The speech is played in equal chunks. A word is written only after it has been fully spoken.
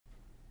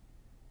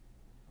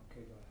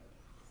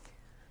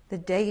The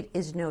date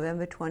is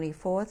November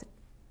 24th,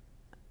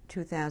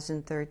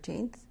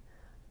 2013.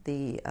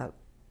 The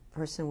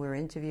person we're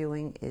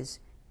interviewing is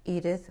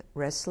Edith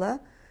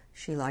Ressler.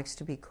 She likes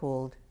to be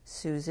called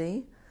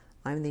Suzy.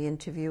 I'm the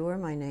interviewer.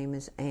 My name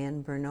is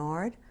Anne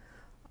Bernard.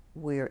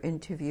 We're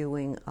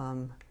interviewing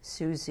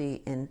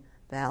Suzy in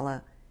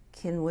Bala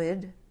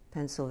Cynwyd,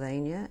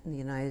 Pennsylvania, in the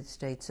United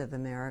States of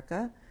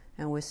America,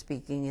 and we're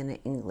speaking in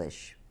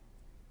English.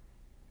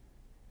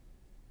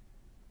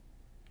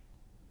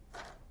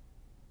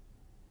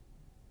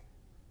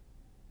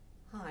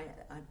 Hi,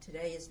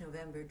 today is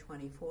November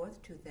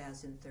 24th,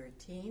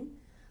 2013.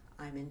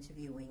 I'm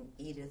interviewing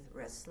Edith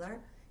Ressler.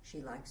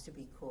 She likes to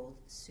be called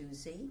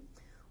Suzy.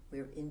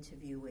 We're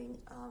interviewing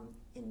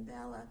in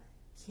Bala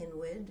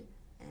Cynwyd,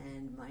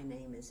 and my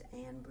name is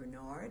Anne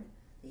Bernard.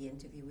 The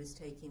interview is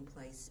taking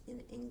place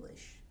in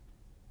English.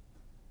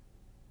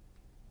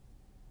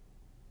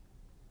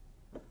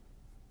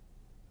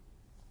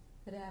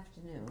 Good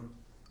afternoon.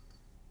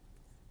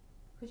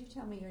 Could you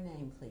tell me your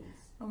name,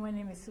 please? Oh, my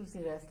name is Suzy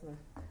Ressler.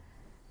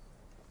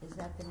 Is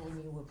that the name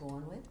you were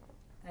born with?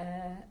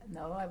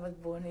 No, I was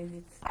born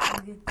in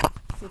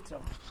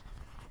Stutthof,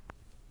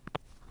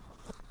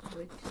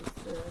 which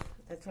is,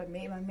 that's my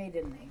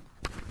maiden name.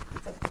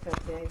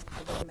 Subsequently, I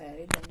got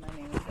married and my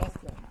name is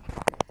Ressler now.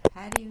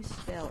 How do you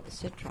spell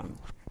Citrom?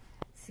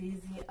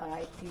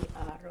 C-Z-I-T-R-O-M.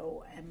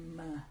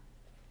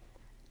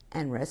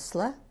 And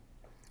Ressler?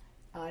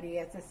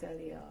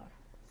 R-E-S-S-L-E-R.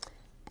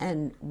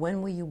 And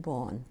when were you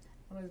born?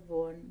 I was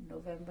born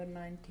November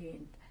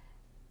 19th,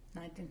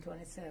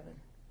 1927.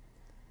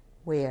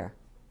 Where?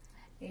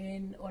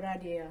 In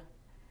Oradea,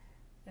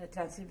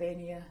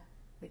 Transylvania,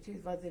 which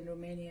was in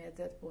Romania at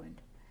that point.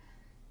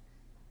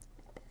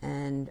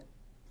 And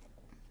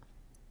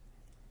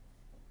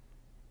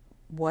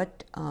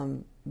what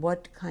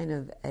kind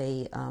of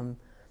a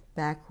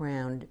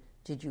background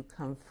did you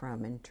come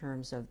from in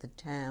terms of the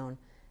town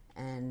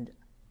and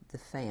the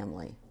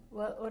family?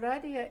 Well,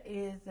 Oradea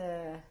is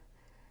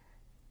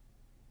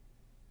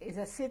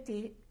a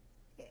city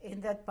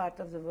in that part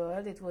of the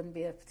world. It wouldn't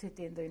be a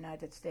city in the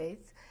United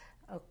States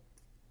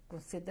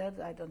considered.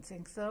 I don't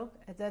think so.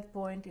 At that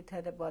point, it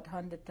had about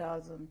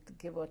 100,000,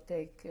 give or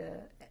take,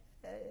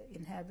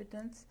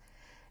 inhabitants,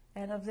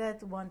 and of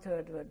that,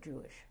 1/3 were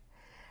Jewish.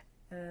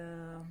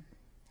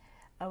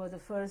 I was the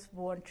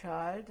firstborn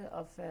child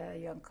of a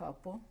young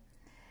couple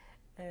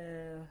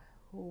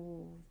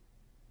who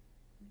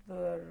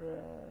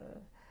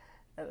were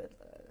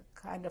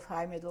kind of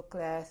high middle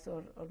class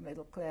or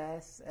middle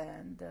class,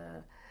 and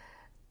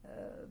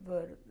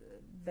were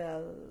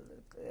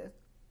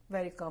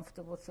very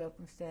comfortable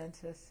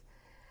circumstances.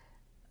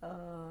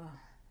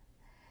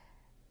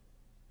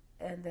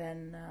 And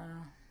then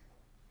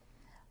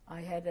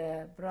I had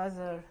a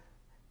brother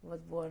who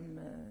was born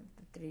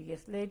 3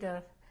 years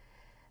later,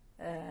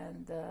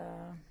 and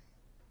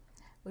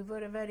we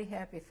were a very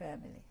happy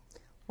family.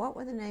 What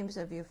were the names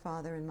of your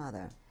father and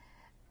mother?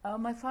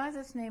 My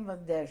father's name was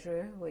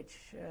Edith,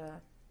 which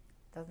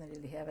doesn't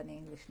really have an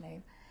English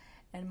name,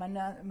 and my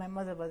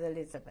mother was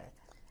Elizabeth.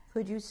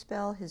 Could you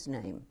spell his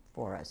name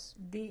for us?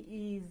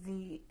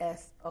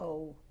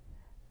 D-E-V-S-O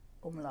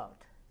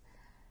umlaut.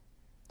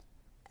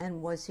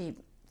 And was he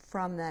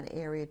from that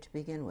area to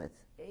begin with?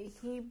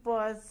 He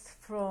was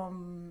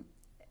from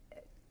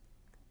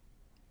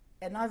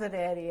another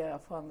area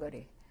of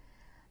Hungary,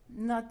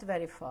 not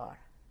very far.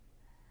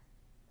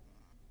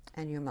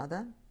 And your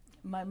mother?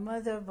 My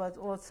mother was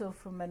also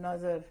from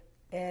another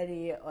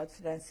area of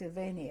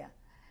Transylvania,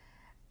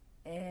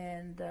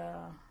 and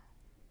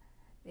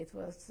it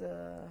was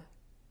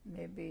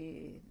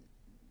maybe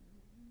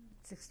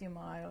 60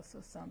 miles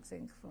or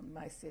something from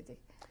my city.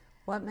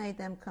 What made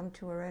them come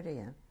to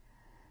Oradea?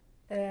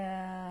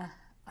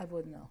 I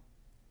wouldn't know.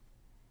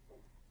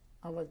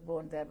 I was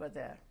born there, but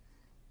there.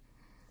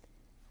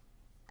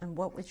 And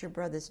what was your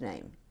brother's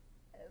name?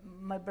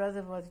 My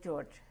brother was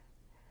George,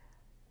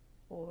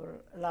 or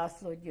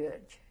Laszlo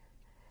György.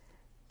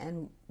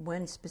 And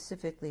when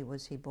specifically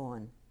was he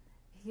born?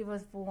 He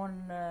was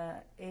born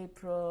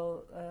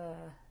April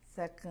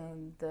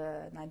 2nd,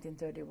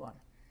 1931.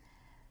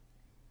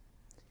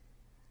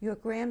 Your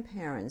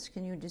grandparents,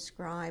 can you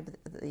describe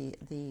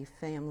the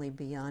family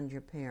beyond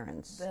your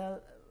parents?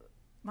 Well,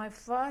 my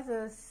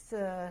father's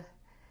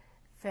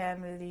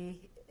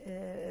family,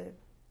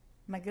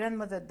 my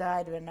grandmother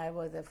died when I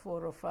was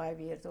 4 or 5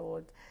 years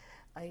old.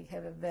 I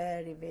have a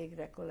very vague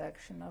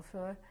recollection of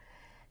her.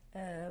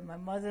 My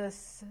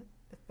mother's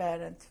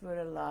parents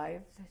were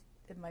alive.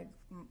 My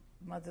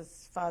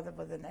mother's father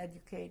was an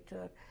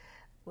educator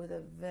with a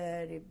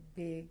very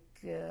big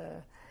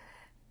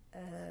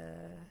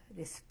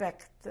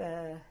respect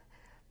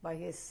by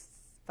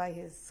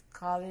his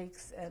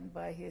colleagues and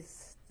by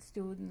his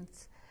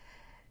students.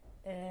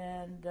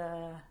 And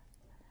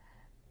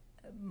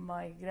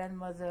my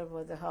grandmother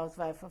was a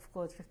housewife, of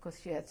course, because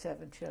she had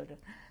 7 children.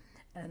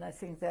 And I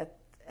think that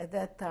at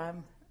that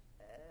time,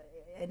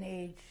 an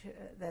age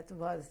that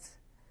was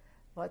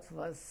what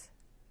was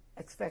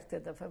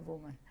expected of a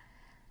woman.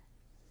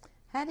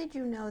 How did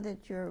you know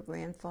that your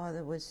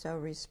grandfather was so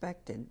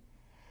respected?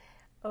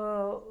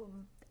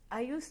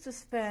 I used to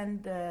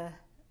spend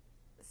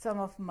some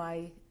of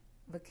my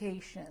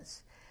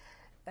vacations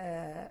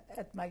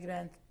at my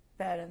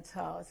grandparents'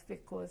 house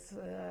because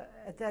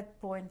at that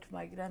point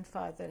my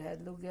grandfather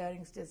had Lou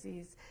Gehrig's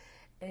disease,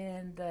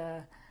 and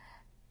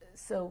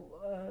so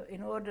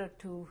in order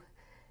to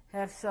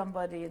have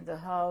somebody in the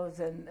house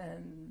and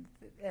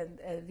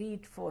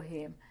read for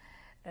him,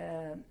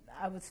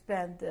 I would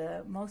spend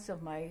most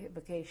of my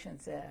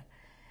vacations there,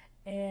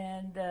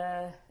 and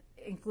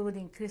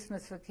including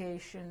Christmas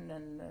vacation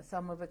and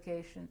summer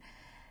vacation.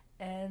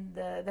 And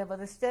there was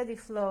a steady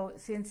flow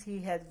since he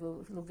had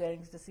Lou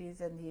Gehrig's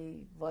disease, and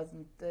he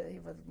wasn't. He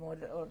was more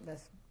or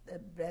less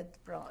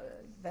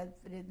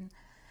bedridden.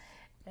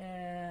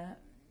 There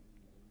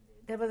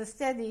was a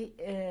steady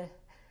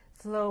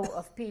flow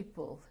of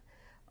people,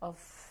 of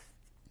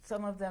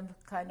some of them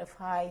kind of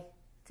high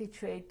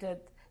situated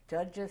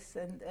judges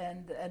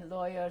and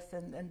lawyers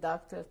and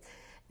doctors,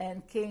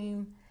 and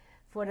came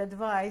for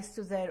advice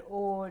to their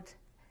old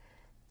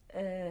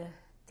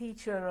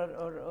teacher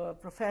or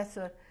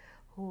professor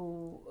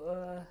who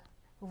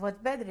was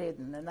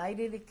bedridden, and I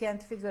really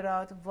can't figure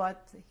out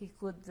what he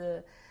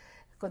could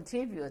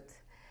contribute,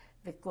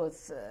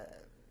 because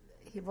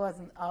he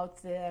wasn't out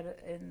there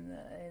in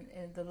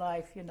the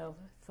life, you know,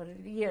 for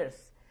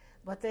years.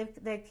 But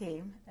they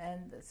came,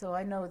 and so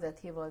I know that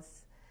he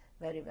was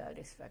very well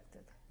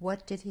respected.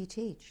 What did he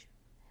teach?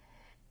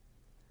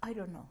 I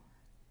don't know.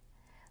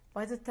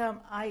 By the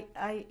time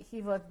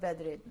he was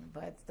bedridden,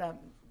 by the time,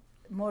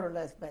 more or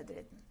less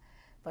bedridden,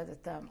 by the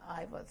time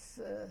I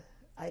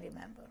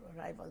remember,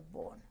 or I was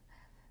born.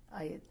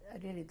 I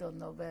really don't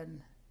know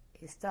when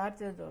he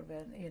started or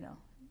when, you know,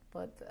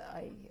 but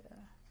I...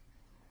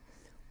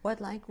 What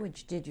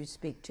language did you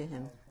speak to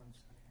him?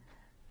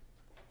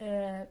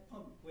 Wait,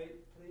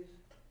 please.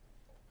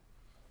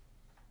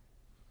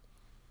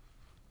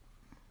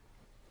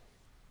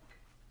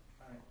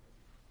 All right.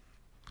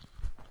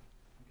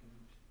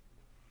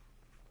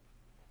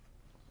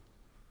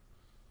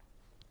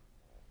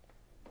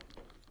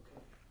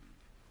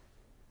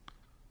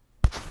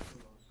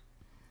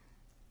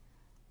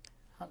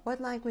 What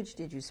language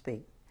did you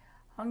speak?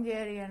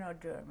 Hungarian or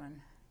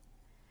German.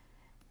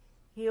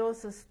 He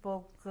also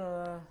spoke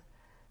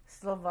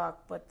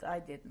Slovak, but I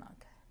did not.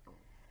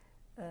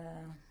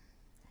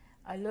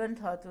 I learned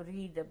how to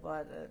read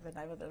about when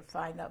I was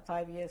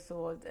 5 years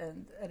old,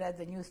 and read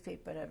the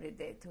newspaper every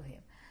day to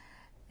him.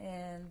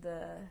 And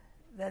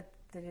that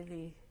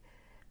really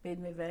made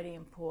me very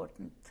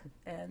important,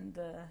 and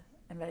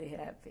I'm very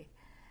happy.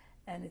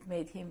 And it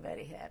made him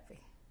very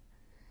happy.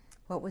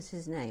 What was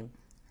his name?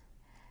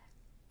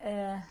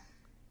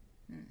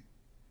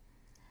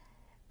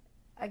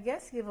 I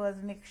guess he was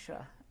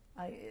Miksha,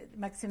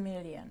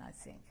 Maximilian, I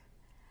think.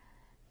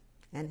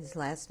 And his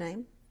last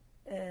name?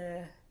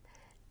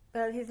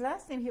 Well, his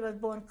last name, he was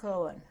born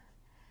Cohen,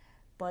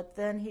 but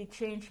then he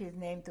changed his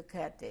name to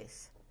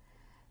Curtis.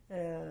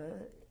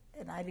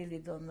 And I really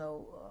don't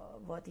know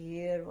what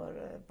year,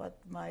 but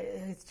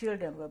his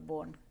children were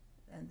born,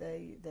 and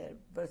their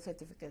birth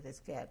certificate is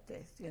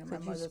Curtis. You know, my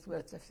mother's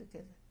birth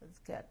certificate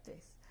is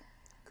Curtis.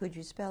 Could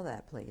you spell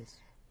that, please?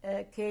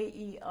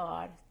 Kertesd.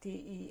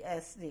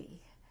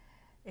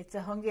 It's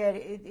a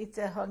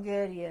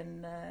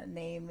Hungarian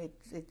name.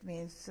 It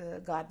means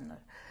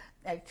gardener,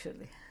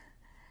 actually.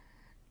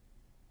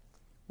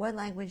 What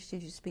language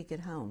did you speak at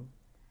home?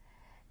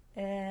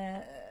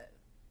 Well,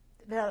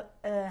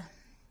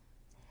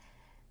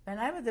 when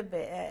I was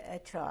a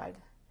child,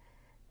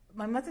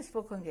 my mother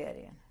spoke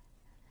Hungarian.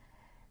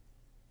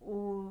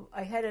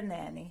 I had a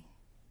nanny,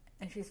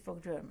 and she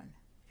spoke German.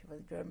 She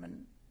was a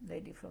German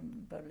lady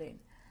from Berlin.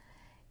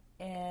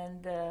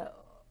 And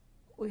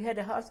we had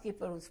a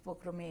housekeeper who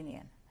spoke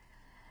Romanian.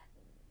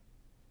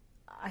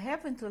 I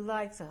happened to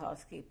like the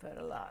housekeeper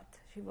a lot.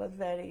 She was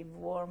very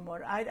warm,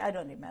 or I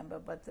don't remember,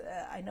 but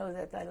I know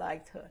that I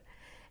liked her.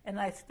 And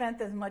I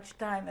spent as much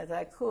time as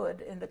I could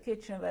in the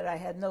kitchen where I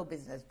had no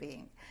business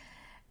being,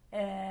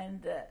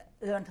 and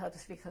learned how to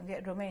speak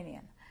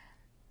Romanian.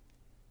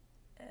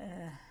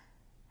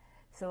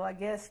 So I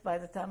guess by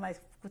the time I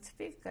could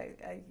speak,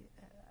 I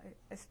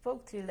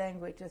spoke 3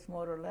 languages,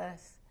 more or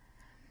less.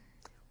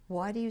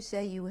 Why do you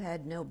say you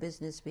had no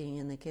business being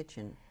in the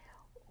kitchen?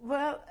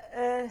 Well,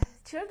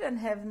 children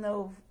have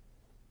not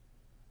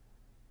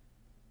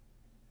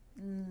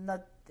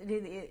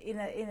really, in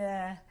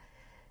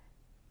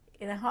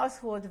a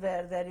household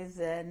where there is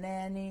a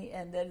nanny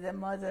and there's a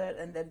mother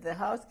and there's a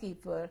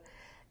housekeeper,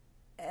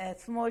 a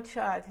small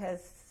child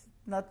has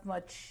not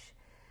much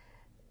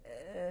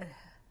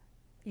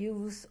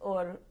use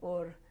or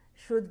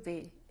should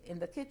be in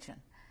the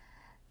kitchen.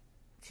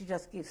 She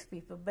just gives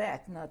people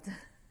back, not...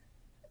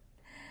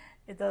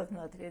 It does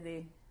not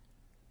really...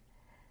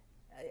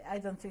 I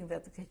don't think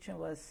that the kitchen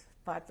was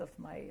part of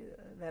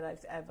where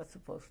I was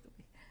supposed to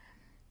be.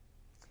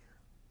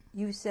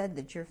 You said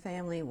that your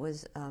family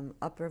was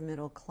upper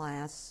middle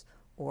class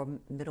or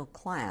middle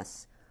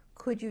class.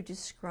 Could you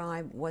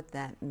describe what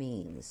that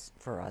means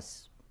for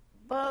us?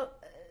 Well,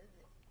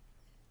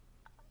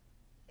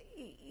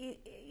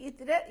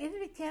 it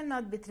really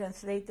cannot be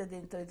translated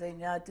into the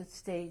United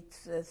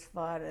States as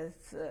far as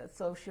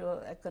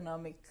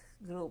socio-economic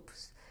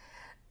groups.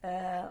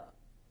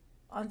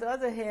 On the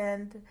other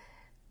hand,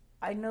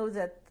 I know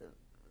that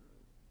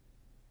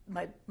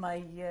my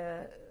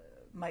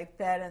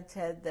parents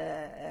had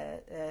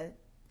a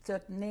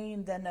certain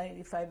name. Then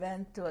if I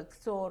went to a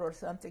store or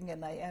something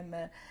and I am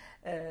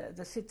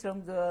the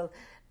Citron girl,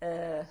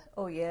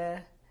 oh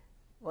yeah,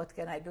 what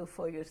can I do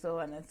for you, so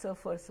on and so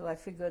forth. So I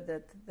figured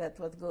that that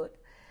was good.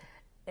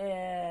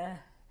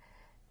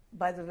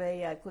 By the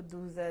way, I could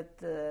do that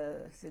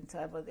since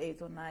I was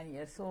 8 or 9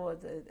 years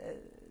old.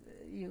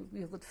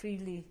 You could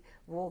freely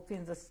walk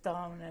in this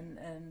town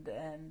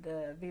and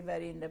be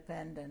very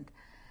independent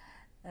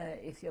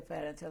if your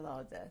parents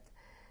allowed that.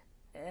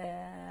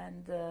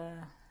 And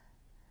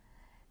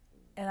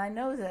I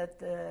know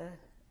that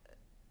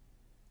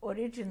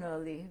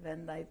originally,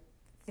 when I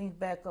think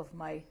back of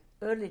my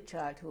early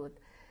childhood,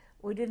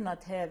 we did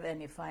not have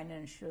any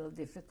financial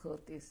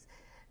difficulties.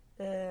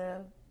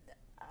 I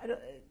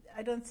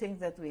don't think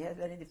that we had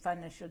any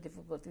financial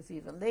difficulties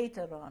even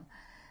later on,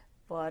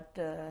 but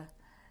the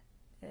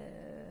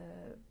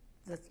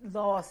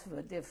laws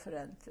were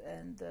different,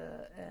 and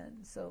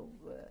so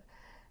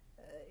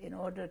in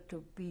order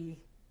to be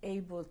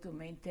able to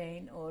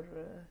maintain or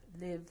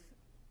live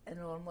a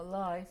normal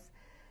life,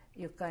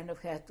 you kind of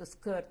had to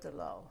skirt the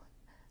law,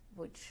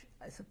 which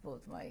I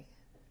suppose my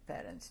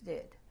parents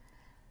did.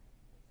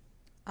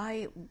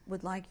 I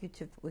would like you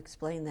to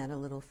explain that a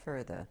little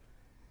further.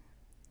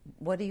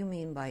 What do you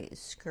mean by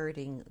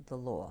skirting the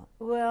law?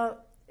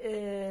 Well,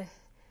 there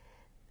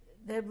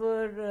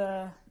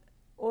were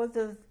all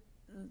the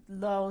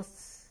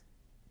laws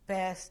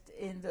passed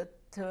in the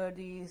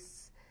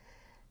 30s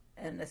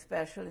and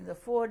especially in the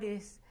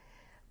 40s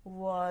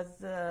was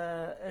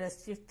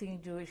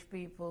restricting Jewish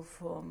people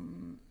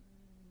from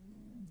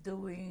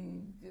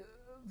doing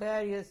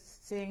various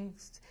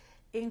things,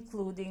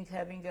 including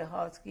having a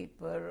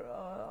housekeeper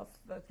of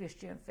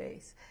Christian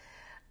faith,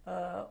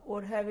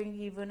 or having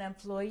even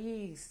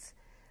employees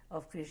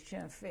of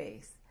Christian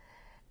faith.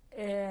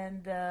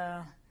 And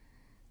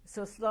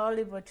so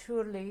slowly but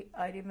surely,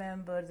 I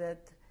remember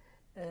that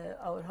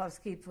our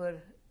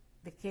housekeeper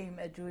became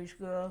a Jewish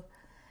girl.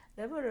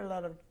 There were a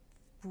lot of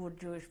poor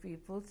Jewish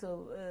people,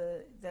 so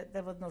that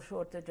there was no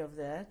shortage of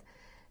that,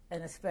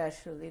 and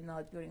especially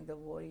not during the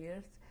war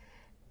years.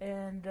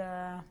 And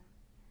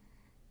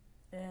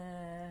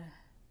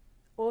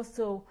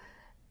also,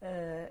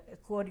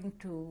 according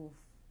to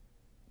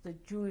the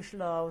Jewish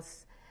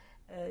laws,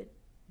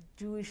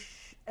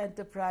 Jewish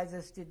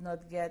enterprises did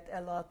not get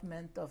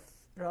allotment of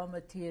raw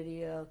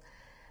material,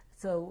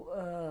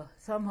 so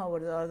somehow or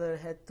the other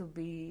had to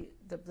be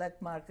the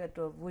black market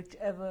or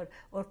whichever,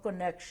 or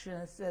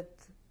connections that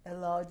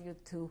allowed you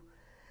to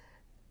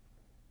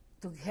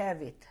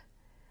have it.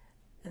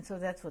 And so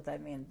that's what I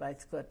mean by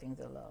skirting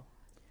the law.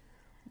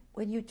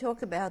 When you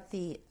talk about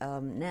the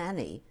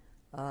nanny,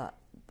 do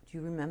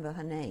you remember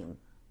her name?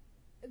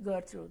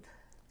 Gertrude.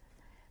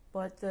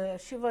 But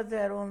she was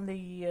there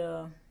only,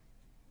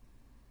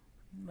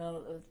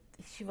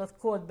 she was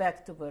called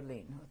back to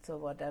Berlin, so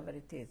whatever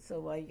it is.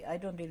 So I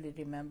don't really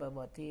remember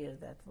what year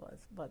that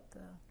was, but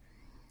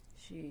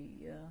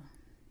she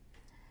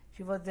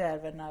was there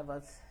when I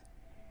was,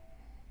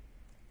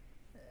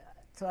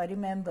 so I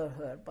remember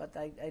her, but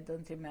I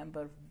don't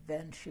remember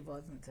when she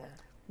wasn't there.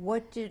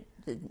 What did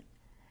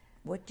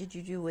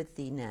you do with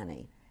the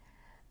nanny?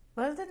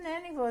 Well, the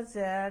nanny was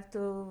there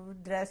to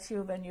dress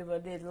you when you were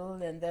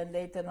little, and then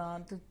later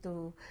on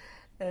to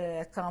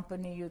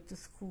accompany you to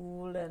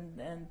school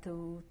and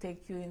to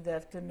take you in the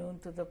afternoon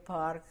to the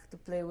park to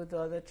play with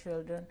other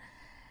children,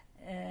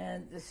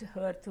 and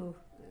her to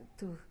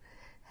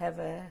have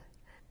a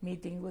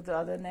meeting with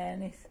other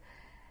nannies.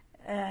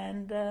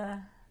 And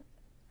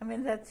I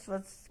mean, that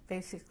was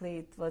basically,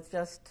 it was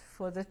just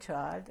for the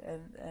child,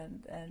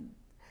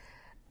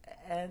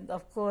 and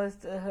of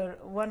course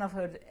one of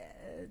her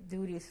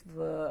duties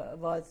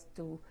was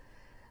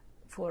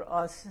for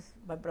us,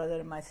 my brother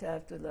and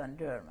myself, to learn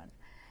German.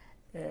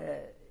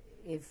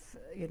 If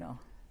you know,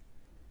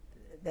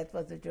 that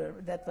was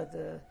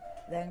the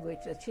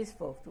language that she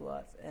spoke to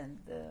us, and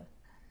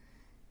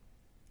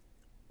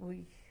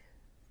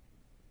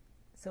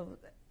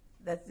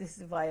this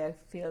is why I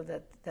feel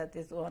that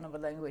is one of the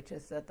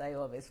languages that I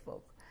always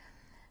spoke.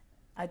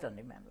 I don't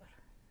remember.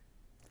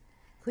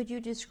 Could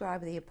you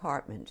describe the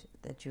apartment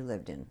that you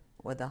lived in,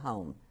 or the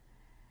home?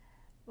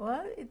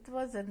 Well, it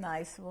was a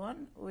nice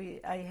one.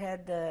 I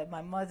had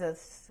my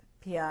mother's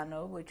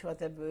piano, which was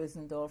a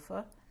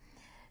Bösendorfer,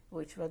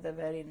 which was a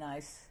very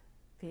nice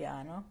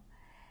piano,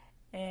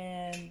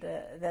 and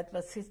that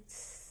was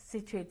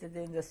situated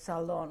in the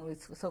salon, which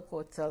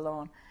so-called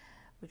salon,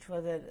 which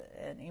was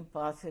an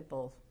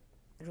impossible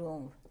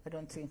room. I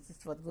don't think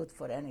it was good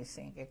for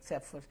anything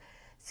except for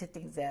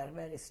sitting there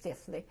very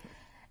stiffly.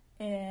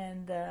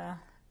 And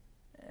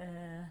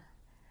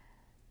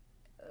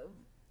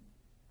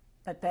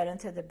my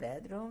parents had a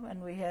bedroom,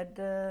 and we had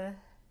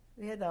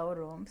our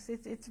rooms.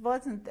 It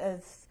wasn't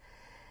as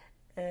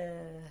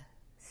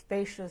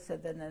spacious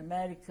as an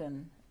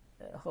American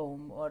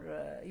home, or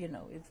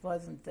it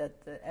wasn't that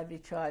every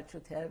child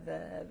should have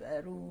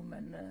a room,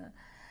 and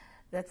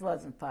that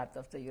wasn't part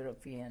of the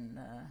European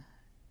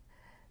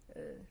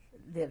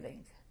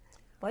living.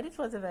 But it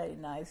was a very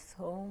nice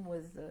home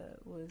with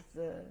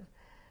a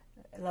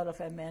lot of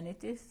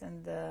amenities,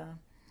 and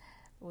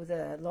with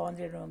a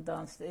laundry room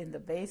downstairs in the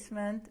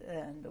basement,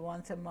 and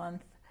once a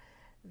month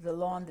the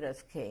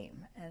laundress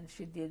came and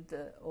she did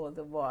all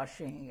the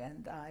washing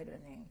and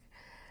ironing.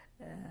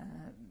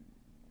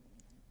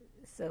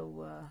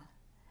 So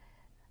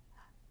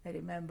I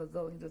remember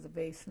going to the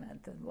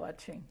basement and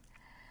watching,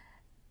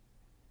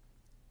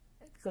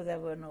 because there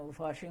were no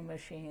washing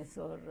machines,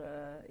 or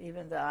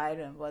even the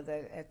iron was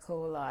a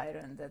coal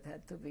iron that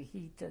had to be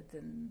heated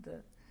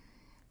and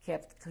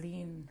kept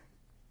clean.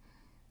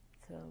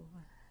 So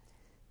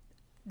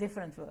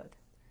different world.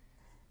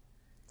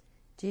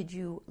 Did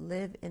you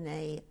live in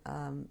a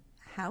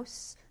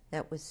house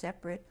that was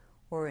separate,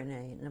 or in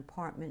an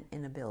apartment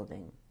in a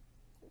building?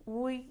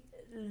 We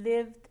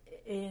lived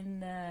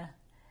in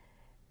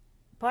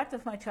part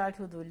of my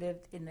childhood. We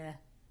lived in a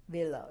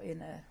villa,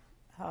 in a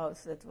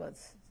house that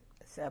was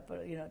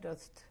separate,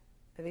 just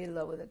a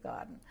villa with a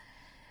garden.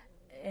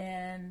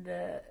 And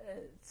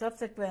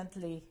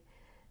subsequently,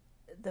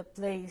 the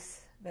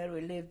place where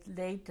we lived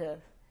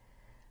later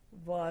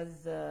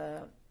was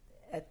a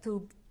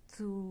two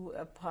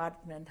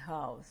apartment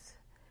house.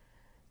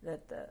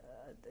 That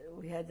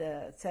we had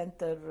a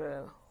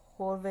center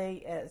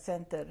hallway, a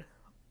center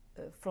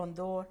front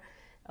door.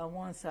 On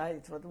one side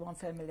it was one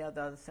family, on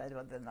the other side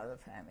was another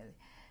family,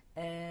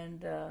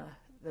 and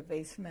the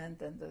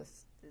basement and the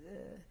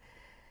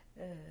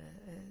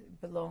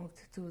belonged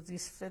to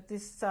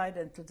this side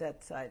and to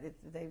that side.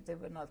 They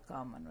were not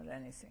common or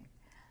anything.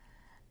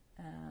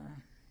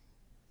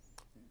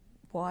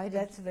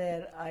 That's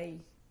where I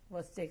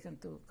was taken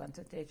to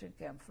concentration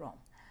camp from.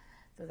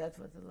 So that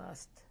was the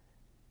last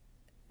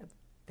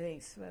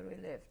place where we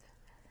lived.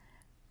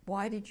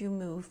 Why did you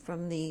move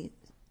from the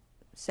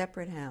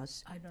separate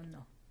house? I don't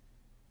know.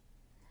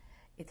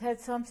 It had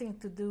something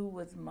to do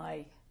with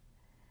my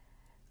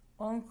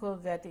uncle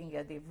getting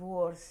a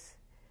divorce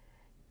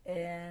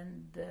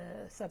and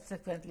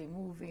subsequently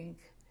moving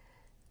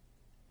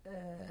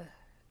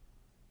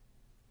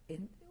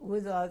in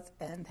with us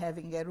and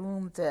having a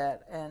room there.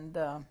 And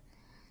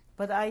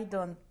but I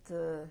don't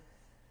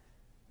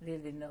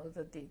really know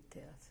the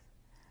details.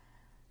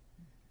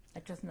 I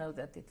just know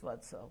that it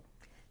was so.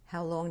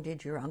 How long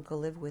did your uncle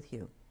live with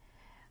you?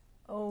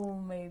 Oh,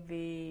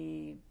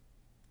 maybe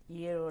a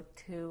year or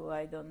two,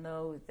 I don't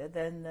know.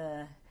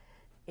 Then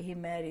he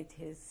married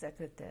his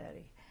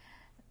secretary.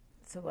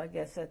 So I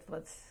guess that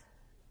was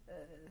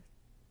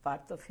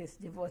part of his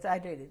divorce. I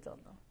really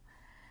don't know.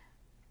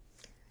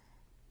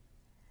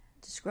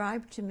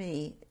 Describe to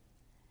me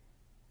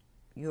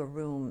your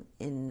room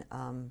in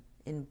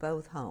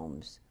both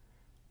homes.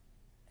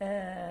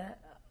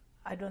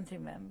 I don't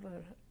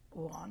remember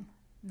one.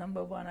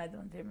 Number one, I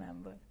don't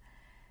remember.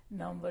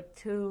 Number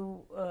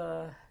two,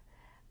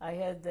 I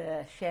had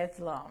a chaise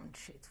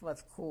lounge, it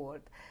was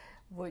called,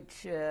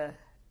 which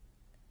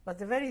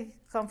was a very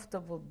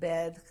comfortable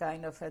bed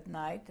kind of at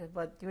night,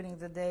 but during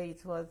the day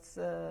it was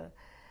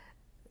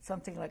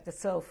something like a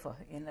sofa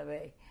in a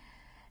way.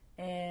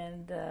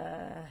 And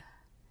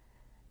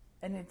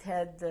it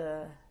had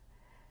a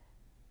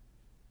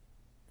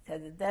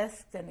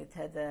desk, and it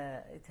had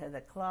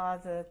a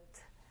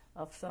closet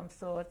of some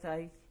sort.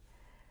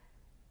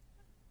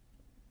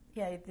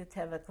 It did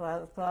have a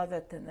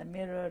closet and a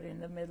mirror in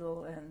the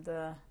middle, and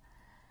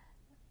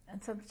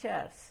some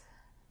chairs.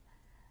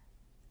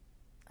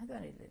 I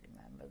don't really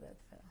remember that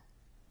well.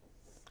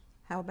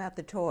 How about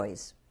the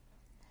toys?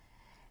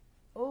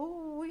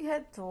 Oh, we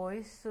had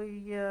toys.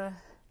 The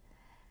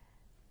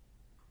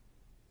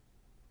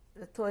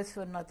toys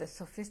were not as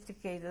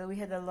sophisticated. We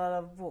had a lot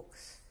of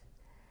books,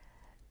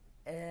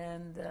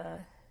 and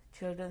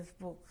children's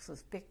books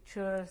with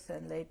pictures,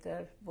 and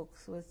later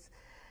books with.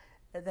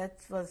 That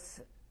was,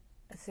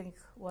 I think,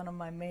 one of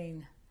my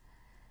main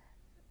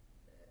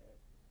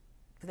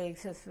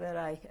places where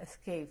I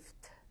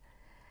escaped.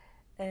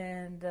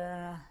 And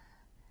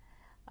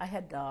I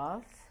had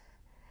dolls.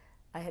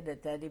 I had a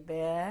teddy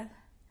bear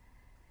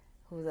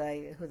whose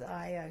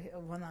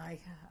one eye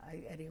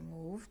I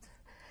removed.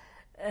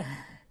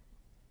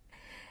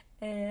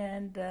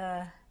 And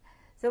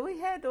so I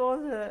had all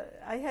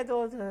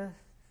the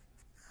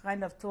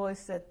kind of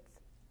toys that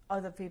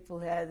other people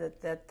had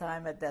at that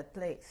time at that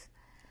place.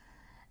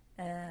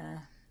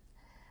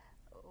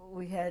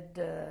 We had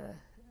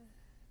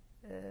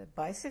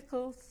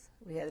bicycles,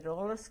 we had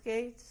roller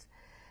skates,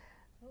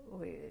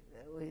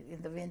 in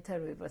the winter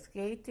we were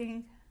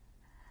skating.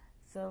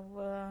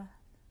 So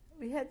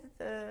we had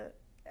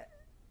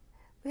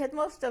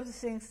most of the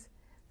things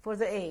for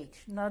the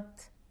age, not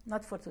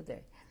for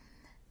today.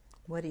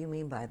 What do you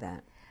mean by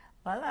that?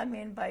 Well, I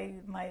mean by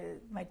my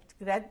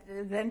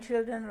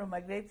grandchildren or my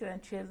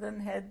great-grandchildren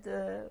had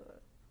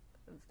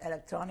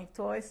electronic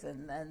toys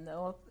and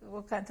all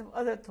kinds of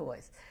other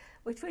toys,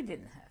 which we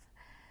didn't have.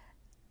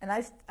 and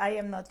I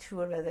am not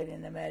sure whether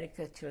in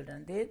America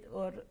children did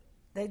or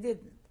they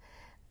didn't.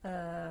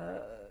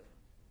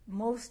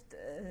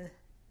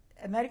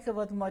 America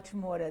was much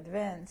more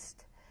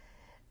advanced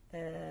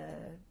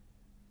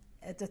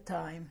at the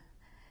time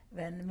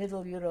when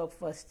Middle Europe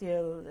was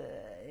still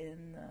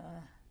in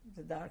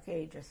the Dark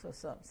Ages or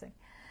something.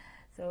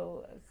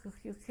 So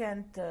you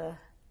can't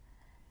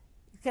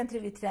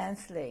really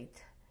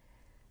translate.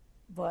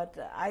 But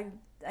I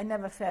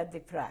never felt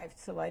deprived,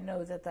 so I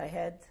know that I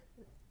had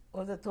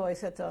all the toys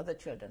that other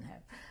children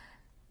have.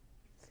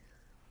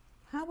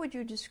 How would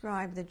you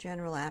describe the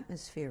general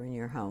atmosphere in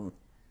your home?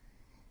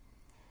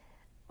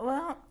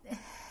 Well,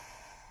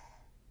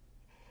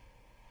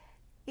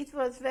 it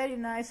was very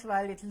nice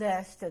while it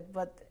lasted,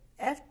 but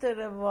after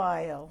a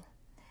while,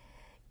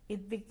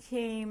 it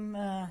became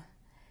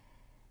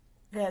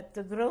that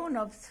the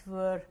grown-ups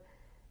were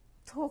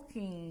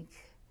talking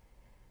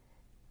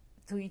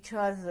to each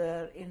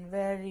other in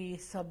very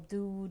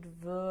subdued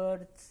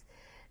words,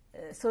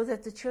 so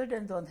that the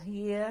children don't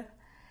hear,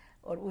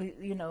 or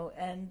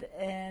and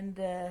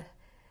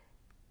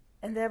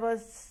there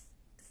was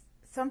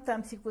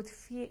sometimes you could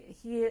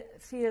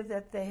feel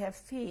that they have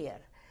fear.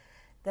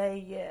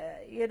 They,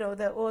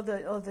 all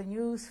the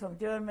news from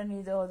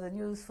Germany, all the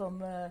news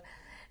from at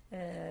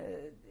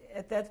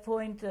that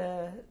point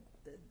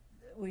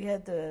we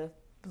had the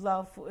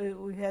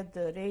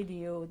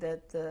radio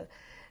that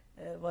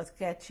was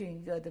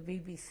catching the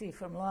BBC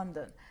from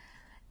London,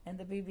 and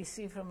the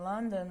BBC from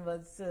London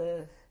was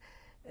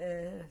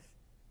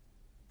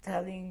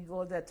telling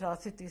all the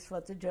atrocities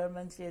what the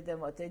Germans did and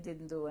what they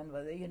didn't do, and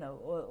what,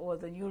 all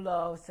the new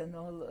laws and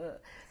all.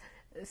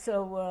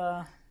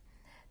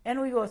 And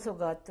we also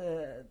got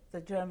the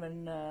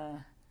German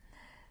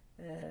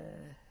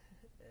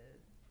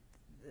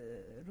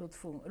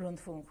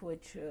Rundfunk,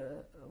 which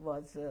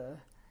was.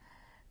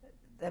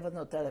 There was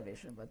no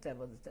television, but there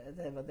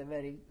was a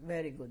very,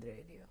 very good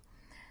radio.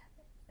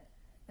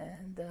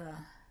 And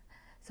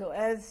so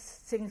as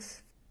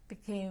things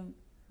became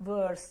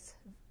worse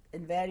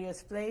in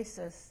various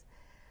places,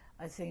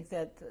 I think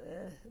that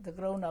the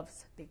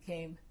grown-ups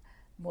became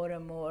more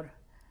and more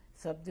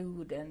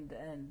subdued and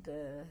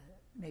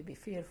maybe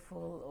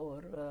fearful,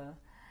 or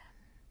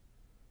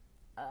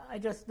I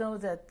just know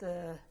that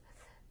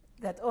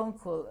the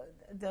uncle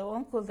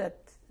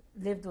that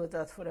lived with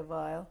us for a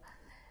while,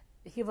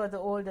 he was the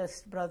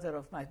oldest brother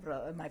of my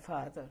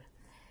father,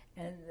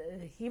 and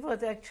he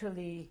was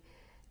actually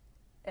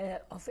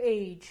of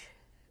age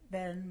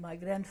when my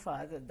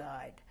grandfather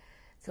died.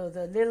 So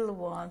the little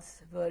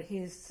ones were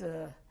his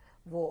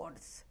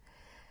wards,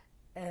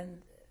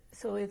 and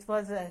so it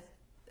was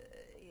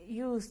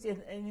used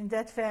in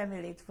that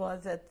family. It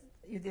was that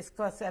you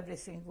discuss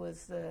everything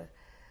with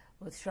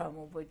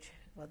Shamu, which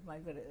was my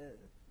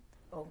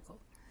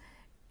uncle,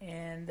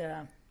 and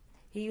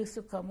he used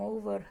to come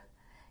over.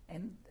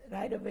 And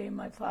right away,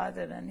 my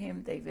father and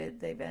him, they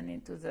went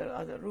into the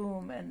other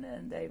room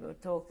and they were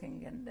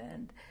talking,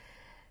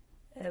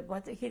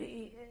 but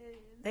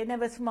they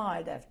never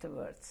smiled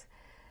afterwards.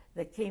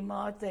 They came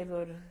out, they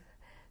were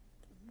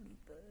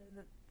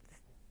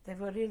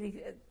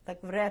really like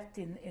wrapped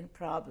in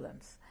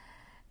problems.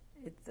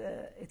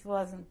 It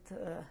wasn't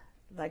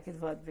like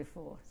it was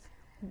before.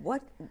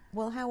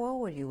 Well, how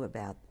old were you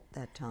about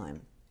that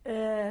time?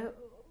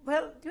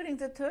 Well, during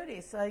the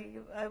 30s,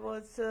 I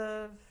was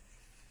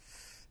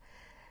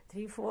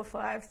 3, 4,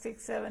 5,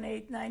 6, 7,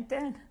 8, 9,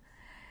 10.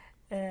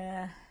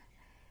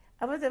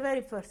 I was a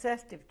very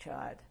perceptive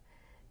child,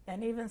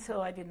 and even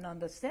so I didn't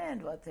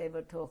understand what they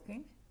were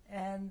talking,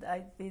 and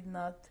I did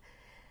not,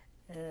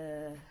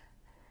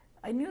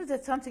 I knew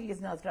that something is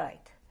not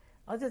right.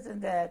 Other than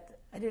that,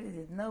 I really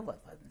didn't know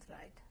what wasn't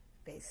right,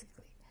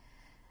 basically.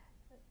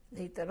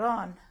 Later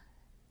on,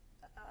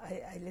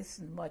 I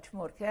listened much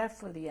more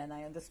carefully and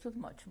I understood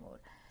much more.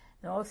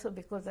 And also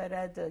because I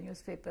read the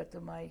newspaper to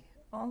my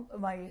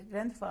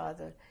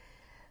grandfather,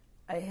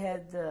 I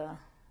had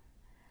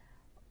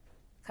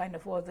kind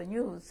of all the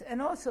news,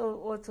 and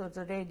also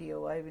the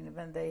radio. I mean,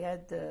 when they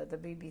had the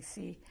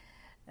BBC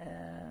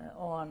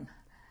on,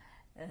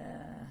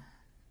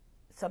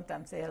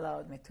 sometimes they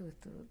allowed me to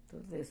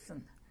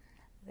listen.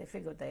 They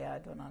figured I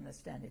don't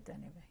understand it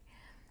anyway.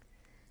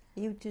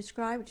 You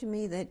described to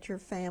me that your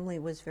family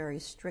was very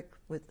strict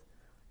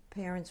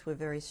parents were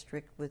very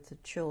strict with the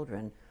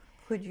children.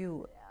 Could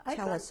you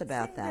tell us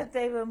about that? I don't think that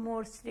they were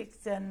more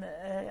strict than,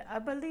 I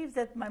believe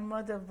that my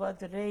mother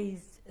was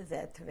raised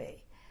that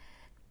way.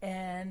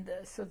 And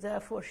so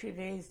therefore she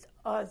raised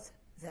us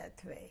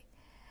that way.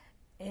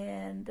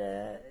 And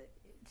they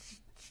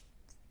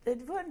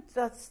weren't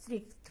that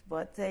strict,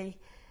 but they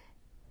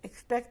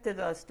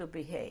expected us to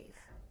behave.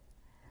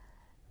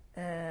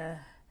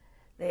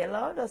 They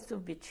allowed us to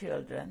be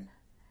children,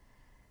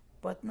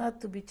 but not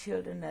to be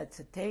children at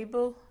the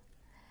table,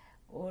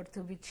 or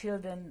to be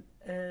children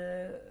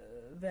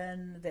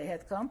when they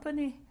had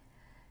company.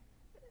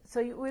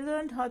 So we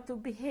learned how to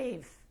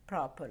behave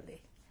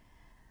properly,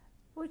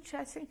 which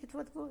I think it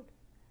was good.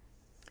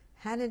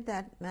 How did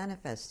that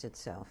manifest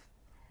itself?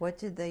 What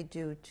did they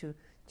do to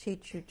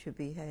teach you to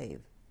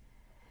behave?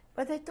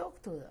 But they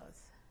talked to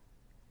us.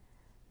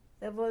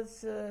 There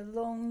was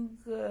long,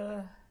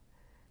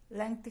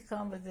 lengthy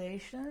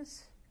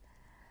conversations,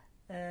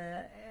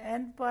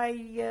 and by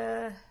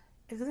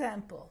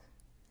example.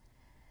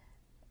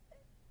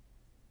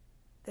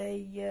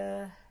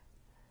 They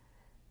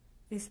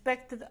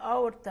respected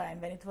our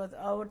time when it was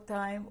our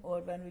time,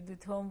 or when we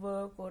did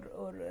homework,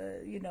 or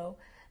you know,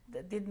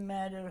 it didn't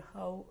matter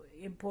how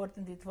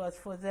important it was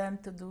for them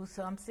to do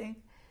something.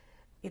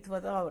 It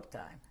was our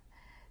time.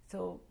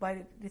 So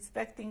by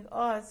respecting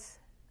us,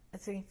 I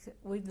think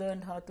we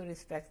learned how to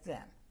respect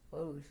them,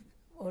 or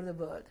the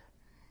world.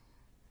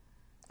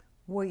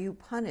 Were you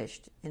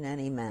punished in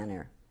any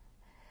manner?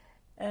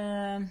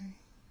 Well,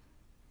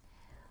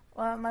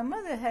 my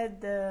mother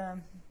had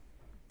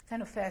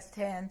kind of fast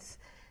hands,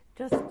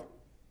 just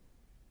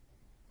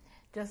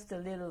a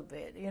little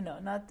bit, you know.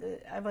 Not,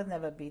 I was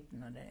never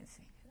beaten or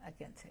anything. I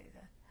can't say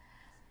that.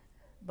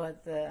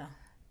 But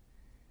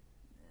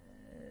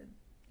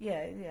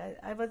yeah,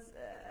 I was.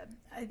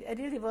 I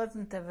really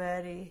wasn't a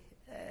very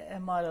a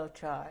model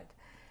child,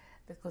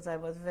 because I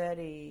was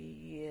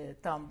very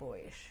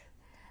tomboyish,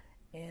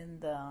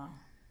 and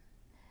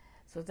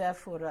so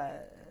therefore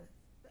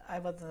I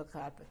was on the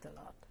carpet a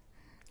lot.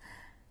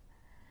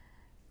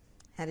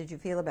 How did you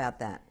feel about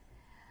that?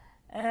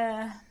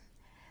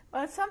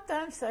 Well,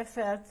 sometimes I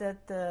felt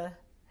that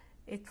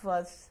it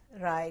was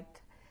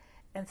right,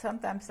 and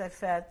sometimes I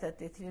felt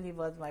that it really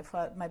was my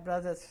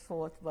brother's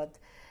fault, but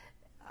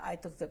I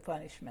took the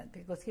punishment,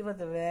 because he was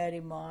a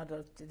very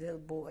model little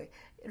boy,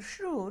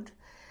 shrewd,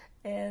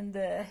 and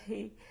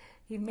he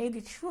made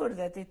it sure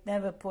that it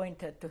never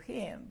pointed to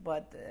him,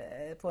 but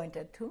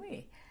pointed to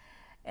me,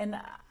 and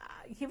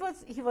he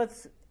was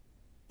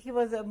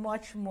a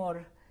much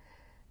more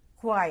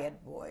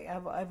quiet boy.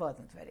 I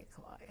wasn't very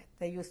quiet.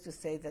 They used to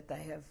say that I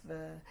have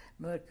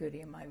mercury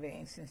in my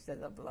veins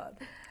instead of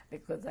blood,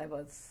 because I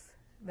was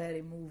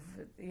very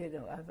moved, you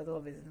know, I was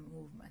always in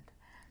movement.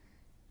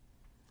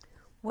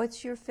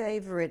 What's your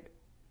favorite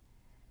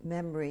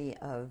memory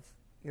of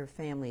your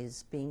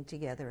families being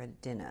together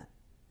at dinner?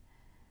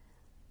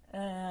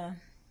 I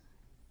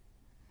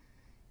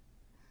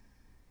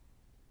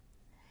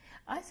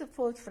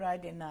suppose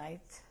Friday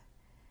nights.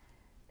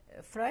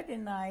 Friday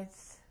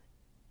nights,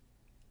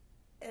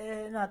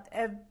 not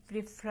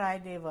every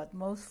Friday, but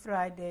most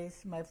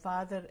Fridays, my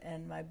father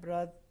and my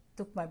brother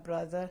took my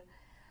brother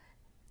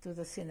to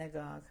the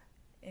synagogue,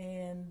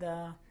 and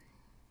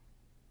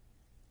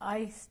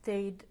I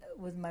stayed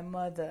with my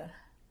mother.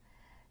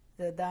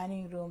 The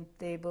dining room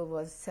table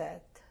was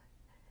set,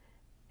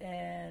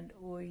 and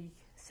we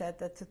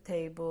sat at the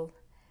table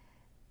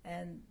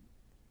and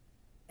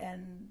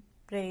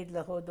prayed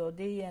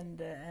Lahododi and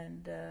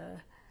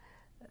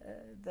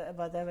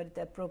whatever is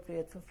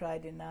appropriate for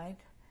Friday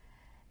night.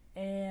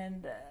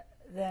 And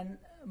then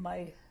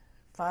my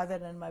father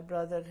and my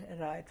brother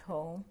arrived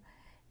home,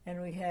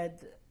 and we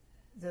had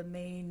the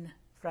main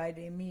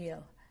Friday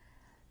meal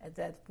at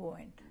that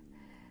point.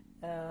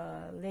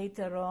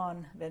 Later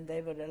on, when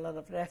there were a lot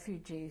of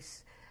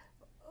refugees,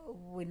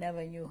 we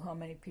never knew how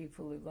many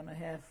people we were going to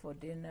have for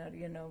dinner,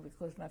 you know,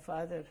 because my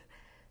father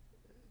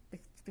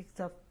picked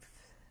up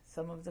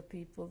some of the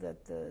people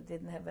that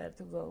didn't have where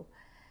to go.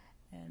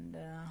 And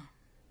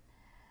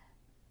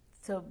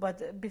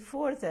but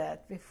before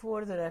that,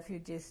 before the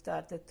refugees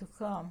started to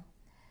come,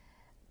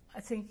 I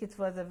think it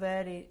was a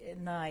very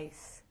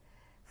nice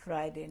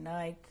Friday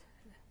night.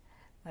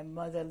 My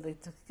mother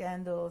lit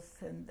candles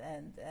and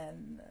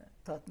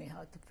taught me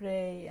how to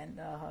pray and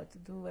how to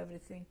do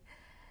everything.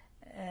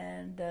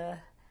 And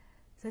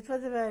so it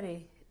was a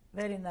very,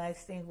 very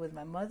nice thing with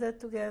my mother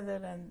together,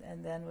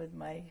 and then with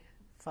my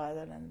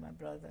father and my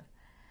brother.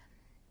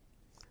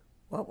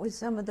 What were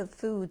some of the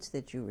foods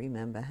that you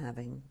remember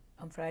having?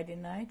 On Friday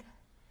night?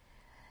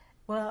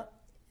 Well,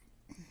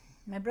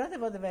 my brother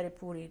was a very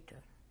poor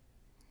eater.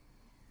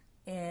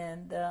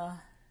 And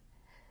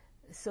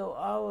so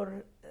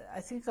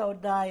I think our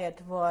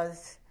diet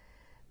was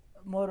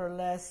more or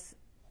less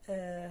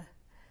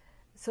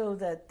so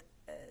that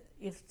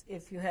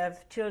if you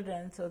have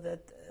children, so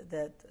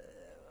that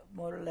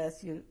more or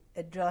less you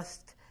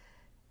adjust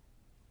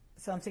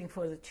something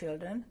for the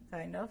children,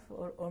 kind of,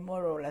 or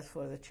more or less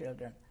for the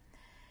children.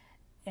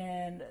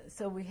 And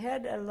so we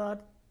had a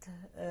lot.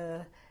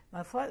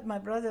 My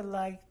brother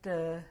liked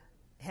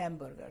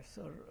hamburgers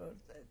or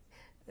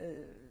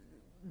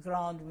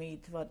ground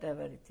meat,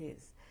 whatever it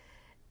is,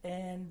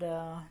 and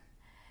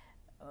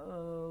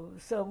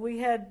so we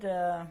had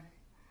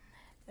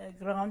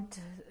ground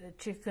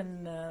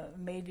chicken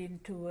made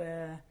into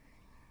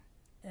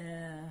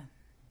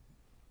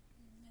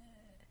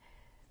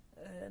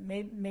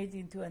made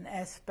into an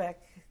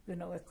aspect, you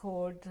know, a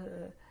cold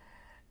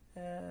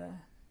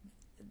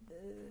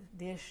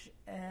dish,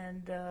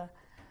 and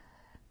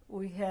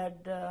we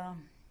had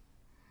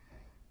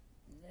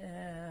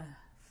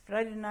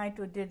Friday night.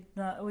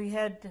 We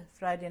had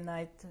Friday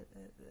night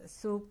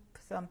soup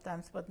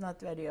sometimes, but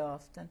not very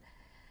often,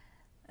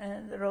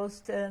 and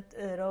roast,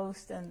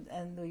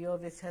 and we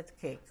always had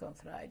cake on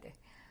Friday.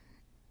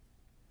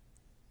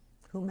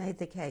 Who made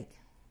the cake?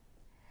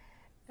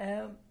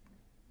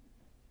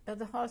 But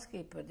the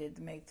housekeeper did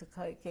make the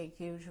cake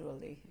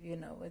usually. You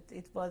know,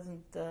 it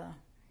wasn't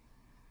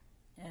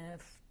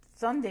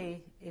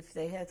Sunday if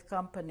they had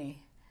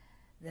company,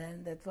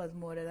 then that was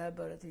more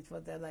elaborate. It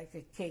was like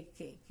a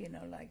cake, you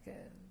know, like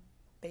a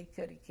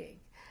bakery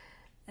cake,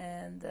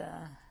 and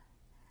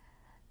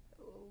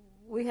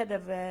we had a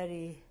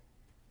very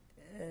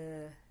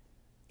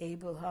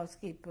able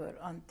housekeeper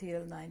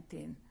until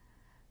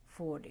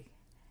 1940.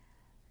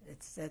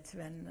 That's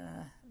when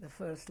the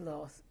first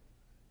laws.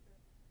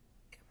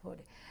 The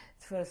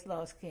first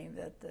laws came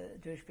that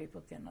Jewish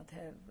people cannot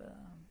have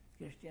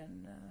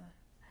Christian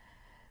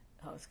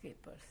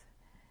housekeepers,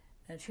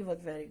 and she was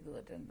very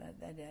good, and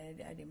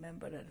I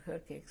remember that her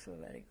cakes were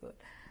very good.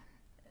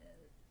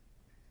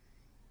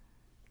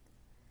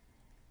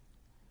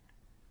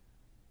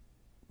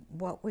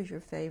 What was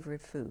your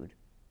favorite food?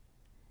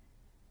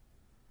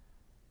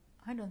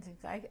 I don't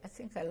think I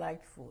think I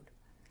liked food.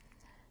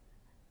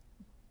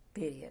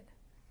 Period.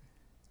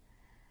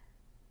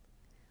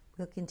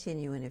 We'll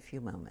continue in a few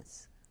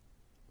moments.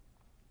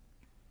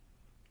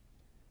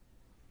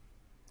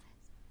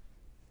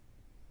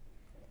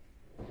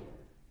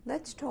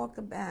 Let's talk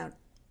about,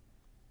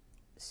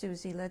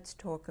 Suzy, let's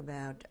talk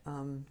about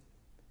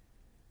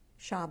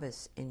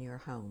Shabbos in your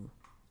home.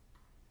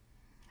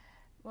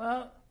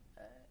 Well,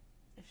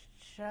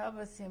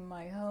 Shabbos in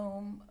my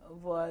home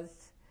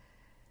was,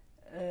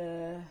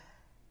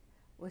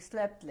 we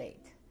slept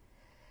late.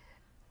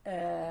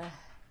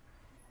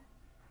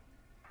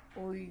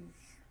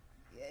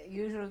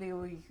 Usually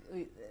we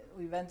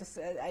went to,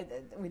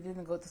 we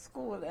didn't go to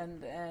school,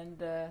 and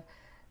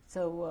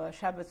so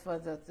Shabbos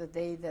was the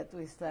day that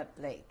we slept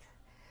late,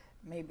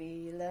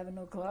 maybe 11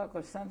 o'clock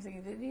or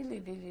something, really,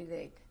 really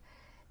late.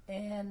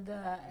 And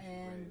That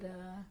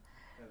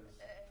was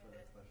sort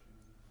of question.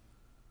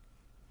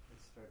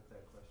 Let's start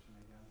that question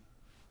again.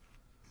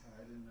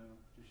 I didn't know.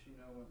 Does she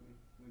know what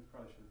we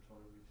probably should have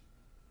told her we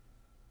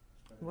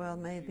started? Well,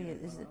 maybe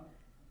it is.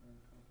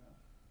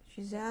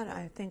 She's out.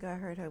 I think I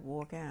heard her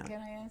walk out.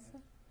 Can I answer?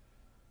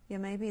 Yeah,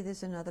 maybe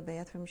there's another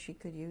bathroom she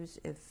could use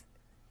if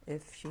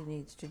she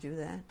needs to do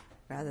that,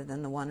 rather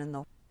than the one in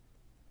the.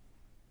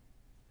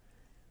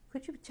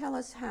 Could you tell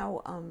us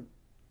how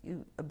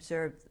you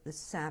observed the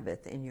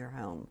Sabbath in your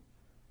home?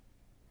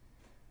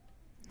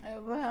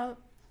 Well,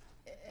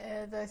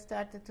 as I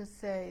started to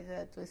say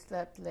that we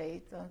slept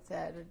late on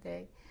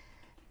Saturday,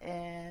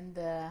 and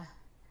then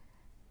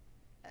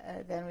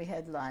we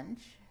had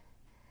lunch,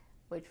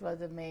 which was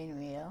the main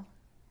meal.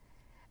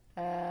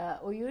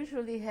 We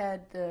usually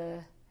had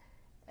a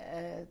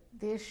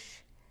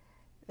dish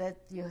that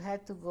you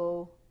had to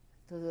go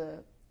to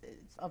the,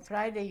 on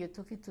Friday you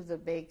took it to the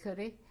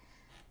bakery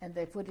and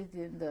they put it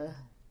in the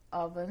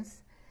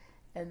ovens,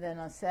 and then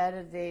on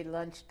Saturday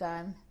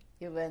lunchtime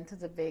you went to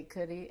the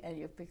bakery and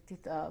you picked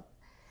it up,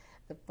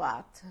 the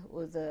pot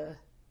with the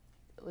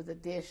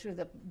dish with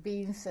the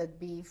beans and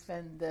beef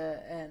and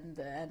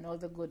all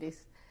the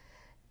goodies.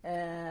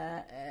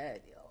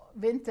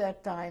 Winter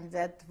time,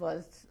 that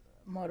was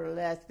more or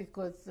less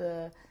because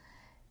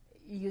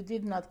you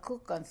did not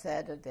cook on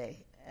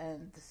Saturday,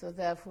 and so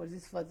therefore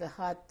this was a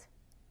hot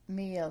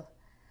meal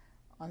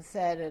on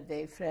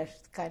Saturday, fresh,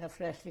 kind of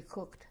freshly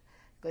cooked,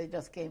 because it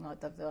just came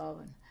out of the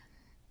oven.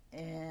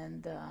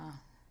 And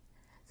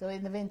so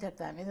in the winter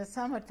time, in the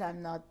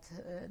summertime, not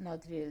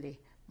really,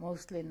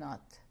 mostly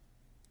not,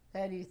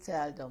 very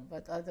seldom.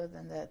 But other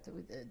than that,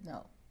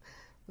 no,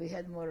 we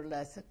had more or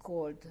less a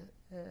cold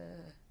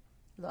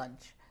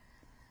lunch.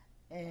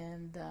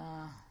 And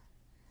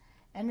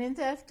in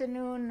the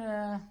afternoon,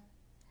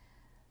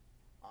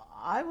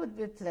 I would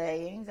be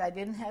playing. I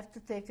didn't have to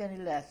take any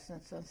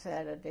lessons on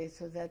Saturday,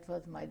 so that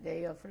was my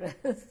day of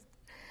rest.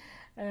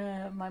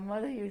 My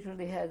mother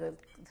usually had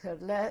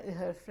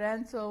her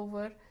friends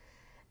over,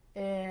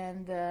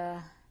 and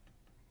I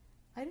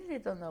really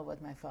don't know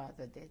what my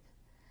father did.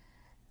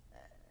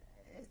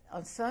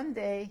 On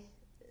Sunday,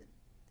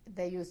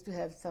 they used to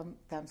have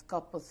sometimes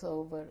couples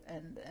over,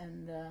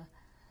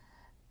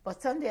 but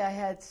Sunday I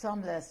had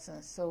some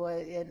lessons, so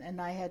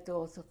and I had to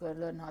also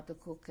learn how to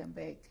cook and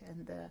bake,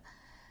 and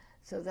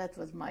so that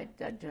was my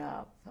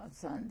job on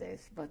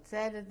Sundays. But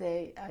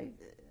Saturday,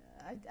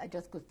 I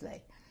just could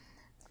play.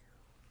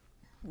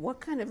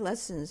 What kind of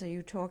lessons are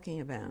you talking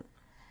about?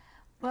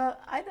 Well,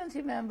 I don't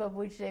remember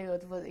which day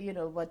it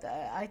was, but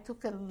I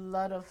took a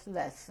lot of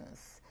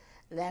lessons.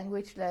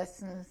 Language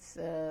lessons,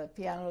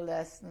 piano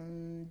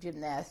lesson,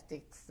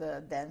 gymnastics,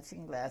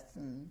 dancing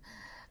lesson.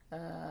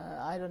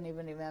 I don't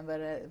even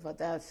remember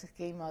what else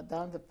came out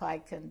down the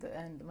pike,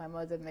 and my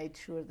mother made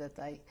sure that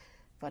I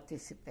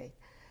participate.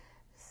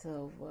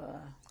 So.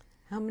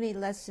 How many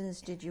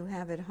lessons did you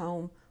have at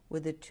home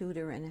with a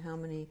tutor, and how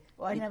many?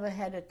 Well, I never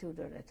had a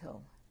tutor at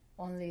home.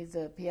 Only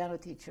the piano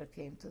teacher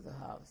came to the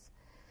house.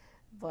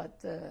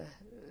 But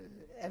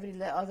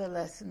every other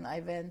lesson I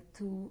went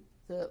to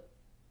the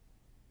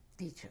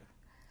teacher.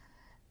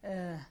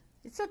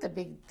 It's not a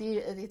big deal.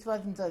 It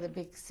wasn't a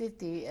big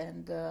city,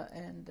 and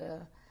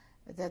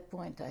at that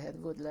point I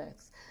had good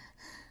legs.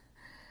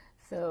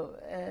 So,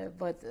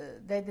 but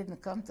they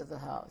didn't come to the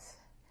house.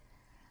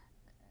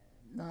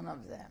 None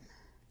of them.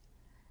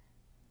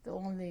 The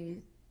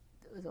only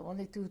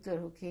tutor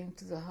who came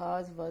to the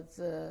house was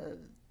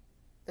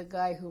the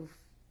guy who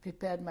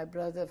prepared my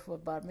brother for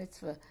bar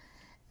mitzvah,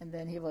 and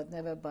then he was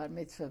never bar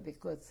mitzvah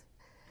because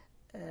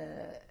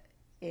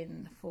he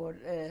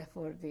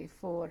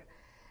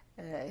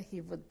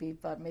would be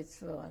bar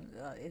mitzvah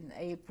in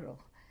April,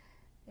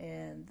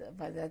 and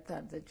by that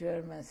time the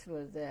Germans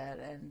were there,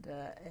 and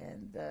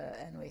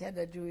we had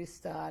a Jewish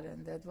star,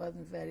 and that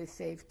wasn't very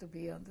safe to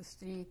be on the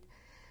street,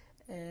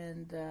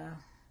 and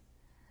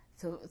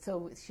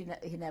so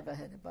he never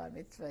had a bar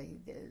mitzvah.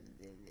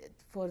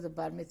 For the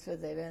bar mitzvah,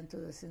 they went to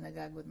the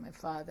synagogue with my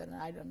father, and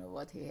I don't know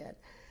what he had,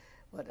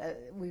 but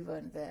we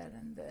weren't there,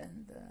 and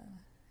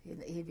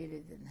he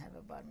really didn't have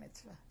a bar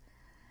mitzvah.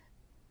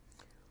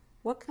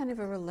 What kind of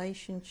a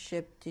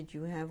relationship did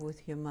you have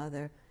with your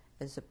mother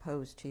as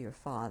opposed to your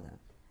father?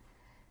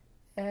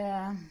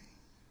 I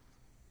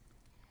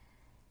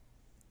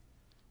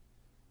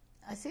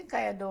think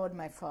I adored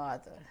my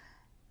father.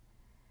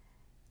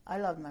 I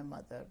loved my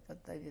mother, but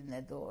I didn't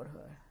adore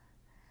her.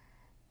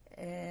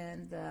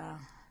 And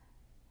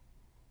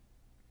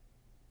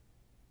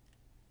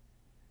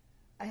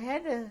I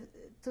had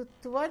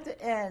toward the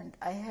end,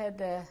 I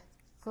had a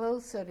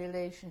closer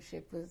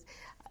relationship with,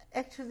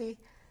 actually,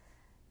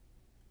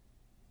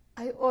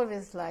 I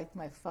always liked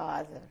my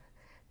father,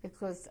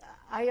 because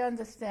I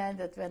understand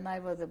that when I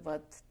was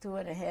about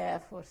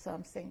 2.5 or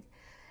something,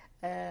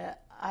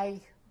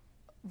 I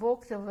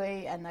walked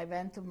away and I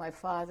went to my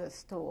father's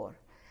store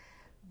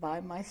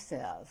by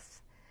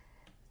myself,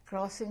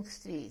 crossing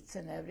streets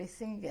and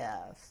everything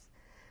else,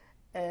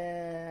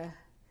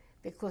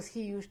 because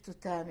he used to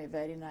tell me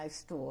very nice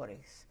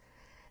stories.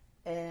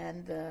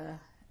 And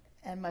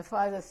my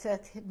father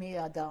sat me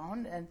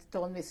down and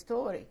told me a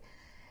story.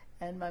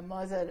 And my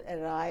mother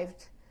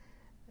arrived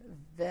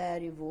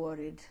very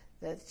worried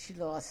that she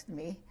lost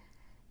me,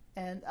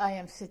 and I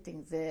am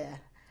sitting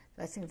there.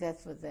 I think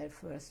that was their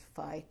first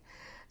fight,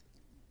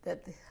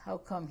 that how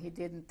come he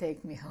didn't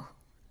take me home.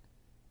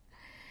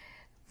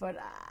 But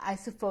I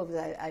suppose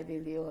I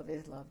really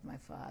always loved my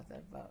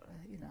father, but,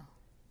 you know.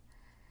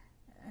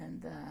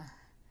 And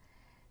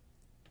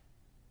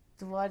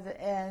toward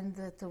the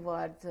end,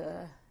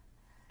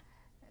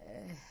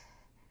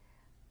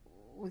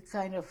 we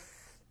kind of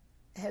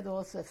had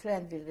also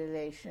friendly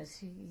relations.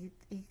 He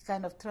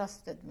kind of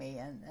trusted me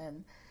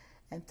and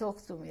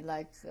talked to me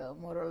like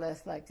more or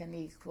less like an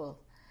equal,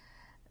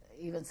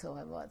 even so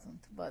I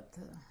wasn't. But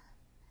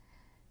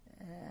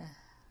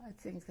I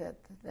think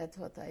that's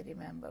what I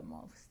remember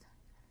most.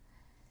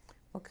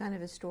 What kind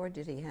of a store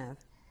did he have?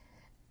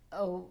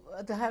 Oh,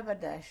 the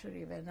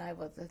haberdashery when I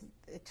was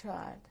a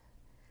child.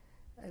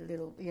 A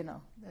little, you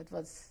know, that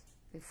was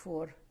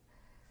before.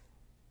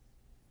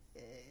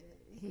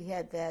 He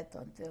had that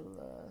until,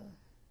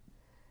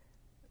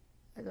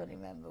 I don't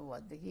remember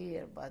what the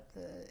year, but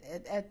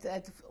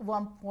at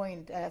one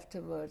point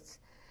afterwards,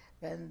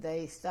 when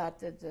they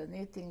started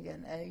knitting,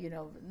 and, you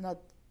know, not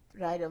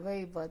right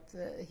away, but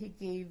he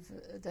gave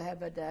the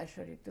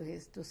haberdashery to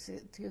his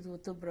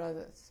two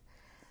brothers.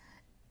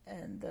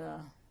 And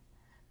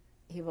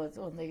he was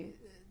only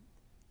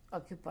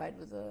occupied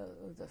with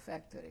the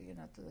factory, you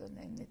know, to the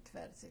knit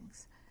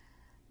things.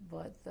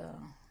 But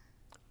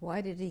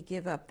why did he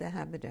give up the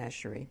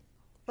haberdashery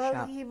well,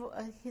 shop?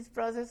 His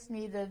brothers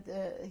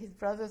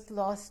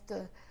lost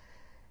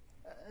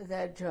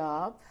their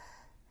job.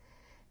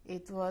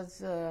 It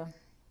was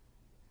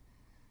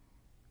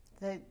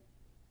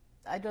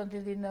I don't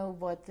really know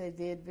what they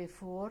did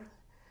before,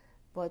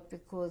 but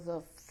because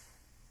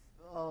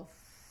of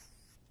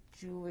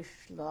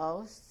Jewish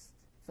laws,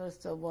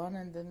 first the one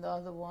and then the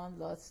other one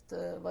lost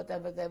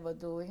whatever they were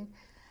doing,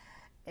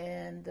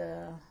 and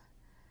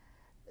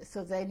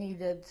so they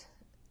needed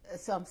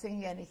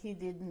something, and he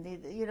didn't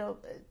need, you know,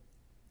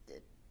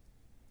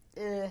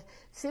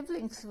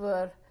 siblings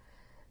were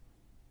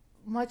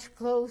much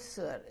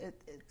closer,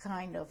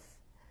 kind of,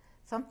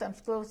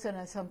 sometimes closer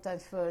and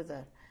sometimes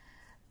further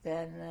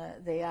than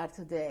they are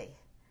today.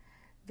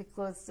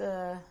 Because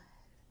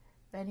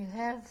when you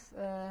have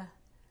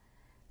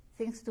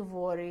things to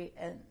worry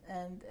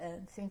and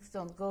things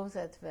don't go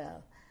that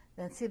well,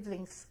 then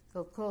siblings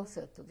go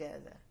closer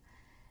together.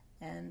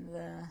 And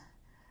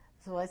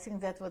so I think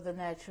that was a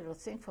natural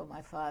thing for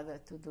my father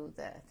to do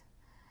that.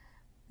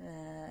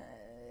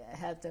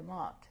 Help them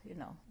out, you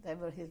know. They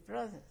were his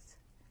brothers.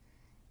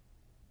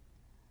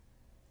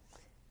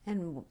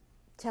 And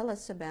tell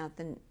us about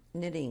the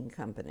knitting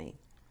company.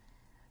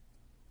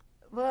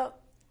 Well,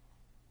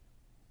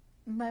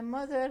 my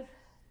mother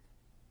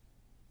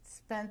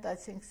spent, I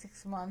think,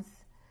 6 months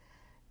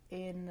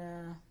in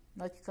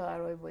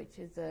Nagykároly, which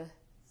is a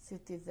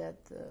city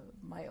that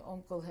my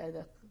uncle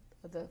had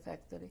the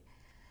factory.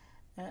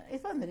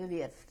 It wasn't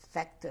really a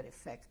factory,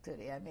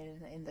 I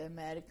mean, in the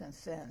American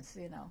sense,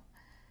 you know.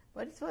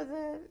 But it was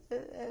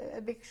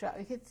a big shop.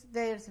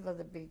 Theirs was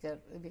a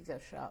bigger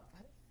shop.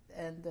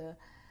 And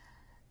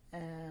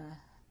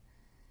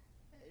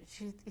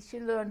she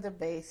learned the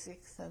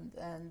basics,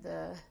 and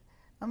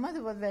my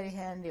mother was very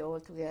handy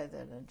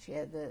altogether, and she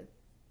had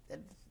a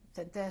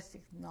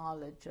fantastic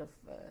knowledge of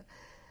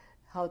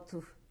how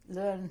to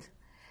learn,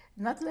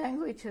 not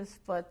languages,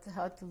 but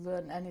how to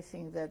learn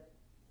anything that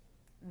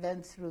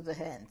went through the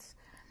hands.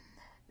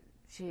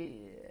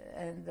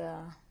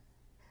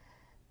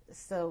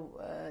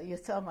 So you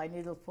saw my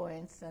needle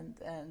points, and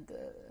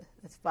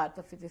it's part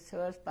of it is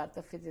hers, part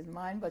of it is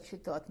mine, but she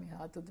taught me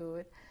how to do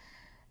it.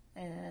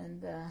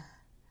 And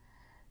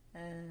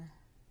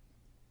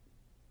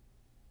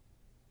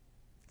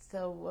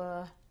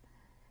so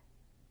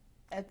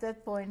at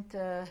that point,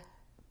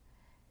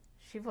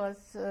 she was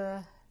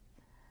the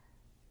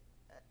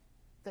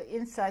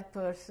inside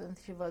person.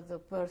 She was the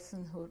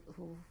person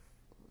who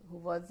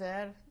was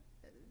there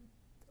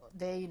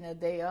day in and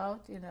day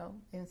out,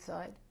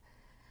 inside.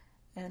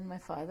 And my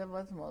father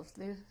was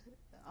mostly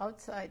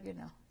outside,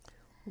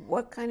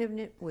 What kind of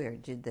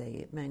knitwear did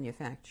they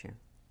manufacture?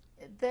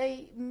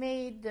 They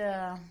made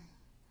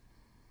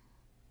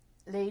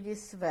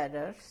ladies'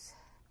 sweaters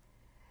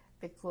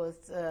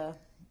because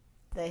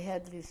they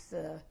had these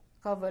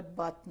covered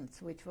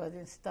buttons, which was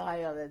in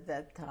style at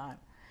that time.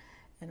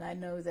 And I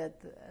know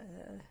that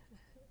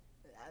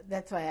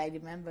that's why I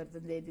remember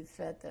the ladies'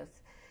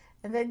 sweaters.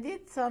 And they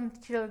did some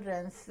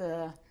children's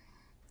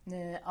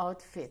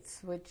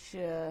outfits, which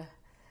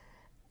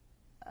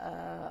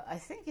I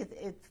think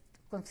it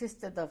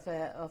consisted of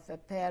a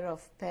pair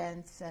of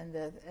pants and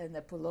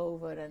a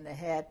pullover and a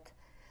hat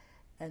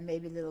and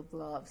maybe little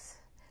gloves.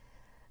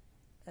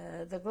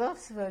 The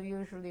gloves were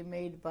usually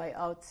made by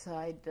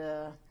outside.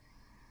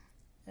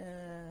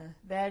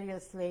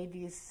 Various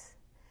ladies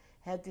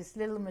had this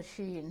little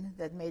machine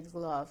that made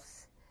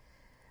gloves.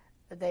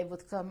 They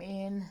would come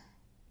in,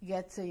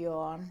 get the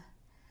yarn,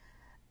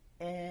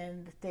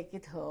 and take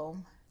it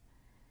home.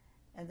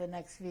 And the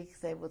next week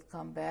they would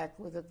come back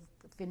with the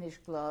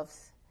finished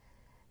gloves.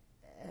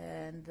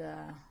 And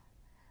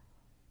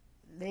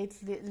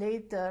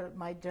later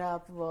my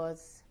job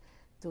was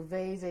to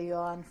weigh the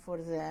yarn for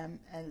them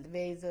and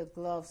weigh the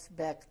gloves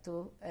back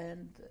to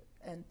and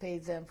pay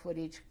them for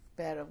each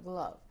pair of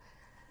gloves.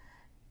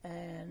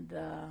 And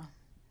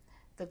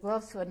the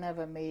gloves were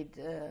never made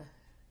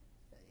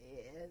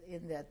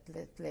in that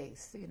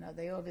place.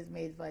 They always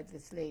made by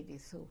these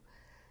ladies who,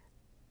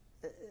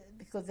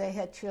 because they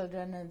had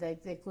children and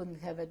they couldn't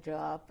have a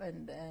job,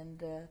 and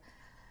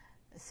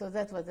so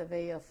that was a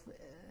way of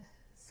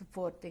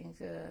supporting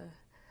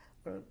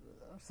or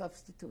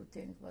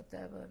substituting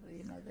whatever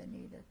they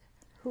needed.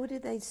 Who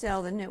did they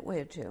sell the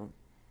knitwear to?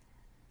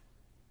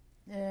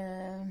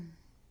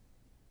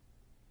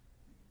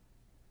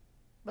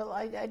 Well,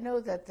 I know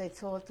that they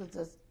sold to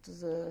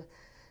the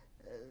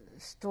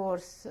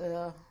stores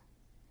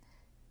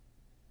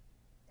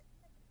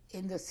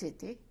in the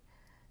city,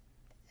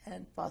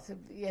 and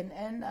possibly,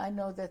 and I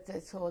know that they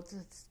sold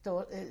to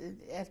store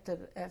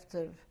after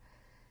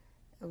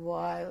a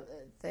while.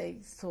 They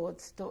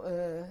sold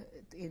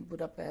in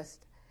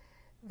Budapest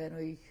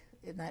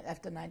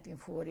after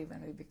 1940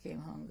 when we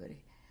became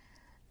Hungary.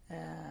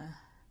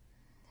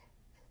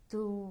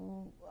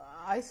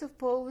 I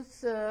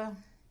suppose.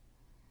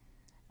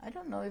 I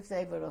don't know if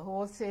they were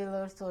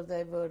wholesalers or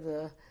they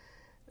were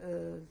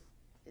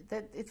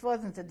that it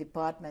wasn't a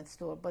department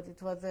store, but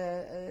it was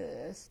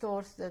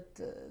stores that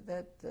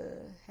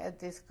had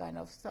this kind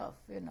of stuff,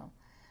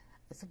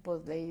 I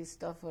suppose ladies'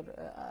 stuff, or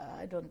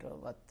I don't know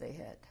what they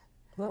had.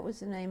 What was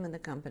the name of the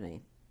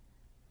company?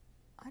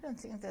 I don't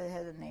think they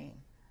had a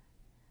name.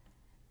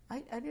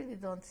 I really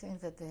don't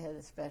think that they had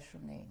a special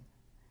name.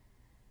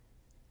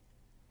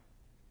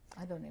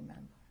 I don't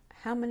remember.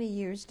 How many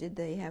years did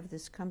they have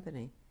this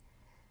company?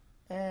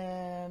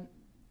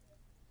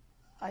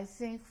 I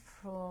think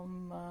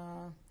from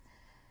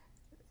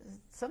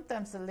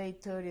sometimes the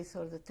late 30s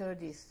or the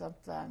 30s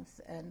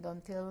sometimes, and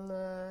until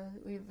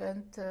we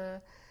went,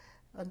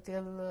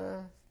 until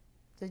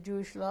the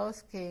Jewish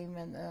laws came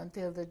and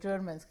until the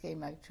Germans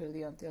came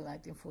actually, until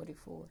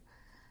 1944.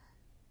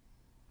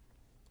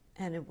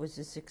 And it was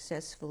a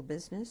successful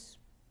business?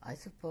 I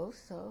suppose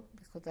so,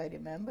 because I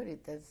remember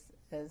it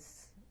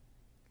as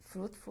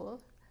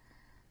fruitful.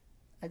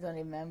 I don't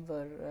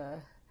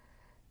remember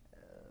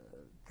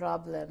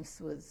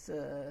problems with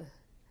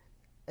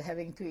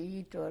having to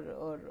eat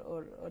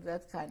or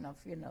that kind of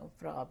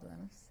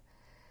problems.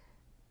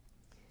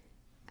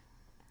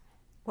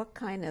 What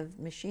kind of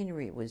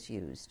machinery was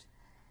used?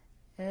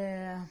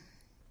 Well,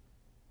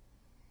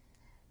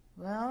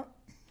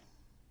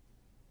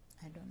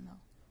 I don't know.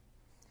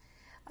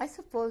 I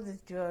suppose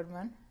it's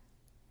German,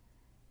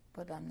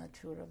 but I'm not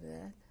sure of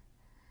that.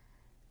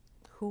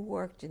 Who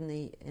worked in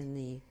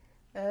the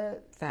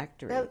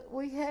factory? Well,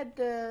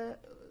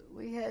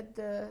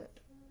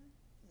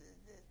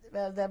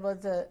 well, there were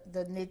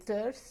the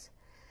knitters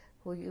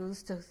who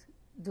used to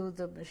do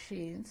the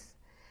machines,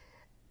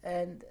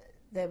 and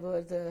there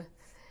were the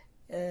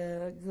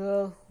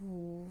girl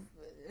who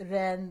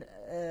ran.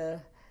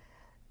 There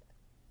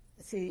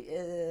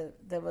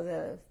was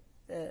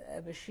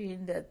a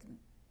machine that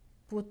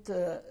put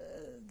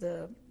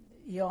the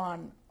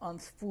yarn on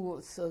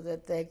spools so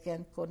that they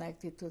can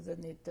connect it to the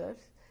knitters.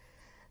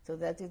 So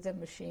that is a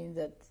machine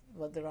that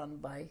was run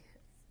by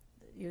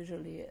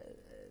usually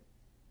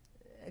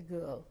a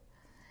girl.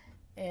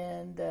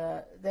 And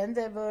then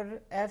there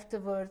were,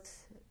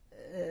 afterwards,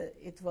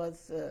 it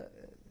was,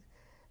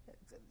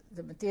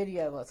 the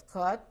material was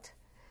cut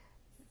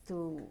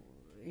to,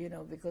 you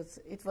know, because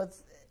it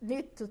was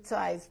knit to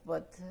size,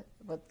 but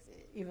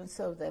even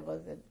so there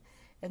was a,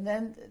 and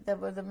then there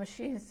were the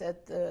machines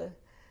that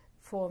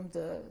formed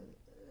the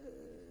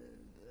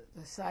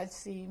side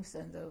seams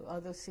and the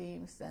other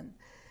seams,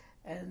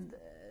 and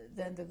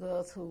then the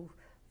girls who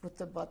put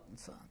the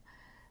buttons on.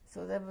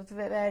 So there were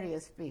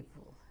various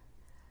people.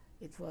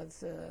 It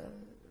was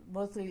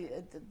mostly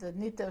the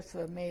knitters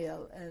were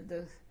male, and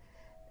the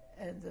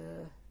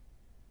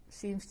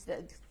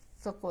seamstress,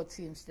 so-called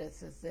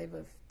seamstresses, they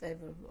were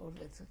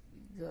always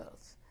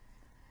girls.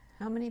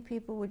 How many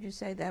people would you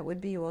say that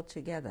would be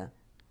altogether?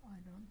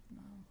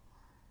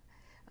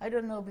 I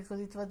don't know,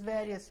 because it was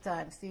various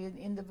times. See,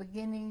 in the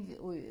beginning,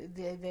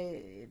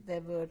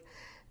 there were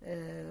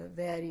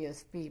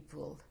various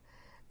people,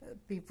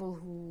 people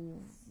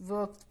who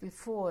worked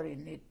before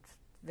in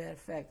knitwear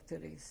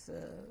factories.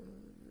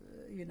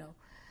 You know,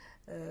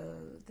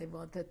 they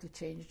wanted to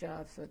change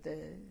jobs, but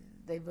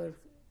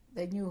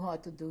they knew how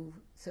to do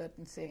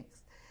certain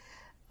things.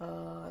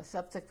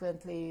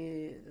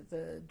 Subsequently,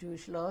 the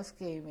Jewish laws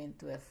came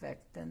into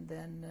effect, and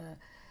then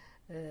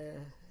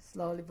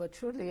slowly but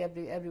surely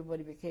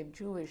everybody became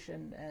Jewish,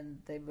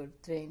 and they were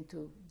trained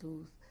to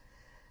do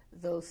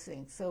those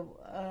things. So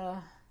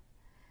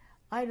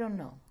I don't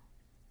know.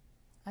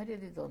 I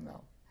really don't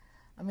know.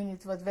 I mean,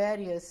 it was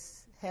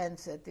various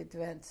hands that it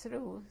went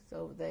through,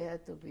 so they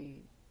had to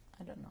be,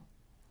 I don't know.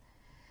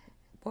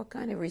 What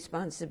kind of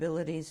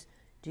responsibilities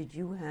did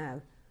you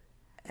have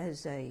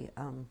as a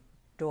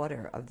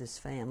daughter of this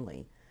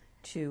family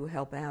to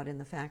help out in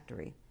the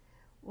factory?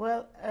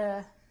 Well,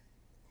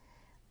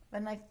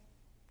 when I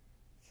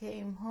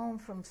came home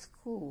from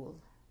school,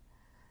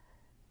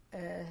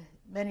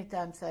 many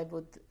times I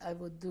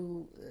would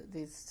do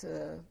this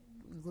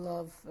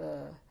glove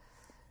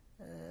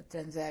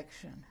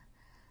transaction,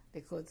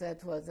 because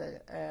that was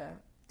a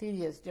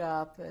tedious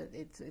job.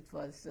 It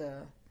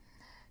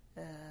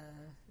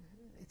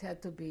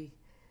had to be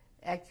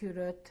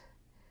accurate,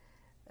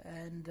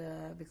 and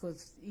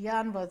because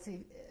yarn was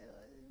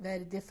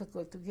very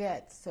difficult to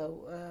get,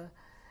 so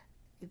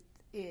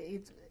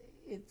it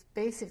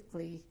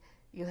basically,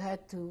 you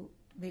had to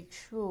make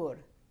sure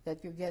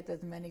that you get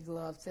as many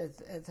gloves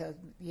as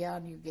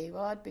yarn you gave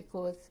out,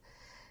 because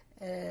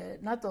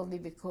not only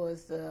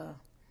because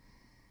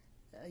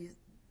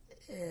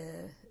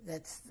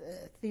that's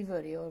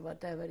thievery or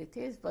whatever it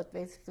is, but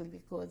basically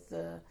because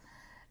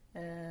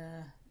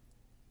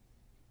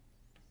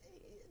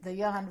the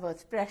yarn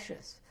was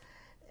precious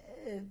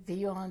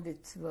beyond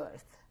its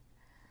worth.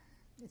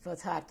 It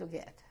was hard to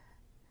get.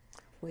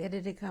 Where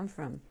did it come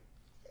from?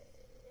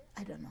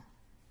 I don't know.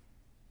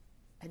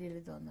 I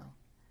really don't know.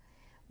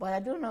 But I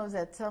do know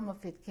that some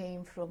of it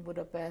came from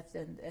Budapest,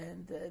 and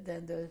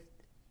then the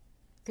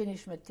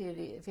finished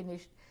material,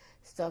 finished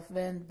stuff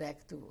went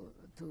back to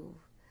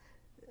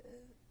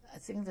I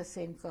think the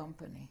same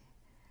company.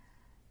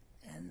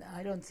 And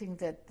I don't think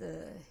that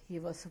he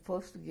was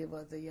supposed to give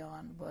us the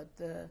yarn, but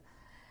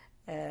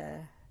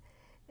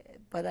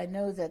I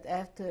know that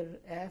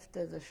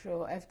after the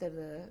show,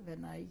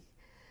 when I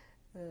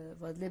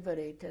was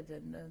liberated,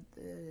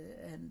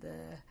 and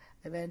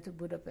I went to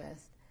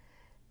Budapest,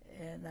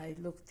 and I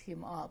looked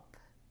him up,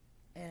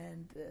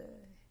 and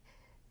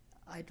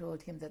I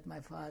told him that my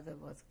father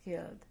was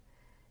killed,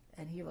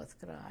 and he was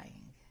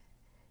crying.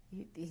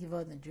 He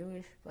wasn't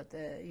Jewish, but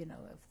you know,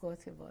 of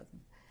course he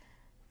wasn't.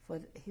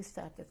 But he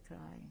started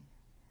crying,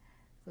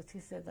 because he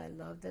said, "I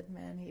love that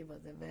man. He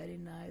was a very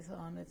nice,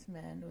 honest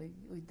man.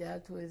 We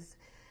dealt with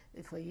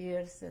it for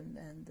years,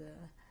 and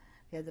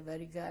we had a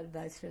very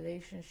nice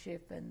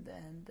relationship, and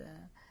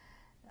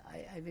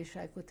I wish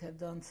I could have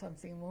done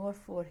something more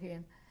for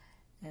him."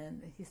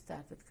 And he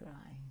started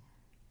crying.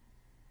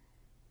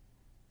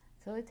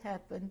 So it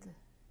happened.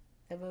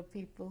 There were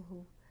people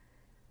who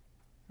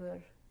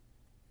were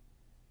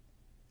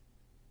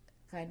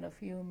kind of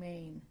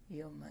humane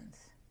humans.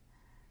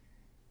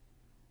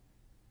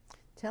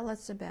 Tell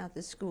us about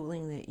the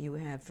schooling that you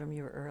had from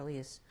your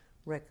earliest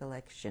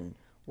recollection.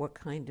 What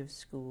kind of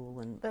school?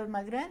 And well,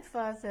 my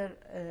grandfather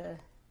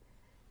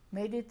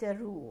made it a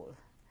rule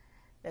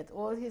that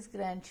all his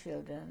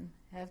grandchildren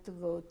have to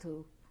go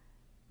to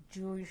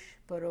Jewish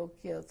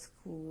parochial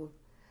school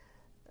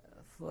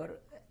for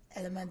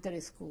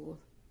elementary school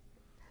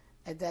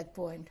at that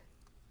point,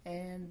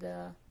 and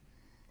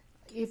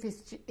if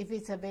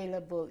it's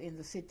available in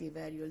the city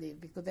where you live,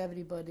 because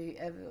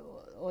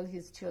all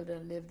his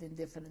children lived in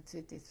different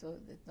cities, so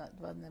it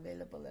wasn't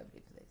available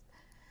every place.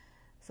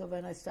 So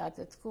when I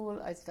started school,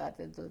 I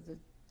started with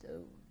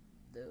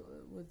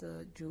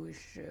the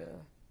Jewish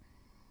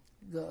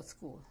girls'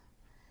 school,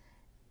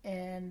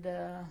 and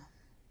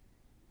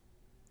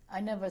I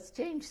never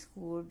changed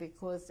school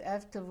because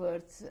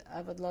afterwards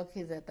I was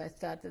lucky that I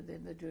started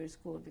in the Jewish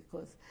school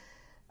because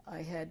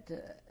I had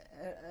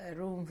a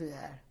room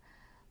there.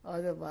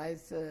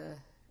 Otherwise,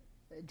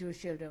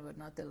 Jewish children were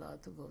not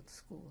allowed to go to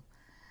school,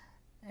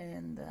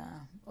 and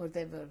or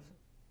they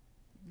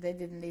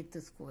didn't need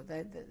to school.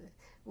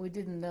 We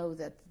didn't know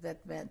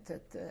that meant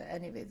that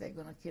anyway they're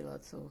going to kill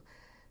us. So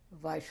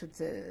why should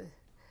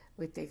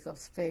we take up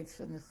space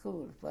from the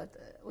school?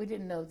 But we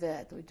didn't know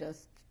that. We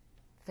just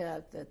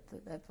felt that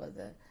that was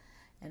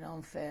an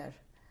unfair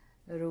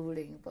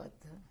ruling, but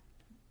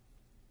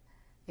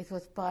it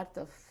was part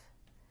of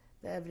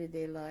the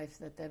everyday life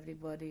that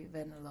everybody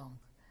went along.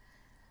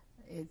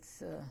 It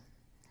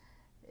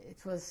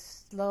was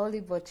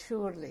slowly but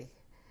surely.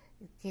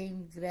 It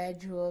came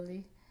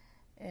gradually,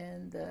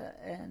 and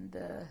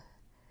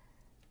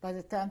by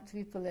the time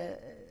people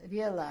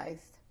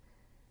realized,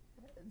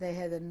 they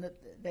had a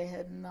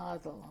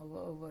nozzle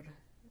over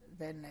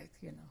their neck.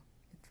 You know,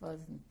 it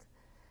wasn't.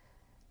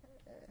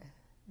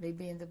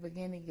 Maybe in the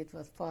beginning it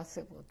was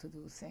possible to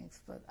do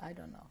things, but I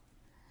don't know.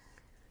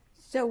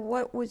 So,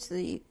 what was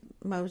the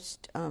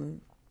most,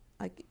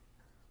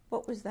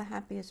 what was the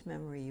happiest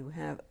memory you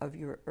have of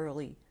your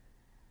early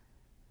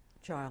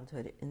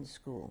childhood in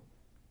school?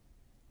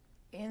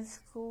 In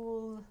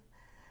school,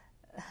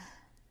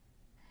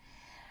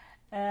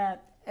 as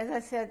I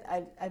said,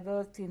 I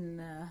worked in.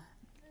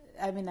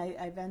 I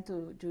went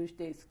to Jewish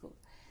day school,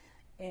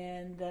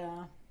 and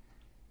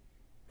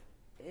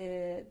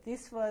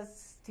this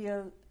was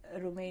still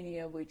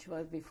Romania, which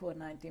was before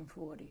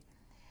 1940.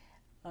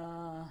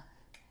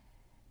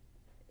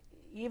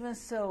 Even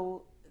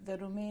so, the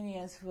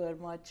Romanians were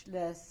much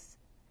less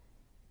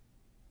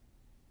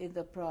in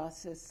the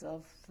process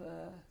of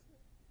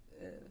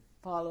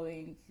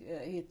following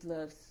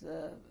Hitler's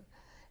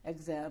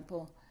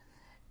example.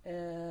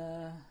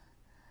 They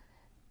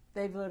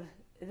were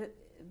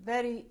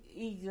very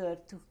eager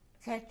to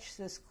catch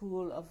the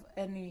school of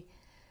any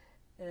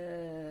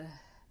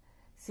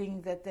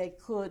thing that they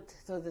could,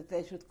 so that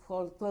they should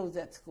close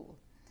that school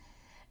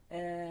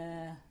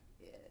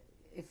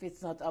if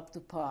it's not up to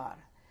par.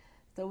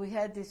 So we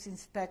had these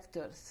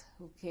inspectors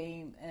who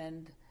came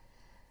and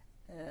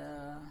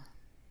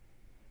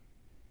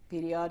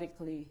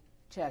periodically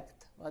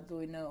checked, what do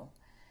we know?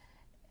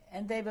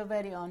 And they were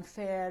very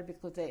unfair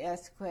because they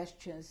asked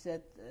questions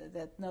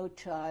that no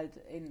child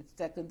in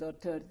second or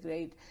third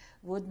grade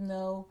would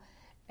know,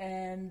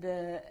 and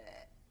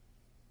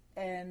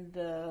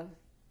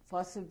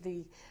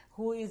possibly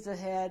who is the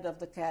head of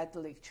the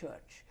Catholic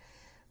Church.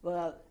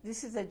 Well,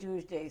 this is a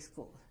Jewish day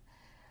school.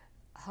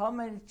 How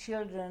many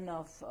children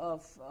of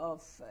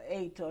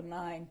 8 or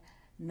 9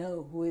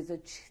 know who is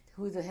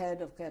the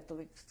head of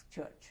Catholic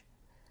Church?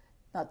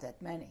 Not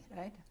that many,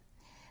 right?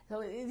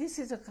 So this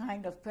is a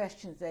kind of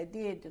questions they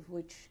did,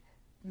 which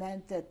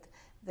meant that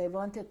they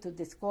wanted to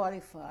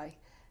disqualify,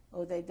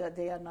 or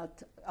they are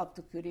not up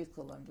to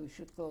curriculum, we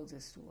should close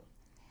this school.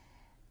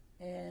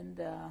 And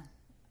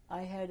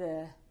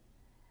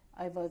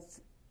I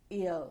was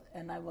ill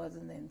and I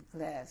wasn't in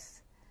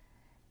class.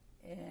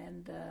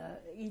 And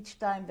each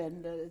time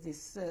when the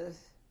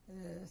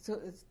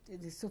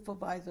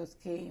supervisors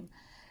came,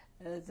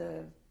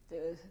 the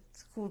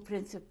school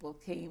principal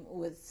came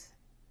with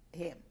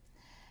him.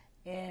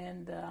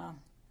 And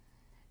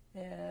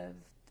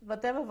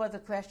whatever was the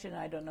question,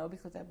 I don't know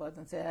because I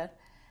wasn't there,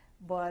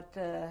 but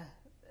the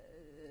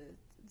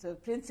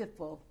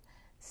principal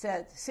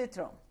said,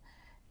 "Citron."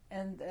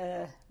 And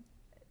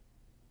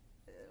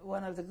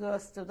one of the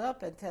girls stood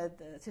up and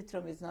said,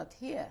 "Citron is not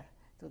here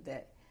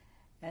today."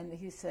 And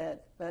he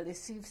said, "Well, if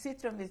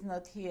Citron is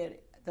not here,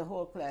 the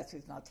whole class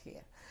is not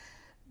here."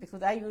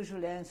 Because I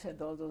usually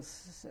answered all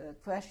those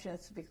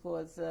questions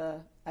because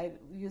I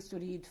used to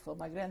read for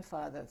my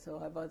grandfather, so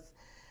I was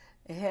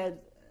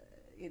ahead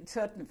in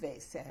certain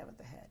ways. I was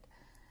ahead.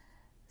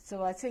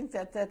 So I think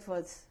that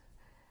was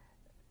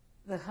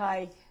the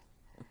high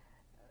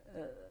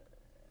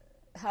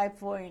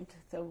point.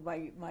 So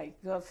my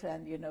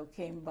girlfriend,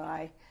 came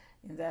by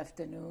in the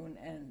afternoon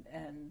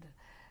and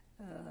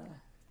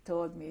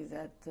told me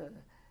that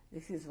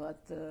this is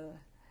what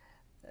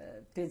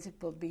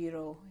Principal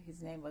Biro,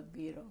 his name was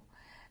Biro,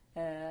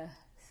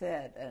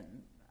 said,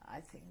 and I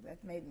think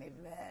that made me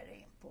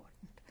very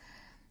important.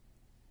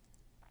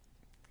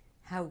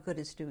 How good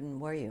a student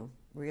were you,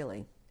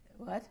 really?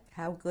 What?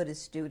 How good a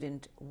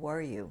student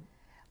were you?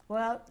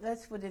 Well,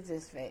 let's put it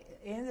this way.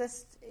 In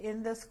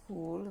the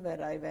school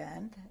where I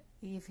went,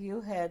 if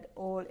you had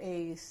all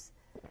A's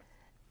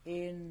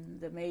in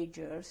the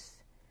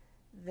majors,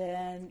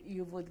 then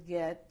you would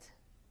get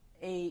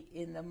A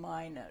in the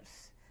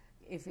minors.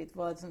 If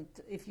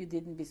you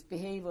didn't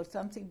misbehave or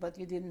something, but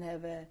you didn't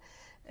have a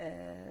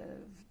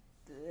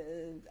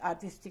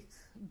artistic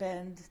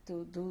bent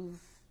to do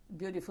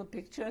beautiful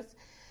pictures,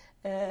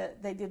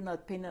 they did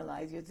not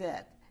penalize you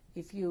that.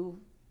 If you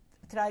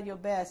tried your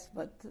best,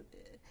 but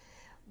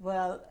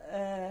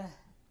I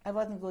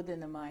wasn't good in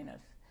the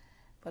minors,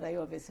 but I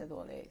always had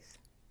all A's.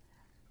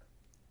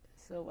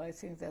 So I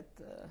think that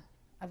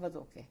I was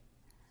okay.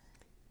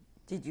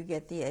 Did you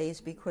get the A's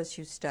because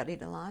you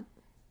studied a lot?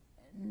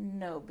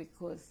 No,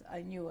 because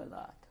I knew a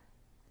lot.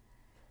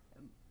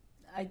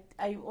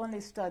 I only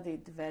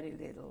studied very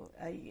little.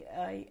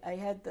 I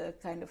had a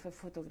kind of a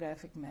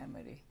photographic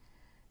memory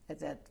at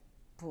that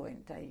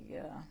point.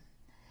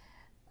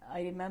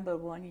 I remember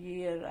one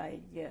year I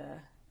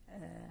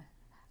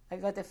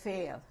got a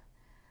fail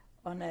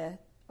on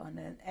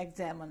an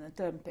exam on a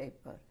term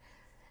paper.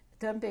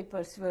 Term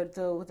papers were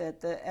though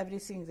that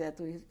everything that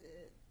we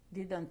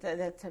did on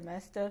that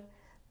semester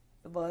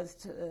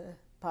was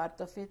part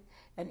of it,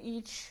 and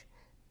each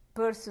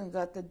person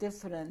got a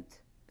different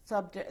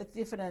subject, a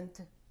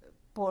different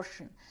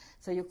portion.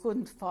 So you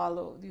couldn't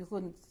follow, you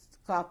couldn't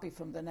copy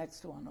from the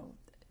next one.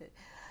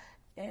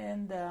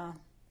 And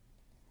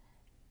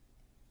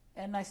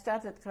I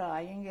started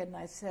crying, and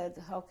I said,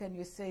 "How can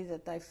you say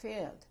that I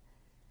failed?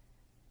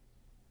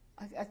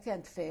 I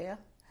can't fail."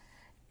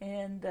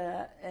 And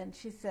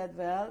she said,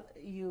 "Well,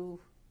 you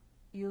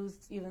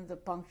used even the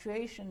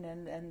punctuation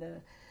and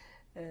the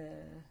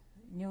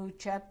new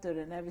chapter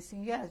and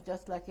everything else,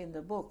 just like in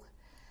the book.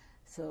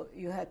 So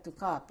you had to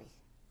copy."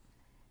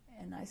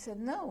 And I said,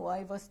 "No,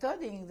 I was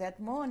studying that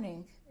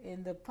morning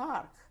in the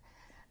park."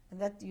 And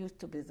that used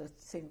to be the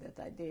thing that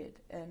I did.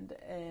 And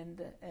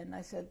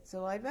I said,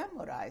 "So I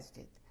memorized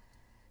it."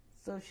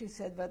 So she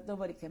said, "But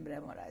nobody can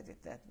memorize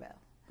it that well."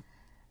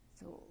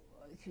 So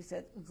she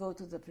said, "Go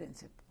to the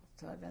principal."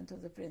 So I went to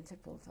the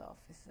principal's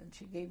office, and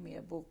she gave me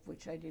a book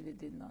which I really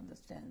didn't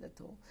understand at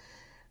all.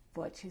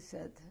 But she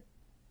said,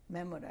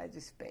 "Memorize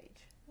this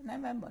page." And I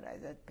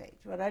memorized that page.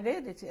 But I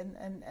read it, and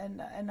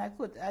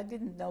I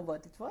didn't know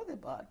what it was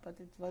about,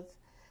 but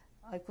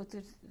I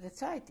could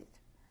recite it.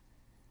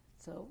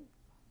 So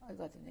I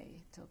got an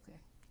A, it's okay.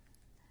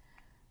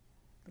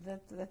 But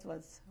that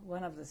was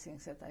one of the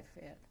things that I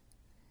failed.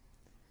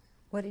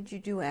 What did you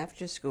do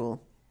after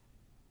school?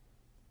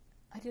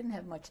 I didn't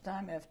have much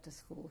time after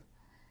school.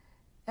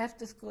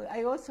 After school,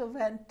 I also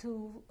went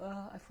to,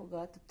 I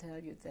forgot to tell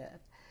you that,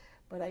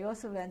 but I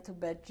also went to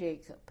Bet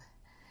Yaakov.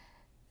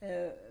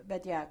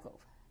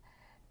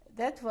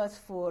 That was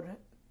for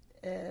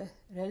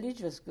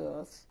religious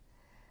girls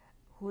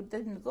who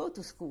didn't go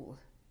to school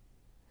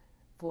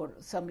for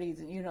some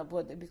reason,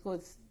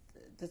 because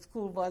the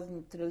school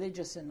wasn't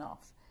religious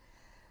enough.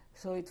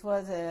 So it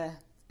was a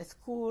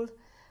school,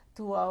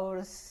 2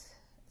 hours,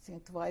 I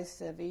think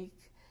twice a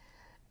week,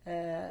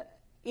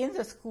 in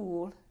the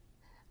school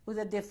with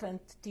a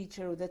different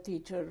teacher, with a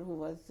teacher who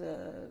was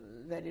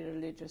very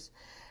religious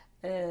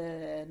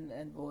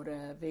and wore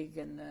a wig,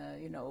 and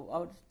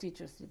our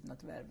teachers did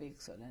not wear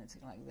wigs or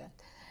anything like that.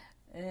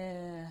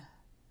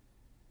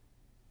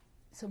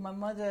 So my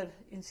mother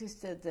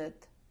insisted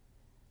that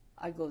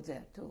I go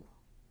there too.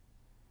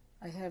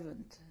 I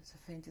haven't the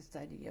faintest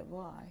idea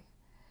why.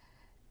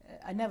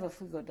 I never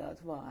figured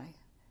out why,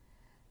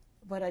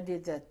 but I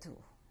did that too.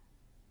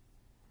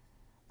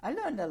 I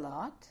learned a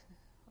lot.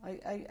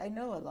 I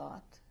know a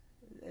lot.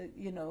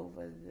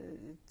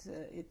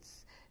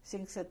 It's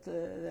things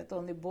that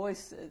only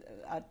boys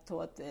are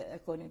taught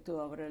according to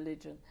our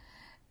religion.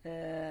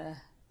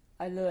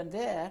 I learned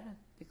there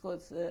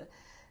because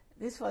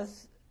this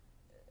was,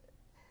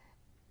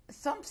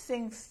 some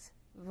things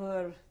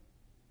were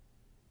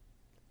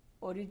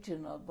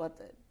original,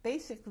 but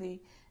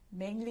basically,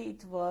 mainly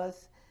it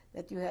was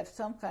that you have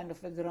some kind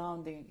of a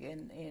grounding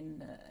in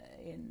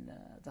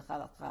the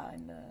halakha,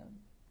 in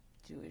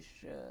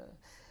Jewish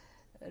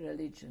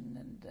religion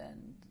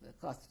and the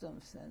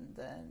customs, and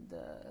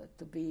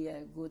to be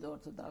a good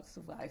Orthodox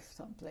wife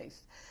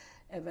someplace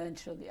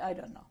eventually. I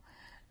don't know,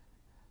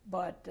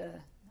 but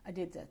I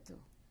did that too.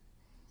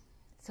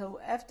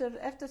 So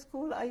after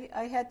school,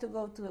 I had to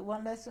go to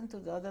one lesson, to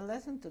the other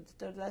lesson, to the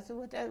third lesson,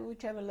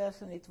 whichever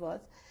lesson it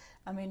was.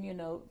 I mean,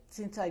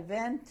 since I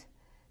went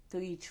to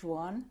each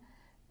one,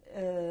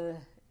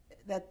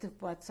 that took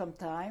quite some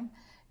time.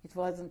 It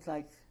wasn't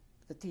like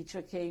the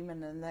teacher came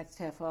and the next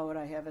half hour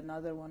I have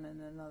another one and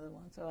another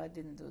one, so I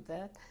didn't do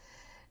that.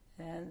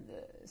 And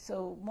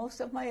so most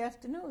of my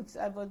afternoons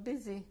I was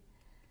busy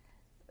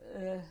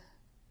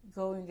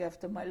going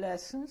after my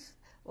lessons,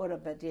 or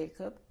about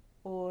Jacob,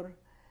 or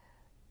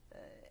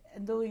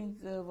doing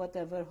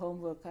whatever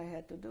homework I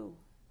had to do.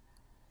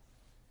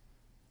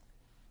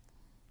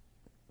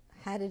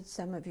 How did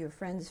some of your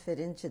friends fit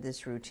into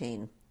this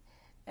routine?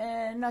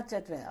 Not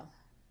that well.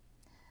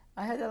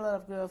 I had a lot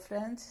of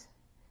girlfriends.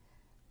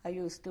 I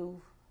used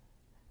to.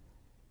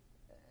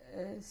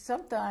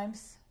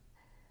 Sometimes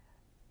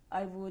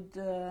I would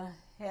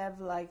have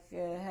like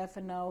half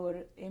an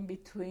hour in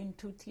between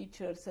two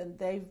teachers, and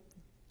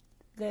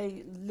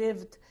they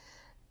lived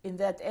in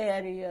that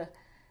area,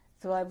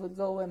 so I would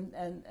go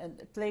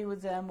and play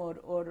with them,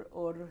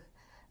 or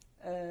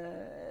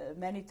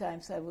many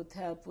times I would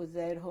help with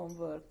their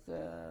homework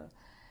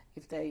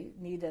if they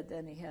needed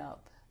any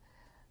help.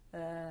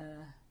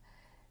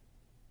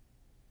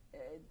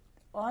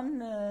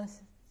 On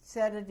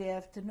Saturday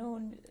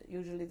afternoon,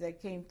 usually they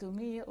came to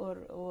me,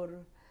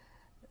 or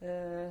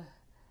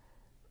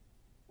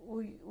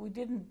we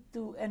didn't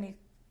do any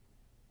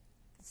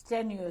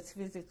strenuous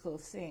physical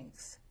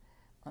things.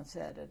 on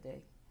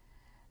Saturday.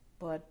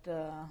 But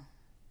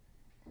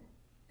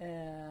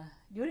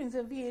during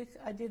the week,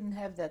 I didn't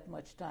have that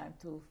much time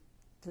to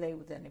play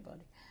with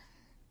anybody.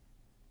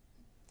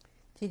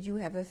 Did you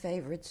have a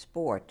favorite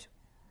sport?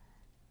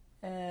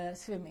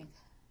 Swimming.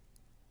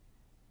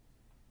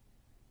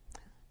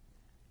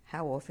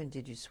 How often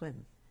did you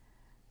swim?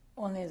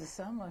 Only in the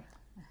summer.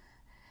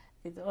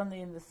 It's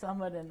only in the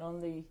summer and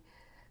only,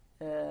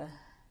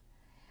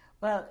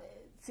 well,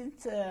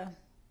 since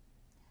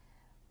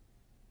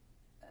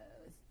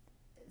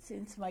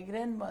my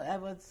grandmother, I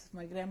was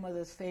my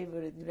grandmother's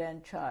favorite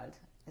grandchild,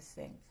 I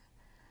think.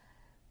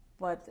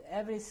 But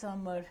every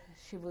summer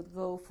she would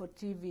go for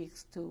 3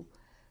 weeks to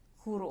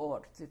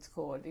Kurort, it's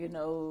called, you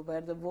know,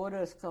 where the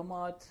waters come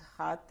out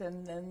hot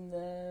and then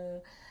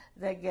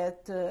they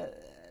get,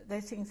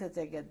 they think that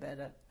they get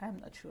better. I'm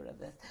not sure of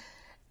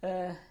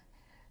that.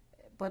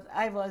 But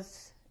I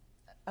was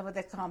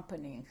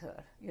accompanying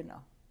her, you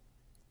know,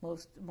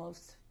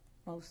 most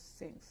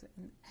things.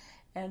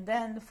 And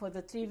then for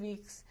the 3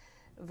 weeks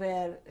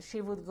where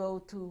she would go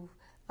to,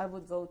 I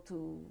would go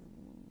to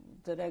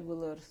the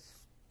regular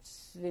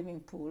swimming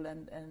pool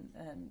and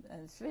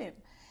swim.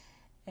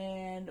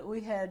 And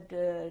we had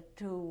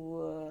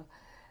two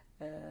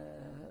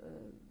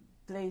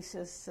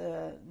places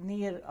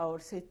near our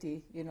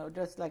city, you know,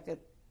 just like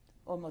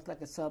almost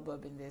like a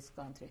suburb in this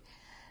country,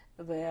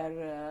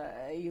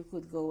 where you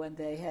could go, and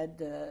they had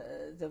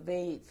the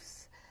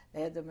waves.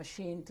 They had a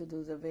machine to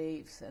do the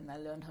waves, and I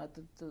learned how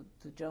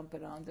to jump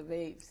around the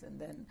waves. And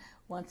then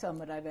one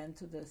summer I went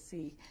to the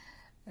sea,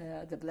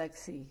 the Black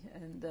Sea,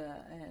 and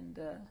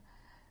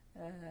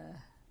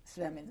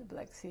swam in the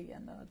Black Sea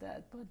and all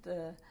that.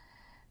 But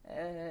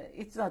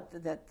it's not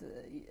that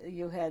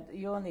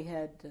you only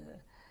had,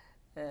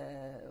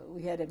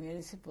 we had a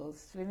municipal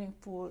swimming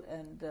pool,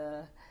 and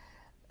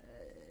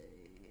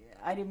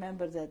I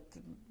remember that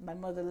my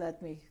mother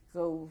let me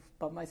go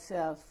by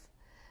myself.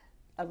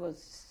 I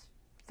was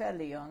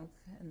fairly young,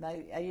 and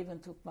I even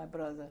took my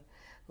brother,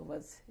 who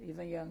was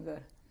even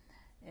younger,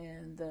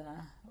 and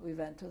we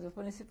went to the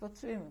municipal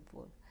swimming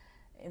pool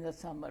in the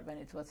summer when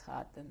it was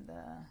hot. And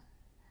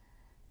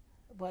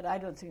but I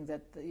don't think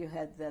that you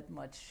had that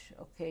much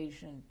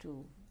occasion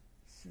to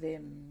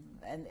swim,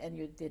 and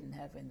you didn't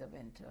have in the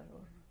winter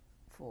or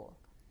fall.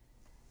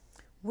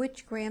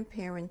 Which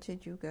grandparent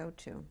did you go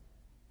to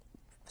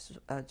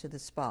the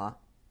spa?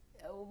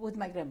 With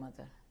my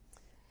grandmother,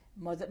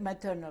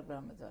 maternal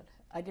grandmother.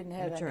 I didn't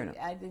have maternal.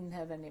 I didn't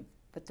have any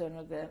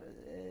paternal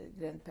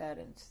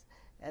grandparents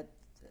at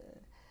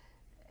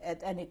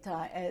any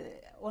time.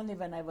 Only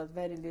when I was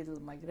very little,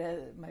 my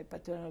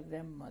paternal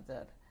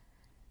grandmother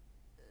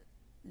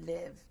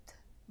lived,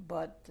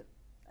 but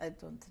I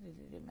don't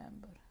really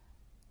remember.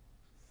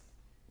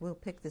 We'll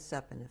pick this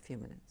up in a few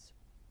minutes.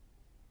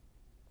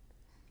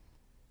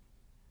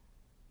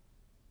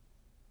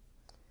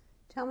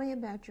 Tell me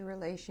about your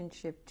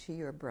relationship to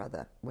your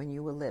brother when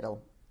you were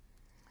little.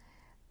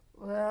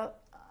 Well,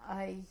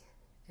 I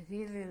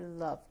really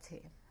loved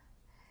him.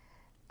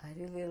 I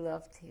really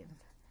loved him.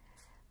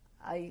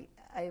 I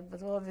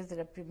was always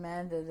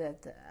reprimanded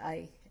that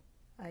I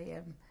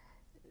am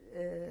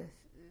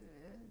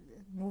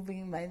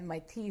moving my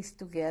teeth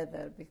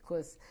together,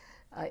 because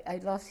I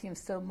loved him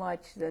so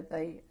much that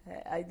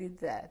I did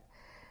that.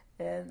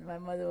 And my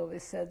mother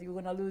always said, "You're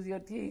going to lose your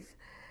teeth."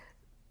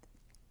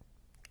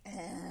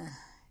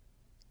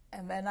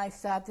 And when I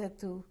started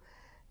to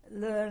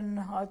learn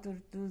how to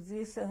do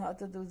this and how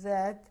to do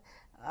that,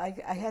 I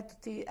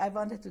had to I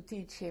wanted to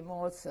teach him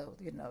also,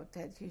 you know,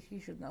 that he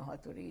should know how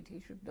to read, he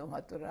should know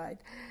how to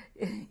write.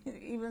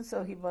 Even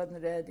so, he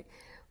wasn't ready.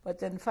 But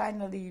then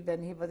finally,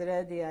 when he was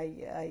ready,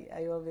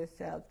 I always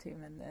helped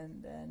him,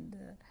 and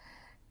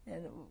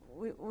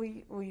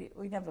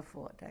we never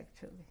fought,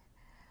 actually,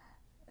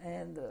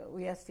 and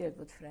we are still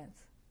good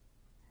friends.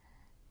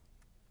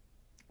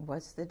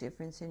 What's the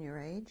difference in your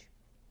age?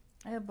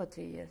 About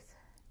 3 years.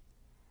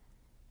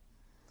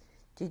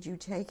 Did you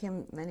take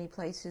him many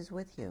places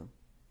with you?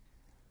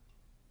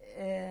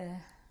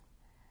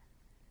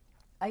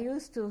 I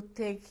used to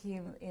take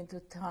him into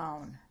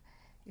town.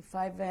 If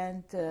I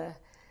went,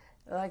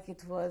 like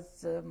it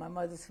was my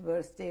mother's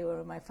birthday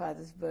or my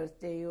father's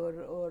birthday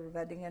or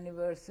wedding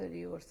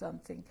anniversary or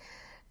something,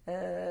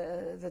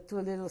 the two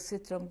little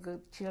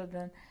Citron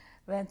children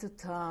went to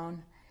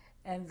town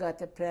and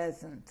got a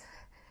present.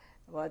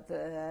 But,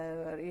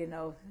 you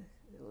know,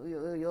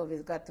 we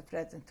always got the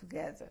present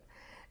together.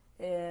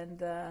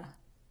 And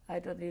I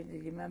don't really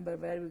remember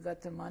where we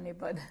got the money,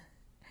 but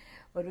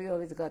we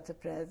always got the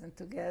present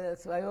together.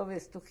 So I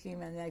always took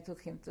him, and I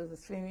took him to the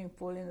swimming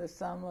pool in the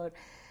summer,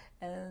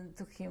 and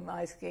took him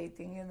ice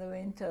skating in the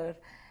winter,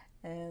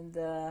 and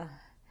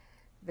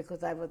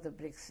because I was the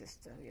big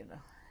sister, you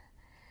know.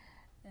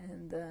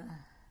 And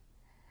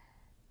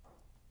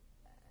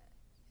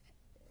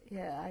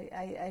yeah,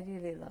 I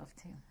really loved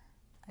him.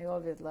 I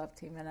always loved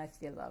him, and I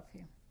still love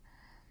him.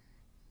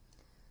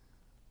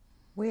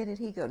 Where did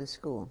he go to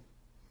school?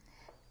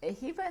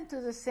 He went to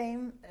the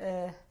same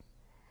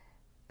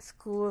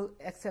school,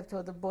 except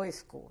for the boys'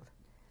 school.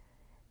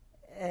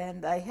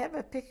 And I have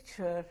a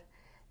picture,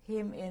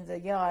 him in the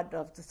yard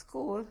of the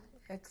school,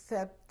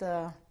 except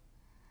I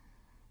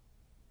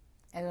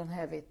don't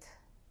have it.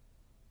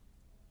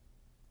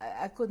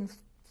 I couldn't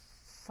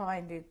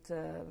find it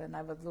when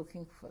I was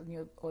looking for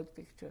new old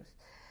pictures.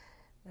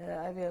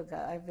 I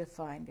will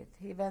find it.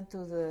 He went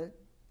to the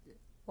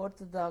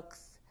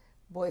Orthodox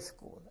boys'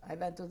 school. I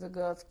went to the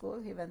girls' school.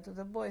 He went to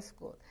the boys'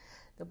 school.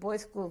 The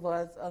boys' school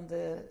was on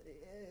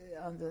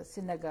the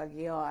synagogue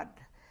yard.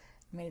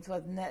 I mean, it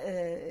was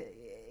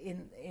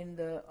in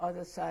the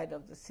other side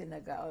of the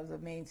synagogue, of the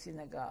main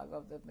synagogue,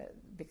 of the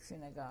big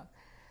synagogue,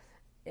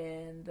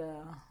 and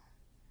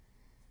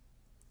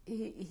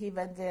he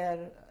went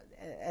there,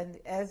 and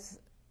as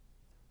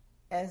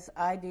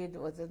I did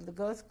was at the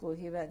girls' school,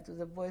 he went to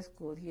the boys'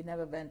 school. He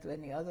never went to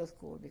any other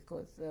school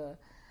because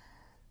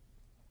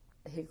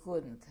he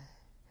couldn't.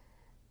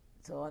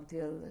 So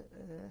until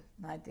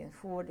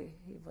 1940,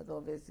 he was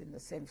always in the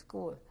same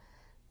school.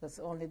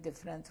 The only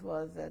difference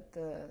was that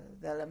the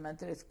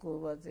elementary school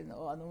was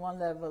on one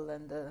level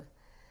and the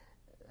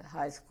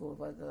high school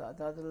was at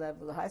the other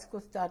level. The high school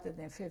started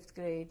in 5th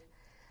grade.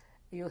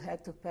 You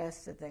had to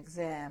pass an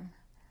exam.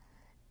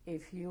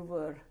 If you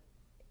were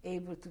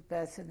able to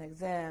pass an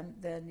exam,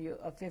 then you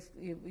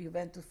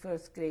went to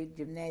 1st grade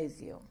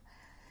gymnasium.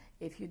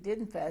 If you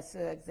didn't pass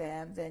the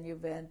exam, then you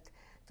went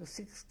to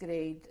 6th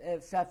grade,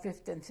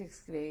 5th and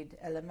 6th grade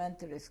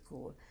elementary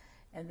school.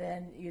 And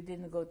then you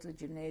didn't go to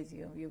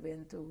gymnasium. You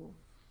went to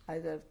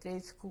either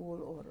trade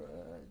school or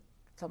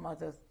some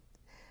other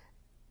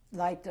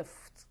lighter.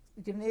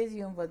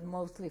 Gymnasium was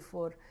mostly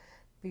for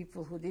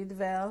people who did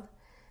well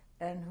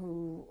and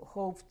who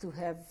hoped to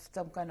have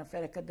some kind of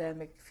an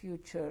academic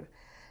future,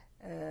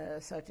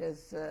 such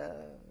as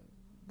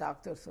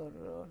doctors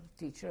or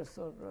teachers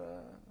or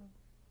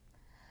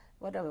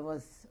whatever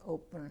was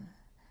open.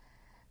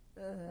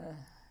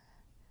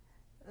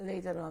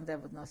 Later on, there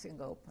was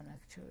nothing open,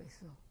 actually.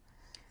 So.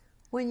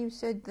 When you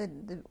said that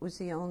it was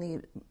the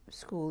only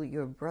school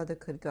your brother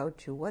could go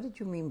to, what did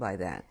you mean by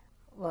that?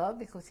 Well,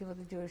 because he was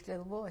a Jewish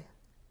little boy.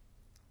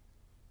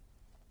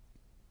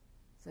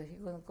 So he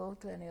couldn't go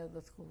to any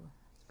other school.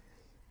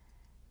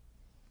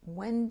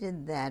 When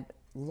did that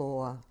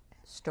law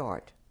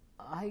start?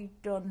 I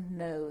don't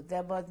know.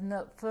 There was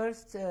no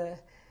first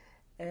at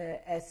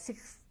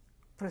 6%.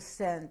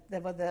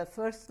 The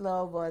first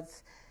law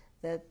was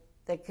that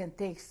they can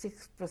take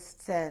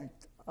 6%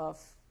 of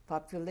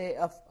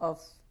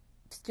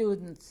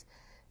students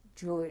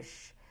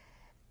Jewish,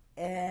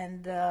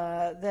 and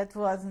that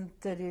wasn't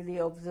really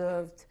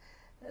observed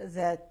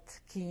that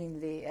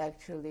keenly,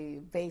 actually,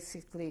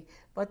 basically.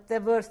 But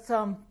there were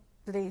some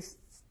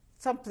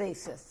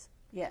places,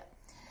 yeah.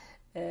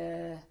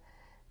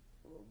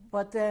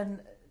 But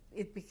then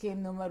it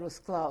became numerus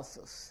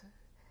clausus,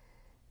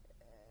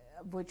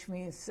 which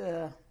means,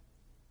 in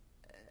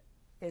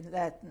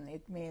Latin,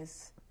 it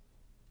means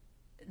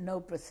no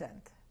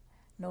percent,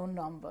 no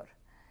number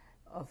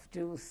of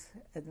Jews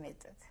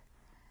admitted.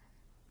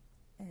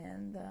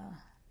 And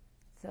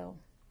so...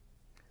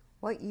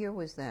 What year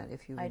was that,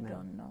 if you remember? I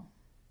don't know.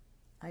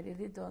 I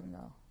really don't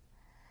know.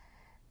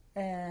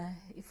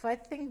 If I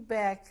think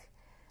back,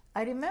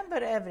 I remember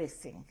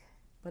everything,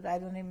 but I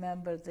don't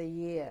remember the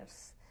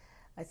years.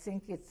 I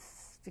think it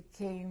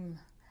became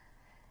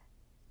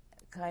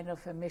kind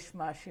of a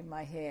mishmash in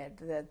my head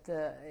that,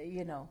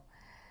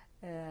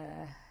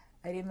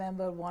 I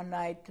remember one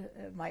night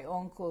my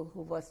uncle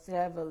who was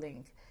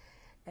traveling,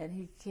 and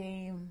he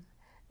came,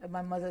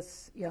 my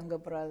mother's younger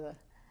brother,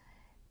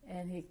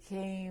 and he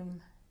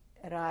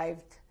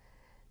arrived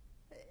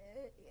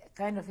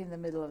kind of in the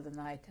middle of the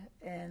night,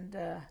 and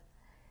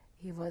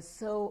he was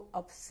so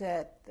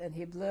upset, and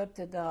he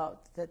blurted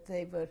out that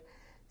they were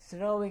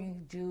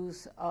throwing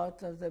Jews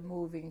out of the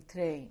moving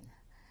train.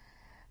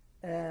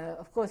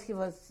 Of course, he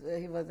was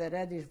a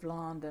reddish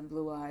blonde and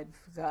blue-eyed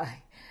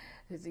guy.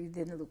 He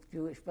didn't look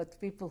Jewish, but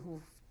people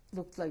who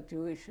looked like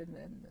Jewish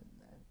and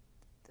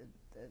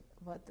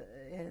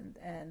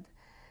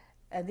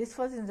this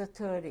was in the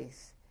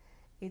 30s.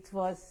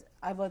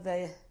 I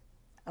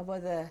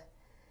was a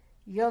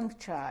young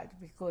child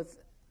because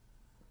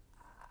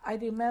I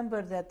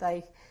remember that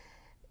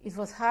it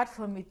was hard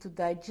for me to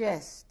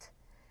digest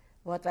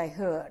what I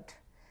heard,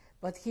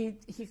 but he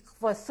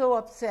was so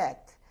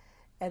upset,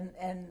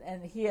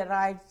 and he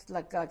arrived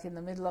like in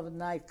the middle of the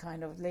night,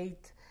 kind of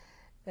late,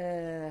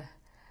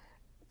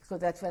 because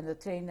that's when the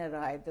train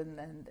arrived,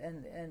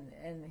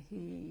 and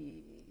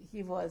he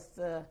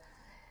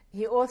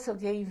also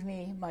gave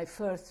me my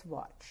first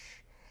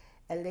watch,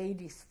 a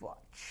lady's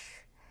watch,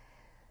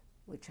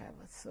 which I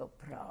was so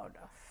proud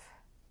of.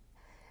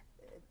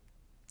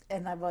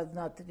 And I was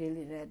not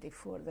really ready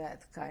for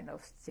that kind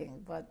of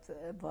thing, but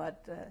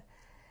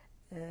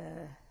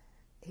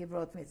he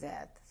brought me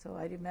that. So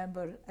I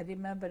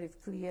remember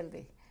it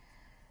clearly.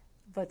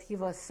 But he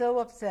was so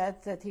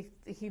upset that he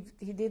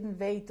didn't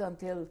wait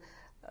until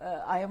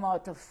I am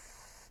out of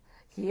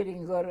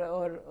hearing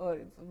or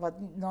what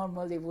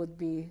normally would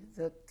be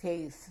the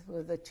case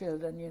with the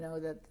children,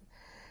 that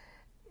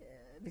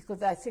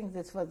because I think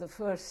this was the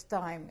first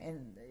time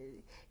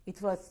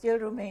It was still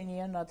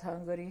Romania, not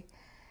Hungary,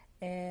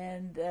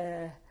 and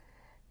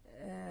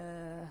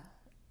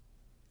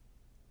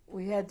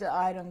we had the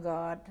Iron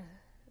Guard,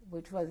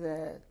 which was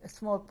a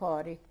small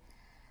party,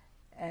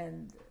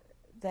 and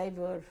they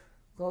were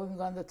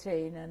going on the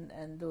train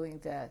and doing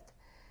that.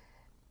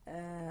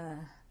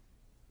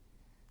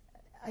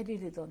 I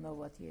really don't know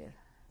what year.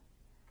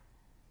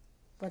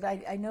 But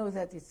I know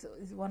that it's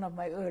one of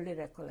my early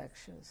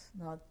recollections,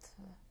 not,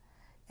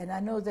 and I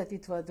know that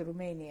it was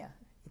Romania.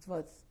 It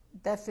was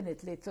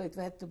definitely, so it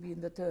had to be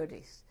in the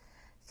 30s,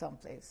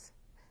 someplace,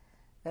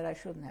 where I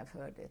shouldn't have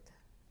heard it,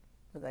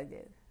 but I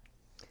did.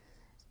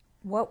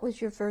 What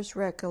was your first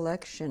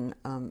recollection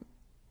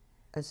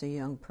as a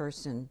young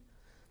person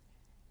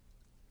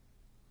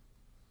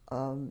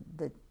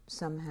that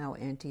somehow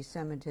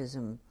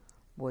anti-Semitism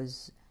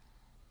was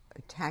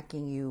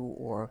attacking you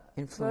or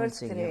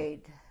influencing you?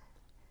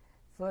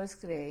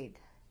 First grade,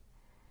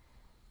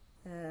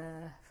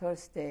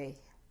 first day.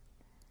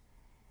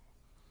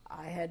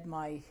 I had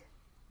my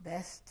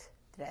best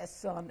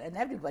dress on, and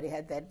everybody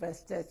had that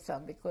best dress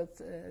on because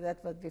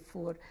that was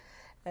before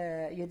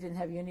you didn't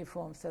have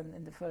uniforms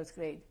in the first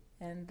grade.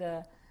 And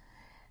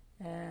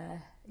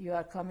you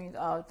are coming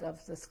out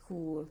of the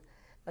school.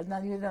 But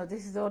now, you know,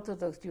 this is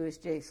Orthodox Jewish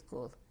day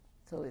school.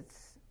 So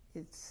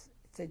it's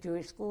a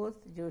Jewish school,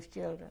 Jewish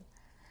children.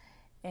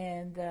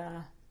 And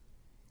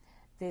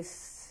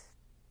these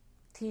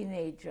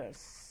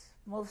teenagers,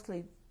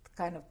 mostly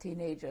kind of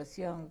teenagers,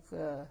 young,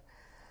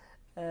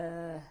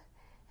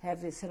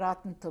 have these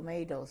rotten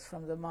tomatoes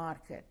from the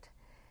market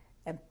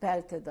and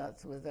pelted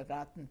us with the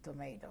rotten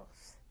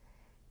tomatoes.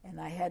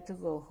 And I had to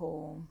go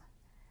home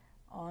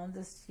on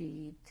the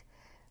street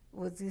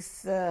with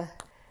this,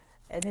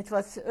 and it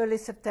was early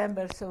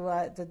September,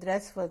 so the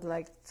dress was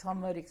like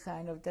summery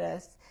kind of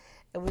dress.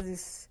 It was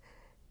these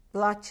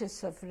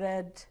blotches of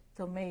red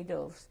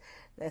tomatoes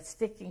that's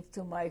sticking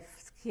to my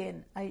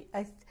skin.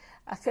 I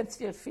can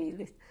still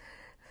feel it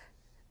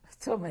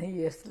so many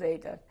years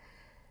later.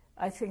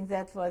 I think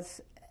that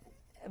was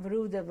a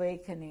rude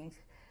awakening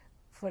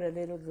for a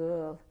little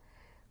girl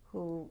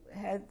who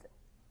had,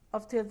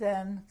 up till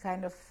then,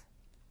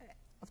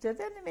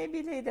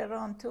 maybe later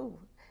on too,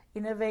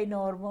 in a way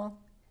normal,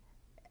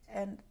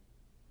 and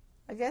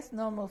I guess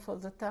normal for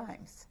the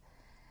times.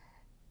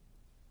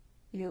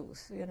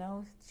 Youth, you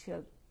know,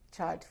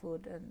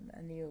 childhood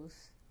and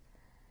youth.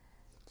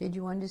 Did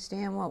you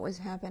understand what was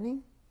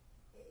happening?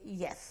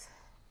 Yes.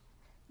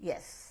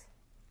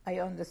 I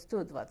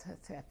understood what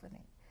was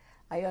happening.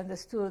 I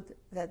understood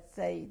that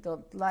they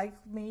don't like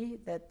me,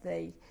 that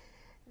they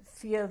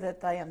feel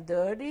that I am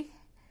dirty,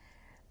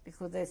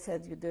 because they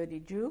said, "You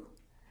dirty Jew."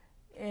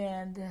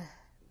 And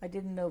I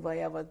didn't know why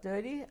I was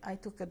dirty. I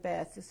took a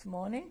bath this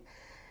morning.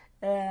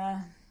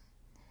 I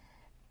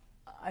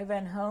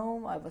went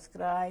home, I was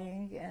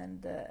crying,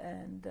 and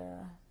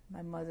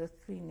my mother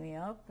cleaned me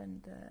up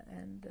and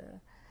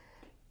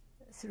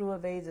threw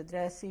away the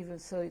dress, even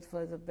so it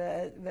was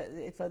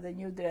a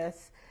new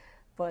dress,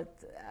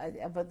 but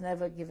I was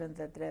never given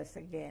that dress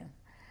again,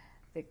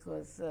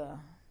 because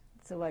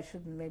so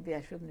maybe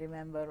I shouldn't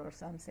remember or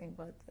something,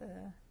 but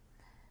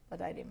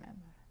I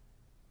remember.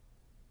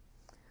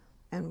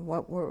 And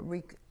what were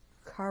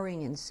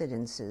recurring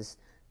incidences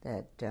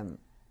that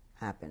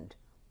happened?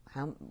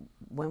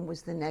 When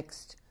was the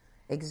next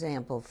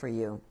example for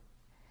you?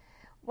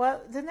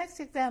 Well, the next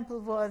example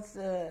was,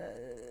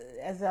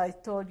 as I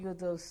told you,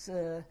 those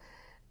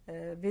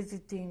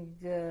visiting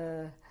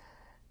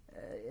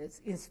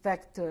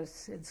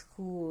inspectors in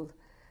school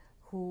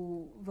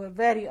who were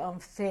very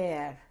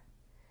unfair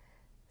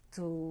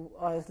to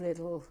us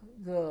little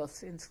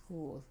girls in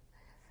school.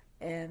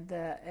 And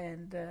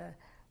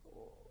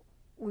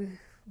we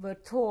were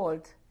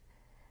told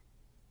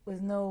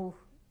with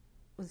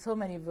so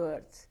many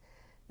words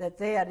that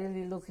they are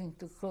really looking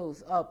to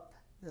close up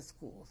the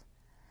school.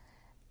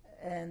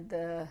 And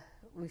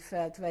we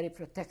felt very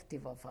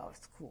protective of our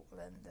school,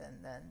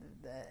 and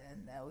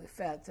we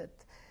felt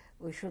that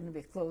we shouldn't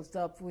be closed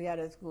up. We are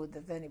as good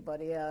as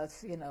anybody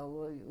else. You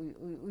know,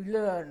 we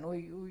learn.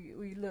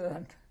 We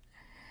learn.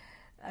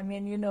 I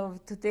mean, you know,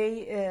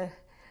 today,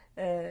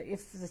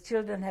 if the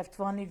children have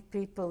 20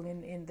 people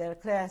in their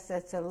class,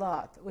 that's a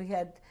lot. We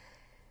had,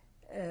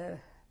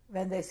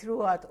 when they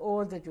threw out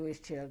all the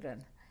Jewish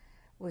children,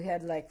 we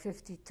had like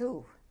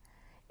 52.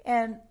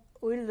 And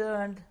we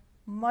learned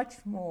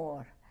much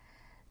more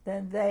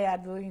than they are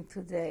doing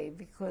today,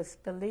 because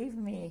believe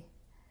me,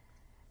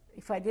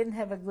 if I didn't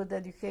have a good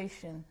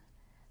education,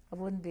 I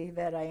wouldn't be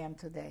where I am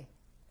today.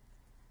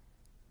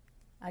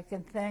 I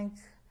can thank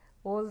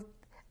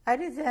I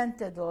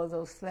resented all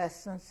those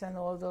lessons and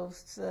all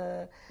those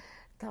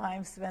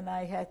times when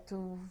I had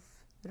to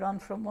run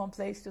from one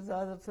place to the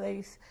other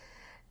place,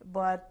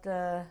 but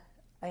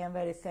I am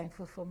very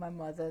thankful for my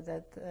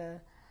mother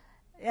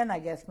and I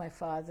guess my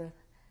father,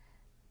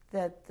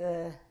 that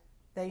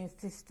they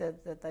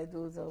insisted that I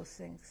do those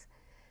things,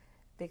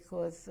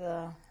 because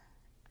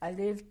I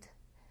lived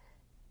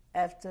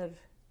after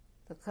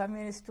the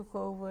communists took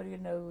over. You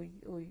know,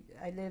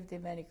 I lived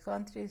in many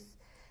countries,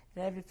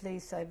 And every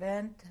place I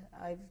went,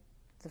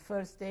 the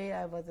first day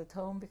I was at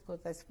home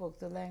because I spoke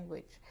the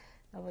language.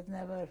 I was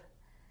never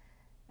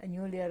a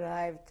newly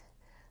arrived.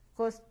 Of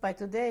course, by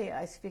today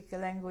I speak a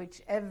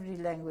language, every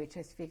language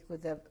I speak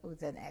with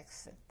an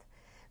accent.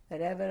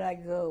 Wherever I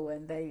go,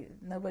 and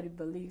nobody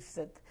believes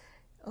that,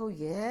 oh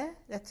yeah,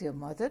 that's your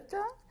mother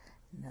tongue?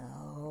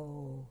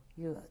 No,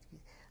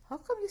 how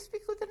come you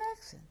speak with an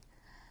accent?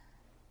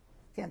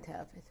 Can't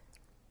help it.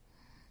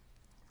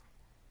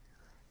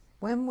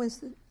 When was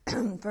the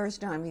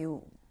first time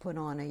you put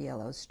on a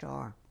yellow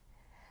star?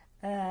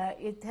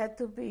 It had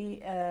to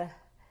be,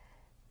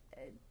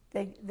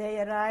 they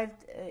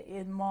arrived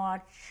in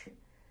March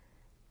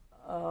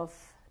of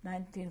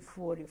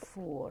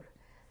 1944.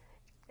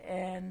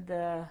 And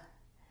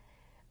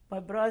my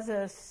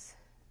brother's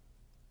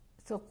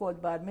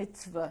so-called bar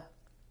mitzvah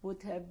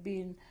would have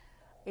been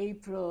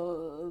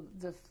April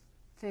the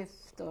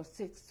 5th or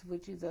 6th,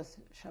 which is a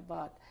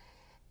Shabbat.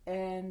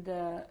 And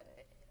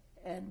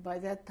by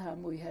that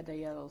time we had a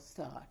yellow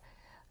star.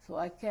 So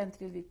I can't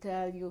really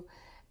tell you.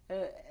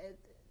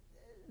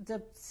 The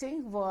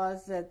thing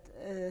was that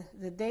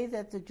the day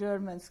that the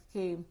Germans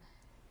came,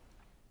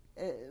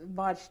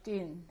 marched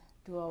in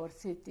to our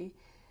city,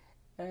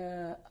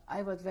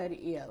 I was very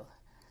ill.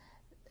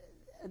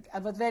 I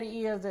was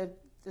very ill the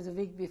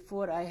week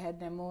before. I had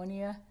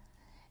pneumonia,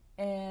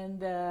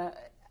 and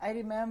I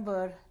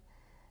remember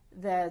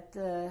that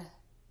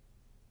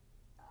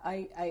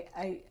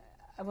I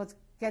was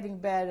getting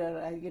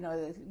better.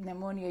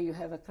 Pneumonia, you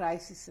have a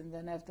crisis, and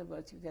then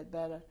afterwards you get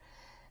better,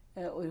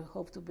 or you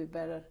hope to be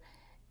better.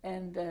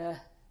 And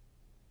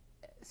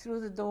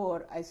through the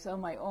door, I saw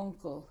my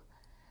uncle,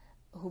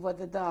 who was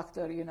a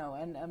doctor,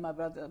 and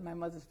my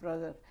mother's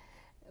brother,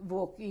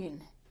 walk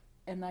in,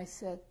 and I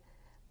said,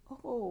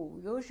 "Oh,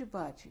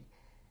 Yoshibachi,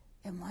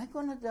 am I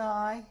going to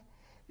die?"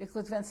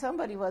 Because when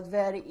somebody was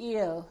very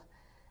ill,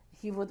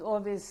 he would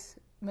always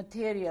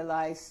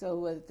materialize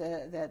so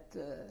that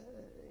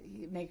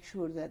he make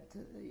sure that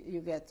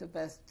you get the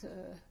best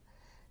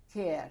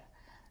care.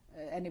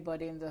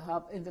 Anybody in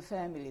the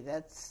family,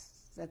 that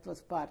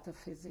was part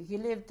of his. He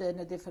lived in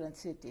a different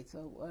city,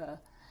 so.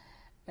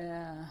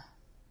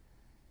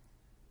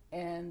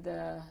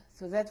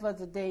 So that was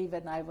the day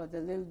when I was a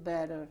little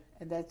better,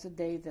 and that's the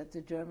day that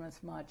the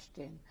Germans marched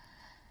in.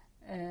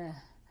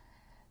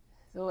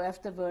 So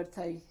afterwards,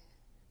 it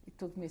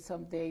took me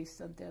some days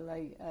until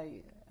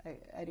I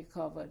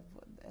recovered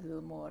a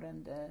little more,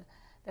 and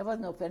there was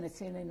no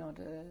penicillin or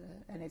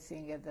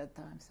anything at that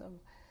time, so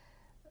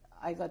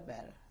I got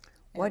better.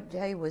 What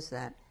day was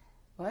that?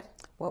 What?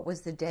 What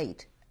was the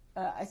date?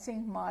 I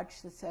think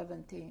March the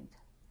 17th.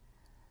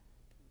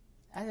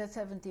 Either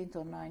 17th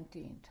or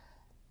 19th.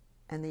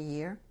 And the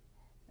year?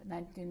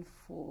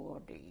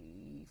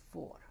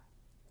 1944.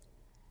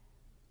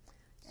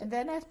 And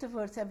then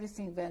afterwards,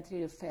 everything went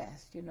real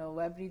fast.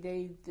 Every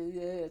day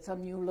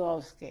some new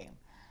laws came,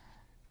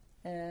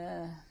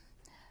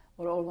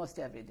 or almost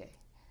every day,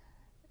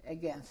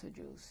 against the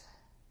Jews.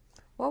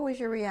 What was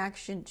your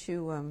reaction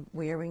to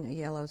wearing a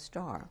yellow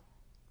star?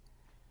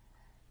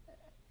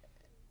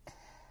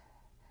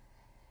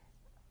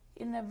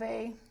 In a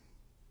way,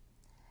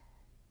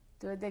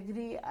 to a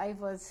degree,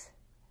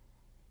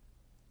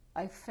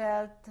 I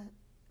felt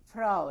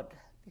proud,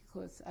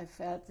 because I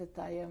felt that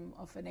I am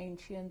of an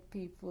ancient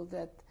people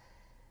that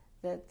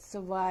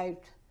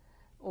survived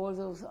all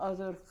those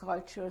other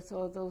cultures,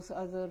 all those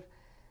other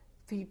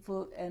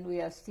people, and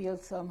we are still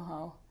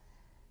somehow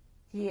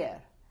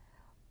here.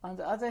 On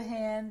the other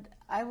hand,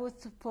 I would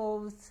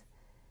suppose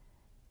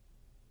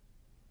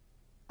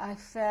I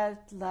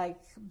felt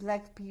like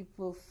black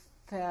people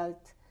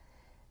felt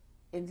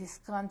in this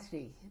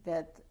country,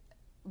 that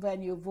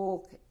when you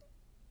walk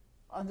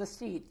on the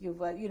street,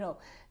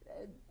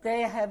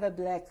 they have a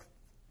black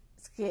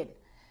skin,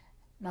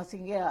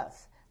 nothing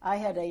else. I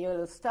had a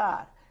yellow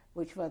star,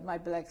 which was my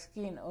black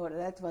skin, or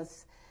that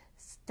was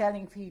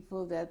telling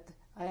people that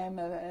I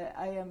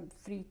am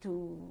free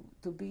to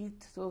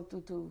beat, so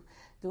to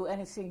do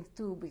anything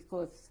too,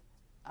 because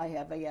I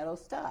have a yellow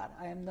star.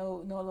 I am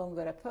no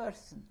longer a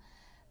person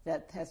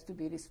that has to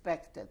be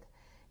respected.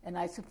 And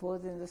I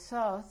suppose in the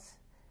South,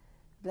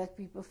 black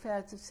people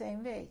felt the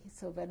same way.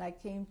 So when I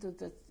came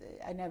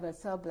I never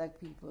saw black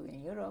people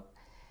in Europe,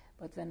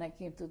 but when I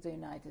came to the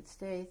United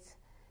States,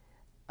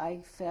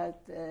 I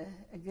felt a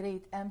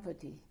great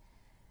empathy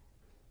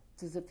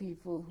to the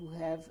people who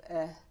have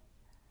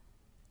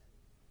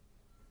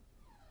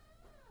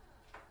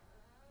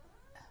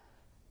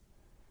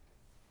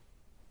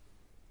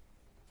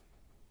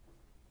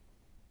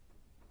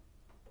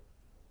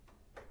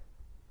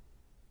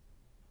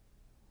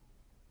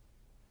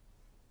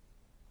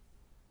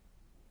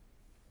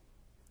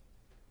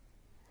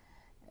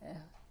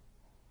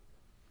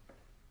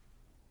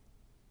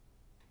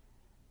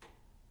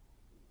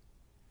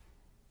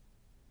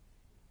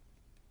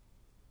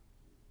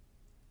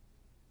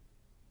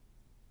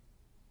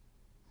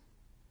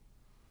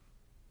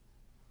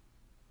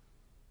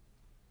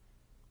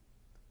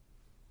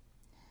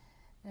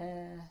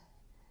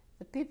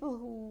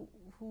people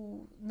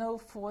who no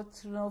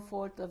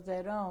fault of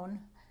their own,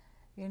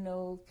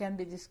 can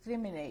be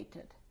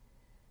discriminated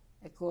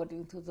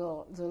according to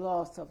the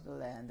laws of the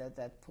land at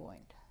that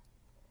point,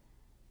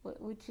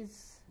 which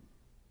is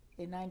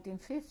in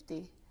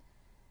 1950.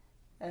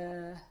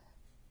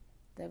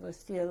 There were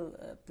still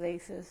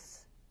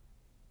places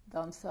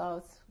down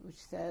south which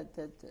said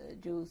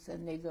that Jews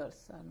and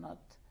niggers are not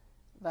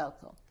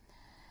welcome.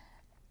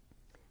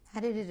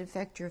 How did it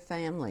affect your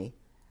family?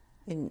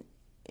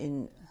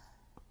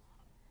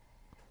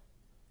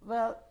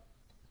 Well,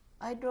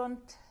 I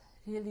don't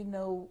really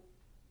know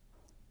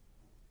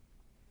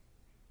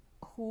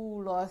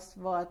who lost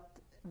what,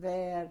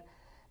 where.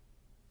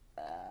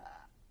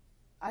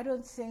 I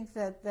don't think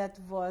that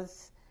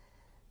was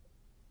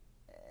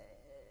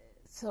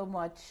so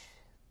much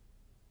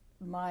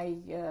my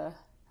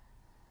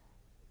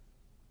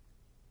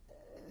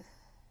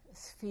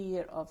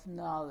sphere of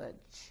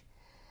knowledge.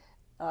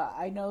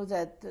 I know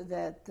that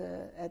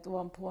at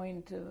one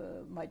point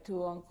my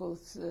two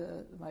uncles,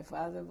 my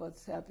father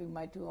was helping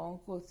my two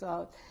uncles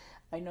out.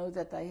 I know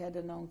that I had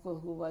an uncle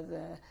who was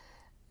a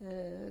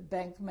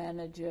bank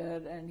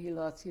manager and he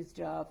lost his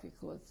job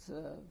because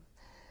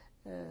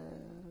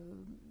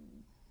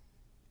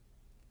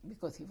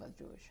he was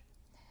Jewish.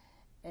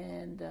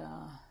 And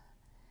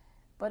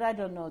but I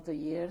don't know the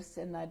years,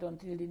 and I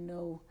don't really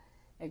know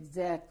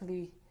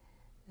exactly.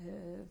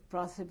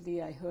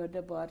 Possibly I heard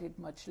about it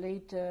much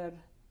later.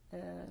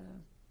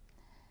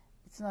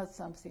 It's not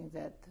something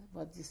that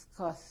was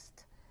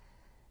discussed.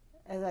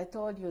 As I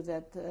told you,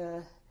 that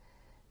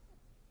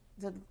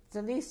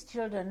the least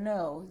children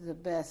know, the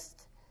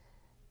best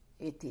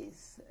it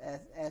is,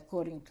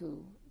 according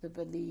to the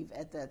belief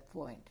at that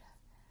point.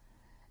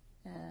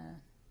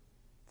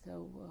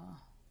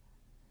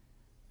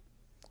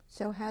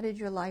 So how did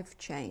your life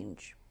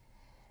change?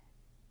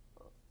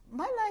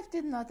 My life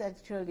did not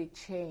actually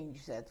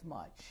change that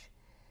much.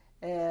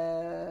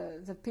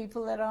 The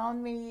people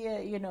around me,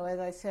 as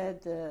I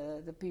said,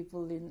 the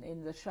people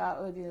in the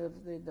shower,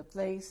 in the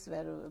place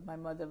where my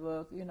mother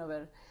worked,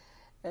 were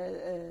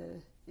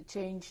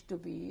changed to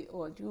be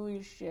all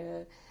Jewish.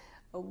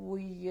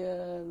 We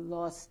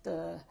lost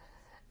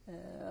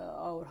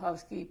our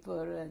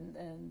housekeeper,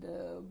 and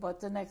but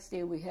the next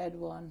day we had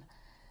one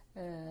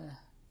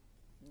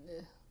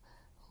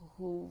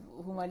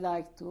whom I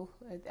liked too.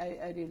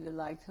 I really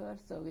liked her,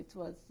 so it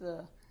was,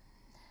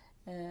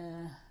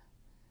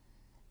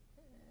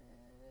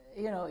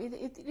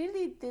 it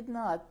really did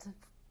not.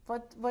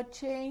 But what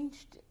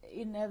changed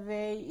in a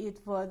way,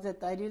 it was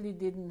that I really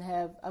didn't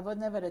have, I was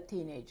never a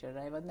teenager,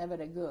 I was never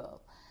a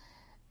girl.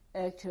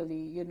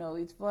 Actually,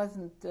 it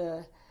wasn't,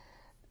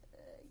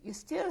 you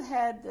still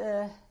had,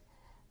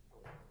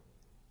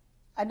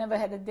 I never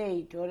had a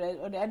date or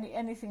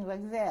anything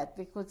like that,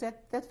 because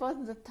that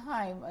wasn't the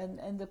time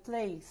and the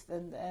place,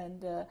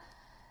 and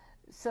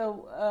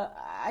so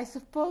I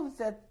suppose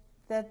that,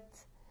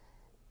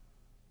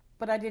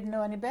 but I didn't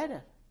know any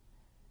better,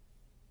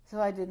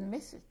 so I didn't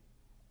miss it.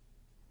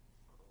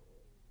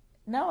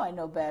 Now I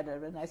know better,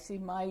 when I see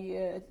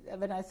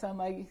when I saw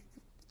my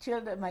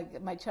children,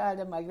 my child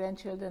and my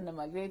grandchildren and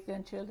my great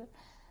grandchildren.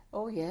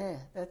 Oh yeah,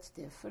 that's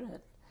different.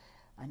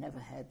 I never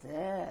had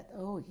that.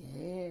 Oh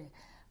yeah.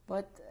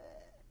 But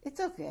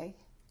it's okay.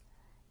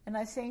 And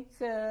I think,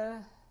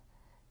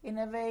 in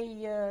a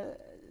way,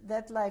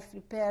 that life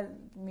prepared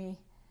me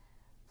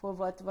for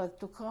what was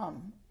to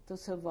come, to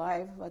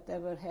survive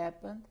whatever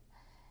happened,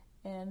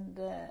 and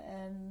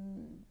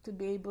to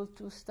be able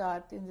to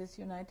start in this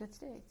United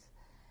States.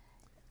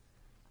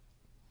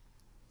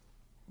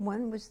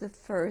 When was the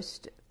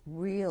first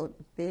real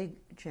big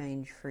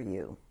change for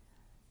you?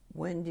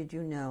 When did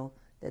you know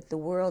that the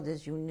world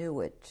as you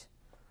knew it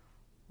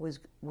was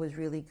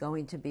really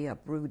going to be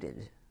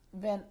uprooted?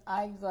 When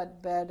I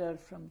got better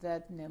from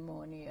that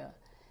pneumonia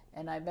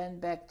and I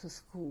went back to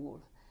school.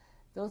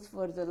 Those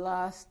were the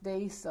last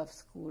days of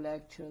school,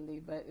 actually,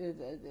 but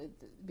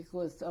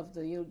because of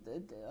the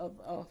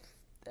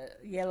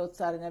yellow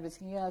tsar and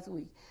everything else,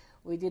 we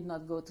did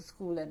not go to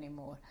school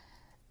anymore.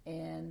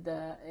 And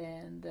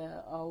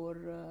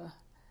our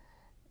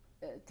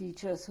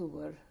teachers, who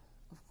were,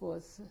 of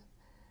course,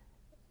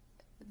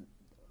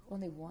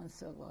 only one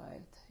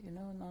survived,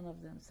 none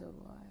of them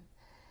survived.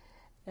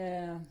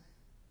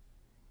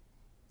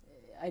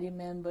 I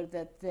remember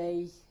that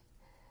they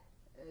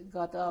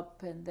got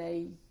up and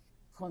they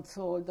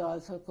consoled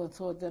us or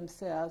consoled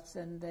themselves,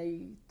 and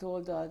they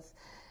told us,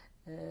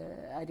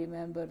 I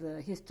remember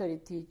the history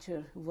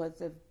teacher who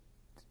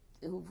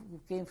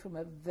came from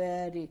a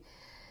very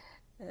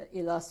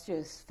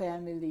illustrious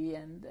family,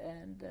 and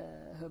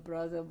her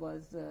brother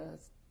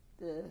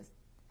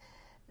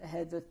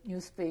had a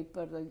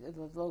newspaper, it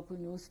was a local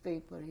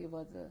newspaper,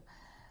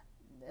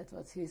 that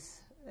was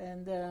his,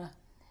 and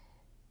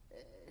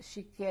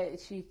she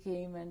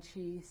came and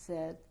she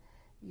said,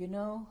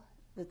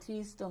 the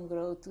trees don't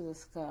grow to the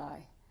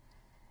sky,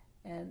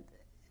 and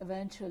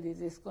eventually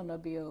this is going to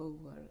be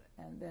over,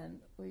 and then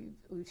we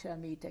shall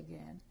meet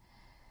again.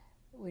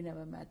 We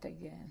never met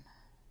again.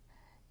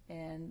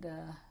 And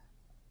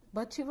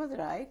But she was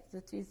right,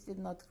 the trees did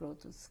not grow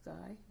to the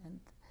sky,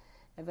 and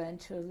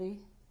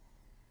eventually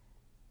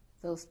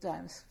those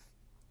times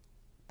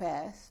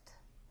passed,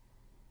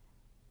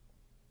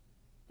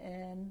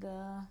 and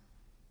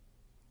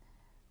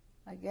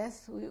I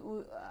guess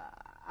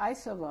I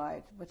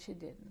survived, but she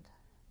didn't.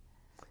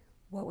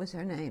 What was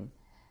her name?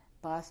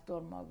 Pastor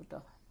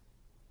Magda.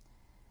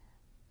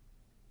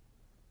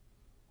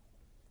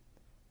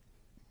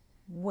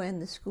 When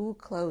the school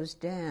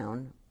closed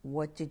down,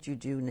 what did you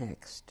do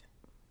next?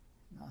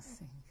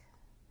 Nothing.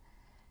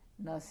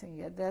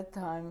 Nothing. At that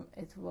time,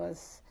 it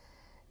was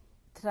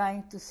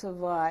trying to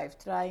survive,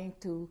 trying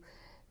to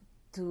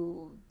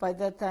by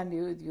that time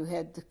you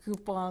had the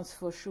coupons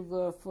for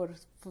sugar, for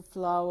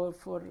flour,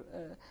 for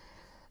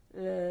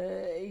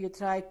you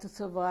tried to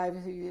survive,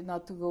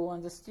 not to go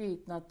on the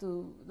street, not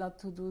to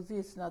do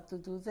this, not to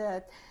do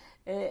that.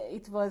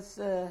 It was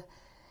a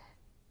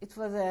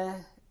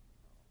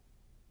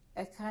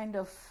kind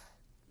of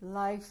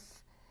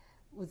life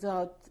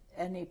without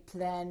any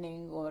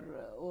planning or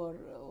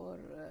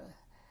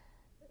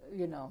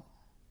you know,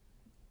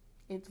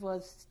 it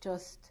was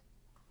just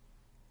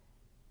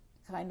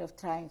kind of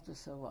trying to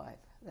survive,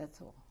 that's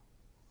all.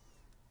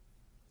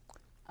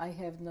 I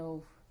have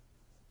no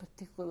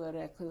particular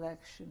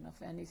recollection of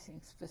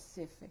anything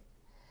specific.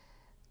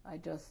 I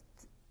just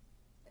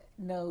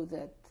know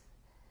that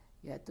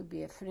you had to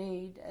be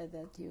afraid and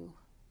that you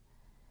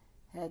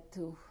had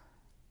to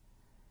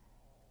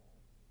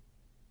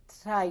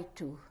try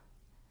to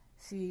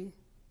see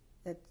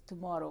that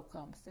tomorrow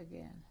comes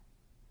again.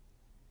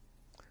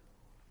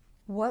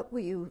 What were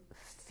you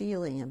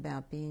feeling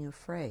about being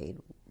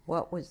afraid?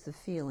 What was the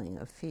feeling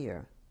of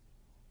fear?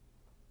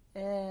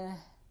 I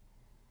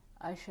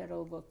shall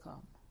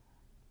overcome.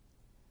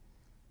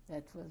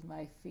 That was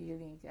my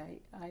feeling.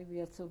 I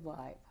will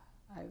survive.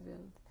 I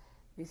will.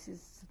 This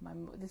was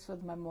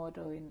my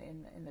motto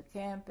in the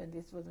camp, and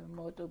this was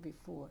my motto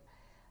before.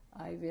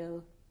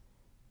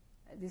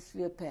 This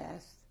will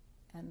pass,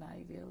 and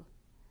I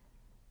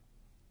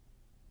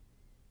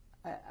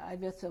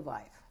will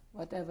survive.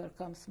 Whatever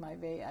comes my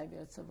way, I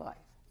will survive.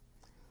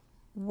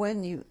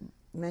 When you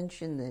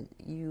mentioned that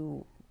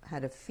you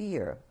had a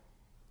fear,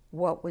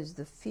 what was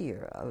the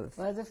fear of?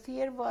 Well, the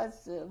fear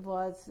was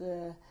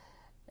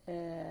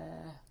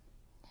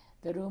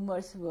the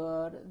rumors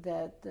were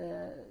that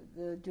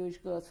the Jewish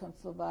girls from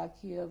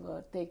Slovakia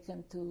were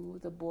taken to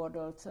the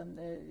borders and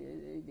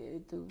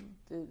to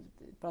the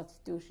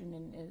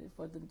prostitution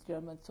for the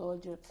German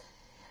soldiers.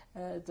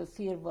 The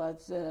fear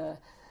was,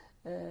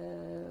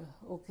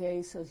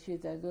 okay, so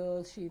she's a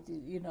girl, she's a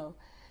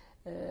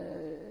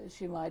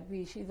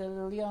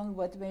little young,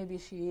 but maybe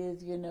she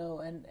is,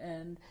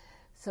 and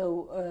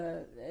so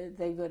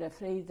they were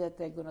afraid that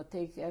they're going to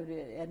take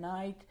a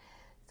night.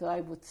 So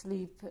I would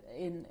sleep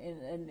in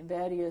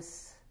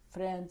various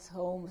friends'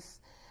 homes,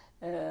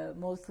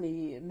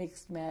 mostly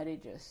mixed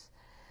marriages,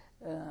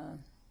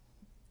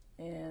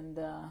 and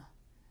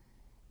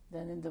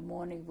then in the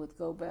morning would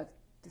go back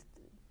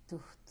to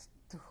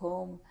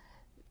home.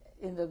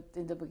 In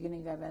the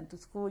beginning, I went to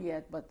school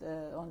yet, but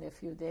only a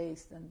few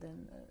days, and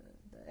then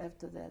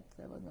after that,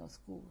 there was no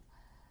school.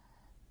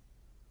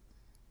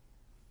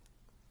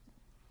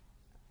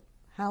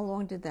 How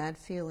long did that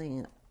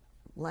feeling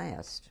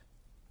last?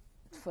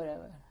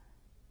 Forever.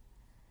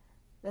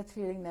 That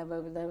feeling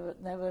never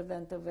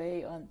went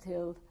away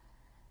until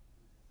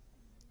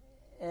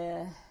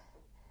I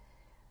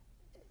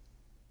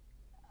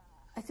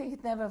think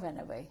it never went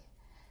away,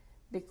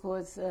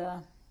 because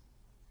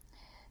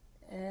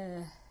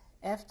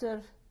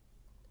after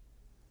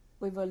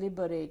we were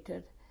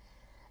liberated,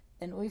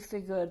 and we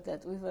figured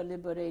that we were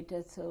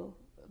liberated, so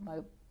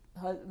my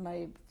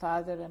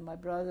father and my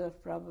brother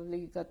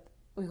probably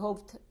we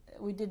hoped,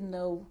 we didn't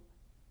know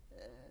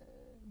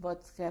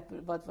what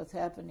was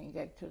happening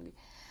actually.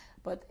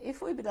 But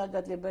if we got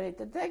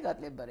liberated, they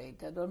got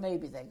liberated, or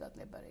maybe they got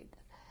liberated.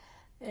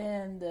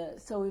 And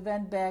so we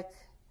went back,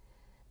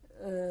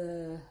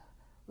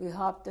 we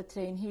hopped a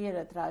train here,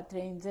 a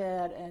train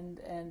there,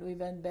 and we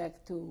went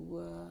back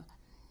to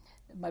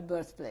my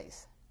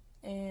birthplace.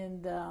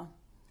 And that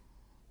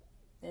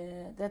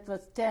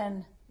was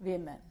 10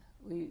 women.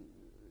 We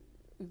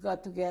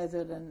got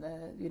together and,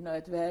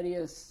 at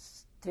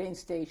various train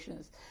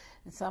stations,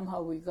 and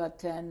somehow we got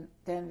 10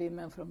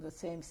 women from the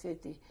same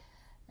city,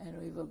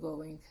 and we were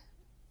going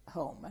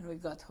home, and we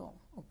got home,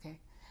 okay?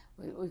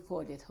 We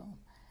called it home.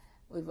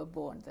 We were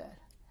born there.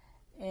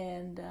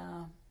 And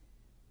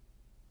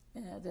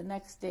the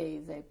next day,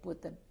 they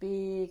put a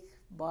big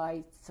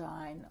white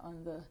sign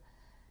on the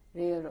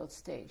railroad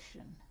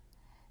station.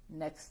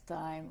 Next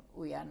time,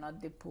 we are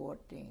not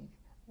deporting,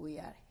 we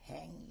are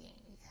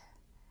hanging.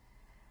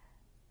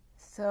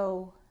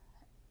 So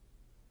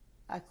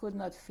I could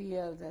not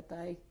feel that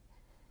I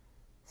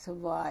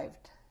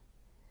survived,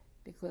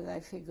 because I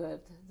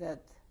figured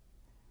that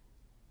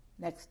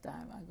next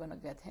time I'm going to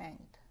get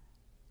hanged,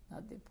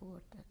 not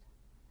deported.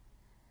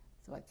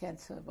 So I can't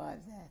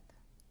survive that.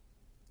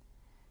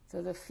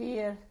 So the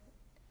fear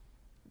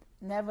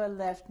never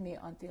left me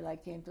until I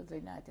came to the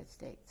United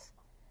States.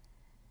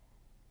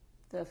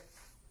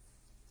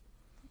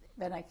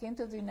 when I came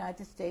to the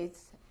United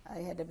States, I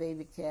had a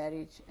baby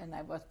carriage, and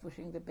I was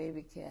pushing the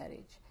baby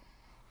carriage.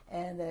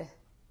 And the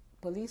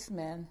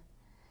policeman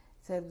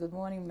said, "Good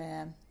morning,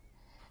 ma'am.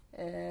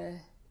 I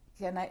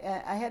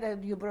had a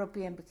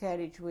European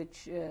carriage,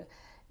 which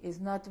is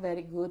not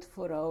very good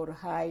for our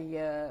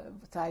high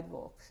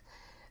sidewalks.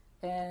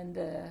 And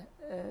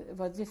it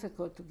was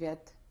difficult to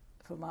get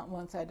from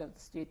one side of the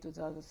street to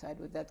the other side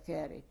with that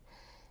carriage.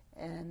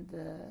 And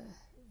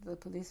the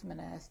policeman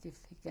asked if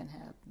he can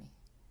help me.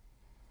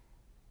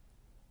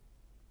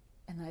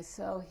 And I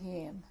saw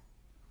him,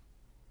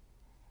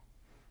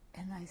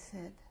 and I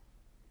said,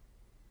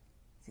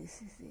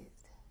 this is it.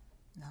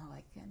 Now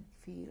I can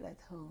feel at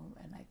home,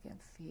 and I can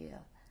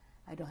feel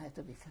I don't have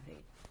to be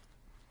afraid.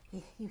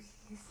 He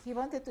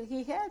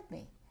helped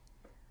me.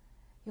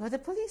 He was a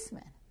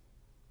policeman.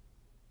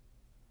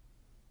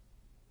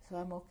 So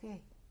I'm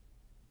okay.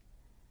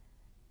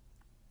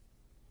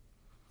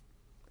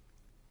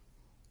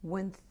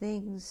 When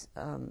things,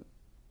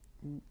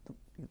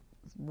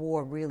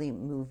 war really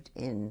moved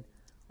in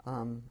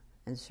and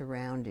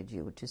surrounded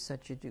you to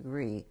such a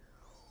degree,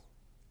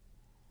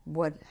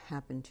 what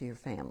happened to your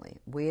family?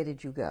 Where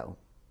did you go?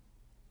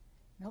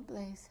 No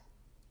place.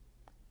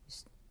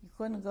 You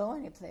couldn't go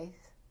any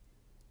place.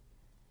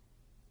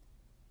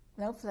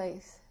 No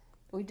place.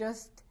 We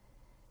just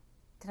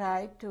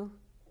tried to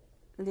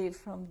live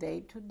from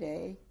day to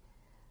day.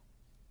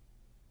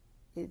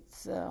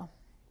 It's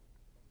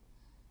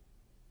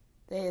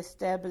they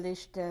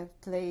established a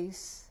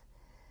place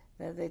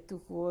where they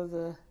took all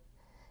the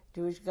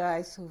Jewish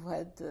guys who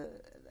had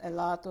a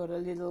lot or a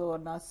little or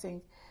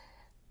nothing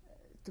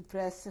to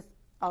press it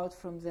out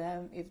from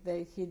them. If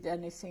they hid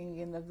anything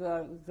in the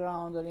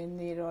ground or in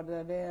near or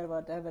there,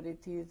 whatever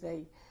it is,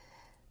 they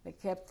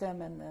kept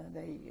them, and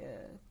they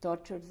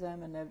tortured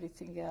them and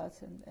everything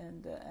else,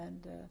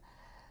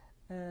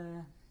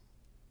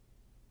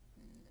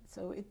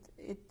 so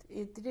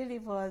it really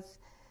was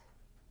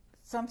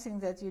something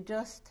that you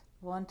just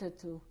wanted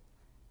to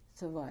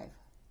survive.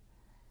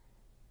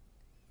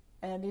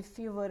 And if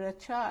you were a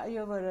child,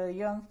 you were a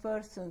young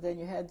person, then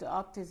you had the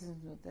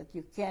optimism that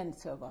you can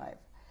survive.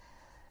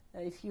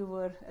 If you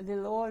were a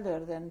little older,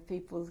 then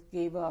people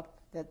gave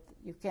up that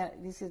you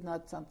can't. This is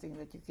not something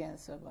that you can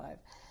survive,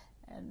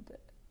 and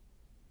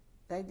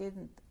they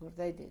didn't, or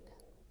they did.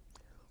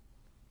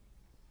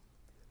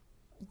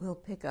 We'll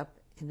pick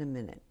up in a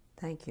minute.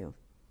 Thank you.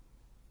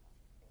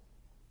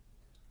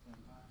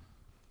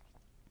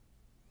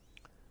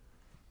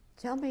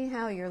 Tell me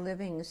how your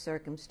living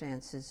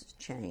circumstances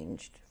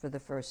changed for the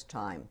first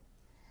time.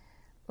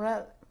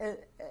 Well,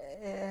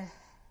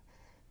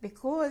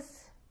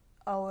 because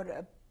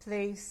our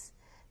place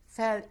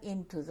fell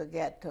into the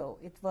ghetto,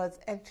 it was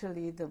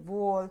actually the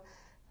wall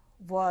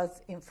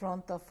was in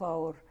front of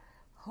our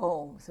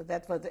home, so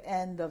that was the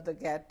end of the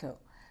ghetto.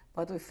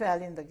 But we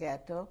fell in the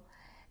ghetto,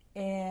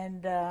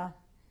 and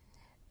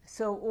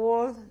so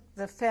all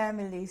the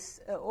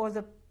families, all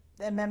the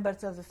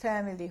members of the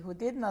family who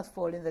did not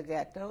fall in the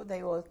ghetto,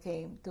 they all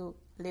came to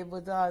live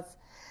with us.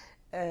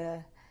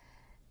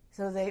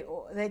 So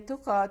they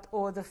took out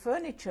all the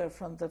furniture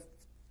from the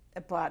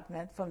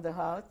apartment, from the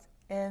house,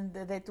 and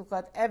they took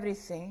out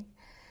everything,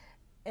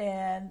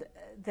 and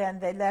then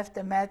they left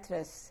a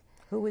mattress.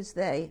 Who was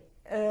they?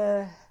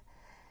 I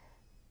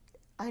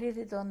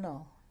really don't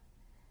know.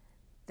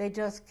 They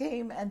just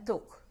came and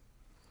took.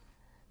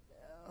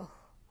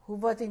 Who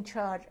was in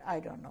charge,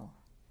 I don't know.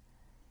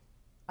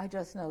 I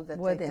just know that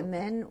were there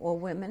men or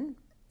women?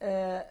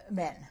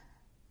 Men.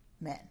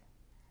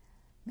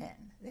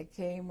 They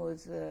came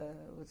with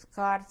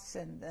carts,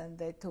 and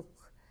they took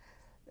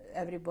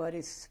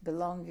everybody's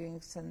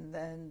belongings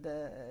and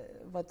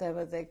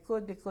whatever they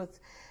could, because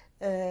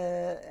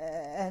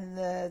and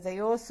they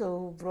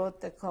also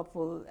brought a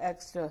couple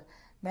extra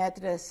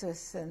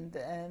mattresses, and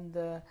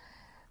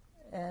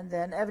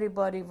then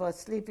everybody was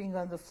sleeping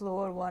on the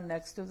floor, one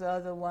next to the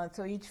other one.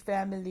 So each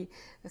family,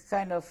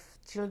 kind of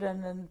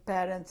children and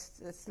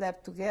parents,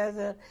 slept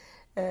together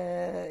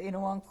in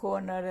one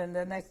corner, and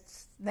the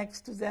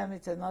next to them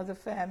it's another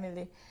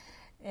family.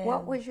 And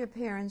what was your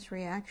parents'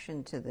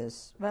 reaction to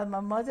this? Well, my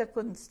mother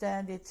couldn't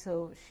stand it,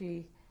 so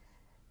she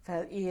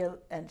fell ill,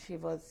 and she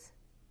was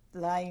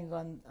lying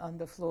on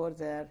the floor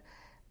there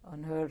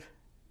on her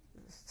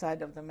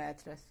side of the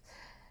mattress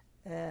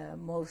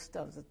most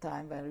of the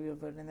time when we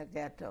were in the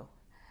ghetto.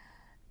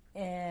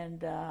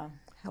 And how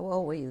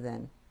old were you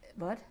then?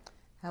 What?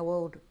 How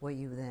old were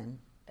you then?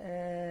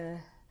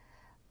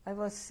 I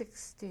was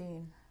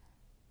 16.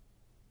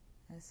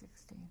 I was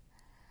 16.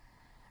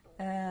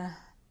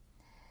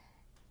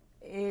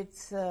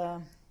 It's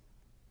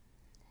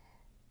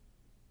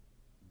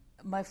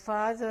my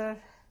father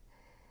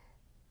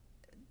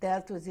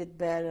dealt with it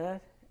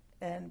better,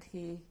 and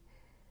he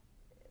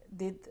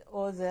did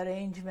all the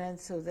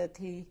arrangements so that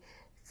he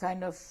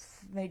kind of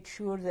made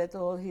sure that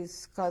all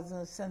his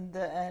cousins and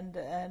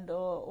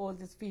all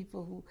these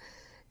people who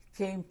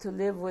came to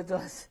live with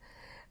us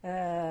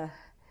had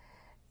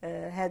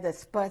a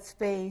spot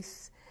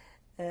space.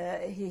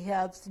 He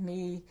helped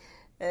me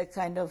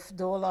kind of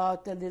dole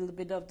out a little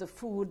bit of the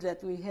food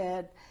that we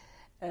had,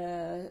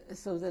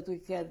 so that we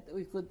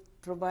could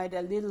provide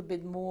a little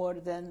bit more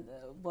than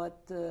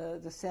what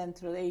the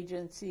central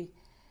agency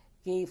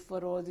gave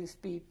for all these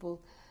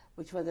people,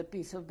 which was a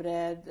piece of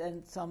bread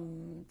and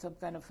some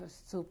kind of a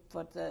soup,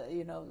 but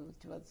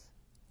which was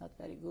not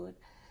very good.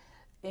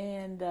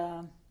 And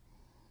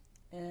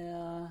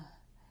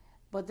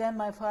but then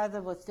my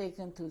father was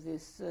taken to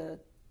this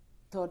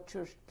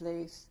torture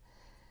place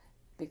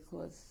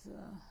because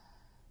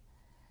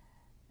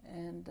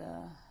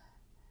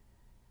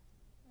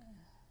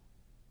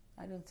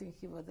I don't think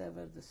he was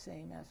ever the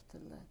same after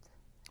that.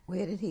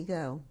 Where did he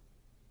go?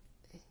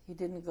 He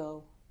didn't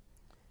go.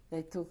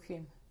 They took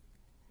him.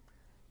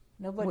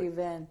 Nobody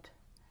went.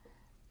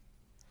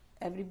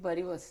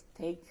 Everybody was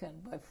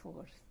taken by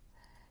force.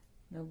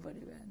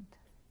 Nobody went.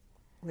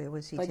 Where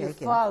was he but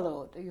taken?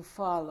 You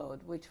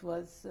followed, which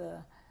was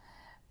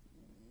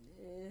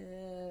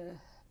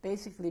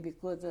basically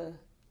because the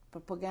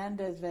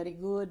propaganda is very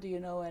good,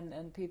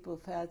 and people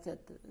felt that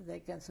they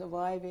can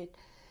survive it.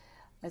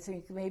 I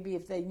think maybe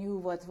if they knew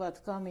what was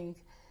coming,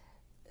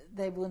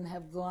 they wouldn't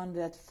have gone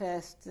that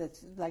fast,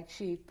 that's like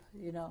sheep,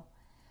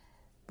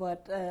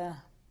 But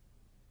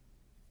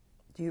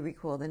do you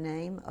recall the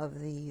name of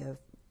the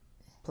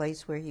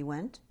place where he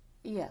went?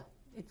 Yeah,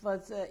 it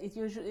was. It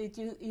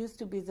used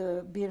to be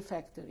the beer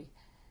factory,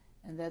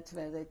 and that's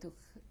where they took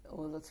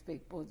all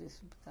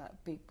these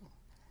people.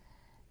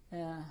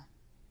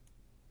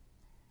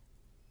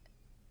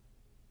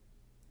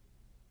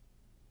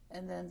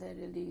 And then they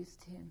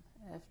released him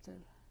after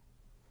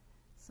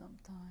some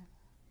time.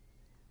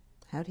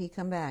 How did he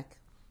come back?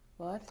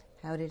 What?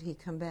 How did he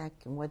come back?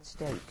 In what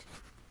state?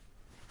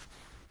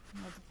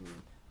 Not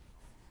good.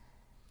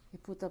 He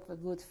put up a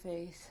good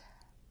face,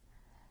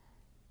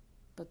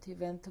 but he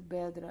went to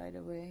bed right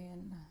away,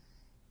 and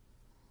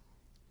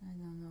I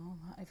don't know.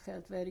 I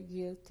felt very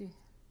guilty.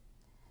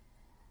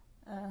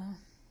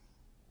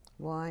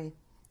 Why?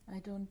 I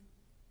don't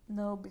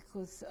know,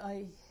 because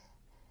I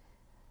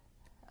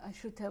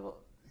should have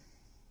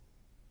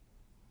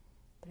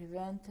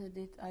prevented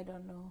it. I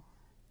don't know.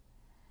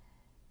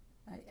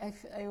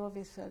 I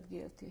always felt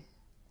guilty.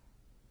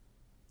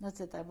 Not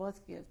that I was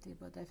guilty,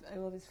 but I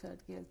always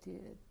felt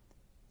guilty.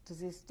 To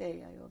this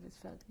day, I always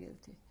felt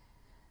guilty.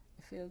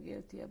 I feel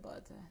guilty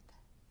about that.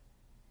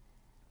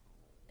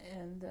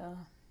 And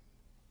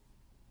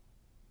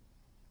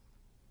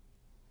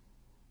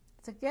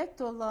the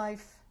ghetto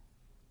life,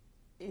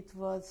 it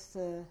was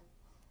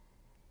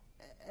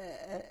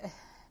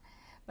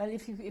well,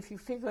 if you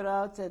figure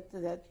out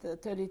that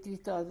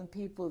 33,000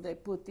 people they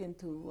put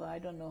into I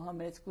don't know how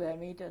many square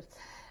meters,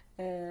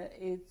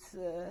 it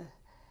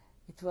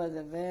was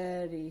a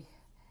very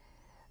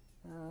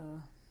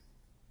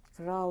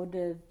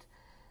crowded,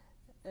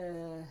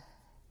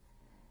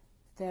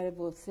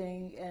 terrible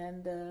thing,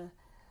 and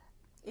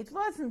it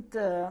wasn't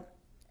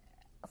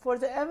for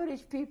the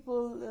average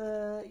people.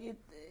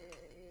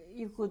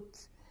 You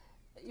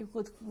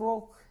could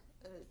walk.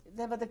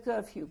 There was a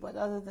curfew, but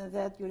other than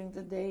that, during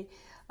the day,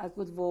 I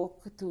could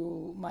walk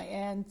to my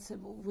aunt's,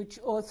 which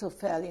also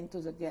fell into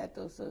the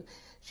ghetto. So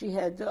she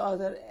had the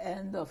other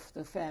end of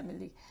the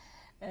family.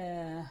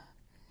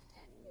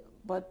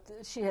 But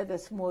she had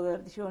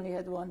she only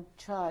had one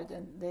child,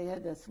 and they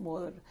had a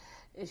smaller,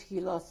 he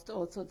lost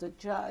also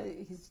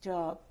his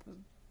job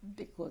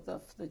because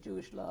of the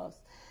Jewish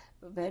laws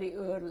very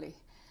early.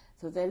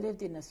 So they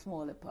lived in a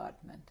small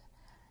apartment.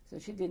 So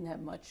she didn't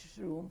have much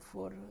room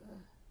for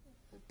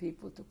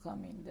people to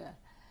come in there.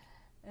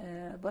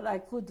 But I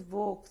could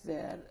walk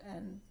there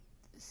and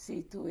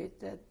see to it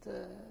that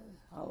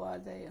how are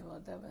they and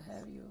whatever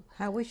have you.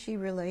 How was she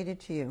related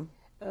to you?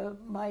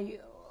 My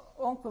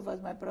uncle was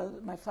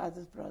my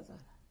father's brother.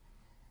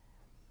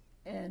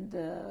 And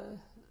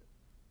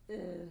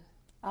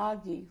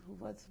Agi, who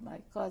was my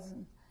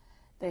cousin,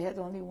 they had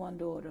only one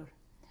daughter.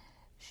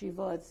 She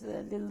was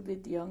a little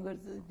bit younger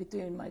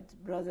between my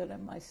brother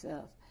and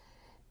myself.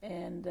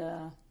 And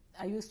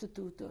I used to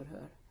tutor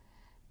her.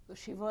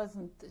 She was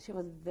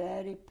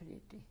very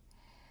pretty,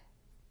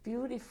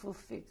 beautiful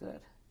figure.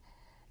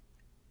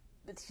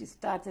 But she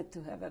started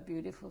to have a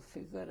beautiful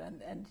figure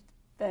and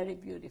very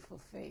beautiful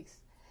face,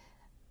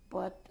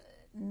 but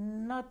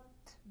not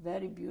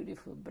very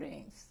beautiful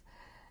brains.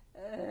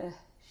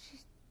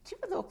 She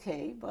was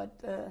okay,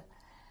 but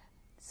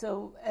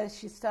so as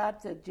she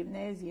started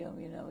gymnasium,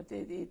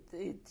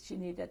 she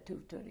needed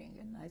tutoring,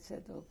 and I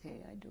said,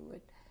 okay, I do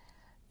it.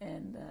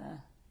 And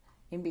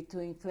in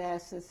between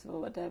classes or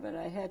whatever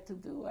I had to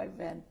do, I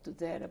went to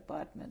their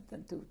apartment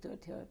and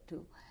tutored her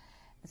too.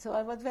 And so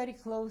I was very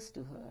close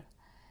to her,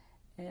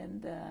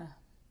 and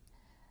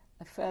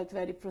I felt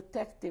very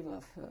protective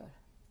of her.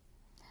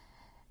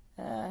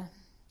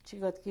 She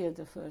got killed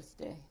the first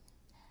day.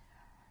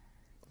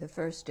 The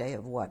first day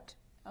of what?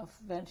 Of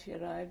when she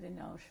arrived in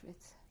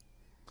Auschwitz.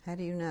 How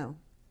do you know?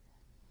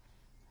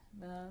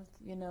 Well,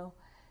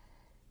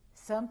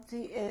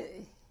 something.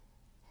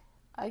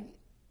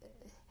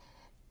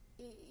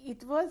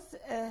 It was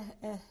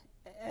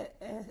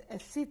a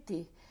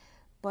city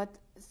but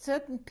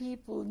certain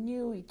people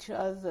knew each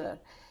other,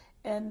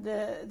 and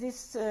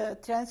these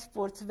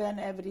transports went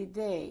every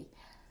day.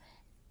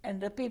 And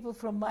the people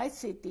from my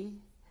city,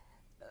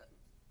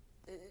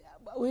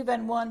 we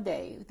went one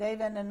day, they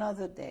went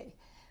another day.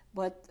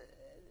 But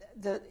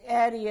the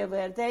area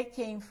where they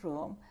came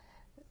from,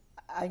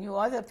 I knew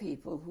other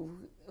people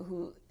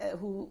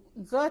who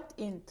got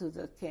into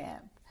the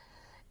camp,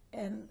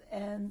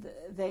 and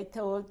they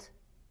told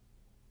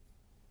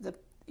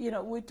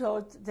we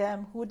told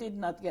them who did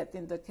not get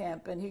in the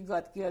camp, and he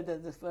got killed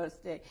on the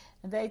first day.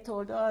 And they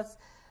told us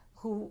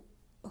who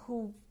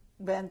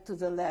went to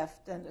the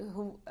left,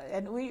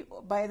 and we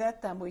by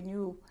that time we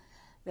knew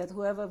that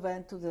whoever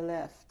went to the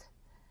left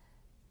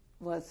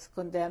was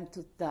condemned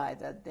to die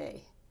that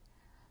day.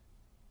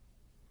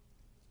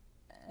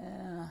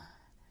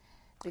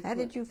 How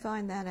did you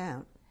find that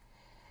out?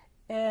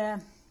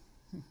 When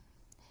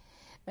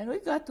we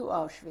got to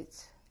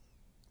Auschwitz,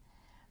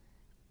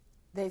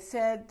 they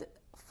said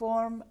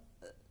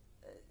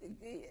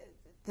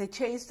they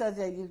chased us,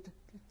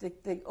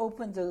 they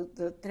opened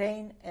the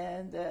train,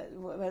 and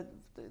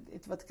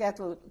it was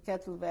cattle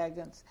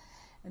wagons,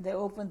 and they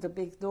opened the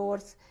big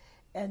doors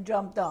and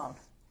jumped down.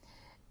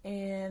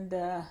 And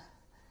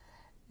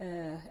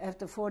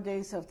after 4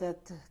 days of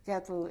that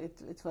cattle,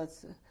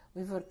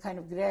 we were kind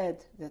of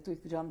glad that we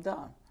jumped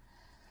down,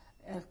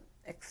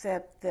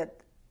 except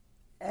that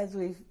as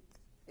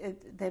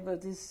they were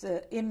these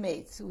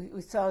inmates.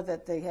 We saw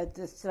that they had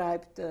the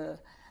striped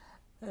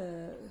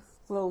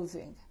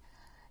clothing,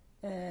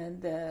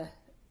 and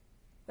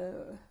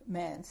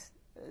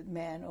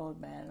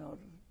old man or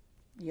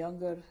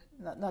younger,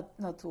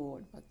 not too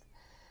old, but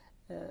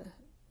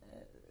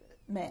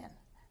man,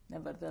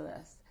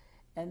 nevertheless.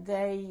 And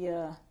they,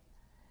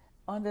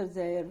 under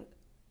their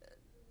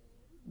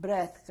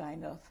breath,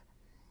 kind of,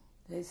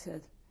 they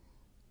said,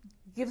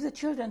 "Give the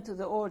children to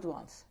the old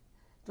ones,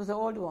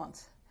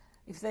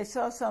 If they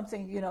saw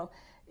something,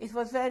 it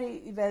was very,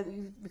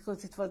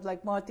 because it was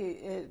like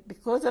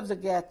because of the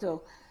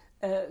ghetto,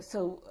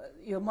 so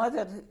your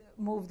mother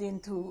moved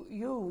into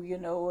you,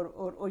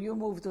 or you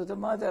moved to the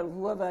mother,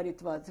 whoever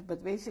it was,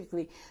 but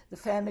basically the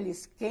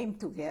families came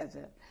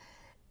together.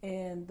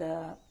 And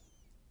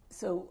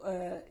so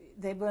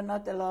they were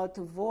not allowed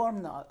to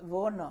warn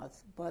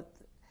us,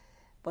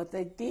 but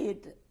they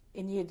did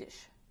in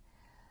Yiddish,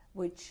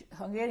 which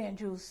Hungarian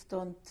Jews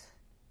don't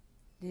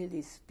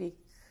really speak.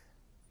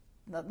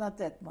 Not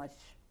that much.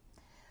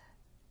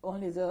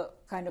 Only the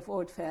kind of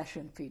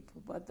old-fashioned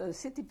people, but the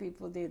city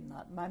people did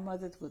not. My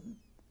mother couldn't,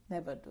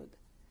 never did.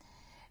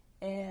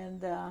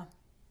 And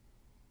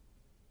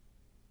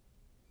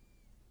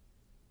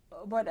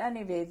but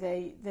anyway,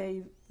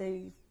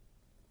 they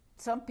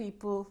some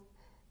people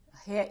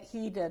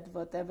heeded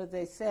whatever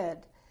they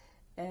said,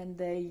 and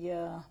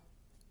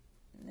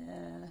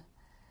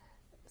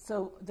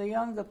so the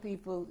younger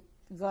people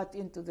got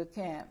into the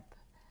camp.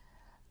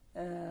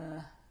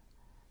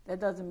 That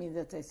doesn't mean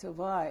that they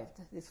survived.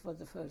 This was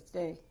the first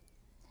day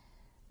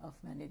of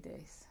many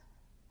days.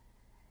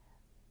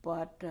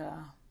 But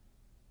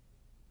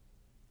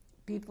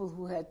people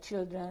who had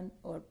children,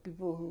 or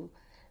people who,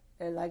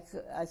 like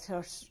I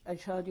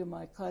showed you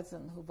my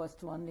cousin who was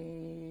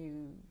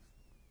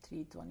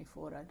 23,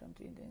 24, I don't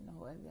really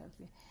know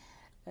exactly,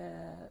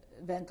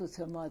 went with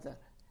her mother.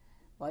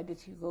 Why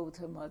did she go with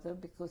her mother?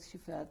 Because she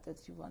felt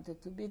that she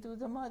wanted to be with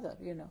the mother,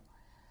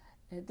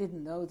 I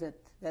didn't know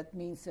that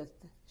means that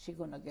she's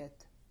going to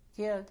get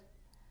killed.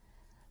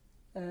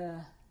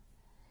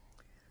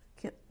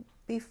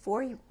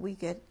 Before we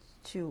get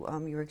to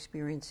your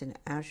experience in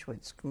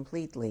Auschwitz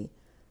completely,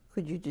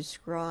 could you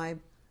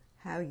describe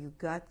how you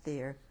got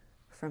there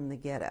from the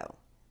ghetto?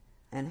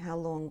 And how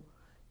long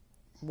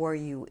were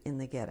you in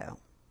the ghetto?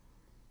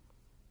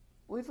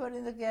 We were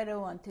in the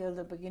ghetto until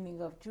the beginning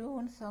of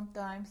June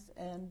sometimes,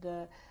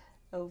 and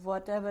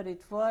whatever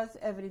it was,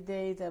 every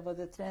day there was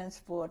a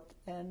transport,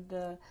 and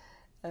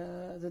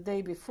the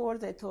day before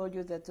they told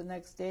you that the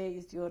next day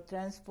is your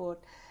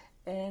transport,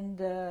 and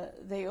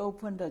they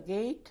opened a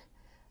gate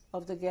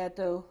of the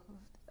ghetto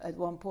at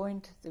one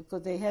point,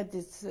 because they had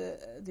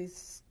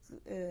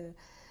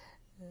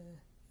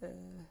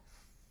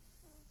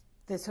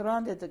they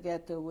surrounded the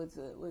ghetto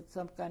with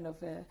some kind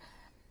of a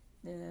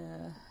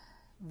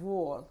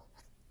wall,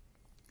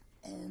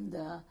 and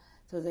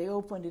so they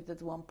opened it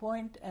at one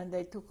point, and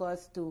they took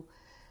us to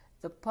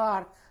the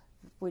park,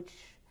 which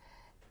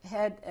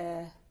had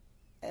a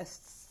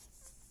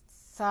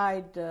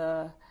side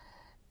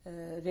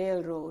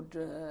railroad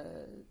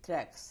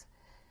tracks.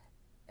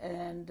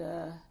 And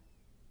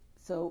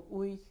so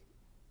we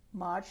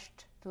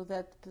marched to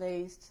that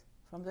place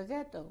from the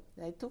ghetto.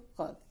 They took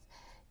us.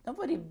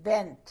 Nobody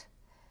went.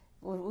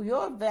 We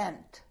all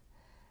went,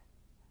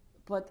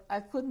 but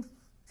I couldn't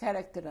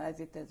characterize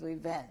it as we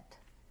went.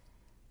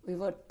 We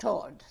were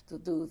told to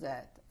do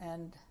that,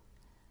 and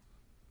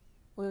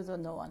we were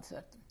on no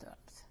uncertain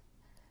terms.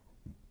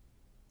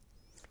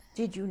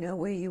 Did you know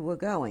where you were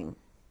going?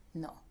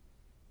 No,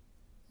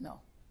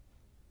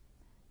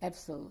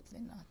 absolutely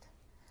not.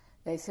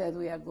 They said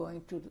we are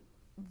going to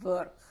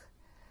work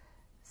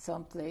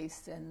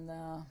someplace in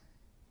on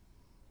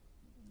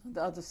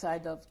the other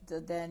side of the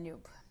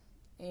Danube.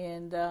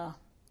 And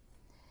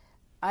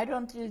I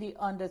don't really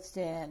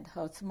understand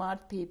how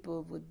smart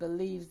people would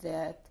believe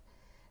that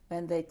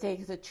when they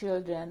take the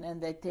children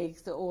and they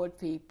take the old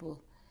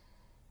people.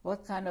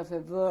 What kind of a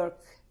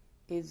work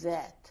is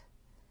that?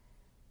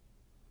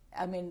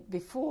 I mean,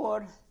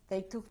 before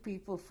they took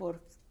people for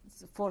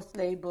forced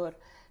labor,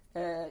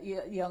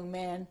 young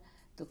men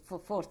took for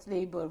forced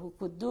labor who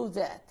could do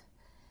that.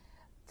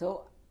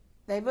 So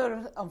they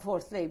were on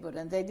forced labor,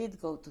 and they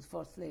did go to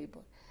forced labor.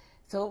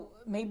 So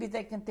maybe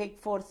they can take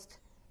forced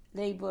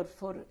labor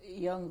for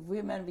young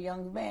women,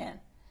 young men,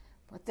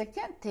 but they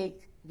can't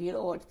take real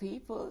old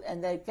people,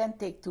 and they can't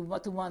take 2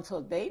 months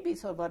old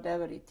babies or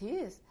whatever it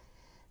is.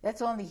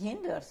 That only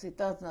hinders, it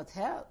does not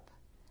help.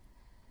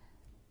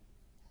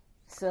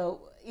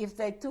 So if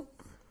they took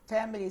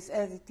families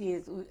as it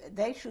is,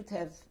 they should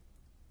have,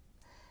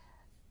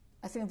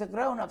 I think the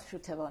grown-ups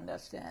should have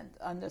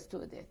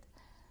understood it.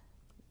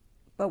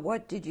 But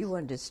what did you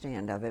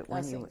understand of it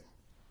when Nothing. you...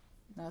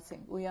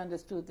 Nothing. We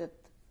understood that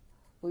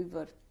we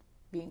were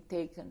being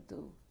taken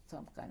to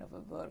some kind of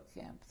a work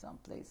camp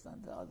someplace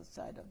on the other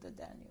side of the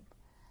Danube.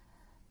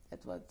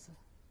 That was...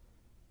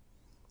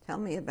 Tell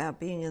me about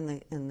being in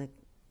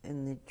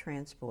the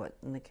transport,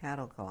 in the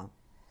cattle car.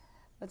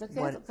 But the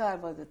cattle car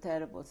was a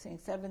terrible thing,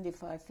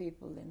 75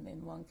 people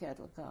in one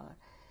cattle car.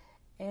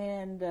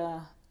 And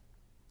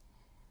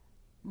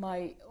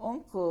my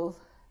uncle,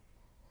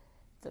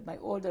 my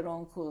older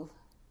uncle,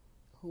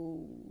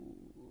 who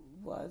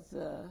was,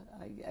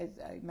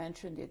 I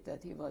mentioned it,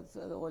 that he was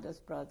the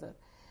oldest brother,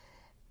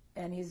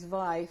 and his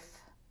wife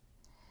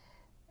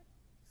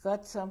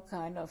got some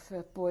kind of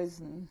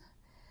poison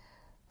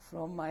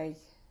from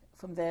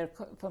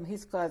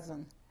his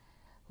cousin,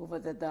 who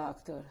was a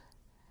doctor.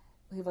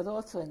 He was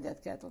also in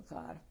that cattle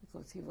car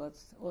because he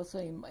was also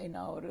in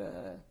our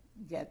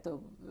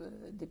ghetto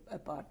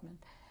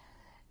apartment.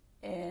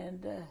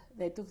 And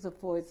they took the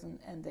poison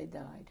and they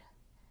died.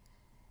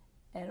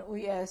 And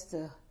we asked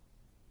the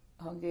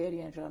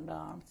Hungarian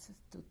gendarmes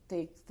to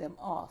take them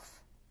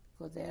off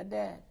because they are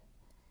dead.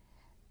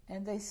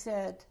 And they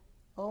said,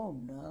 oh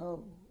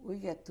no, we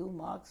get 2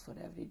 marks for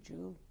every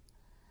Jew.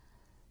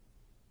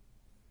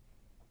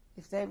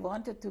 If they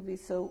wanted to be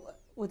so,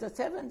 with the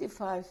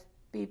 75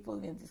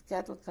 people in this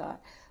cattle car,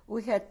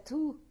 we had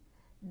 2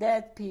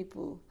 dead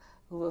people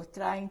who were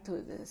trying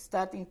to, it's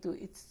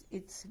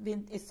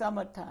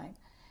summertime,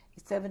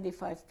 it's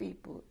 75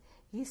 people.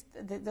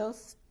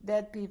 Those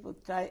dead people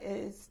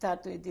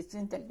start to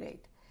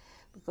disintegrate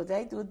because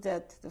they do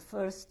that the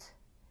first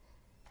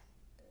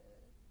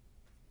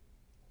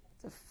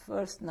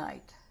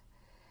night,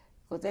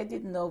 because they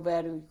didn't know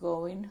where we're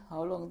going,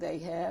 how long they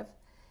have,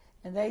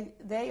 and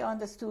they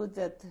understood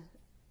that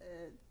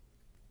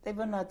they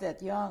were not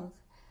that young,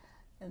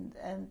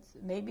 and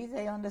maybe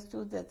they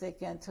understood that they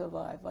can't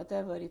survive,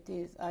 whatever it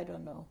is, I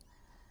don't know.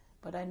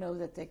 But I know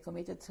that they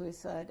committed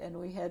suicide, and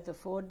we had the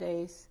 4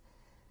 days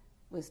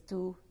with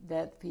 2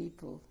 dead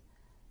people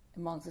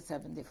among the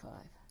 75.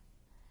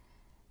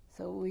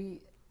 So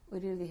we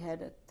really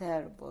had a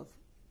terrible,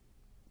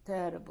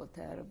 terrible,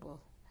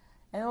 terrible.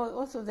 And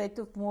also they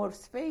took more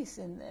space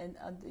and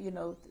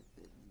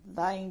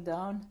lying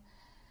down.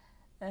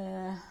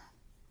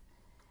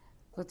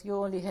 But you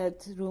only had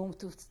room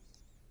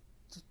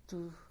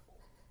to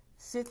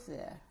sit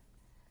there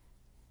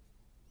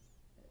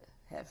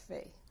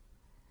halfway.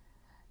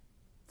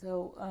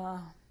 So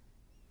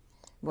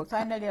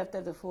finally,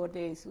 after the 4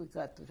 days, we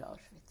got to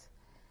Auschwitz.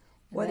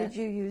 What did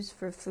you use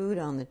for food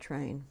on the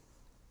train?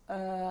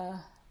 No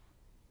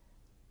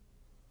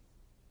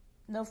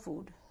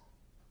food.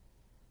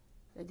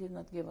 They did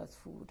not give us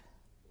food.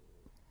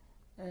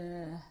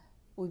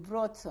 We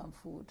brought some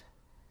food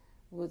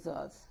with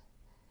us.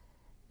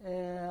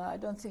 I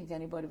don't think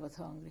anybody was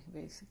hungry,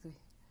 basically.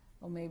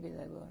 Or maybe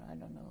they were, I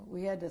don't know.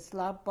 We had a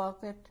slop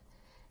bucket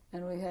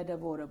and we had a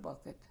water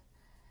bucket.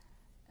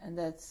 And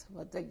that's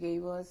what they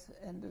gave us.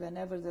 And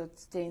whenever the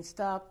train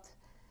stopped,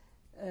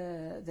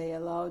 they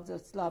allowed the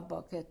slop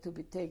bucket to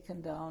be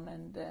taken down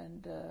and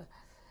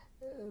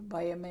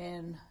by a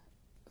man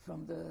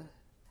from the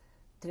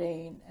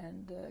train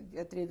and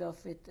get rid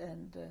of it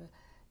and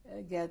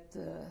get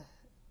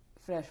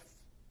fresh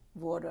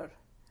water.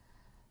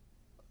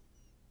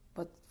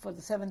 But for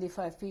the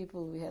 75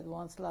 people, we had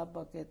 1 slop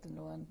bucket and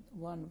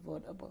one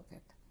water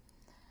bucket.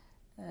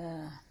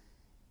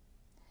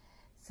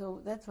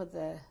 So that was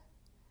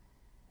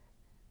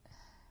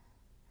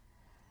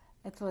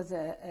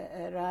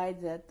a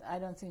ride that I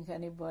don't think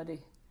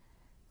anybody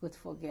could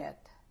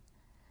forget.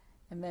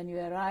 And when you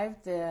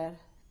arrived there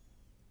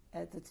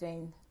at the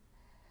train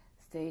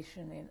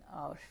station in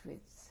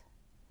Auschwitz,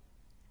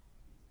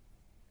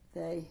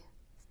 they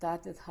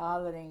started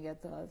hollering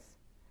at us,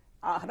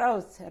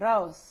 raus,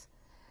 raus,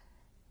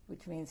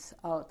 which means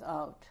out,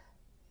 out.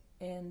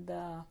 And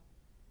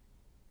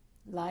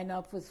line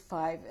up with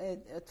 5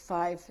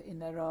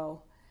 in a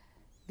row,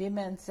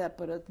 women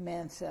separate,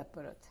 men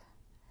separate.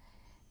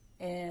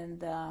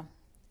 And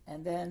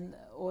then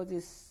all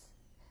these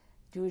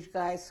Jewish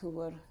guys who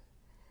were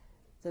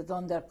the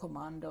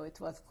Sonderkommando, it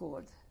was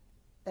called.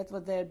 That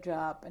was their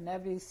job, and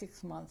every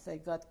 6 months they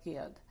got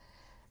killed.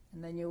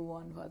 And the new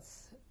one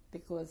was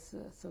because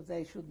so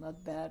they should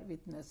not bear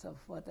witness of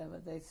whatever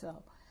they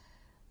saw.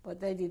 But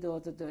they did all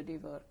the dirty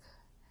work.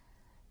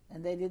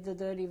 And they did the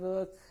dirty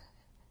work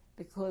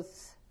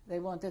because they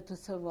wanted to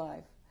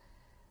survive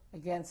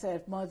against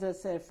their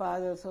mothers, their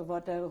fathers, or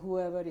whatever,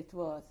 whoever it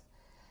was.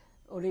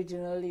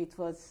 Originally, it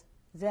was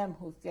them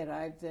who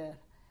arrived there.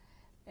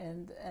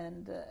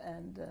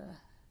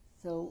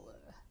 So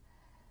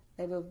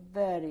they were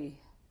very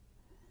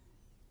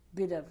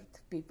bitter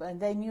people, and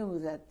they knew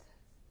that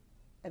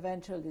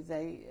eventually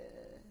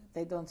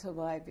they don't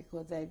survive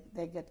because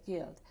they get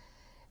killed.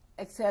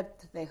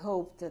 Except they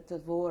hoped that the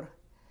war,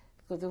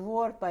 because the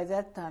war by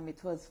that time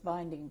it was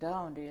winding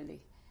down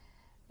really,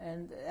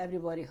 and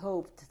everybody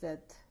hoped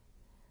that,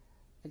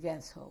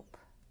 against hope,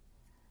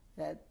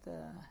 that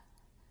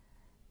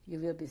you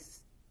will be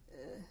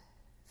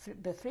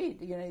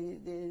freed. You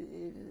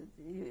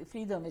know,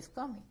 freedom is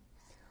coming.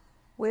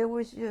 Where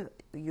was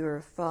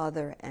your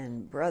father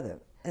and brother?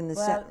 In the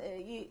Well,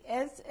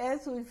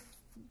 as we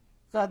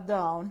got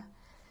down,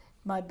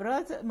 my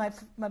brother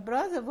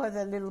was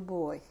a little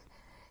boy,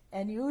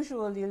 and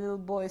usually little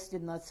boys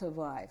did not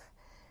survive.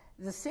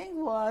 The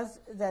thing was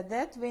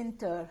that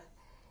winter,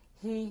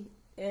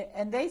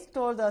 and they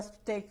told us to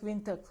take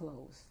winter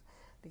clothes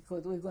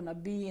because we're going to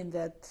be in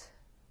that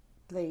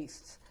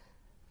place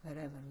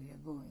wherever we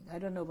are going. I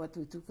don't know what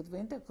we took with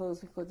winter clothes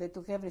because they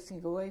took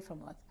everything away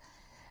from us,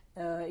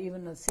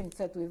 even the things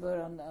that we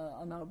were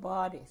on our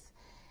bodies.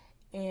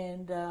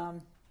 And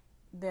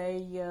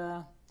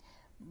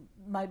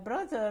my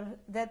brother,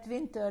 that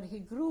winter, he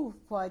grew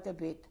quite a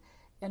bit,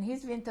 and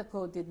his winter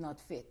coat did not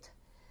fit.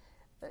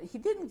 He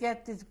didn't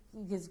get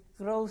his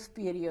growth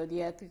period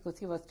yet because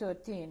he was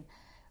 13,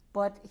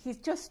 but he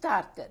just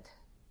started.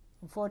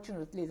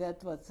 Unfortunately,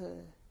 that was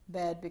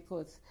bad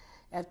because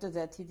after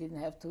that he didn't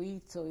have to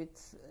eat, so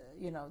it's,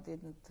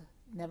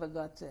 never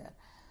got there,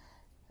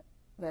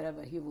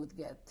 wherever he would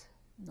get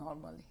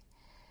normally.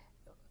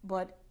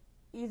 But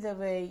either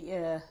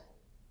way,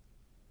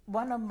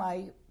 one of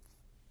my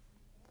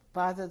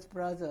father's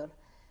brother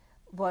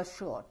was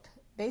short.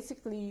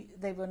 Basically,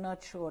 they were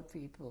not short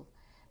people,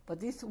 but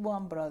this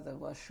one brother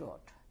was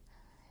short.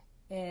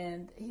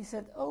 And he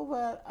said, oh,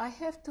 well, I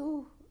have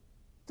two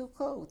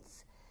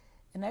coats.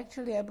 And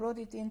actually, I brought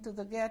it into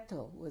the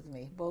ghetto with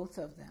me, both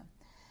of them.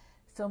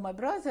 So my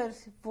brother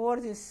wore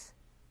this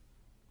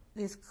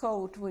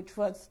coat, which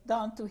was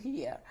down to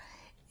here.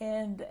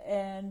 And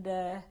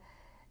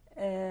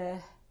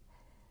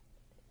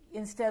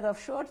instead of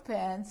short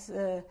pants,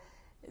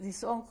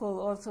 this uncle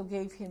also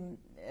gave him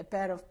a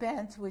pair of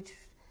pants which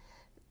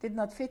did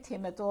not fit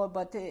him at all,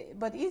 but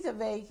either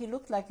way, he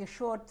looked like a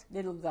short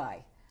little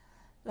guy.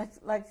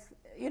 Like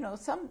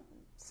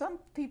some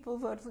people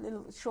were a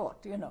little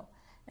short,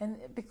 and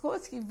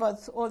because he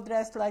was all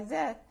dressed like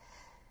that,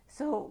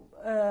 so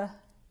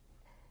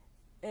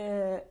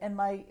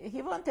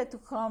he wanted to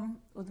come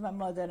with my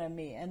mother and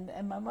me,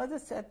 and my mother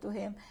said to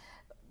him,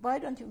 why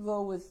don't you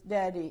go with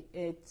Daddy?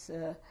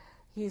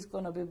 He's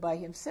going to be by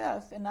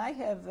himself, and I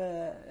have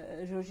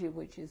Suzy,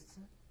 which is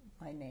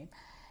my name,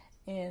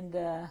 and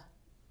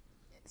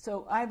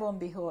so I won't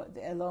be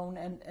alone,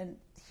 and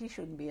he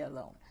shouldn't be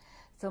alone.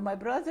 So my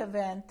brother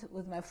went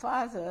with my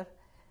father,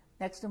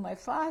 next to my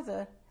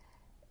father,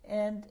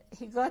 and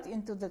he got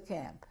into the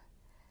camp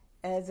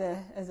as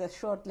a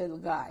short little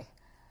guy.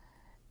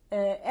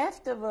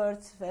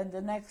 Afterwards, when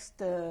the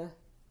next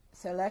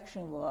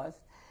selection was,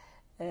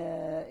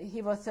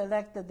 he was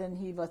selected and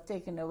he was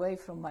taken away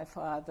from my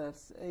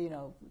father's,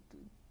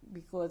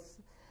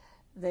 because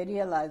they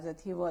realized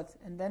that he was,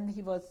 and then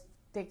he was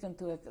taken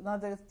to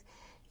another.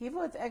 He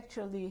was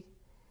actually,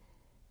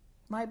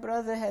 my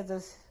brother had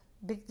this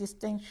big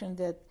distinction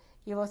that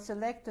he was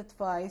selected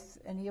twice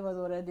and he was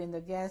already in the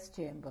gas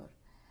chamber.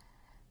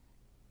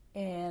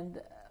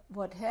 And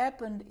what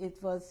happened, it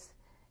was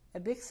a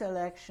big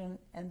selection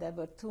and there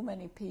were too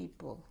many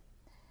people.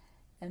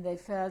 And they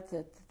felt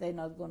that they're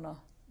not going to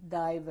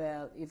die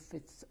well if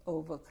it's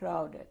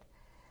overcrowded.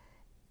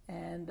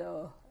 And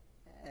a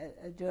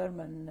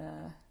German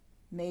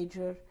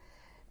major,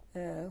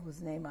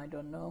 whose name I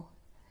don't know,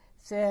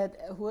 said,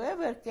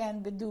 whoever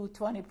can do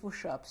 20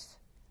 push-ups,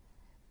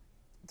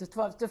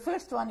 the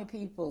first 20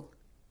 people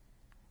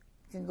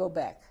can go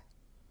back.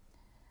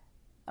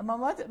 And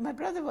my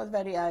brother was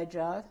very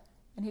agile,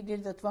 and he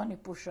did the 20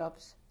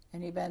 push-ups,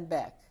 and he went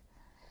back.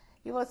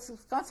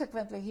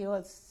 Consequently, he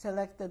was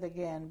selected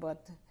again,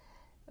 but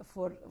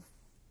for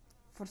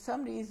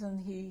some reason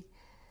he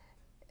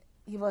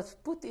was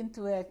put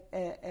into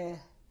a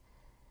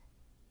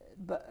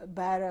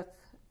barrack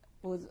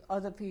with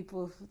other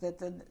people that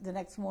the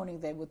next morning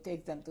they would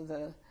take them to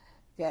the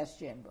gas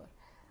chamber.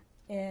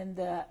 And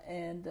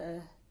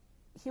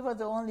he was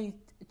the only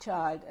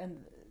child,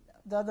 and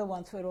the other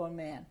ones were all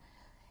men.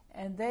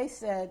 And they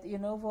said, you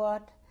know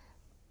what?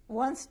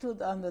 One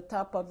stood on the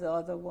top of the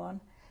other one,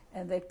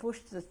 and they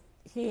pushed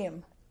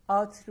him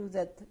out through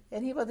that,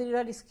 and he was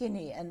really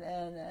skinny and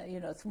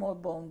small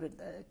boned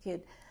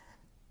kid.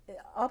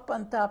 Up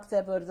on top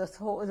there were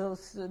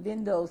those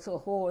windows or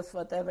holes,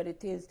 whatever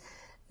it is,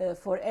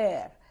 for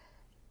air,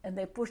 and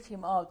they pushed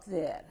him out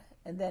there,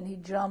 and then he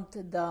jumped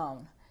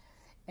down,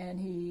 and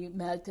he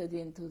melted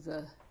into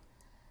the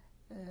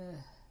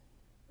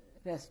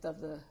rest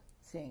of the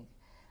thing.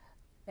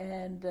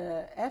 And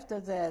after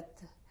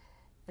that,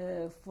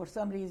 for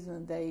some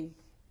reason,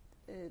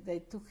 they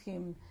took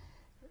him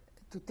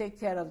to take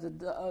care of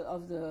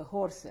the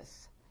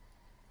horses,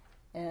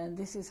 and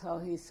this is how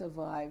he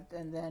survived.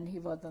 And then he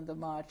was on the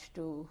march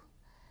to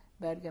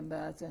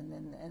Bergen-Belsen,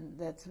 and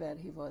that's where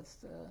he was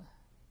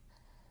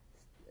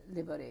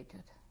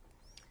liberated.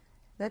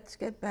 Let's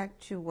get back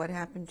to what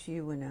happened to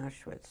you in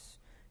Auschwitz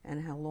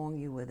and how long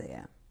you were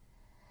there.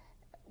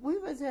 We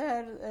were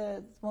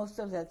there most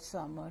of that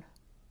summer.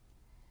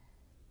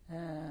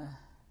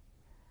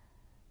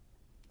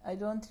 I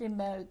don't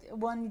remember.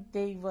 One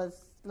day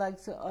was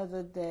like the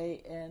other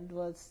day, and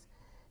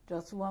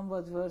one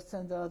was worse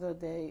than the other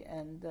day.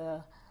 And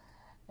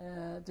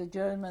the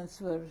Germans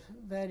were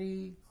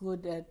very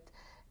good at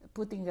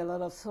putting a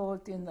lot of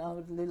salt in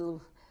our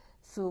little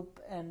soup,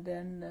 and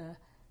then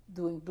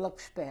doing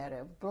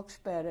Blocksperre.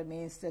 Blocksperre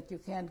means that you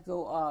can't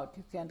go out,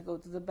 you can't go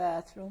to the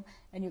bathroom,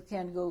 and you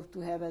can't go to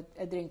have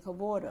a drink of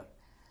water.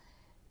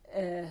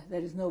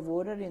 There is no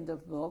water in the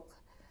block,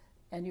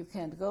 and you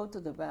can't go to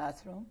the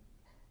bathroom.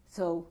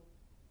 So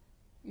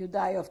you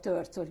die of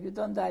thirst, or you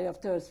don't die of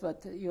thirst,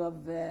 but you are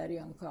very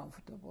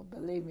uncomfortable.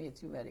 Believe me,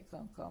 it's very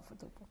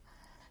uncomfortable.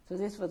 So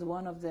this was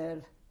one of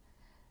their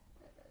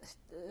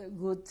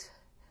good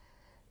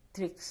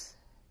tricks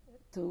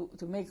to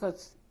make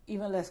us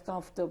even less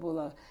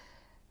comfortable,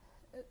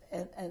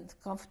 and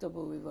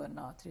comfortable we were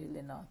not,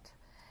 really not.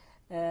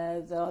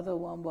 The other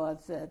one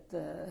was that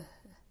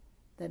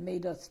they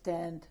made us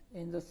stand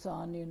in the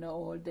sun,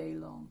 all day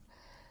long.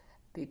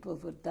 People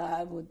would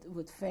die,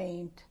 would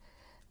faint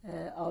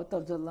out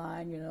of the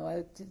line,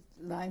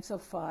 lines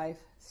of 5,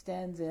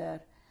 stand there.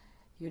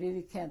 You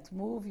really can't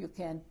move, you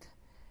can't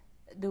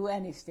do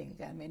anything.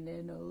 I mean,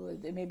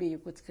 maybe you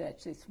could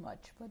scratch this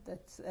much, but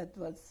that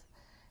was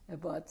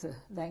about the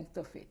length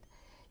of it.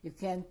 You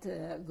can't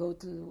go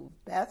to the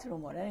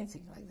bathroom or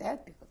anything like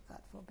that, because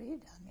God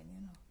forbid,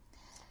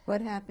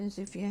 What happens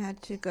if you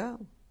had to go?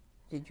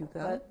 Did you go?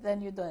 But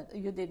then you didn't.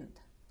 You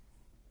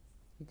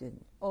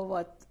didn't.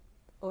 Or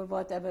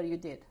whatever you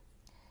did.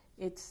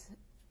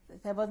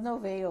 There was no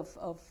way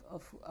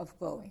of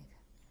going.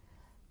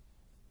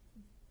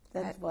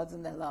 That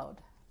wasn't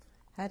allowed.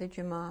 How did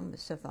your mom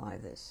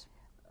survive this?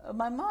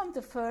 My mom,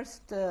 the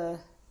first 4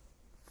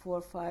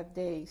 or 5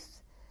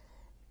 days,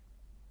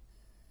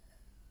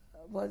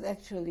 was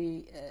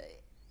actually,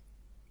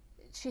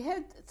 she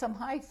had some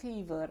high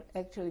fever,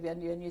 actually.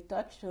 When you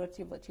touched her,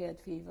 she had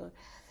fever.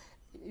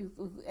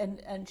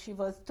 And she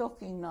was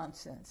talking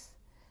nonsense.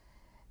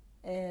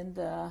 And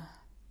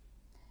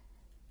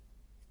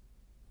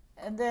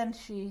then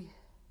she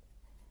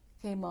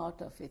came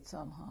out of it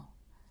somehow.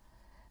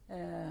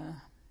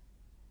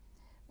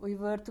 We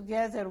were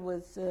together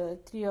with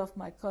 3 of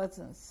my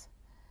cousins,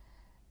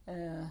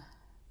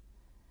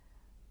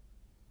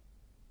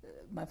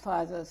 my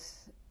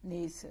father's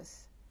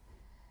nieces,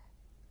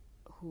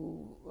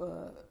 who,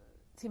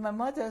 my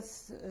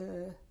mother's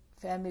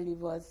family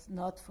was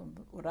not from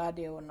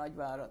Oradea or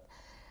Nagyvárad,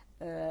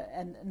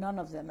 and none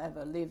of them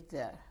ever lived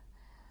there.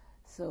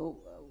 So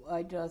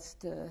I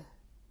just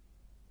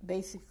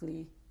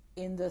basically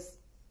in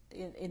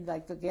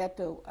like the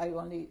ghetto,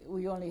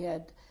 we only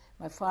had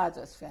my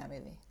father's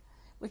family,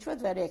 which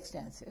was very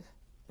extensive,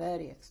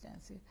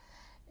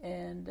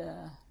 and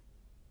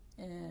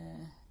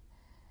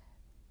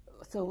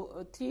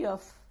so 3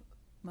 of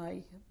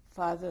my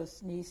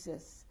father's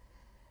nieces,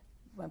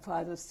 my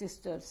father's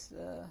sister's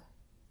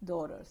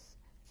daughters,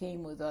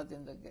 came with us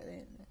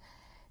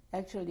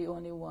actually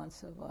only one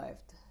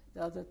survived.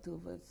 The other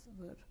 2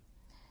 were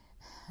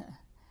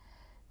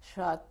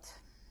shot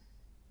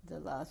the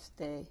last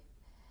day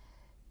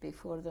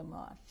before the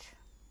march.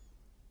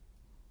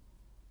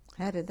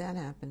 How did that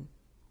happen?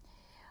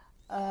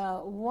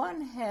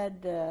 One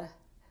had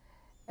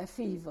a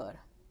fever,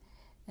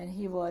 and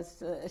she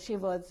was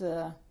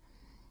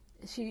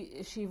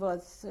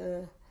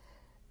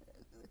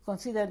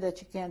considered that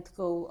she can't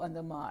go on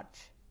the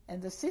march.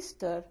 And the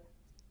sister,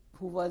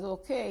 who was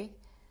okay,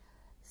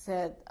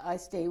 said, I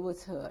stay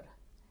with her.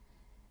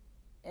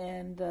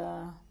 And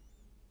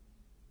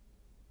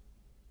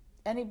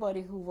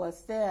anybody who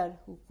was there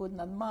who could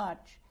not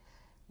march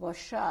was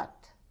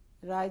shot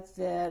right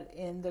there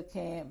in the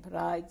camp,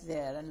 right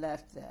there, and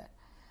left there.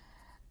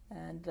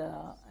 And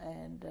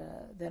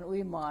then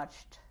we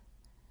marched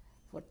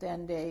for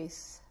 10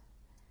 days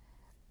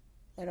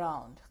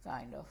around,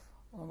 kind of,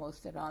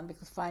 almost around,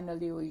 because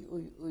finally we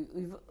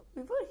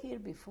were here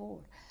before.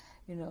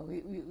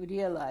 We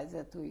realized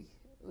that we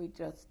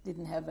just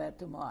didn't have where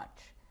to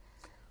march.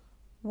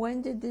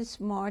 When did this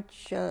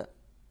march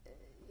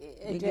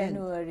begin?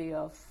 January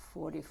of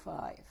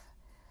 45,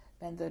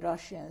 when the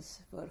Russians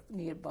were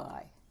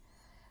nearby.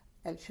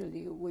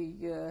 Actually,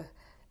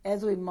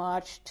 as we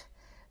marched,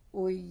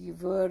 we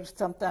were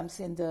sometimes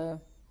in the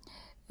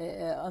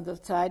on the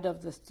side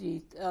of the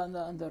street,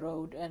 on the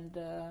road, and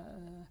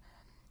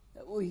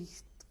we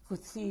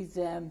could see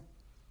them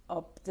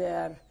up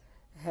there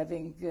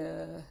having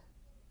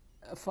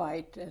a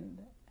fight and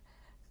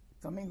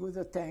coming with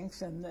the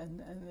tanks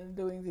and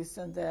doing this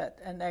and that.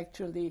 And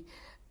actually,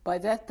 by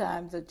that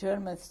time, the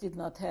Germans did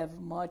not have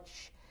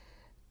much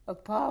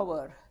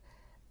power,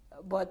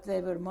 but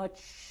they were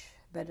much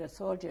better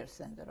soldiers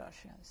than the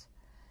Russians.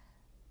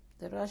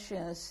 The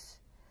Russians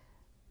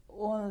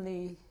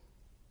only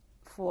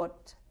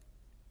fought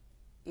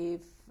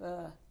if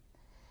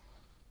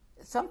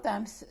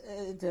sometimes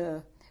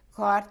the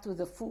cart with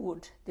the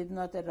food did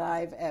not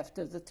arrive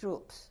after the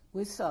troops.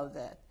 We saw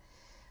that.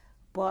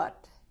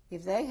 But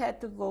if they had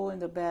to go in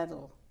the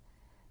battle,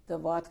 the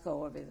vodka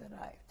always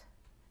arrived.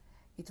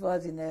 It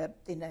was in a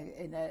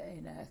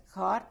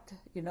cart,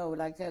 you know,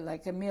 like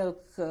a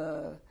milk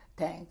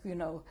tank, you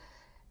know,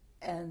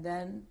 and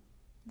then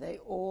they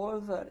all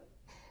were.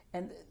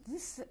 And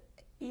this,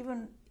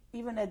 even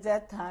at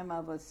that time, I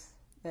was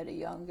very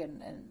young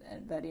and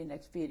very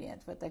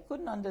inexperienced, but I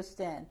couldn't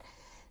understand.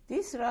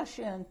 These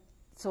Russian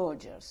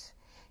soldiers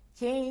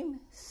came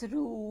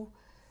through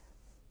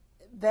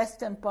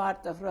western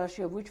part of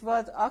Russia, which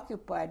was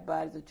occupied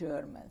by the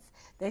Germans.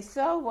 They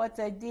saw what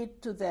they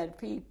did to their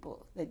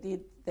people.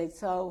 They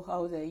saw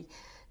how they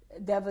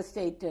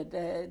devastated.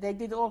 They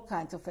did all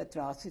kinds of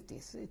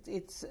atrocities.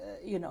 It's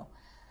you know,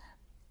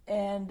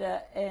 and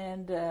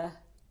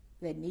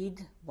they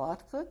need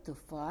vodka to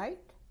fight.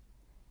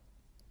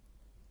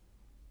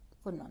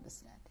 Couldn't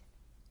understand it.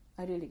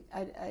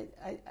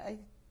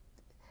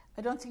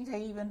 I don't think I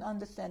even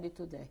understand it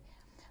today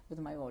with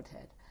my old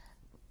head.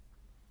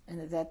 And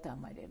at that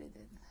time, I really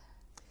didn't.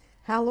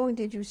 How long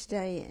did you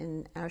stay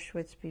in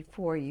Auschwitz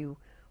before you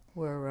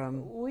were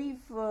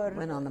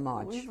went on the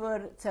march?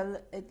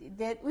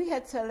 We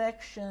had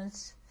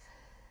selections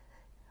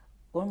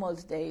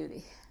almost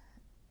daily,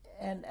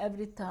 and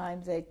every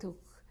time they took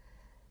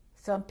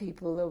some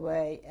people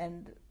away,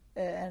 and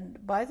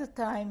by the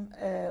time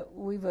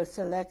we were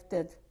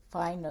selected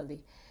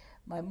finally,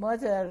 my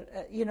mother,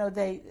 you know,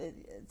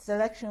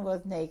 selection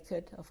was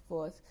naked, of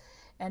course,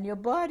 and your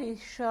body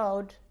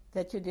showed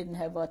that you didn't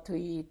have what to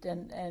eat,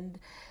 and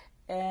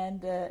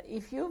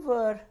if you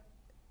were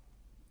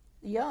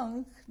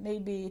young,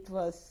 maybe it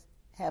was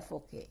half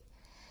okay,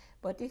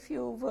 but if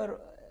you were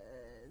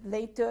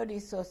late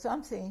 30s or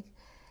something,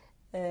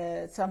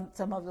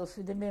 some of those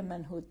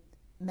women who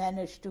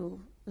managed to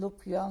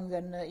look young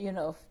and you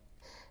know,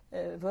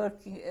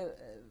 work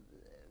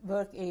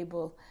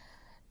able,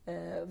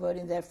 were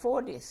in their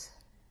 40s,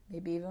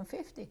 maybe even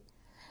 50.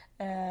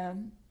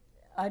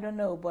 I don't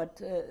know,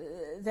 but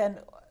then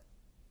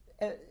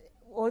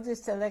all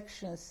these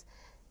selections,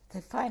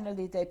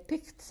 finally they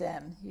picked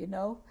them, you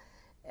know,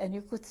 and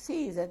you could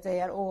see that they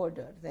are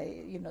older.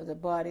 They, you know, the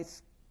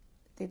bodies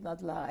did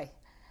not lie.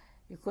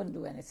 You couldn't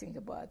do anything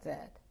about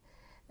that.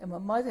 And my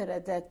mother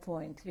at that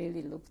point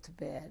really looked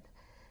bad.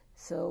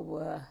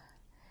 So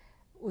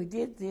we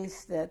did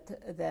this,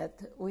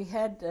 that we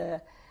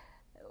had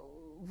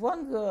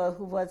one girl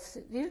who was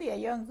really a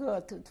young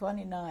girl,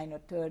 29 or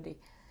 30,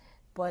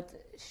 but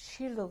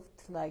she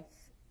looked like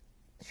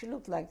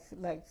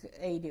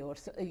 80 or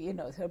so, you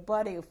know, her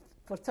body,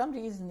 for some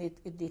reason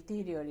it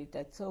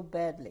deteriorated so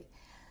badly.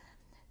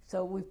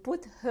 So we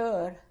put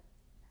her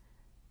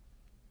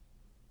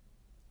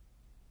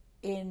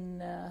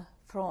in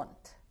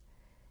front,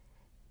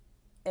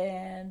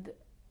 and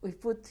we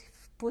put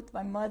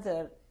my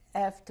mother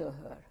after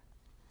her.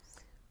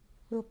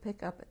 We'll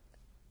pick up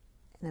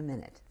in a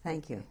minute.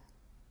 Thank you.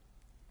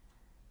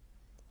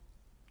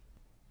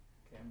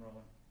 Okay, I'm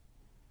rolling.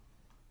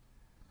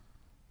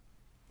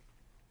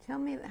 Tell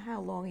me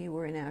how long you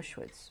were in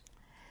Auschwitz.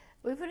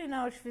 We were in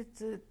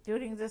Auschwitz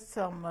during the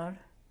summer,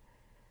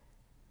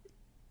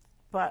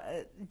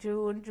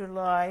 June,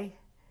 July,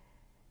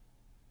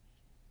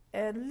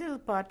 and a little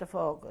part of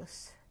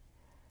August.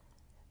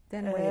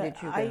 Then where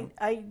did you go?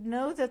 I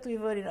know that we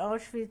were in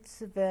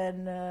Auschwitz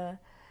when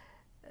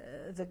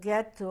the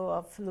ghetto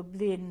of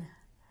Lublin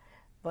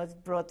was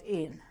brought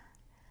in.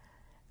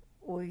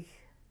 We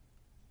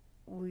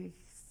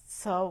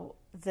saw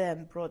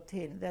them brought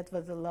in. That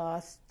was the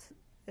last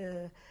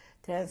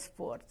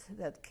transport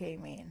that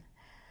came in.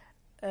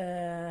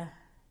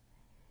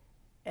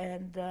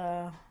 And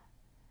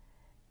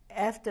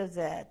after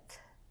that,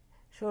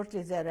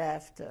 shortly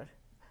thereafter,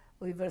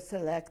 we were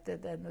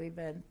selected and we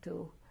went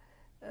to,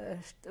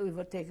 we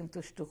were taken to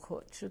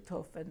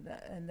Stutthof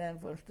and then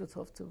from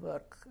Stutthof to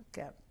work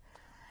camp.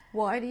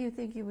 Why do you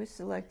think you were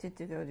selected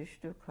to go to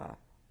Stutthof?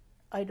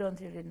 I don't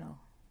really know.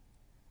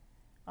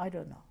 I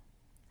don't know.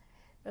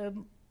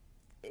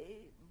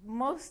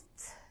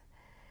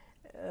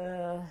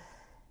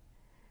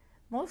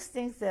 Most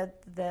things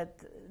that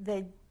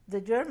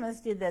the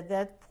Germans did at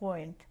that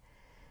point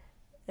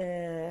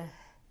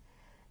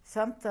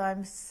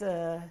sometimes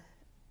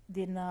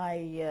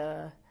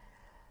deny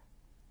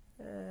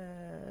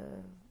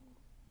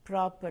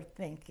proper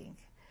thinking.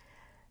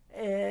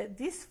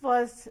 This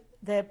was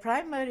the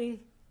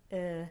primary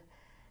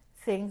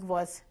thing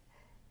was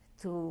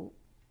to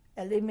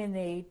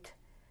eliminate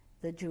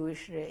the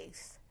Jewish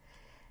race.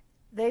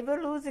 They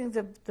were losing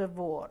the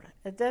war.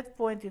 At that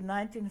point in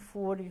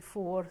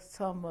 1944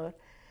 summer,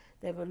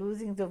 they were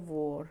losing the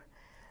war.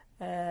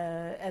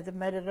 As a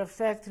matter of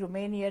fact,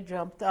 Romania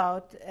jumped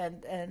out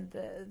and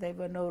they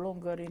were no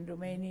longer in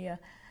Romania.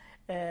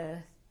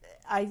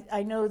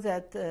 I know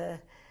that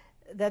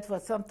that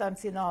was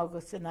sometimes in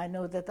August, and I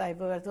know that I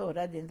was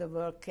already in the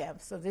work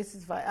camp. So this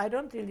is why I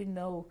don't really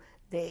know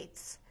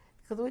dates,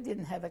 because we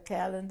didn't have a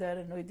calendar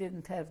and we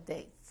didn't have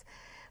dates.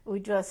 We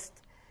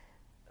just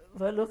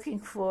were looking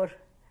for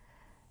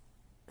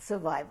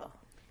survival.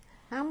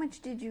 How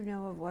much did you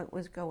know of what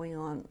was going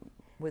on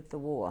with the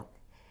war?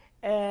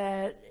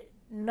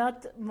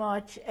 Not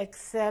much,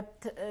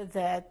 except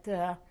that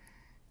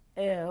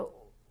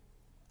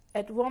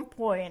at one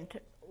point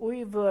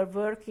we were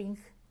working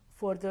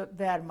for the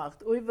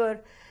Wehrmacht. We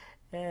were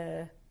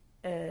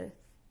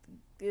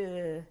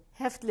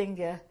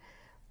Häftlinge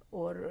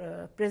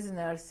or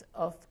prisoners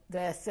of the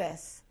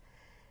SS.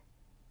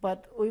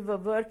 But we were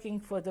working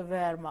for the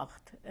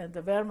Wehrmacht, and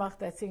the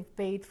Wehrmacht, I think,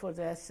 paid for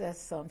the SS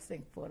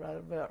something for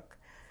our work.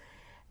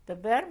 The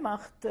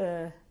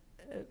Wehrmacht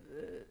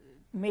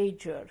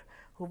major,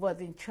 who was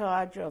in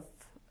charge of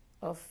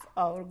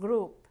our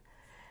group,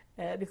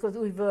 because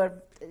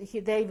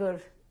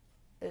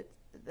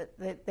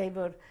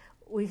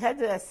we had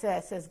the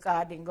SS as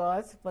guarding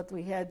us, but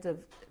we had the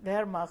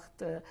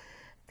Wehrmacht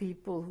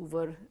people who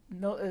were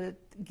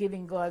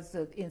giving us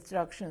the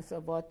instructions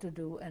of what to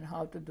do and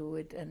how to do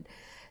it, and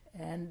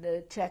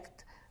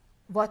checked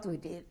what we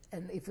did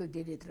and if we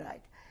did it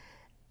right.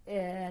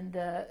 And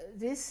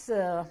this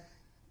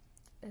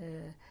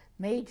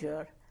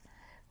major,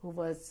 who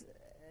was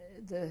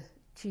the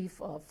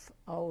chief of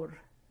our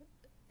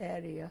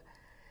area,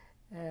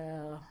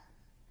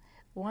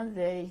 one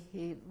day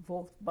he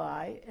walked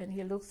by and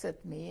he looks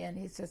at me and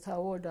he says, "How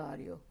old are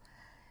you?"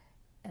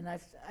 And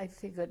I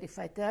figured if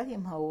I tell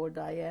him how old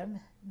I am,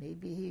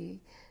 maybe he's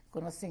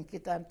gonna think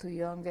that I'm too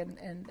young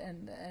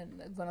and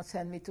gonna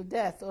send me to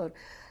death. Or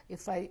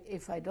if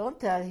I don't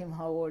tell him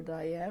how old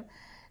I am,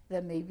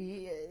 then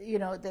maybe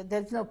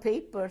there's no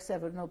papers. There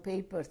were no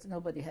papers.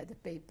 Nobody had a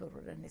paper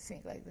or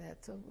anything like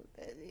that. So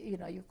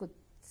you could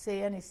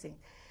say anything,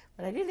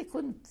 but I really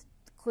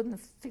couldn't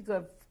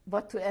figure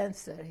what to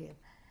answer him.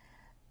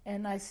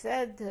 And I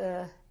said,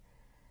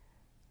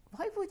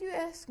 "Why would you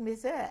ask me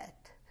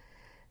that?"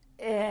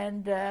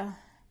 And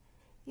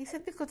he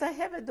said, "Because I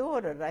have a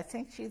daughter. I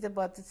think she's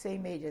about the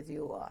same age as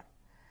you are."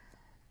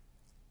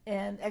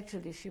 And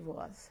actually she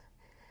was.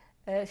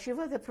 She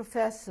was a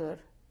professor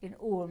in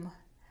Ulm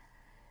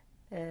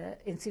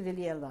in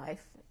civilian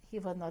life. He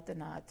was not a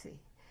Nazi.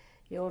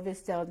 He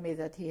always told me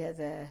that he has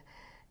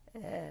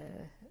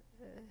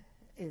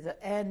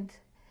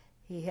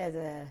he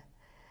had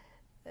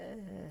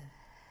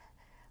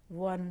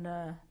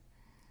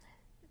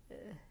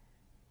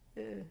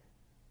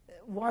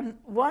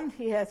one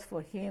he has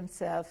for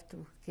himself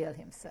to kill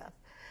himself,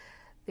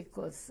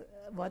 because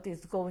what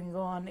is going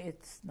on,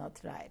 it's not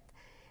right.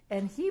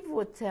 And he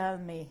would tell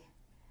me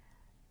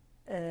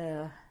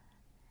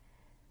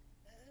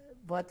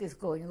what is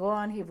going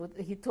on.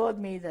 He told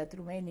me that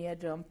Romania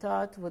jumped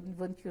out.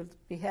 Wouldn't you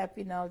be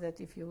happy now that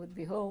if you would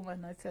be home?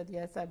 And I said,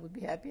 yes, I would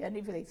be happy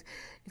anything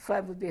if I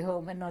would be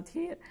home and not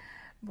here.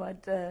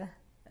 But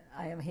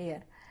I am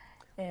here.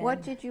 And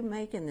what did you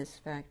make in this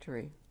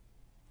factory?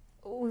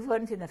 We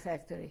weren't in a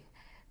factory.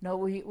 No,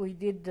 we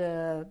did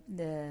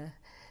the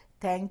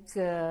tank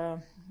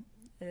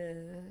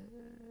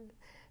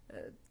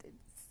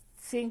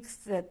things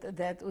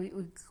that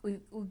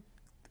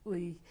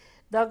we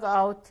dug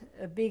out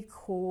a big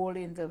hole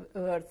in the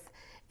earth,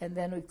 and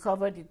then we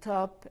covered it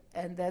up,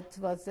 and that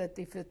was that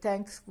if the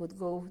tanks would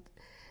go,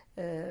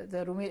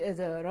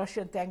 the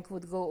Russian tank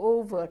would go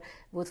over,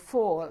 would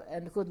fall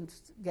and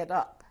couldn't get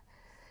up.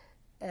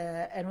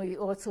 And we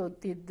also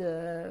did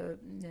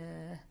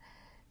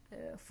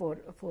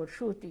for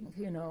shooting,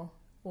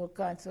 all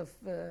kinds of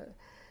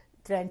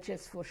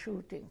trenches for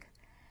shooting.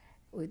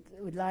 We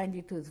lined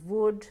it with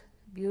wood,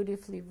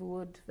 beautifully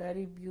wood,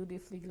 very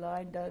beautifully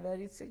lined,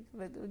 very thick.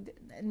 But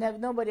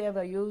nobody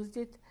ever used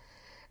it,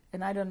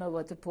 and I don't know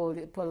what the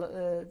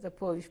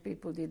Polish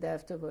people did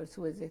afterwards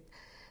with it.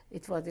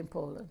 It was in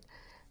Poland,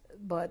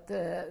 but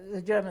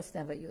the Germans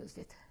never used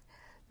it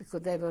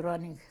because they were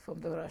running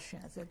from the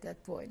Russians at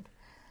that point.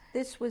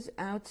 This was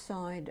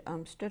outside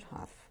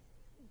Stutthof,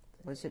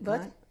 was it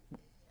What? not?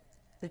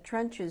 The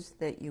trenches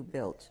that you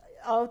built.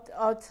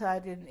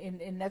 Outside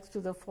in next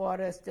to the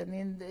forest and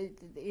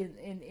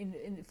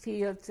in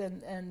fields,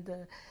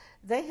 and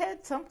they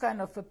had some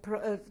kind of a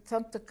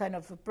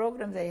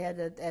program. They had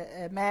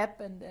a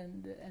map,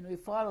 and we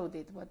followed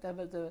it.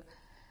 Whatever the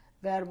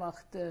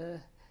Wehrmacht,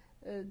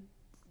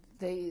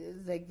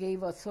 they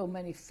gave us so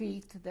many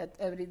feet that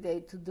every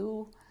day to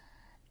do,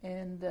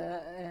 and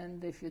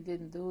if you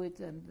didn't do it,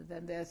 then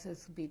the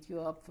SS beat you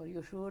up for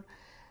you sure.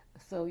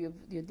 So you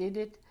did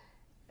it,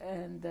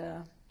 and.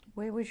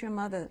 Where was your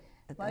mother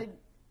at that?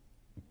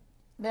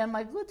 Well,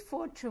 my good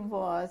fortune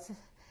was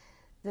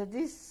that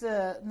this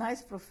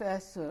nice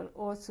professor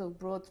also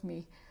brought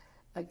me,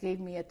 gave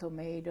me a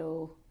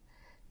tomato,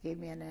 gave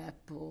me an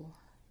apple,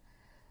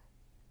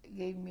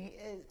 gave me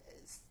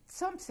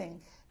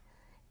something.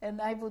 And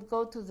I would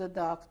go to the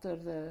doctor,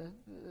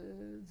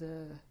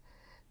 the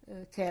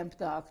camp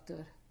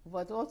doctor,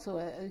 but also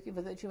she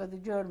was a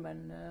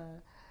German.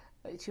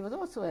 She was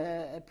also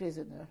a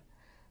prisoner,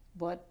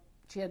 but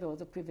she had all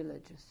the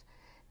privileges.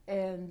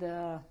 And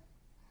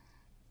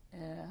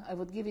I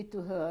would give it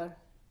to her,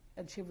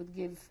 and she would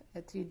give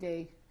a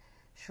 3-day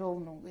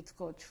Schonung. It's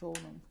called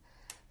Schonung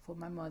for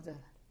my mother.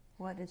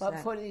 What is But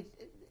that? for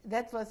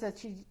that was that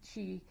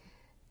she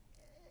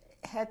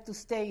had to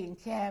stay in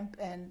camp,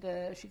 and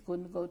she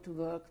couldn't go to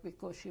work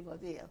because she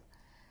was ill.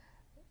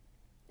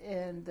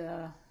 And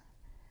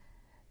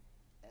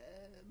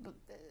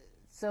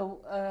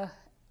so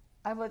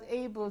I was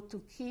able to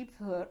keep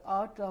her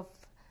out of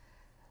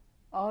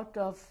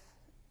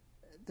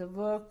the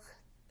work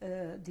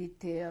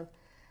detail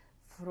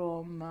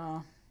from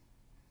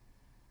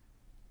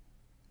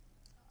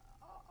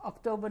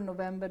October,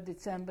 November,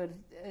 December,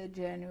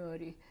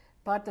 January,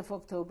 part of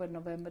October,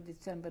 November,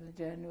 December,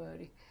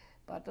 January,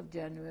 part of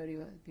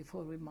January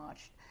before we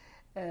marched.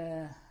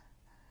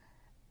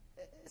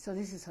 So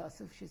this is how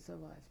she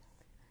survived.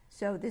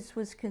 So this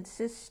was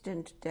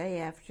consistent day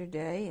after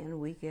day and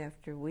week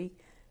after week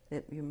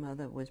that your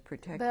mother was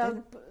protected?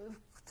 Well,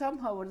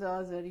 somehow or the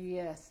other,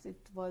 yes, it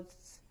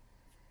was.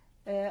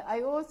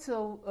 I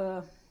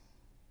also,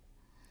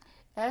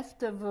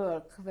 after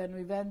work, when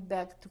we went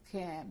back to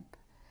camp,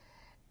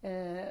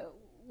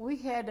 we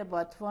had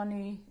about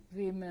 20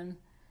 women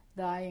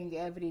dying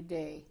every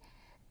day.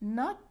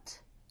 Not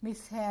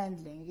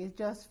mishandling, it's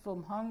just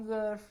from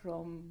hunger,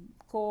 from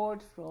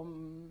cold,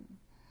 from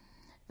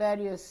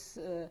various.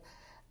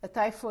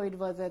 Typhoid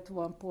was at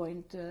one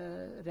point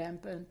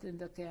rampant in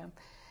the camp.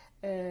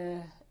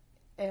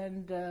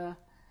 And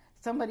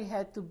somebody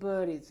had to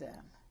bury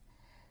them.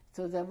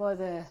 So there was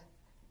a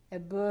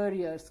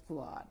burial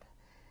squad.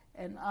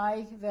 And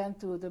I went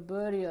to the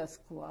burial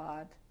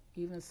squad,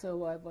 even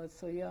though I was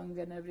so young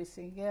and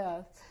everything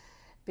else,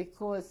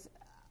 because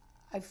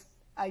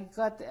I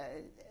got,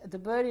 the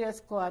burial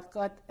squad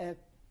got a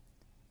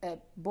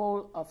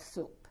bowl of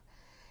soup.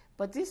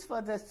 But this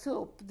was a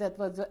soup that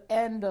was the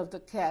end of the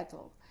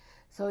kettle.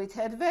 So it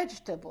had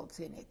vegetables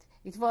in it.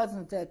 It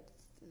wasn't that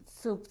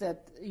soup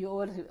that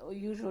you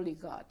usually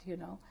got, you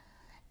know.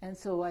 And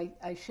so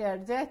I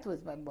shared that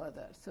with my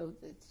mother, so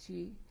that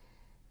she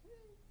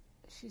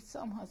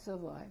somehow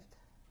survived.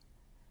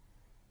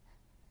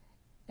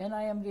 And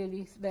I am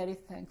really very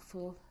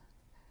thankful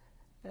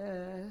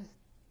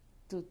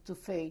to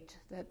fate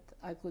that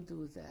I could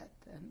do that,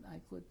 and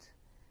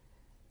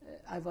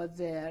I was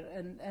there,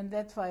 and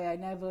that's why I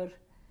never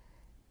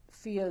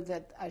feel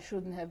that I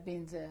shouldn't have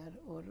been there,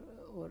 or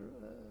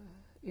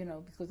you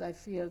know, because I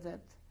feel that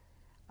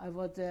I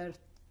was there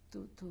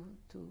to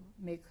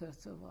make her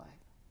survive.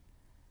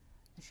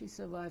 And she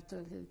survived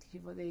till she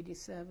was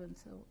 87,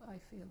 so I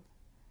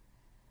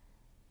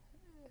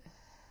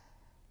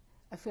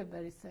feel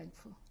very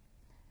thankful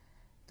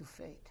to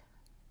fate.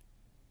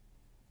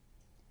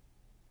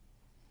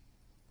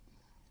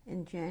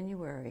 In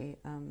January,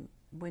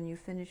 when you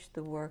finished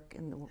the work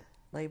in the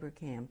labor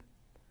camp,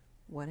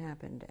 what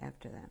happened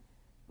after that?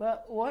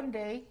 Well, one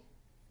day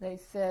they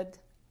said,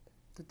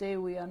 today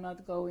we are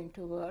not going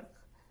to work,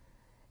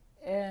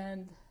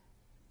 and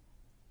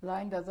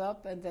lined us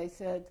up, and they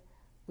said,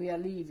 we are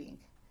leaving.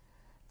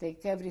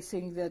 Take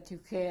everything that you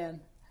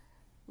can.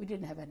 We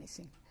didn't have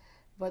anything,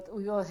 but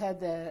we all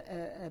had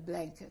a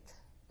blanket.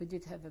 We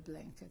did have a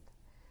blanket.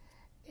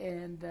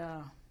 And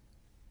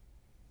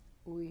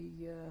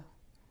we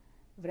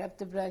wrapped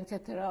the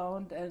blanket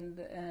around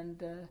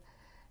and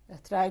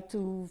tried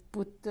to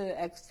put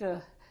the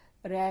extra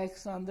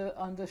rags on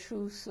the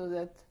shoes so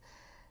that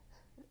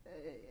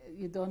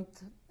you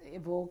don't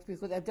evoke,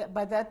 because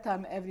by that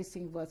time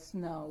everything was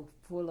snow,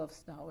 full of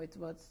snow. It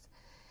was,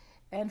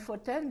 and for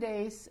 10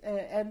 days,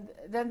 and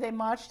then they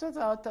marched us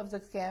out of the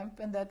camp,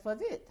 and that was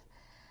it.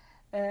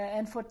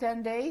 And for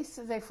 10 days,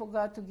 they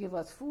forgot to give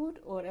us food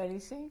or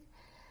anything,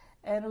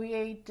 and we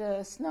ate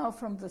snow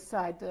from the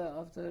side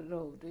of the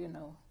road, you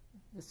know,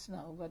 the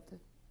snow. But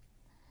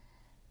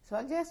so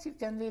I guess you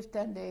can live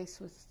 10 days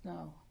with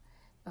snow.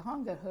 The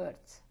hunger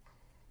hurts.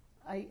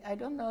 I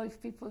don't know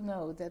if people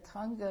know that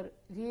hunger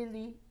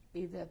really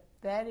is a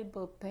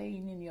terrible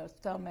pain in your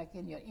stomach,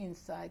 in your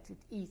insides. It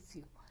eats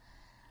you.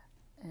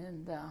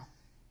 And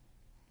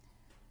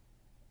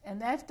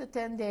after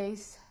 10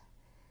 days,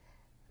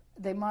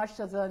 they marched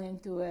us on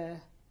into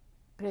a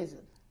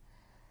prison,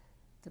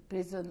 the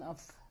prison of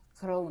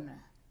Krone.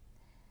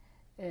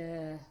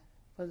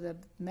 Was a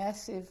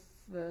massive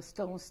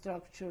stone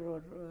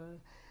structure,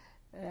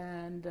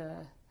 and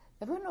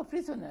there were no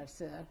prisoners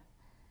there.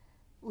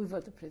 We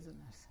were the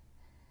prisoners.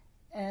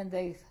 And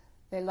they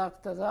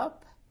locked us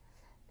up,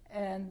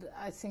 and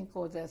I think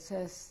all the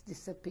SS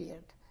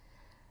disappeared.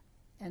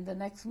 And the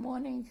next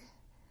morning,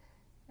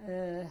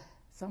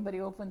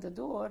 somebody opened the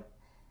door,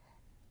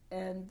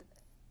 and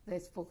they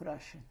spoke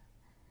Russian.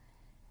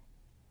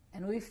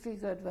 And we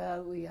figured,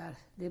 well, we are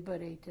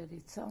liberated,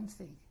 it's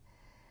something.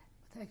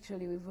 But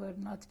actually we were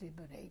not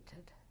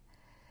liberated.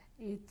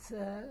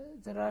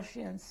 The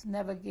Russians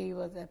never gave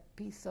us a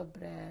piece of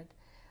bread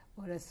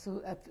or an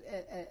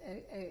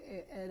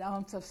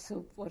ounce of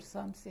soup or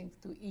something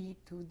to eat,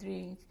 to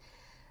drink,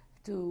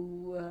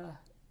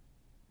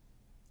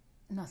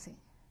 nothing.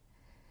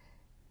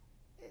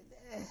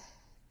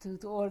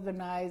 To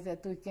organize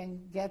that we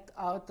can get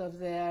out of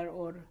there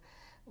or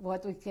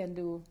what we can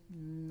do,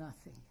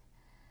 nothing.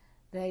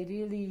 They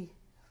really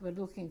were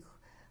looking,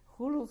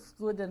 who looks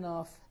good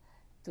enough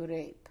to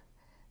rape?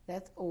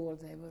 That's all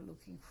they were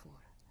looking for.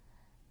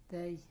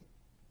 They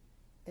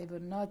were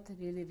not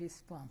really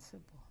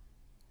responsible.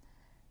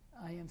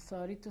 I am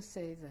sorry to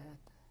say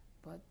that,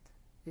 but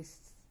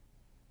this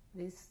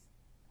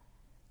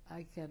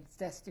I can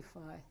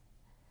testify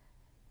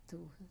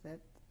to, that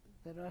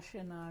the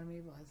Russian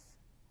army was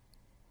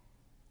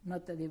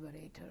not a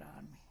liberator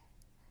army.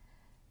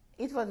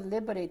 It was a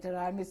liberator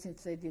army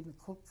since they didn't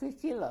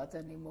kill us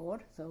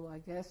anymore, so I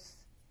guess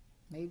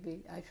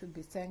maybe I should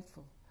be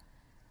thankful.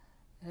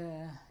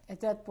 At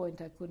that point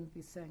I couldn't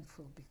be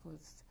thankful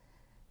because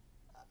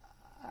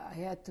I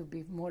had to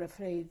be more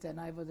afraid than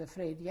I was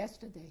afraid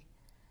yesterday.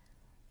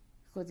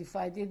 Because if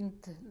I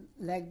didn't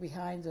lag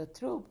behind the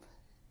troop,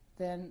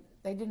 then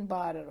they didn't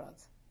bother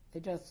us.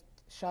 They just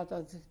shot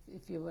us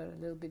if you were a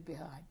little bit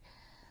behind.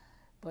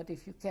 But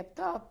if you kept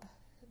up,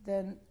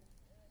 then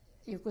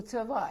you could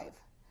survive.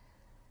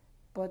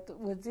 But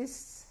with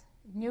this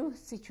new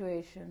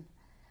situation,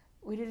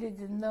 we really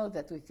didn't know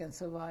that we can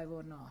survive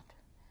or not.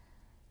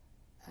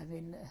 I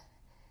mean,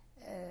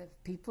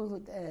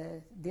 people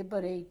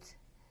liberate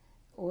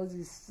all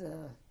these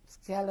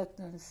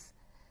skeletons.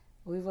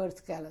 We were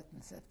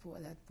skeletons at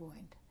that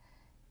point,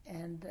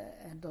 and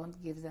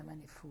don't give them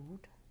any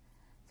food.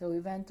 So we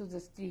went to the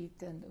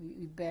street and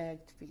we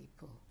begged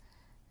people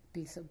a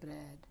piece of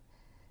bread.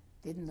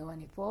 Didn't know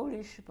any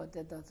Polish, but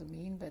that doesn't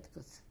mean that,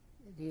 because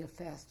real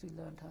fast we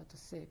learned how to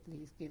say,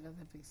 please give us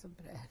a piece of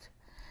bread.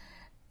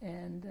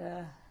 And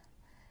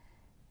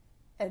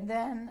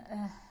then...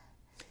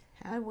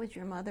 how was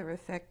your mother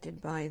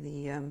affected by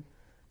the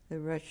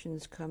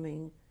Russians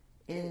coming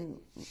in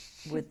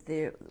with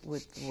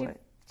what?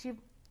 She,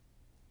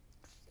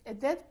 at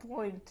that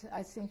point,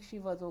 I think she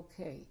was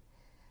okay.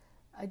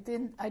 I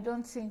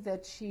don't think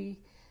that she,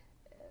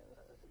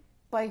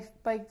 by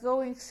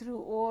going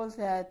through all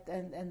that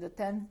and the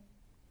 10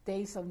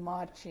 days of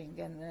marching,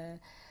 and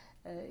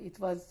it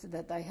was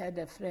that I had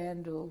a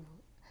friend who,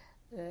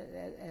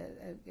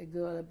 a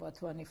girl about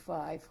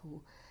 25,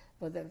 who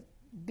was a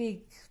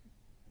big,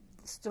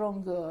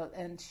 strong girl,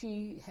 and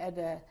she had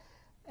a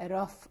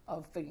rough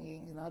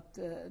upbringing,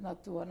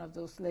 not one of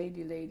those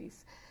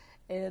ladies,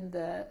 and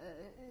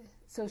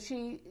so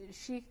she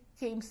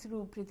came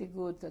through pretty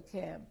good the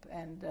camp,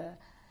 and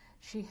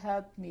she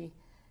helped me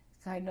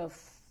kind of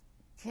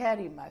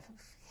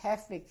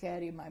halfway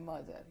carry my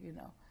mother, you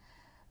know,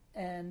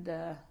 and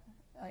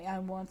I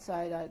on one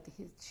side,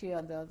 she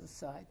on the other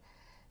side,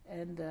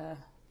 and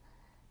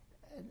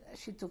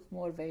she took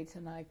more weight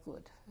than I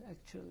could,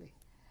 actually.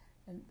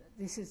 And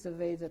this is the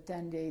way the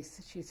 10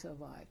 days she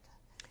survived.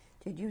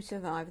 Did you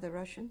survive the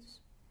Russians?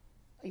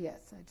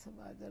 Yes, I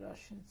survived the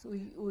Russians.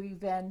 We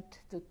went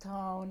to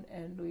town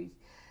and we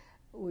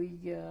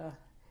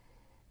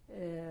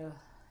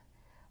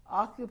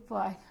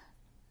occupied.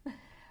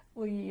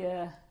 We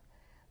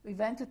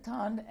went to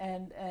town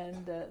and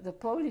the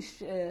Polish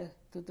to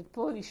the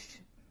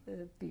Polish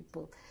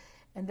people,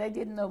 and they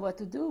didn't know what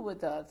to do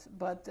with us.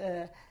 But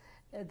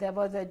there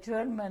was a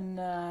German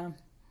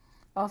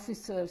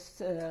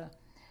officers.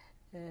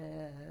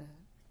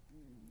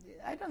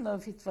 I don't know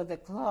if it was a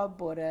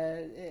club or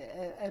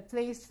a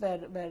place where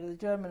the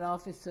German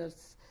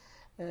officers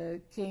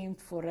came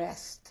for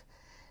rest,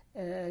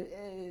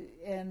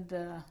 and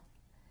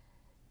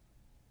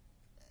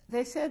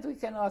they said we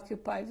can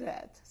occupy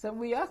that. So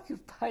we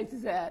occupied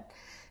that.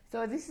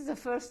 So this is the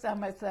first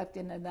time I slept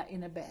in a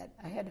bed.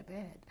 I had a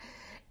bed,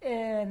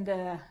 and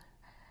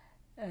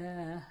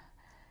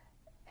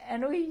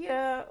we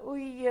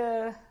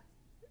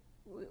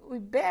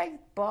begged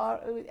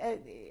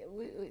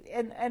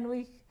and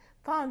we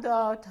found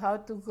out how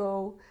to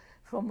go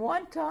from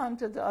one town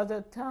to the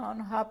other town,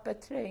 hop a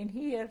train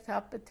here,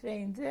 hop a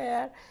train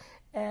there,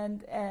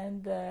 and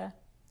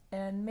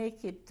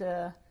make it.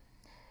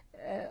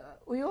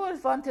 We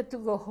always wanted to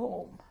go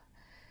home.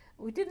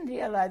 We didn't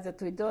realize that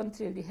we don't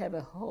really have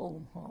a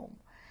home,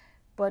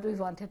 but we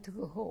wanted to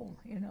go home,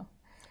 you know.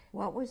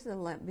 What was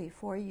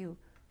before you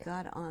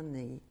got on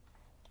the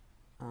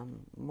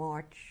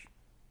march,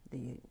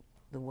 the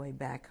way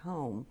back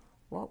home?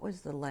 What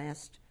was the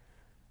last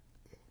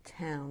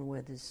town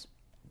where this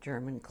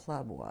German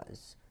club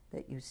was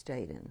that you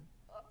stayed in?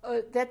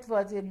 That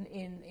was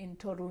in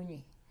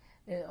Torun,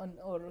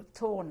 or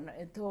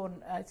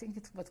Torun. I think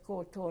it was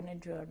called Torun in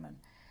German.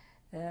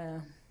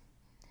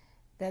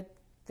 That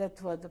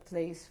was the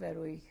place where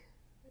we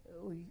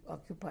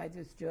occupied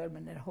this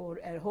German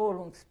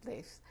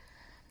Erholungsplace,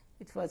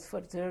 it was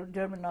for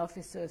German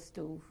officers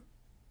to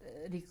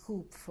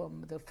recoup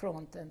from the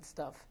front and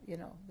stuff, you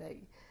know.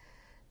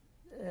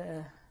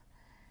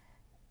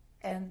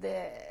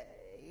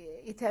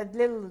 It had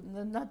little,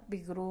 not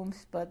big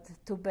rooms, but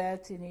 2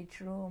 beds in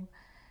each room,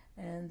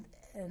 and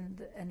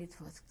it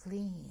was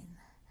clean,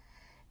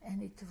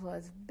 and it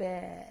was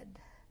bed,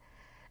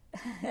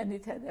 and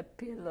it had a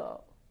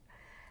pillow,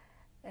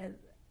 and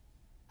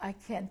I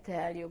can't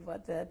tell you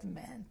what that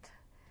meant.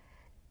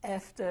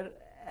 After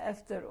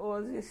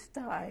all this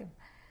time,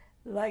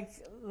 it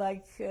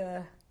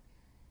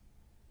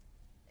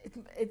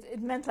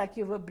meant like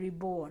you were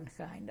reborn,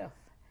 kind of.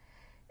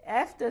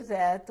 After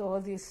that,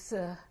 all this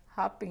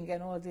hopping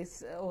and all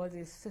these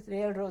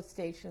railroad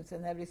stations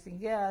and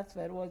everything else,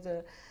 where all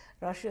the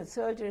Russian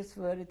soldiers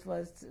were, it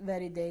was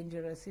very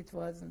dangerous. It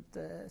wasn't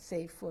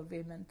safe for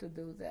women to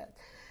do that.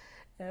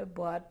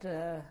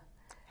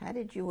 How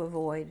did you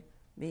avoid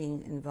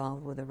being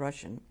involved with a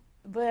Russian?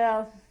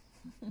 Well,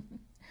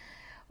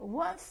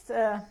 once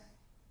a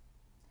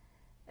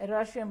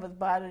Russian was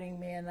bothering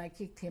me, and I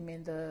kicked him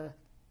in the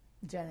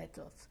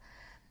genitals.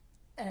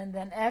 And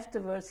then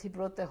afterwards, he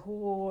brought a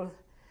whole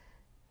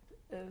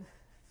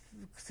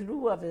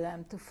slew of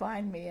them to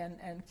find me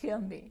and kill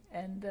me.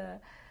 And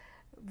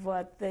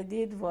what they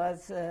did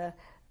was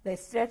they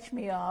stretched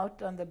me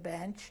out on the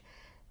bench,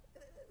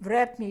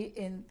 wrapped me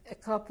in a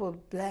couple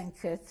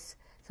blankets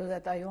so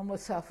that I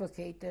almost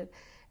suffocated,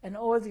 and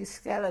all these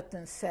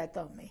skeletons sat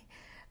on me.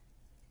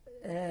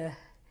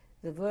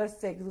 The worse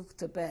they looked,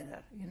 the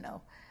better, you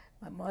know.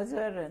 My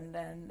mother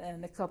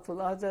and a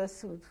couple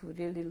others who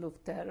really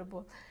looked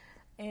terrible.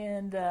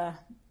 And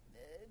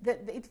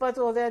it was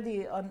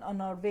already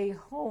on our way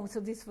home, so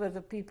these were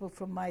the people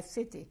from my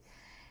city.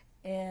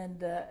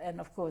 And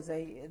of course,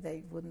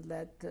 they wouldn't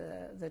let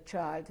the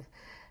child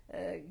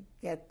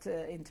get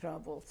in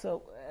trouble.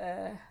 So,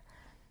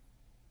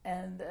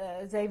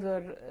 they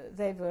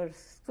were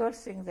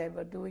cursing, they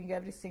were doing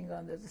everything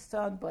under the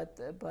sun, but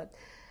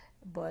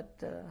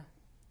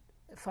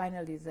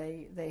finally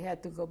they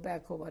had to go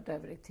back or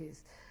whatever it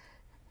is,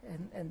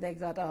 and they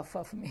got off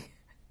of me.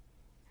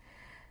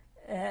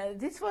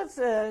 This was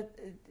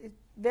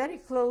very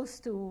close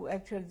to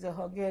actually the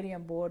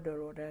Hungarian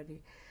border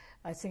already.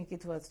 I think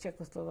it was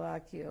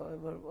Czechoslovakia,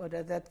 or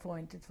at that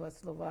point it was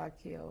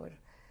Slovakia, or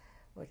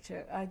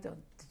Czech. I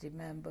don't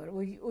remember.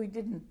 We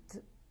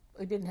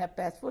didn't have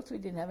passports. We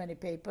didn't have any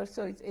papers,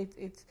 so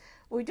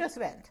we just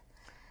went.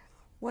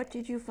 What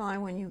did you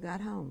find when you got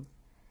home?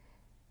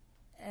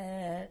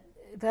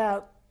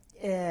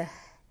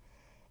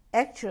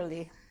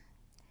 Actually,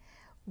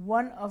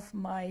 one of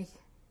my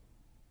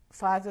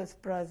father's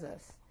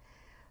brothers,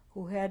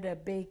 who had a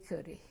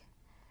bakery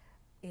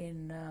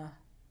in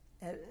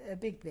a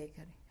big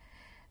bakery,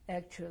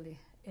 actually,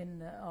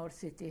 in our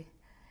city.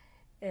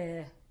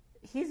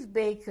 His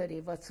bakery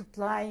was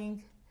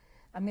supplying,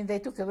 I mean, they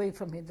took away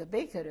from him the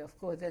bakery, of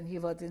course, and he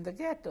was in the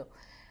ghetto.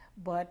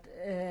 But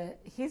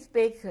his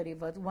bakery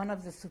was one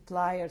of the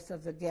suppliers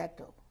of the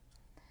ghetto.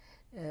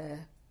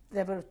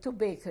 There were 2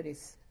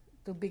 bakeries,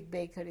 2 big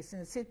bakeries in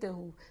the city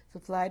who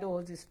supplied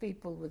all these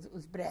people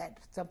with bread,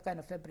 some kind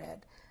of a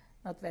bread.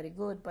 Not very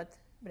good, but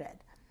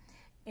bread.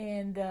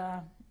 And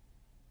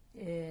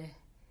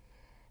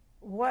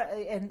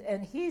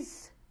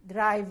his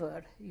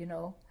driver, you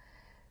know,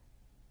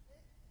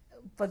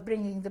 was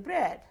bringing the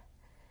bread.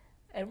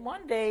 And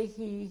one day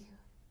he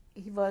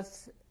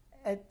was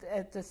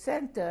at the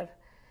center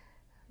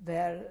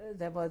where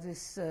there was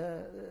this,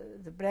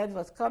 the bread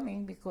was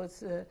coming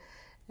because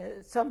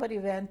somebody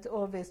went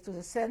always to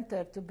the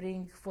center to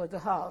bring for the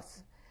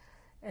house.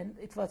 And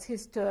it was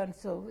his turn,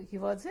 so he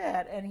was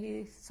there, and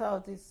he saw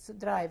this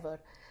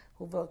driver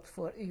who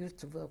used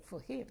to work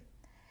for him.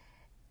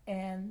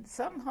 And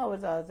somehow or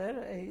the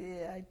other,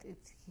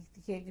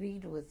 he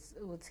agreed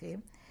with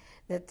him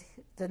that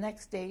the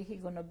next day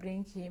he's going to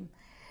bring him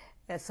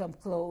some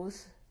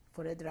clothes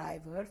for a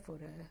driver, for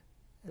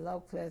a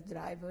low-class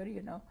driver,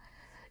 you know.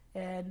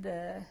 And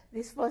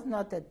this was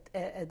not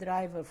a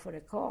driver for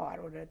a car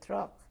or a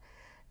truck.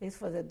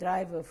 This was a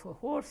driver for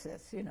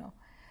horses, you know.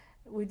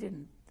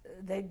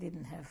 They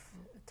didn't have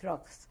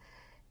trucks.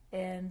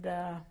 And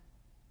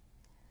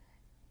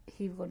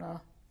he was going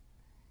to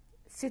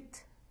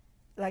sit,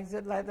 like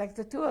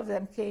the 2 of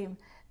them came.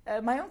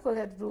 My uncle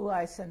had blue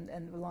eyes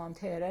and blonde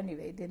hair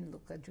anyway, he didn't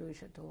look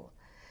Jewish at all.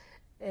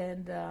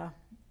 And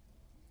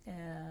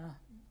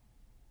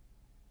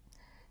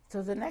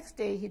so the next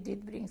day he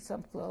did bring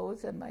some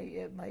clothes, and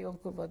my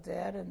uncle was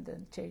there, and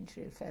then changed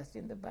real fast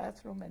in the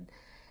bathroom,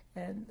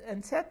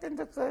 and sat in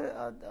the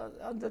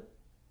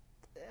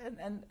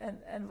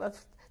and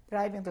was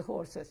driving the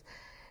horses.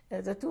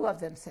 The 2 of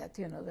them sat,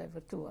 you know, there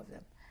were 2 of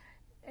them.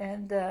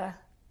 And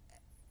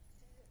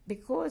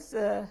because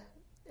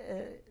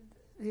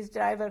this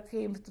driver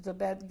came to the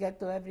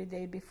ghetto every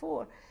day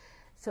before,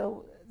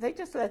 so they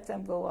just let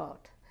them go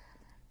out.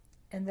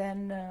 And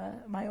then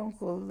my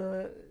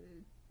uncle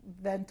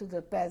went to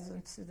the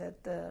peasants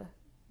that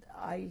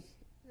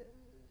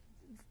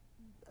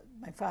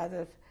my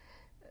father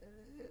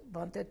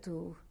wanted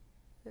to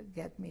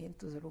get me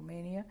into the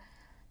Romania.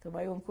 So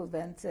my uncle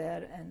went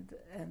there,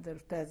 and the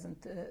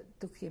peasant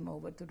took him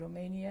over to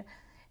Romania.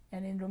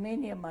 And in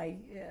Romania, my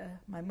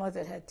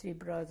mother had 3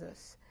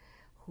 brothers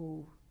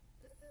who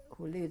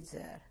lived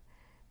there,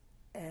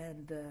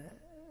 and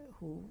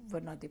who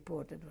were not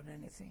deported or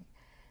anything.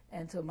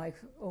 And so my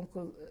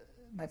uncle,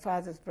 my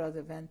father's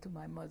brother, went to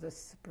my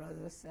mother's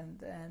brothers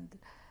and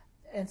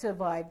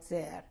survived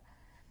there.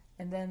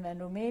 And then when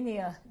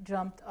Romania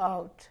jumped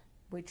out,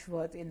 which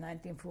was in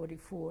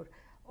 1944,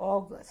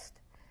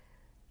 August,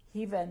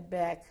 he went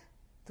back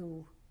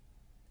to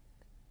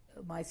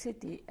my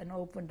city and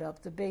opened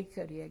up the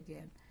bakery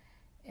again,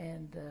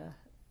 and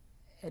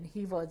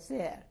he was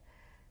there.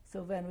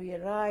 So when we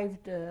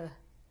arrived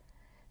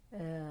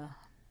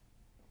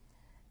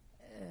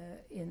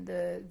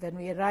when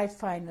we arrived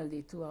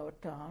finally to our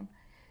town,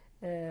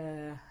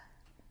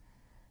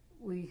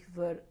 we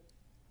were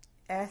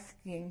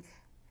asking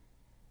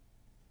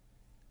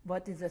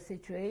what is the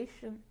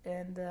situation,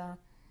 and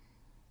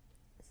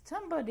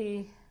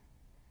somebody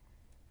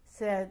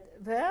said,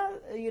 well,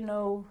 you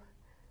know,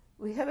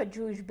 we have a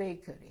Jewish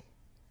bakery,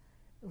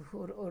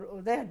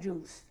 or they're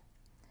Jews,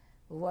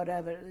 or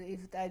whatever.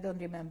 I don't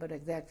remember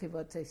exactly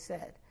what they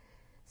said.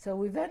 So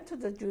we went to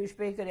the Jewish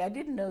bakery. I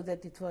didn't know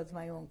that it was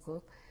my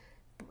uncle,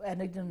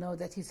 and I didn't know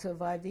that he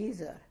survived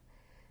either.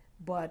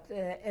 But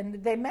and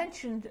they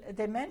mentioned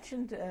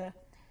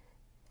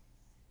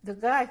the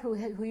guy who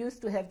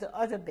used to have the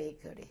other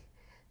bakery.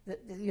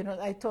 You know,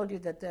 I told you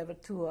that there were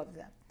 2 of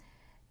them,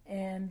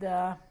 and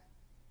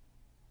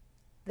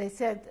they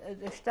said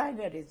the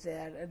Steiner is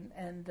there,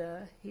 and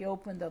he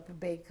opened up a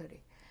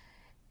bakery,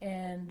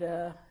 and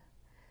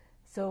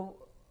so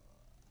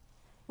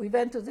we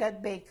went to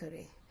that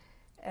bakery,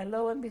 and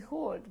lo and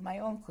behold, my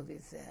uncle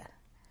is there.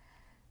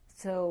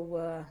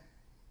 So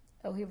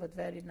he was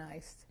very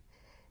nice.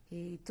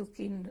 He took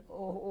in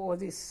all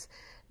these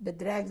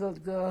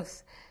bedraggled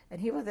girls, and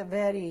he was a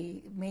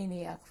very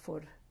maniac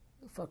for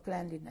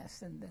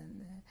cleanliness, and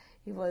then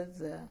he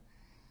was.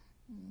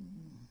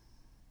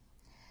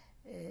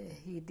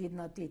 He did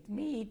not eat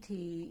meat.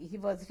 He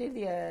was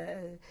really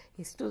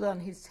he stood on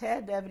his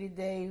head every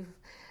day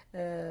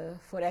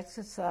for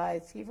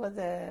exercise. He was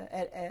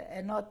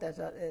a nut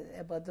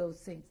about those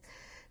things.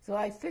 So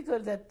I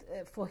figured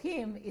that for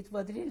him it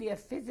was really a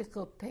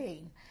physical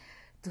pain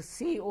to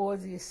see all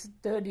these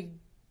dirty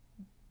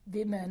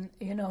women.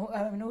 You know,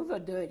 I mean, we were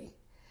dirty.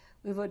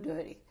 We were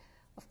dirty.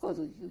 Of course,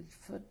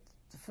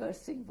 the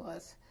first thing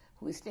was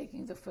who is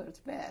taking the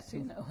first bath,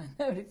 you know, and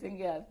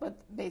everything else. But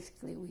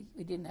basically,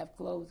 we didn't have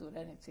clothes or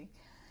anything.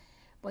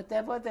 But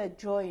there was a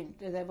joint.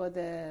 There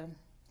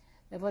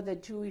was a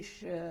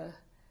Jewish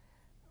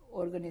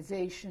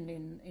organization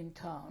in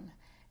town,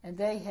 and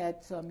they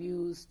had some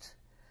used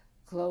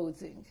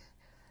clothing,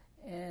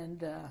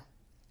 and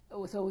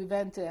so we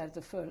went there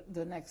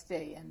the next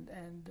day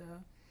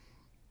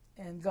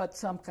and got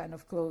some kind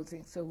of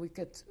clothing, so we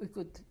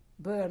could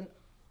burn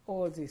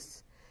all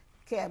these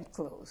camp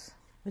clothes.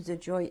 It was a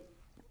joint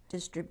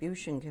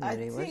distribution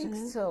committee, wasn't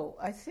it?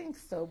 I think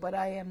so, but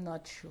I am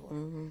not sure.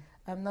 Mm-hmm.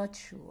 I'm not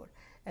sure.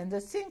 And the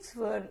things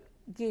were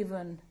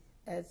given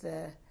as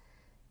a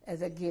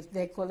gift.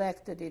 They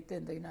collected it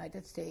in the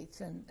United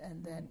States and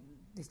then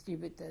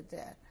distributed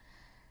there.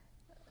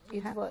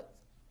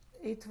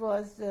 It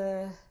was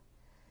a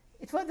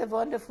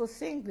wonderful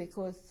thing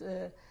because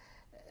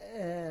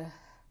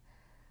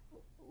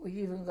we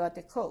even got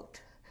a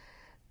coat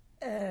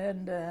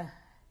and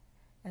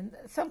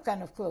some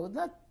kind of clothes,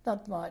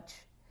 not much,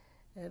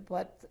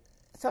 but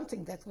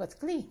something that was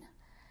clean,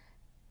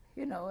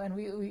 you know. And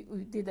we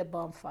did a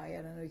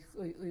bonfire, and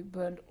we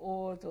burned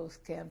all those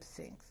camp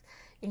things,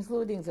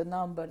 including the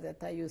number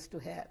that I used to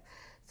have.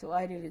 So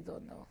I really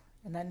don't know,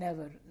 and I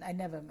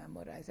never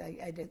memorized.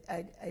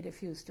 I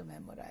refused to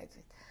memorize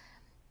it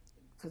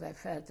because I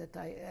felt that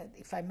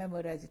if I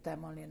memorize it,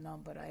 I'm only a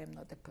number. I am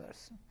not a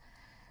person.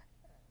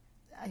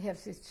 I have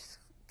such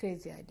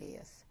crazy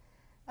ideas.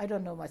 I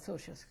don't know my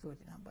social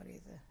security number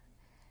either,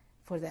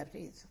 for that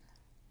reason.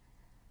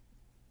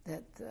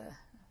 That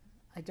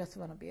I just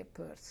want to be a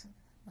person,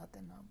 not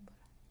a number.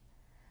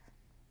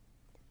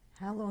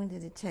 How long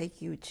did it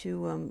take you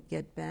to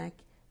get back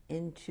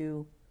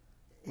into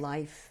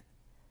life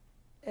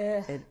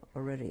at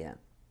Oradea?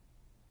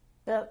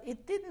 Well,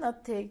 it did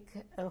not take,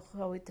 how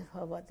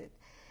was it?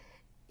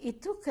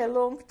 It took a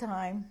long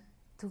time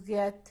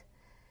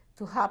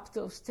to hop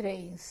those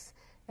trains,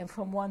 and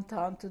from one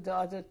town to the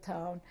other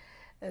town.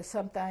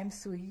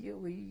 Sometimes we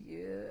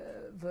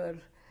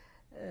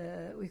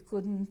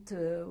couldn't.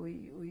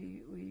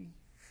 We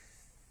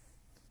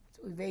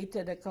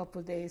waited a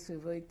couple days. We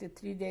waited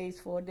 3 days,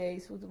 4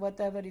 days,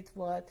 whatever it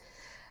was.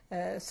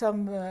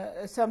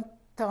 Some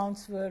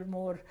towns were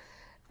more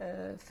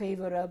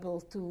favorable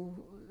to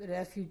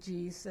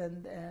refugees,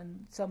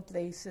 and some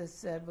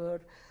places there were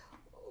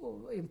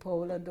in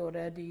Poland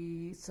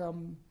already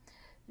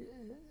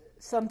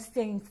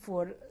something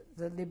for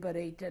the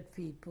liberated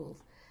people.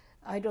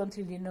 I don't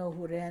really know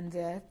who ran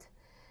that.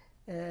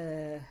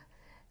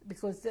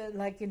 because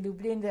like in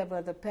Lublin there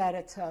was the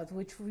Parrots House,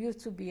 which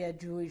used to be a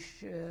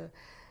Jewish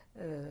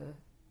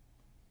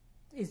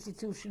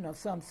institution of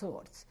some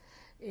sorts.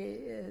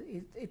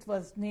 It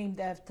was named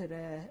after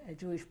a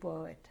Jewish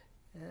poet,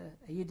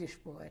 a Yiddish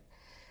poet.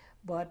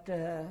 But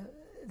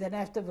then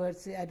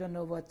afterwards, I don't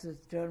know what the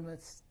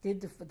Germans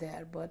did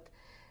there, but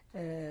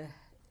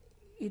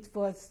it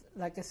was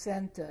like a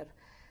center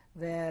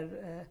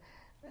where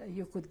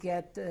you could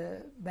get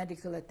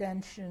medical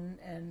attention,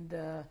 and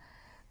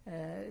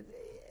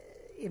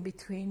in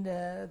between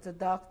the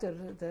doctor,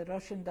 the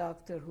Russian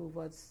doctor who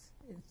was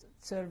in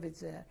service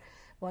there,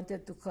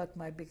 wanted to cut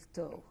my big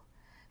toe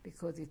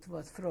because it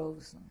was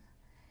frozen.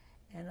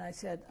 And I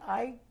said,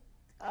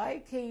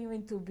 I came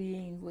into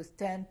being with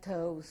 10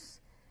 toes.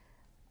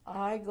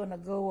 I'm going to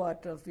go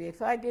out of here.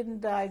 If I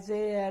didn't die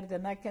there,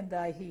 then I can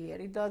die here.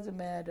 It doesn't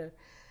matter.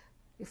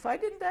 If I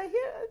didn't die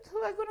here, how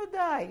am I going to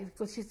die?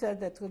 Because she said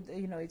that,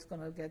 you know, it's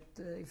going to get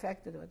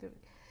infected or whatever.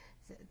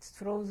 It's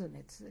frozen.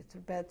 It's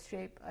in bad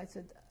shape. I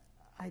said,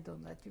 I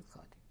don't let you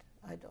cut it.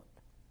 I don't.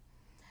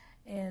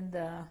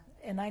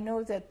 And I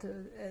know that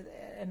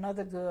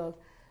another girl,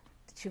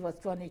 she was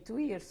 22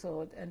 years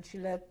old, and she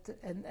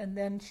and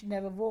then she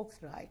never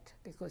walked right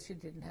because she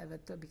didn't have a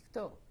big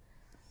toe.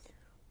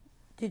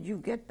 Did you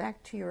get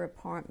back to your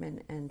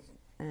apartment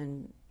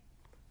and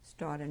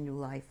start a new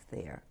life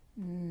there?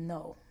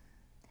 No.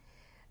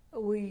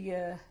 We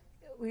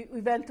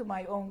went to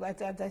my uncle,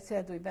 as I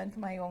said, we went to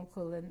my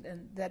uncle,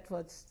 and that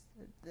was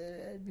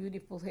the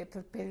beautiful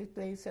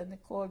place, and the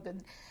cold,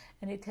 and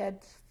it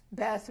had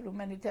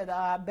bathroom, and it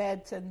had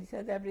beds, and it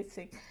had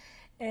everything.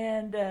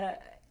 And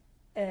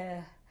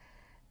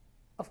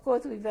of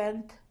course we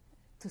went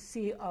to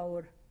see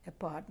our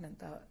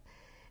apartment.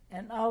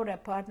 And our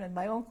apartment,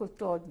 my uncle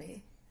told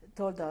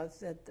us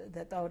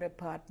that our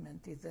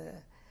apartment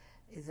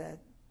is a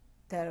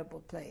terrible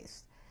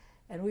place.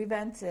 And we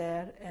went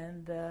there,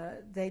 and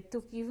they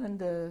took even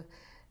the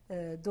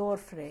door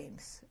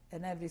frames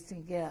and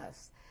everything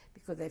else,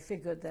 because they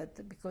figured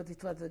that because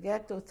it was a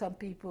ghetto, some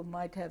people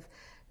might have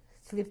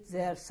slipped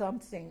there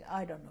something,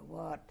 I don't know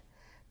what.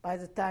 By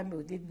the time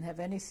we didn't have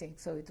anything,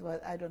 so it was,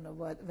 I don't know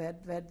where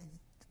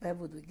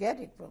would we get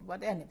it from,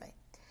 but anyway,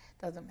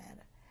 doesn't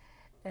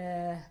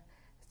matter.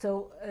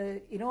 So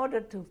in order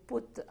to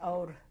put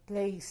our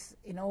place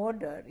in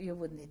order, you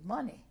would need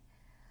money.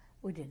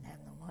 We didn't have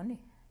no money.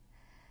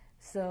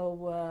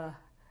 So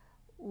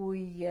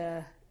we,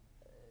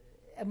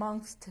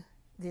 amongst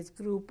this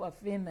group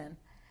of women,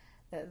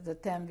 the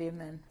 10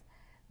 women,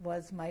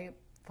 was my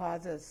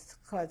father's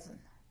cousin,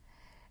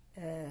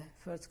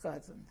 first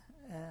cousin.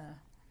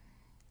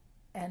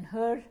 And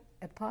her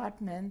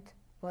apartment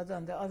was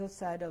on the other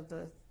side of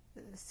the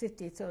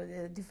city, so in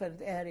a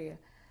different area.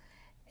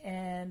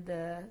 And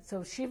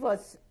so she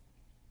was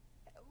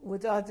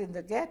with us in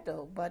the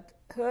ghetto, but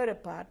her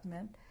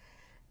apartment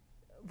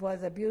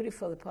was a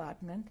beautiful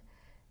apartment,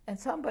 and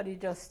somebody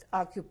just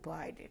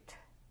occupied it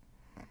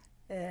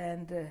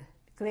and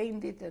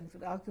claimed it and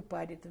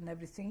occupied it and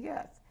everything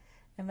else.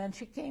 And when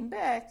she came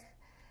back,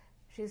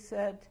 she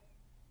said,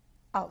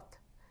 out.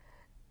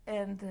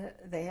 And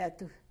they had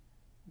to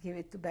give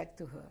it back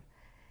to her.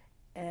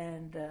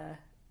 And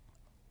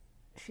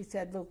she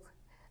said, look,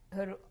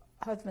 her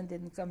husband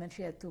didn't come, and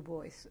she had 2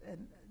 boys,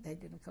 and they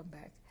didn't come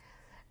back.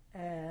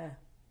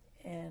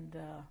 And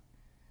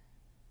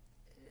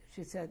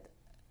she said,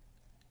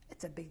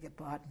 it's a big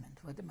apartment.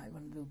 What am I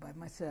going to do by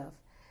myself?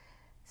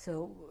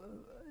 So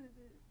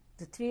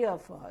the 3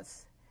 of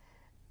us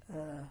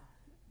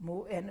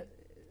moved, and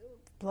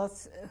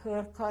plus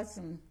her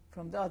cousin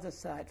from the other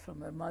side,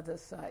 from her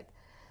mother's side,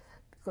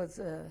 because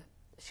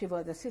she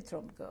was a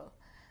Citron girl.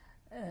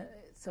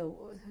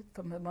 So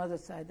from her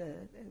mother's side,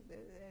 a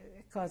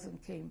cousin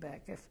came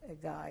back, a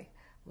guy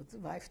whose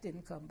wife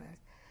didn't come back.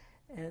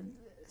 And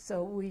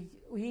so we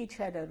each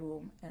had a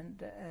room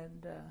and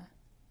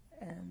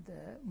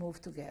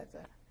moved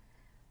together.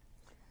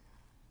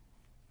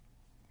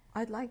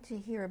 I'd like to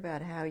hear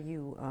about how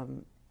you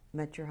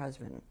met your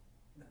husband.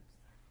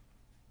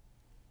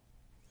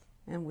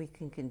 And we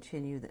can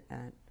continue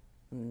that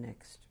in the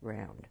next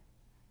round.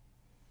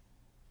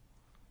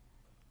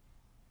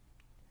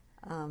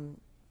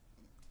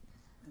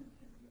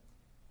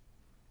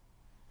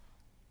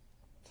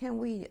 Can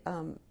we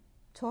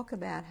talk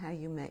about how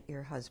you met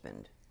your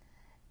husband?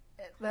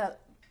 Well,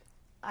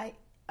 I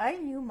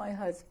knew my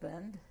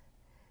husband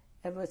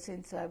ever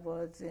since I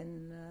was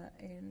in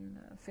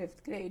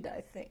 5th grade,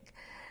 I think.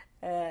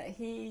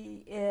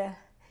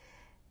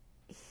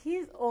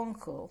 His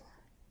uncle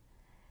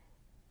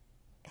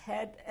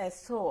had a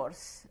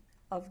source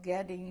of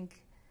getting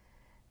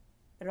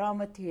raw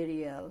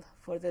material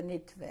for the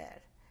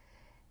knitwear.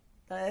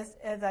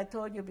 As I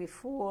told you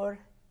before,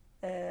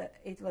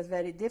 it was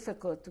very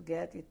difficult to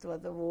get. It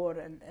was a war,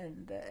 and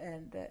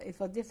it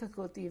was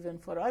difficult even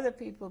for other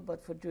people,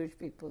 but for Jewish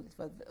people it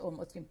was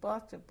almost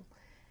impossible.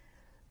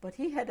 But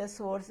he had a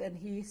source, and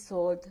he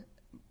sold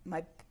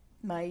my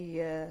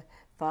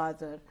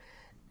father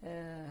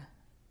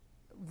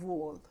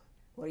wool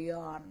or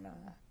yarn,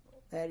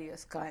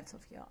 various kinds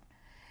of yarn.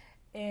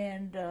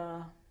 And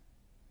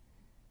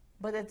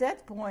but at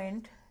that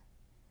point,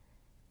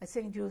 I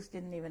think Jews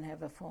didn't even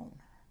have a phone.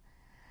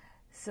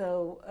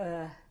 So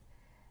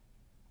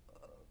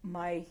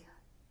my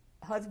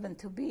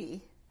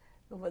husband-to-be,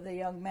 who was a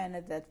young man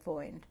at that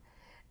point,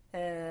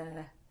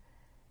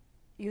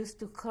 used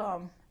to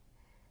come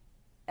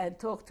and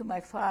talk to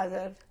my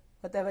father,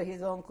 whatever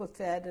his uncle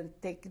said, and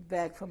take it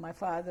back from my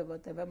father,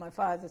 whatever my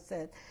father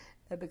said,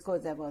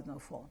 because there was no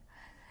phone.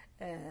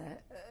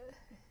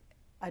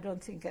 I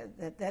don't think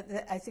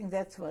that I think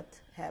that's what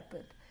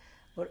happened.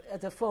 Or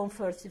the phone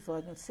first, it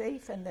wasn't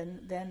safe, and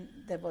then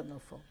there was no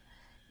phone.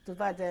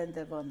 By then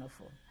there was no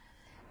phone.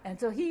 And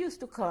so he used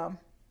to come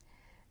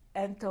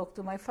and talk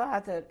to my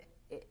father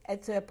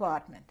at the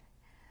apartment.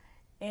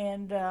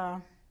 And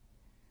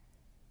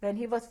when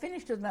he was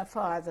finished with my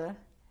father,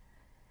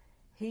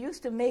 he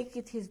used to make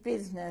it his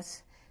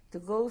business to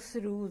go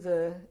through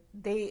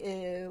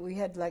we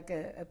had like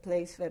a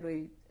place where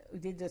we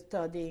did the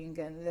studying,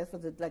 and that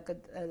was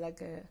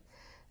like a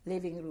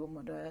living room,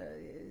 or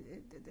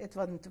it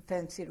wasn't a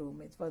fancy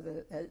room, it was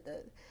a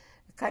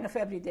kind of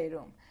everyday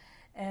room.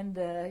 And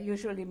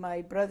usually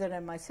my brother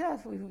and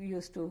myself, we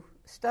used to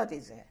study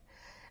there.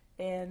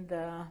 And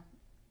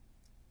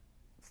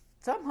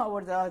somehow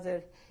or the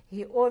other,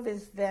 he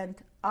always went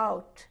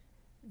out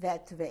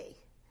that way.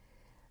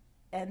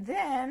 And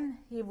then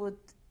he would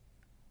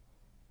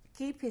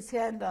keep his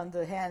hand on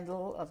the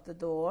handle of the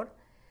door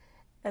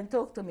and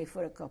talk to me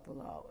for a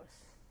couple hours.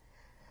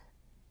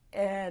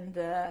 And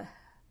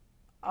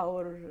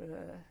our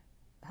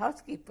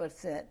housekeeper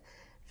said,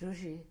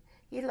 "Suzy,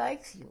 he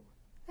likes you."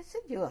 I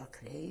said, "You are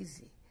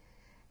crazy.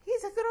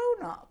 He's a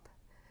grown-up.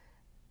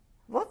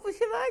 What would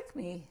he like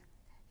me?"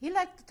 He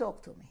liked to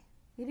talk to me.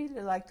 He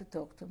really liked to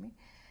talk to me.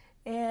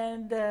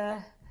 And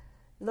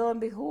lo and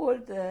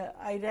behold,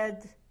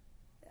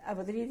 I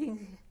was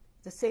reading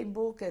the same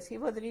book as he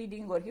was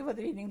reading, or he was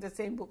reading the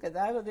same book as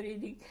I was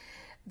reading.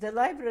 The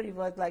library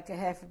was like a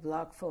half a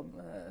block from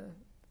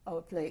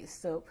our place,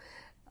 so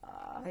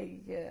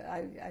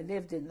I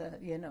lived in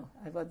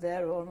I was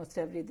there almost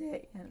every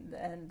day,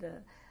 and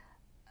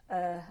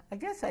I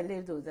guess I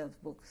lived with those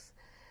books.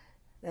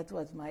 That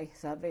was my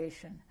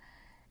salvation.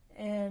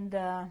 And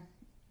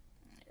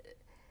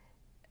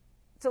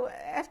so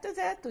after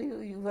that,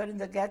 you were in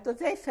the ghetto.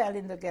 They fell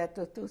in the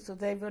ghetto too, so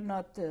they were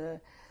not.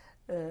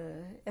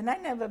 And I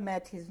never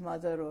met his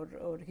mother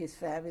or his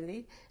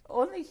family,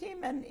 only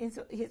him and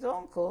his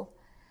uncle,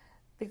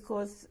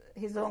 because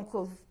his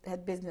uncle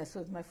had business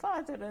with my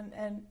father,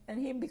 and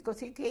him because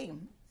he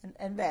came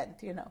and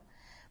went,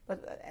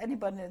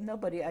 But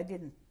nobody, I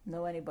didn't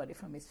know anybody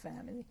from his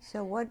family.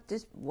 So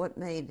what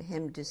made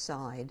him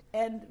decide?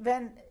 And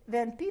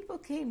when people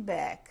came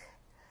back,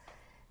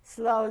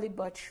 slowly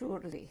but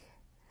surely,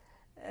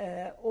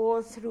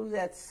 all through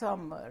that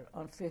summer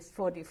on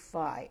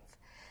 45,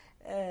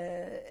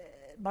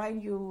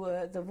 mind you,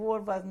 the war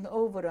wasn't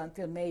over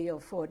until May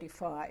of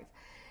 45,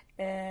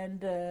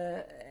 and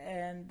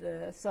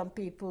some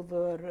people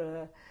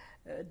were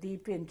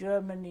deep in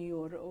Germany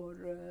or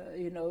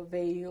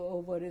way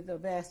over in the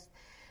west.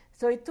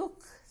 So it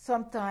took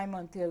some time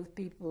until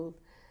people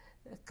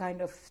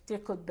kind of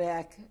trickled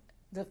back,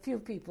 the few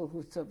people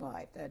who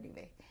survived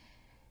anyway.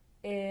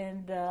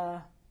 And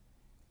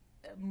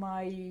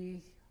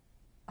my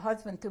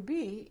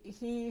husband-to-be,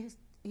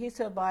 he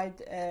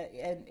survived,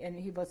 and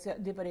he was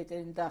liberated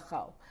in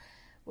Dachau,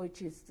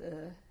 which is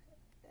a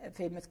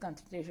famous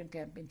concentration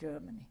camp in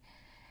Germany,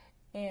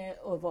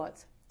 or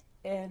was.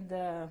 And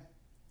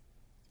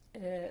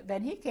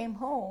when he came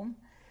home,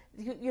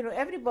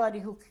 everybody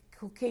who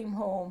came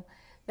home,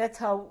 that's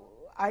how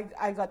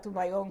I got to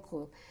my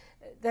uncle.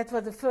 That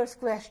was the first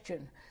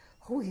question: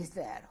 who is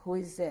there? Who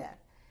is there?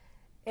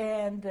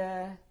 And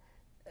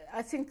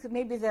I think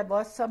maybe there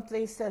was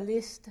someplace a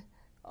list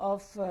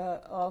of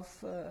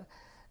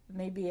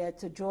maybe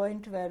at a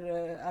joint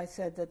where I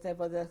said that there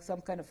was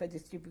some kind of a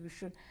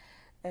distribution,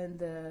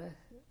 and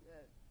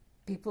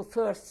people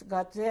first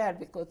got there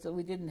because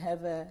we didn't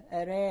have a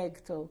rag,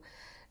 so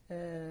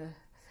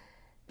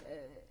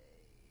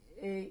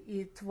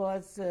it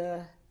was,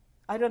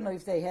 I don't know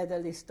if they had a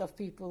list of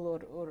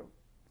people or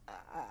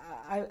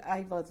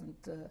I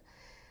wasn't,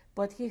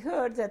 but he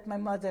heard that my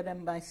mother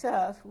and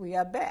myself, we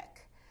are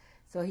back.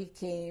 So he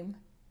came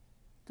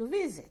to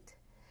visit.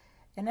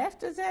 And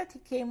after that, he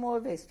came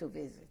always to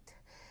visit.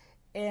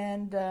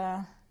 And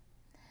a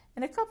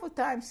couple of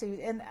times,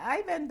 and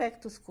I went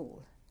back to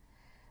school.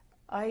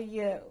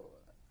 I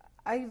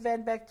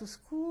went back to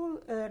school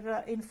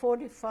in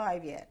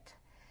 45 yet.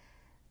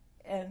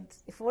 And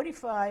in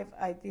 45,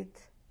 I did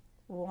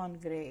 1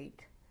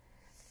 grade.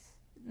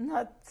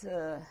 Not,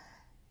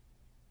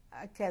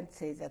 I can't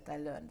say that I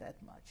learned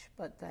that much,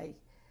 but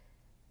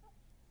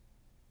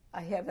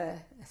I have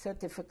a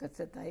certificate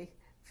that I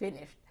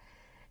finished.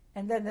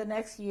 And then the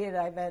next year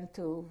I went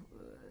to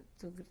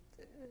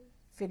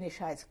finish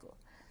high school.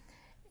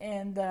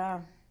 And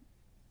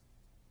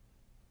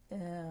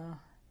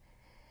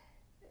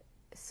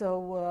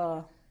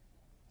so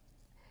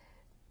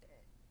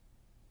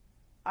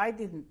I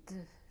didn't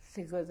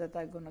figure that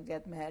I'm going to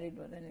get married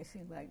or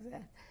anything like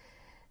that.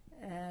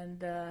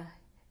 And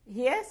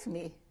he asked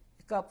me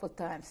a couple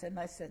times, and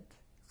I said,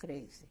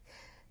 crazy.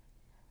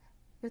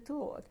 You're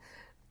too old.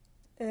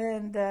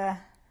 And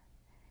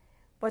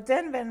but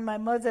then when my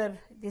mother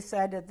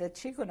decided that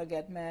she's going to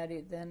get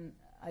married, then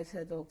I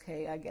said,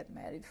 okay, I get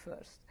married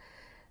first.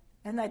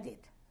 And I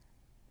did.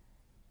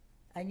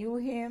 I knew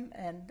him,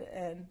 and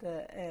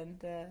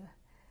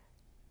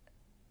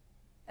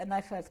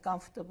I felt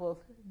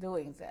comfortable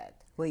doing that.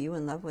 Were you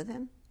in love with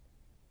him?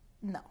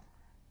 No.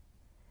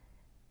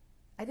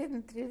 I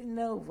didn't really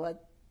know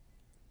what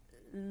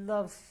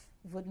love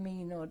would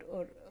mean or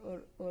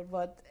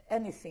what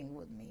anything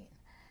would mean.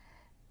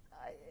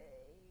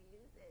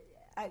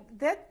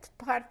 That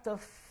part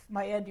of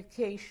my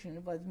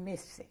education was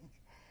missing,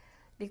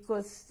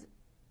 because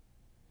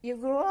you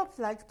grow up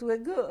like to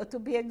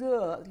be a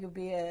girl.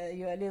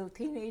 You're a little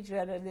teenager,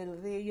 a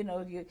little,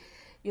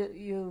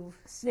 you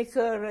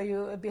snicker,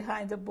 you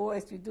behind the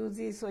boys, you do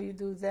this or you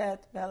do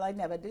that. Well, I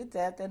never did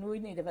that, and we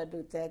never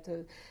did that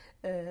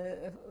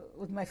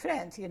with my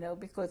friends,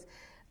 because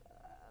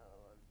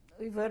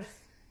we were,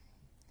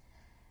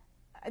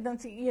 I don't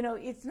think,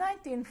 it's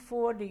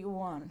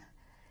 1941.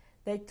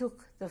 They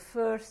took the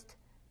first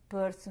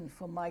person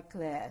from my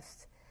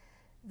class.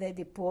 They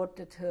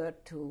deported her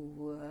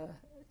to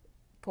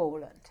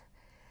Poland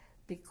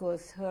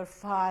because her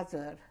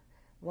father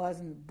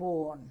wasn't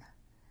born.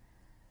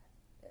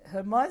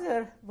 Her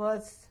mother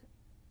was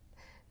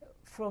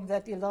from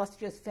that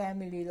illustrious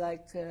family,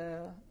 like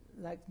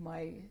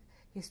my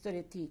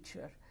history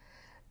teacher.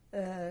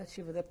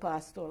 She was a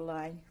pastor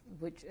line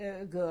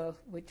girl,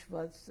 which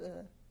was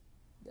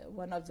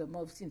one of the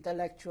most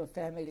intellectual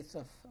families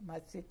of my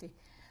city.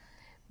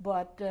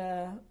 But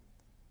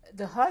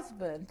the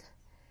husband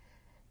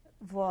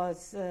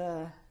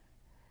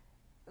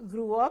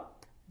grew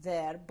up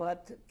there,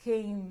 but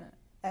came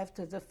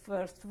after the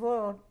first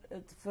war,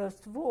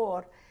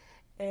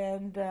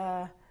 and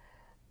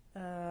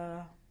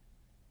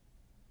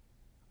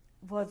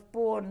was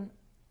born,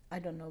 I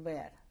don't know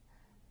where,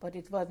 but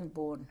it wasn't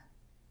born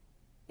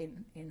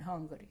in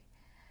Hungary.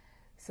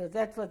 So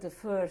that was the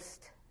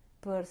first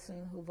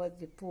person who was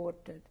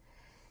deported,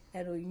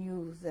 and we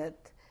knew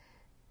that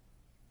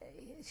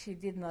she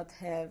did not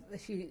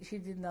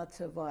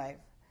survive.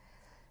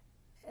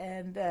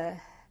 And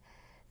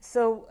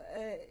so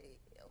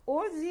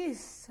all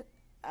this,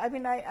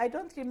 I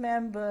don't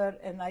remember,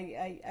 and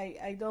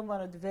I don't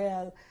want to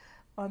dwell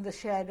on the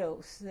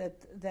shadows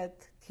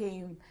that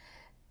came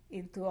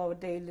into our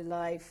daily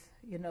life,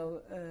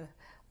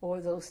 all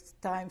those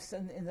times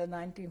in the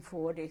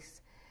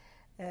 1940s.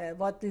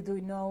 What did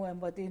we know and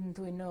what didn't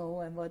we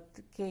know, and what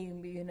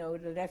came,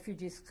 the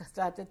refugees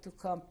started to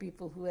come,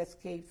 people who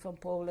escaped from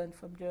Poland,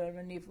 from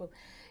Germany,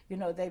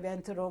 they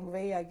went the wrong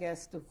way, I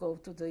guess, to go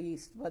to the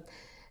east, but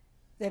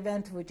they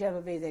went whichever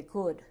way they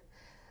could.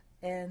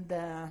 And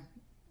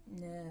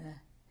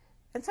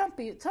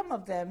some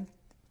of them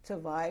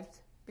survived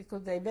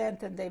because they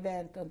went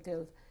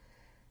until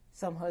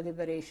somehow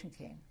liberation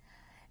came.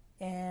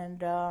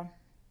 And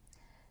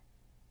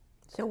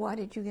so why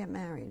did you get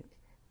married?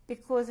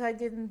 Because I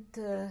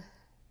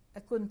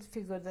couldn't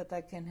figure that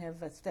I can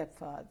have a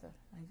stepfather.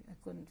 I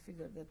couldn't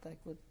figure that I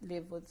could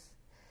live with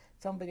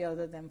somebody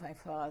other than my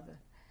father.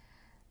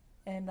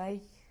 And I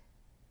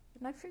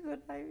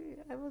figured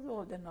I was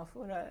old enough,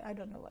 or I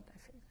don't know what I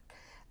figured.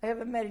 I have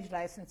a marriage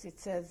license. It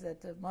says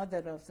that the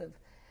mother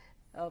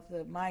of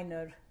the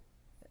minor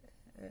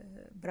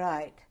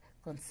bride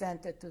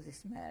consented to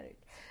this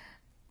marriage.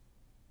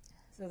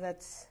 So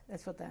that's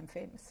what I'm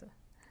famous for.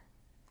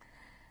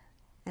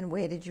 And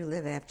where did you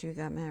live after you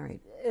got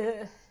married?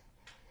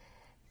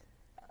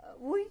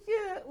 We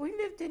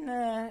lived in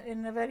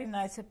a very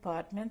nice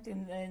apartment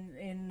in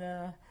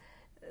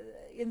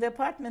the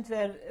apartment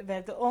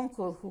where the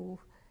uncle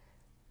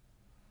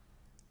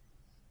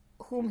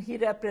whom he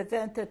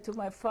represented to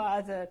my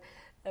father,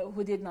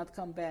 who did not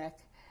come back,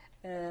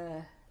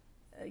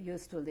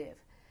 used to live.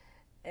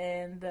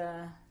 And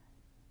it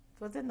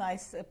was a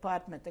nice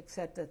apartment,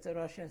 except that the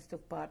Russians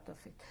took part of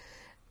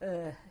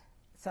it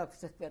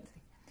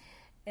subsequently.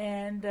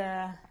 And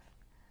I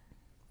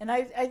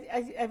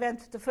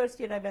went, the first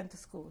year I went to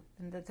school,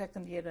 and the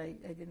second year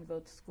I didn't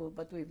go to school,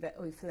 but we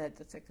fled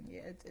the second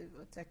year,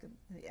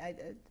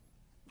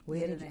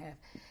 year and a half.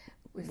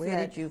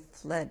 Where did you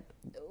fled?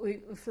 We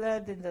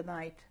fled in the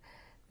night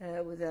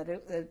with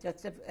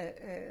just a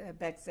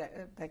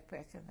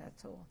backpack, and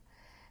that's all.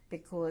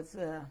 Because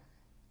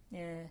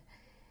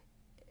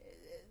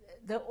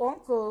the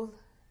uncle,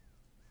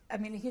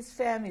 his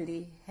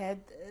family had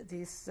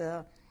this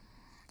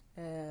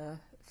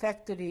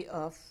factory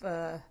of,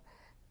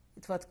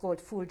 it was called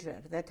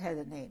Fulger, that had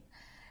a name,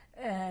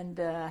 and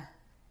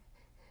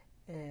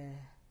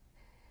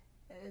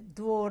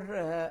door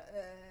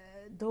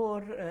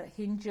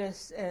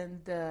hinges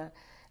and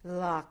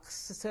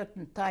locks, a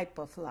certain type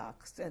of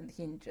locks and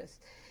hinges.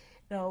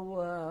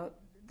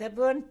 There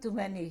weren't too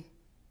many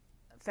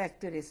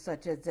factories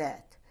such as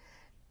that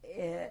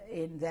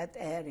in that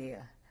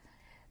area.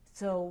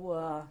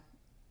 So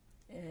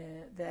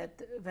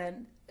that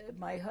when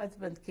my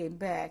husband came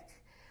back,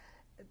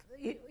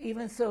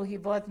 even though he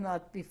was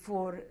not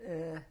before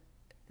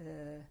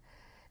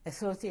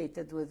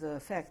associated with the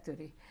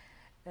factory,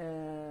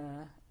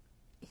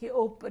 he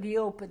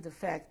reopened the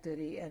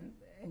factory and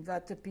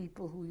got the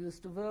people who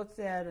used to work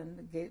there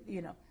and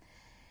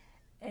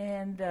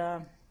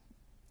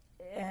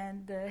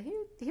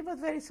he was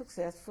very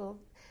successful.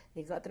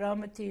 He got raw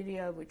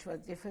material, which was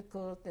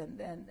difficult,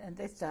 and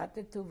they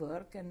started to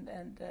work, and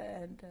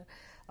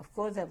of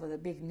course there was a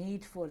big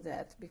need for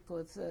that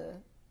because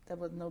there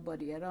was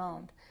nobody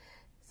around,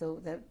 so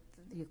that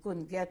you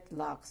couldn't get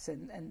locks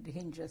and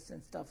hinges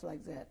and stuff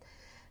like that.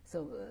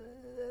 So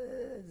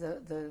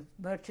the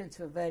merchants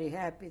were very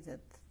happy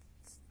that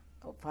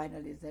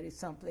finally there is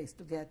some place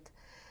to get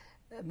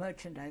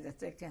merchandise that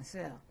they can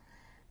sell.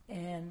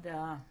 And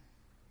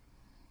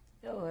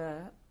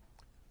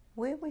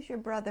where was your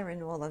brother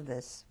in all of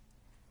this?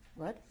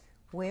 What?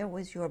 Where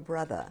was your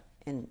brother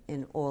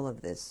in all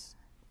of this?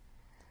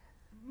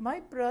 My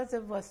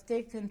brother was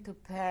taken to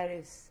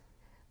Paris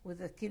with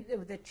a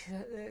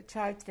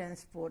child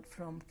transport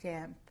from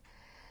camp,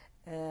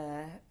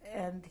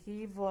 and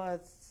he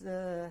was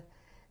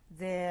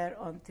there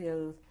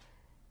until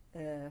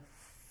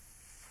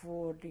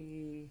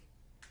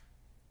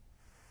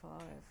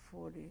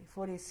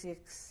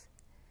 46.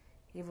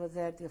 He was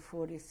there till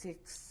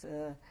 46.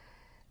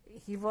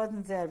 He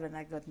wasn't there when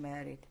I got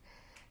married.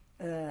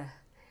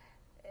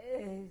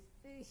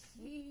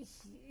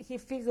 He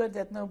figured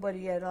that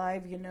nobody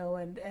arrived, and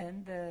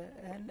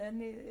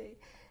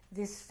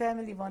this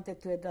family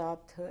wanted to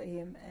adopt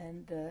him,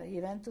 and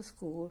he went to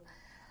school,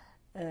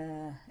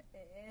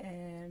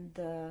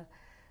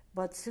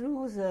 but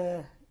through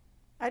the,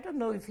 I don't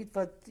know if it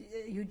was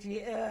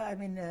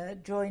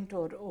joint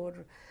or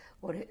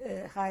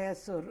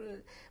highest,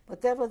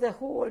 but there was a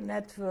whole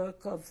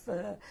network of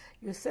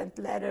you sent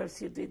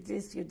letters, you did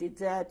this, you did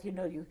that,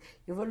 you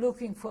were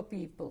looking for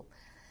people,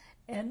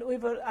 and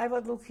I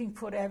was looking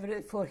for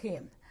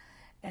him,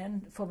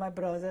 and for my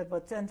brother,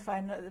 but then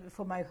finally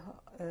for my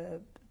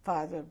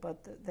father,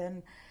 but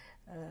then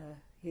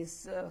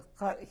his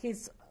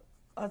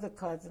other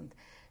cousin,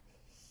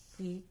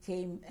 he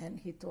came and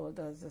he told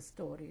us a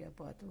story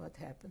about what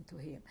happened to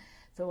him.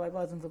 So I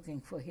wasn't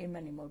looking for him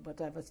anymore,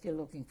 but I was still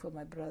looking for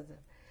my brother.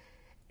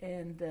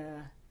 And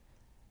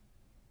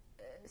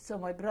so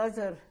my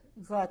brother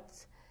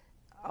got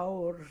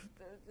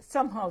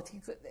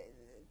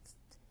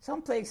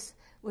someplace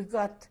we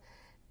got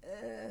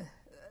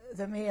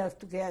the mail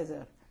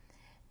together.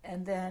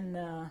 And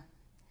then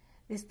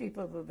these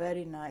people were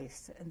very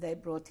nice, and they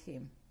brought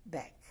him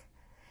back.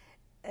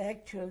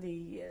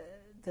 Actually,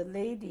 the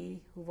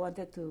lady who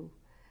wanted to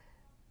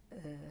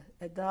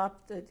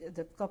adopt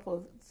the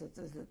couple,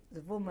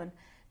 the woman,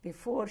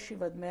 before she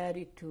was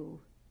married to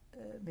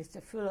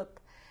Mr. Philip,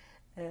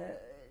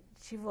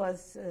 she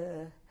was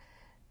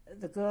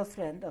the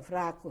girlfriend of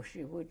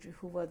Rákosi,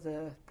 who was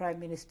the prime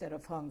minister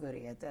of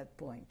Hungary at that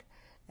point,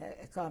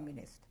 a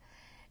communist.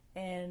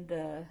 And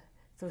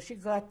so she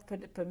got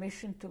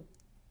permission to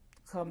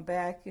come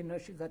back,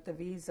 she got a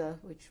visa,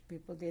 which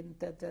people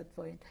didn't at that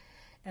point,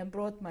 and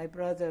brought my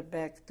brother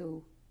back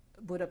to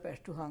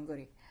Budapest, to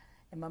Hungary.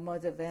 And my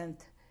mother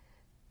went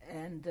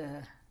and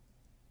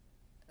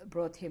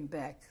brought him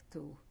back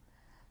to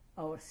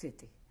our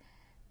city.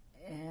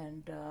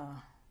 And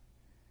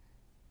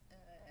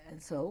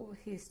so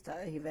he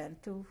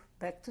went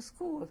back to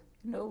school.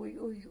 We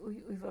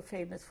were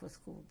famous for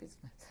school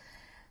business.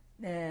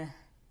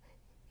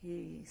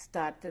 He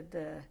started,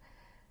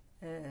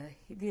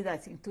 he did, I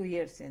think, 2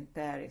 years in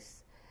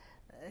Paris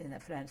in a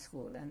French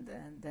school, and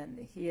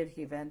then here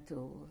he went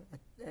to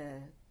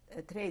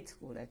a trade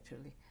school,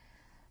 actually,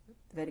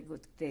 very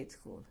good trade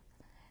school.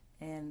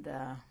 And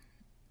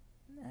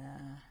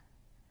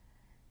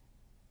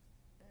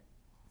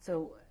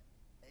so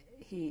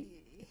he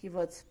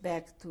was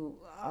back to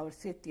our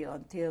city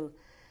until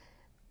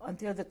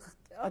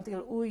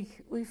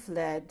we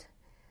fled,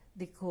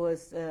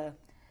 because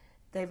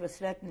they were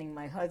threatening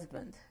my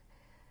husband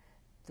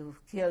to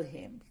kill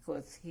him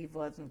because he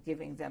wasn't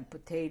giving them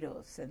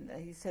potatoes. And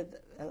he said,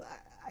 well,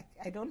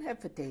 I don't have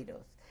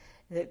potatoes.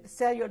 He said,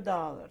 sell your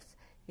dollars.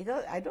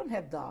 I don't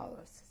have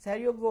dollars. Sell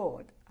your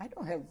gold. I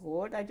don't have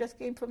gold. I just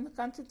came from the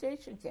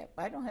concentration camp.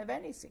 I don't have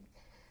anything.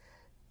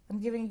 I'm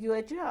giving you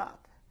a job.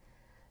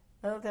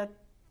 Well,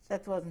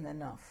 that wasn't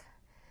enough.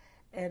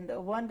 And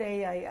one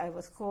day I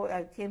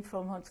came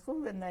from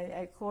school, and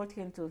I called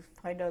him to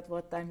find out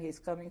what time he's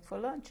coming for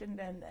lunch,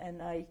 and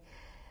I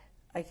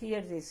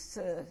hear this,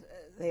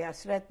 they are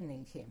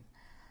threatening him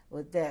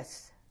with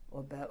death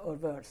or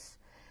worse.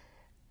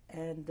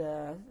 And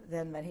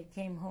then when he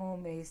came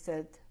home, he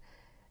said,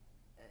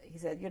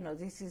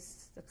 this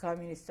is the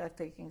communists are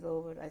taking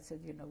over. I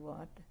said, you know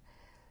what?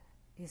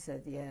 He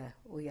said, yeah,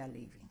 we are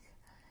leaving.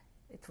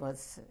 It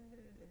was,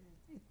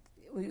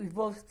 we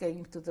both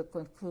came to the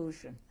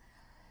conclusion.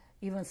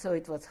 Even so,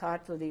 it was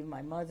hard to leave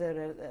my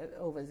mother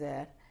over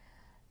there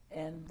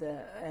and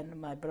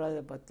my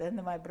brother. But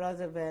then my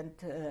brother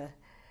went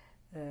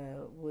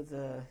with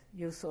a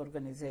youth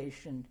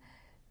organization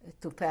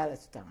to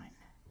Palestine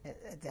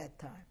at that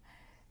time.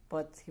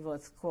 But he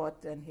was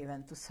caught and he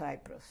went to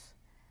Cyprus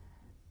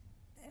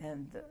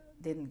and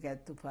didn't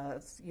get to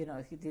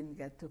he didn't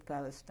get to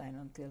Palestine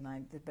until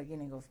the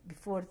beginning of,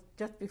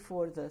 just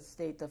before the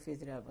state of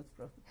Israel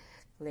was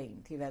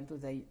proclaimed. He went to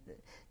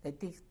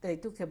they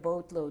took a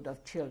boatload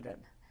of children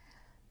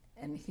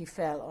and he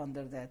fell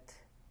under that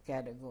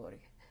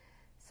category.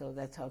 So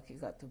that's how he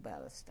got to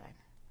Palestine.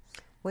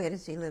 Where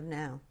does he live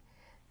now?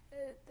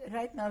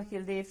 Right now he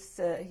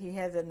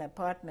has an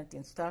apartment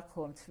in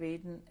Stockholm,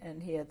 Sweden,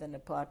 and he has an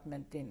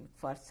apartment in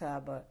Kfar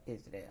Saba,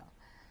 Israel.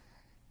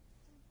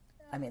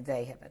 I mean,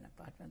 they have an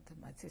apartment,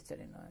 my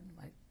sister-in-law and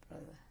my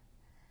brother.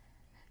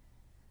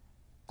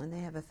 And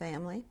they have a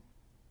family?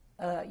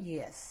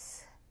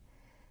 Yes.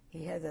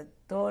 He has a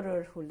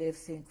daughter who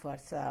lives in Kfar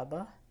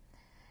Saba.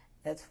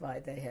 That's why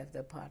they have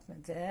the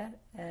apartment there.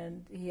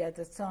 And he has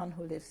a son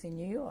who lives in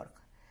New York.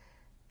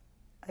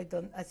 I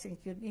think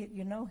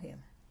you know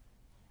him.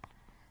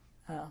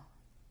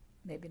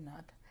 Maybe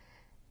not.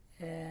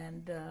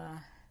 And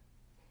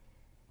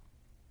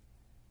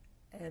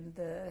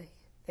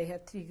they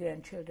have 3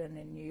 grandchildren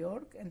in New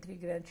York and 3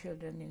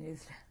 grandchildren in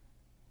Israel.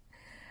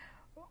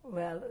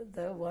 Well,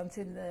 the ones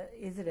in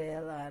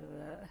Israel are,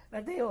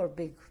 but they are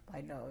big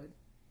by now,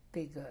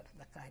 bigger,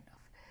 kind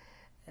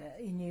of.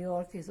 In New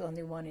York is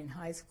only one in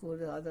high school,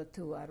 the other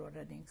 2 are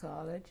already in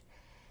college.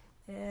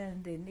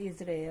 And in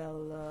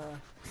Israel,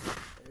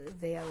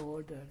 they are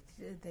older.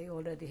 They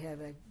already have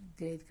a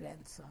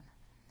great-grandson.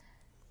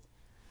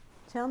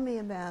 Tell me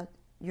about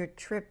your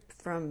trip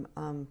from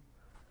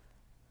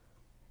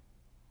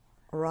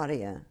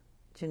Oradea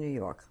to New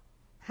York.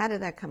 How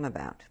did that come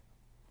about?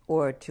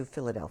 Or to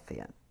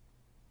Philadelphia?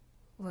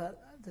 Well,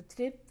 the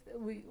trip,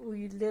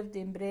 we lived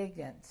in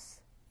Bregenz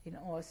in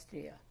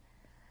Austria.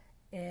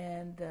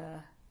 And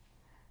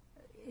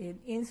in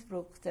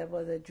Innsbruck, there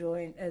was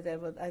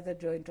either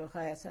joint or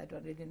highest, I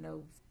don't really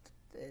know.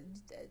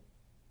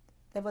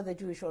 There was a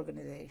Jewish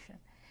organization.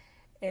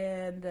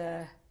 And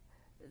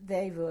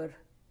they were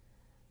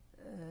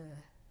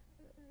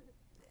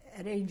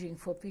arranging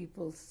for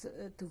people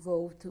to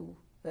go to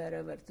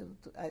wherever,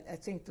 I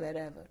think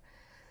wherever.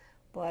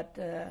 But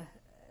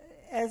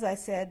as I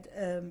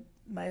said,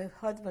 my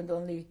husband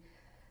only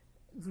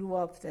grew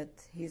up that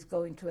he's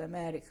going to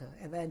America.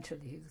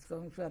 Eventually he was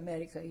going to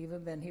America,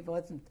 even when he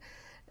wasn't,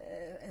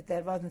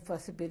 there wasn't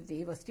possibility,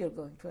 he was still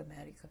going to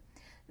America.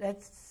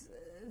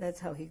 That's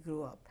how he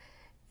grew up.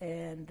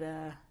 And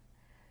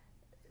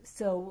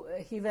so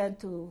he went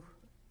to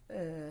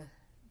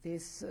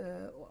this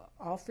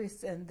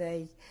office, and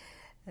they,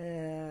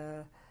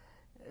 and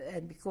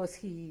because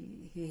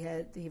he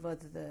was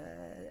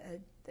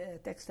a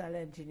textile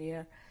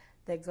engineer,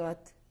 they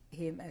got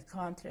him a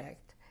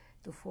contract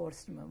to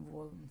force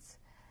nonwovens.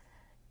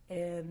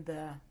 And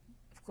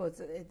of course,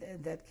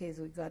 in that case,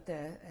 we got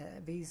a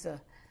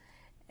visa.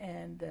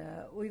 And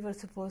we were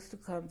supposed to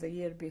come the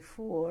year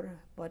before,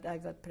 but I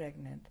got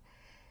pregnant.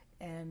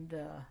 And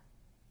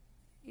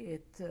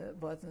it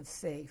wasn't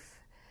safe.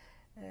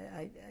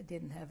 I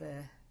didn't have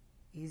a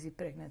easy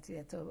pregnancy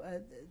yet, so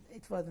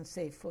it wasn't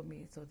safe for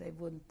me, so they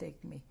wouldn't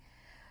take me.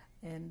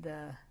 And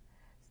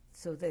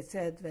so they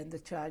said, when the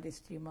child is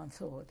 3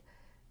 months old,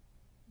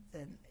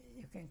 then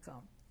you can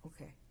come.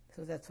 Okay,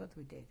 so that's what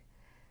we did.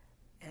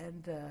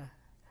 And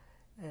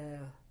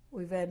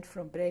we went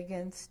from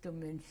Bregenz to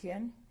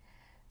München,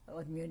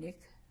 or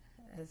Munich,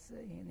 as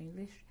in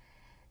English.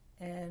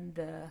 And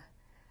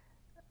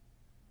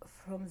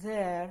from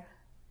there,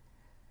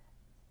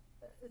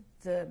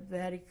 the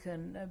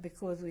American,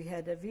 because we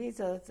had a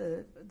visa,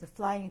 the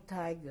Flying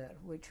Tiger,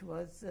 which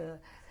was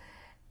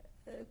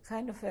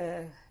kind of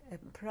a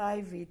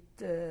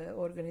private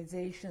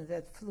organization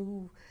that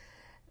flew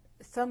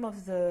some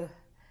of the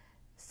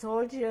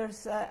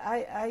soldiers.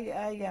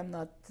 I am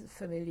not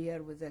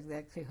familiar with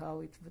exactly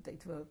how it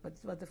worked, but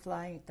it was the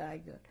Flying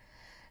Tiger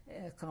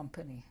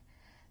company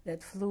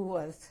that flew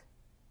us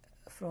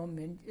from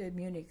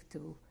Munich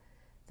to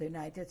the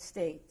United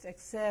States,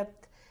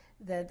 except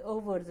that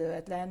over the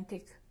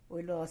Atlantic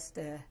we lost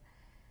an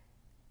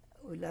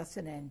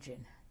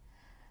engine.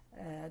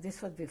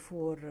 This was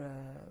before,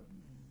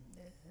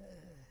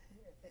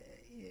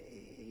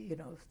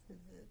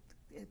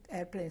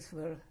 airplanes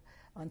were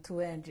on 2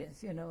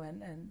 engines,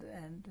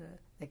 and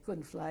they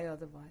couldn't fly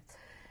otherwise.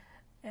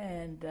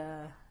 And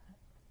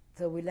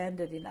so we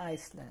landed in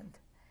Iceland.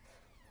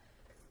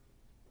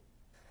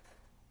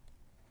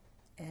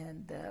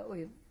 And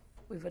we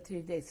were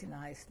 3 days in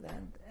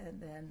Iceland, and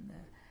then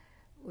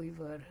we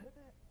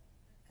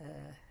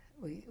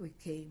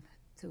came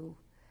to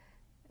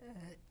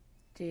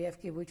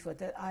JFK, which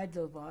was at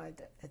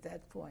Idlewild at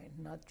that point,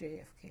 not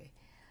JFK.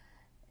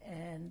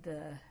 And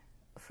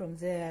from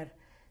there,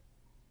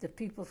 the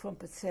people from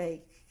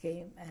Passaic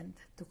came and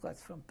took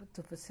us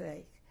to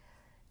Passaic,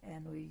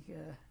 and we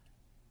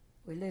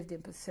lived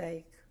in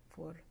Passaic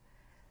for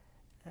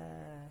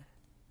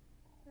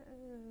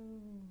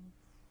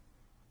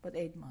about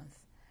 8 months.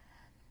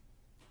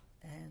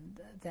 And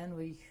then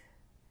we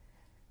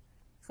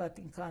got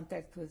in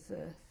contact with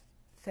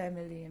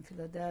family in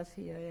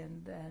Philadelphia,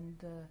 and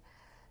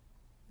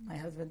my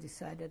husband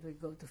decided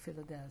we'd go to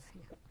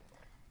Philadelphia,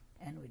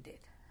 and we did.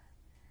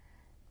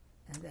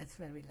 And that's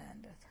where we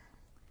landed.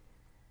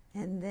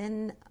 And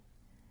then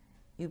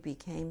you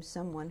became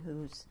someone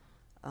who's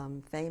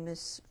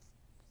famous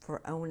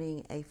for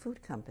owning a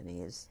food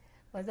company.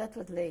 Well, that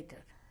was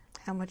later.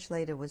 How much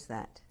later was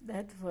that?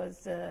 That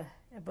was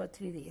about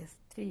 3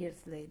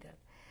 years later.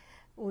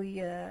 We,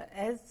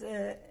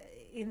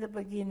 in the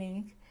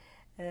beginning,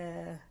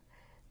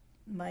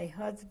 my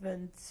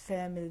husband's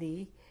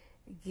family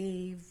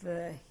gave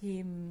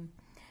him,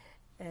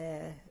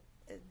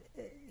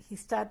 he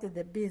started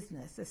a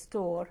business, a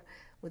store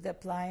with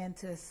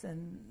appliances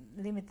and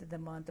limited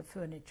amount of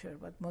furniture,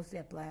 but mostly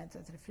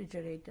appliances,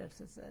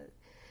 refrigerators,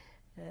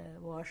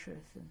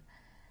 washers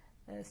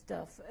and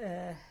stuff,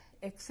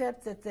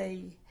 except that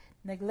they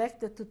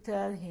neglected to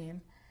tell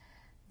him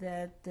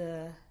that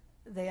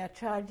they are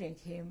charging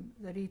him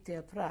the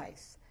retail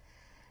price.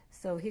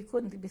 So he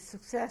couldn't be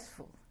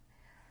successful.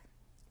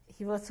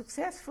 He was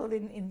successful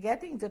in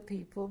getting the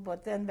people,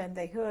 but then when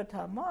they heard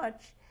how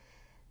much,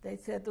 they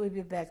said, we'll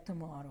be back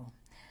tomorrow.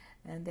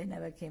 And they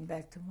never came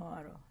back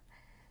tomorrow.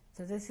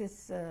 So this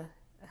is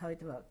how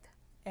it worked.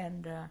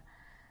 And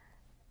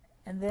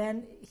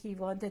then he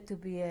wanted to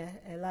be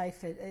a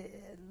life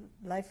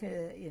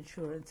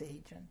insurance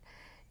agent.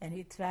 And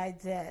he tried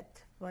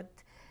that, but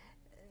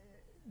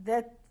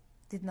that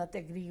did not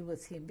agree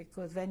with him,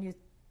 because when you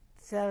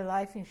sell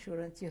life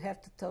insurance, you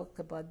have to talk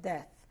about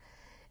death.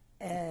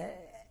 And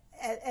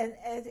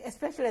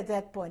especially at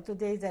that point.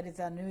 Today there is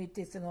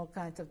annuities and all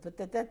kinds of, but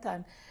at that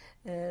time,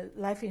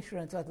 life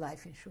insurance was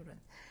life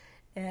insurance.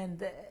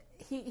 And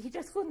he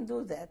just couldn't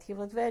do that. He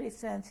was very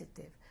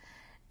sensitive.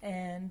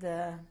 And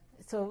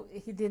so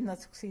he did not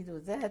succeed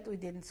with that. He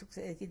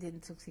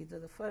didn't succeed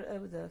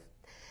with the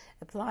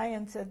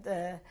appliance.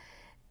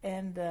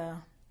 And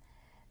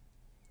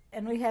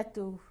we had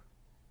to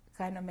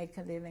kind of make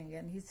a living.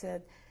 And he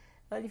said,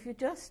 well, if you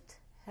just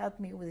help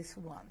me with this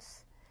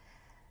once.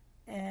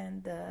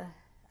 And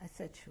I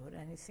said, sure,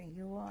 anything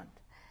you want.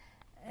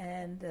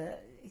 And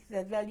he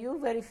said, well, you're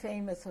very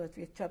famous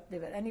with chopped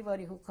liver.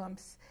 Anybody who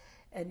comes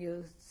and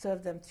you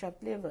serve them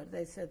chopped liver,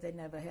 they said they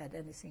never had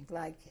anything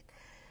like it.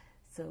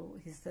 So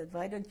he said,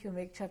 why don't you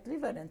make chopped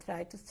liver and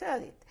try to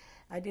sell it?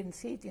 I didn't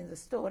see it in the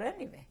store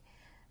anyway.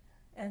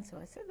 And so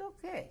I said,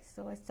 okay.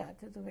 So I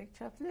started to make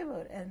chopped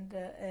liver. And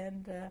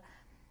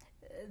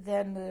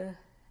then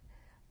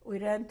we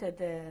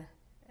rented a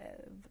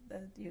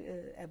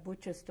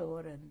butcher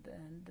store,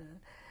 and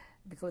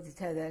because it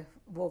had a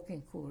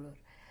walk-in cooler.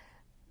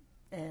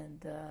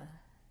 And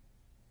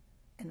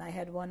I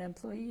had one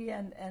employee,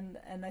 and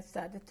I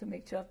started to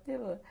make chopped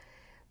liver.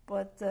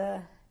 But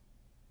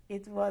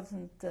it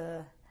wasn't,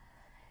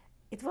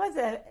 it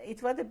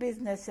was a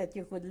business that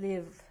you could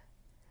live,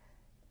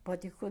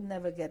 but you could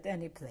never get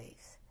any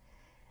place.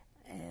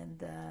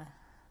 And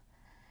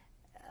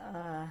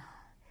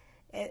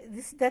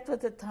that was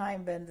the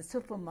time when the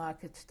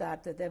supermarket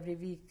started. Every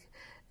week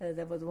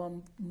there was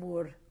one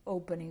more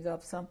opening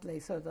up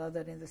someplace or the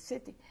other in the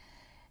city.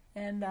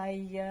 And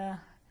I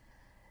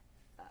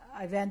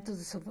went to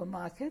the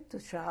supermarket to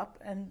shop,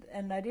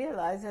 and I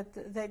realized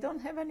that they don't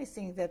have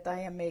anything that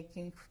I am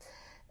making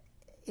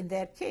in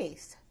their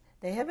case.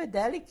 They have a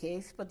deli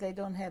case, but they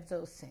don't have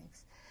those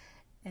things.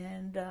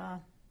 And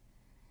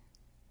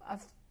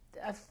I've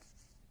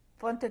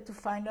wanted to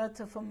find out,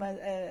 so from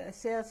a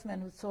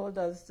salesman who sold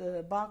us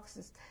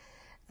boxes,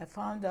 I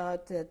found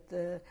out that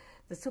the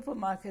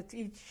supermarkets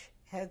each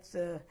has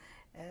a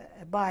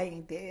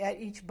buying day.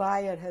 Each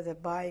buyer has a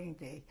buying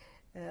day,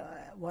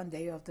 one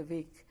day of the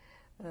week,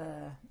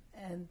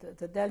 and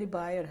the deli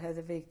buyer has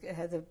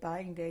a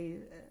buying day.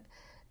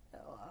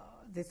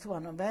 This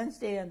one on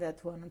Wednesday and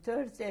that one on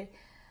Thursday,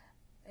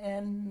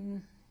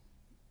 and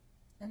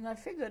I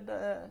figured,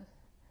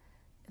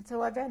 and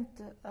so I went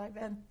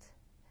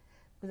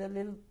with a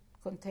little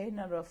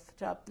container of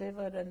chopped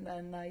liver,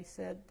 and I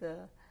said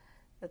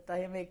that I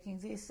am making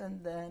this,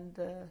 and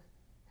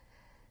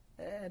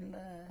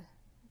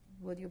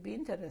would you be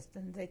interested?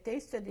 And they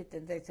tasted it,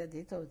 and they said,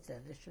 it's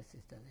delicious,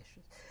 it's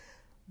delicious.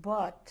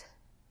 But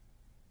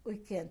we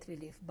can't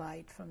really buy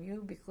it from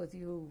you because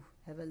you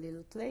have a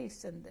little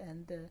place,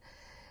 and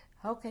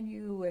how can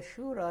you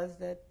assure us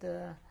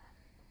that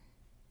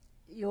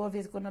you're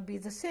always going to be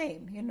the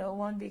same? You know,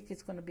 1 week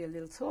it's going to be a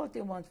little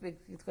salty, 1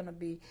 week it's going to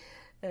be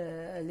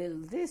a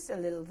little this, a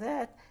little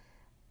that.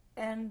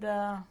 And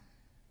I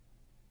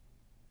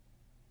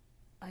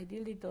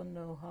really don't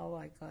know how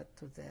I got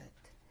to that.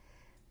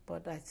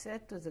 But I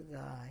said to the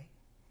guy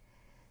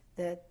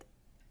that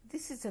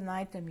this is an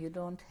item you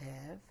don't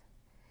have.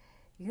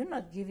 You're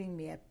not giving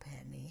me a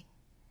penny.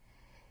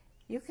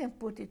 You can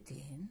put it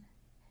in,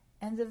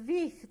 and the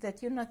week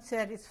that you're not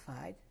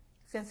satisfied,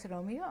 you can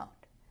throw me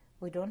out.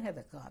 We don't have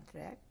a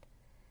contract.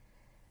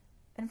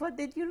 And what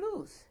did you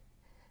lose?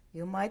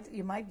 You might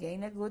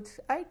gain a good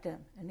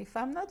item, and if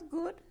I'm not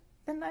good,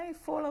 then I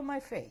fall on my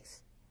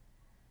face.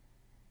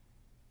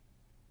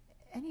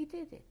 And he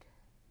did it.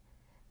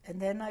 And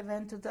then I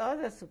went to the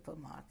other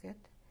supermarket,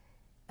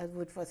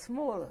 which was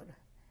smaller,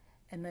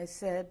 and I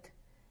said,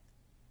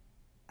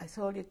 I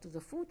sold it to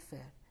the food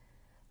fair.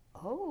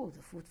 Oh,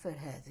 the food fair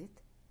has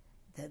it.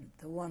 Then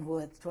the one who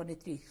had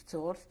 23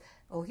 stores,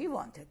 oh, he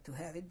wanted to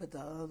have it, but the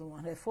other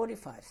one had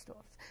 45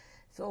 stores.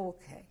 So,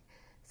 okay.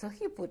 So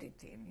he put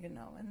it in, you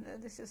know, and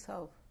this is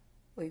how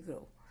we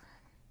grew.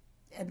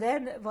 And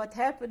then what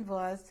happened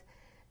was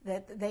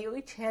that they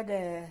each had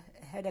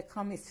a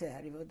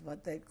commissary,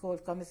 what they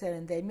called commissary,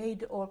 and they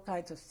made all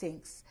kinds of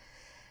things.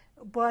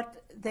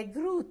 But they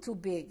grew too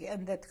big,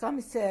 and that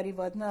commissary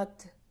was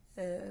not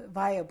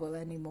viable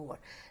anymore.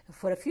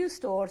 For a few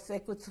stores, they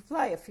could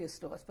supply a few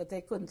stores, but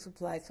they couldn't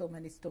supply so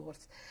many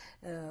stores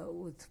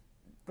with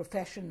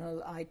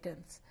professional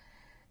items.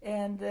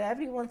 And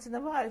every once in a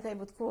while, they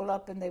would call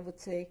up and they would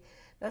say,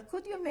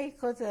 could you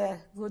make us a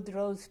good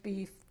roast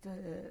beef?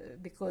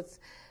 Because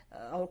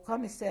our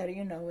commissary,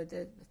 you know, I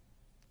said,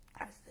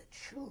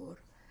 sure.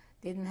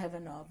 Didn't have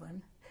an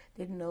oven,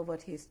 didn't know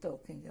what he's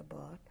talking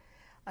about.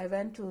 I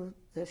went to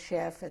the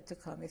chef at the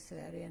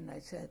commissary and I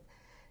said,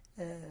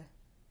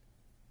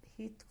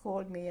 he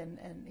called me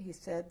and he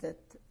said that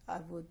I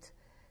would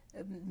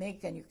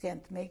make, and you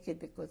can't make it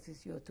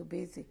because you're too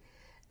busy.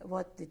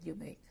 What did you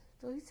make?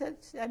 So he said,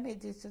 I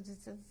made this and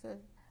this. I said,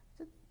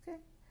 okay.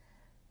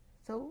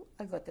 So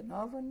I got an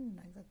oven,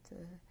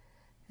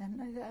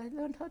 and I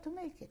learned how to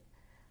make it.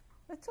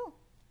 That's all.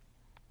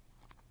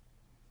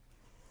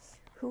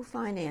 Who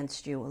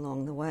financed you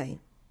along the way?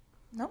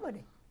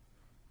 Nobody.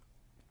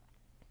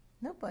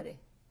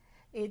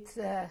 It's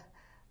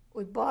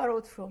we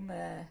borrowed from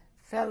a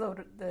fellow,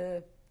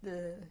 the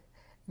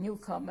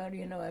newcomer,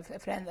 you know, a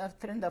friend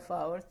of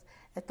ours,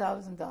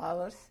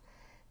 $1,000,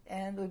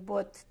 and we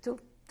bought two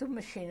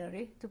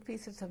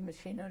pieces of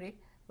machinery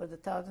for the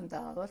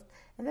 $1,000,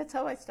 and that's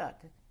how I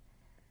started.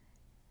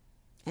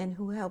 And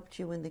who helped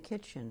you in the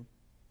kitchen?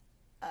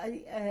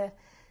 There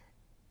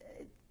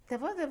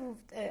was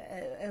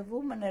a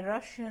woman, a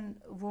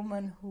Russian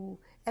woman, who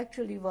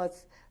actually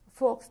was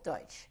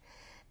Volksdeutsch.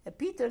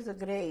 Peter the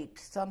Great,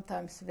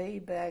 sometimes way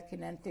back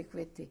in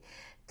antiquity,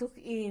 took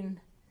in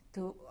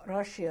to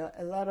Russia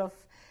a lot of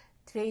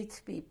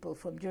tradespeople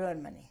from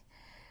Germany,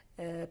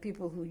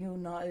 people who knew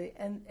not,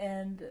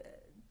 and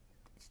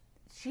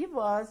she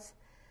was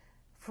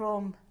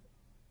from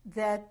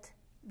that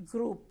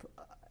group,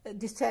 a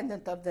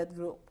descendant of that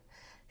group.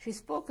 She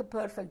spoke a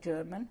perfect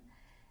German,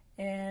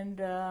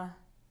 and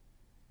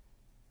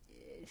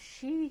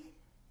she,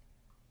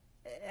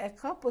 a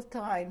couple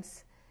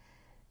times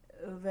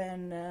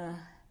when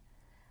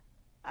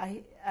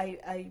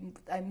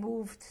I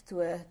moved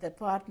to an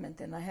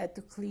apartment and I had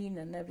to clean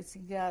and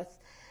everything else,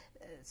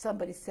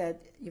 somebody said,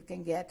 you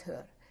can get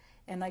her.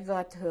 And I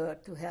got her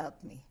to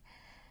help me.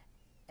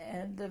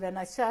 And when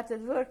I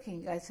started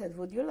working, I said,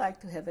 would you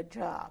like to have a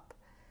job?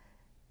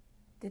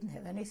 Didn't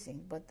have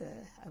anything, but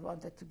I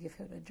wanted to give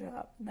her a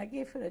job. And I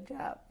gave her a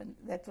job, and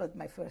that was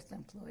my first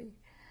employee.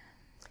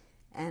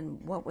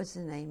 And what was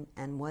the name,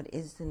 and what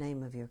is the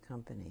name of your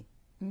company?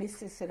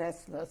 Mrs.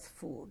 Ressler's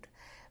Food.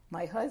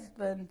 My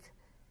husband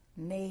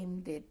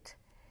named it,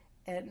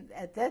 and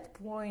at that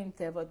point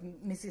there was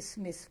Mrs.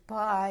 Smith's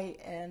Pie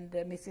and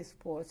Mrs.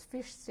 Paul's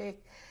Fish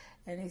Stick,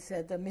 and he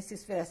said the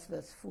Mrs.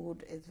 Ressler's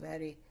Food is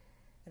very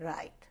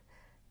right.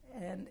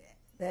 And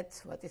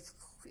that's what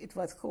it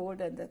was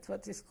called, and that's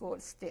what it's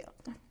called still.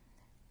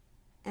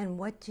 And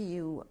what do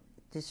you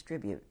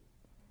distribute?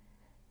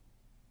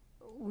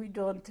 We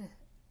don't,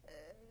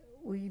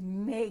 we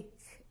make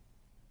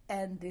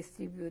and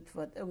distribute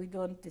we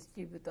don't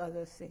distribute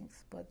other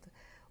things, but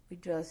we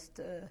just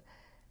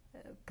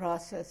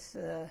process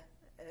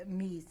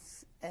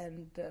meats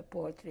and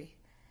poultry.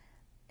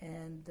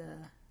 And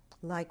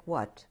like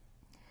what?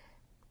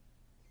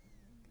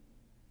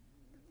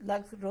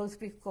 Like roast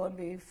beef, corned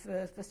beef,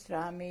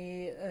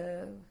 pastrami,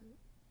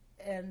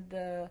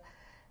 and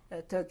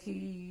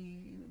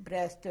turkey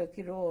breast,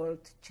 turkey roll,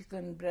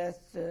 chicken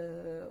breast,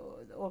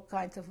 all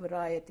kinds of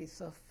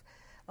varieties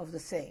of the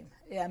same.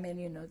 I mean,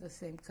 you know, the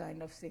same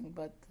kind of thing,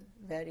 but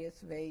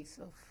various ways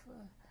of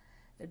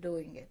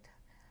doing it,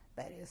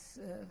 various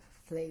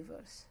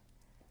flavors.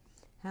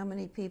 How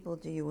many people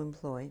do you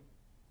employ?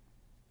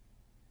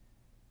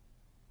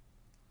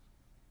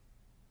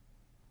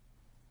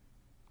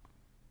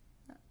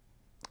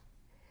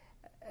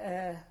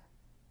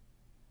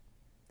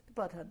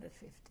 About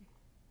 150.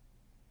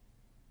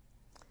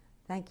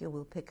 Thank you.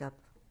 We'll pick up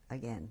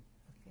again.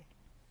 Okay.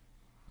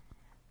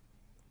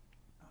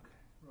 Okay,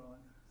 rolling.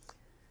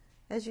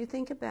 As you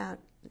think about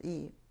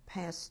the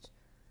past,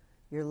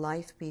 your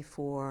life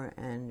before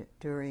and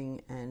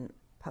during and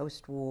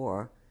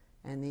post-war,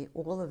 and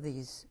all of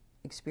these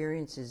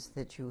experiences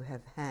that you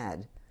have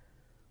had,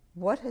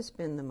 what has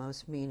been the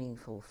most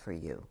meaningful for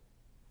you?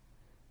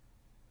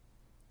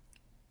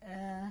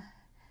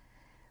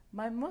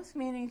 My most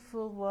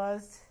meaningful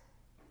was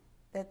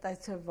that I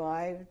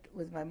survived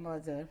with my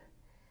mother.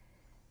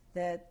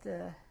 That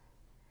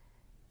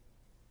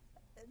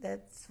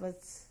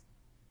was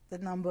the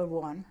number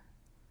one.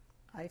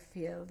 I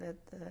feel that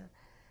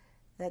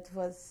that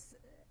was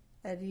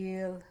a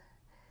real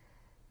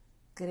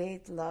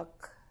great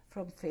luck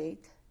from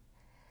fate.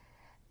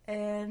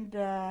 And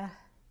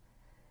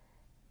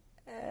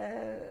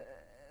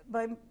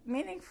my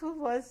meaningful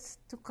was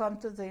to come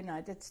to the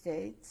United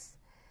States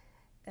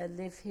and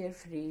live here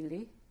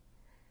freely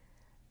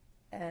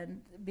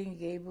and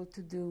being able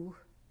to do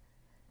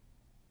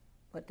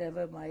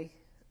whatever my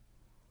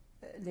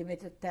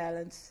limited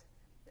talents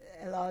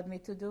allowed me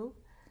to do.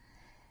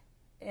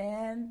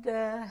 And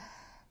the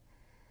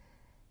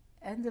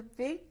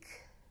big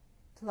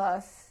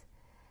plus,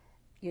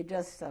 you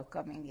just saw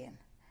coming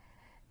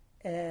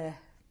in.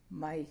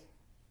 My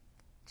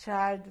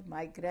child,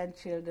 my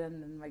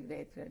grandchildren, and my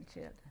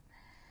great-grandchildren.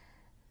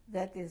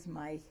 That is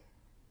my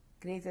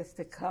greatest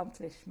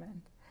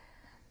accomplishment.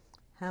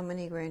 How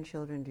many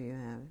grandchildren do you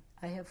have?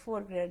 I have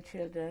 4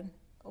 grandchildren,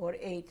 or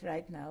 8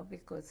 right now,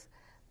 because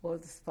all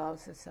the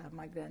spouses are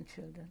my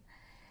grandchildren.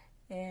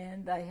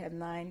 And I have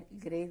 9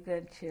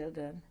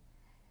 great-grandchildren,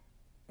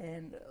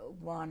 and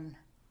 1,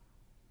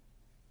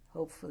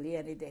 hopefully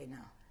any day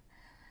now,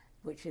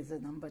 which is the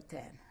number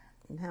 10.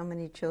 And how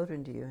many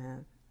children do you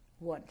have?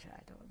 1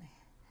 child only.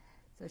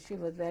 So she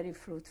was very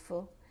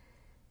fruitful,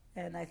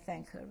 and I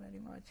thank her very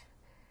much.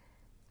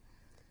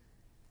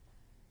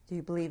 Do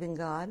you believe in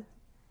God?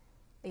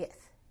 Yes.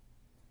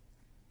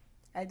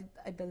 I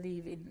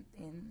believe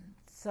in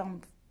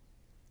some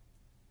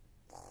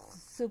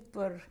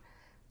super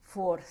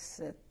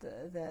force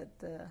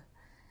that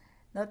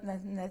not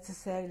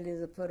necessarily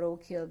the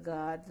parochial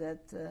God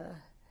that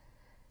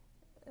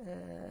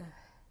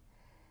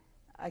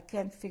I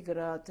can't figure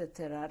out that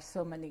there are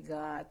so many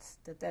gods,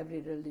 that every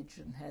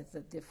religion has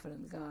a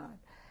different God.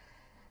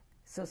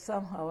 So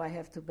somehow I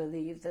have to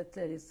believe that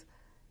there is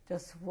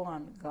just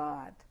one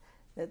God,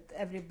 that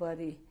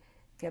everybody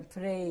can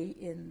pray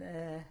in,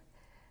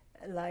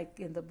 like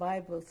in the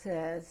Bible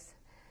says,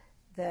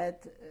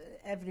 that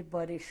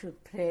everybody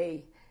should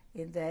pray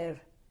in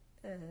their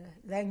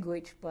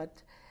language,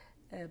 but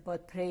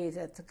pray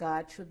that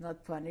God should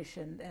not punish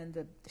and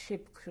the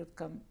ship should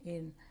come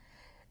in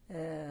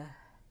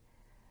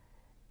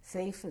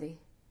safely.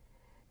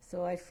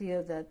 So I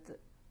feel that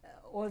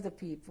all the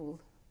people,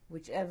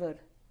 whichever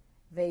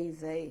way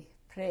they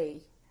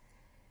pray,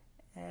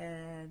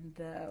 and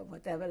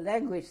whatever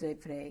language they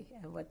pray,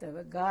 and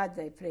whatever God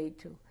they pray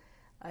to,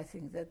 I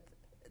think that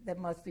there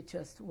must be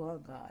just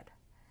one God,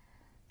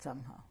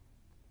 somehow.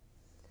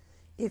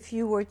 If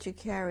you were to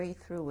carry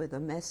through with a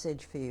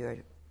message for your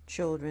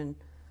children,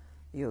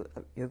 your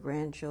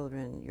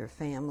grandchildren, your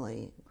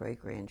family,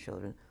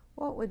 great-grandchildren,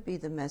 what would be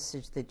the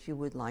message that you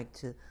would like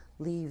to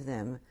leave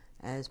them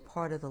as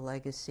part of the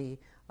legacy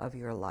of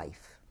your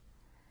life?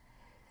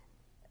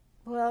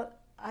 Well,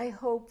 I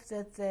hope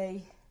that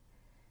they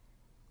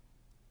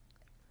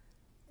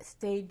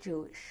stay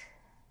Jewish.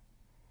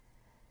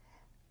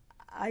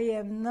 I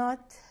am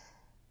not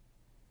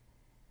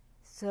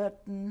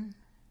certain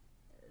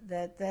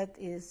that that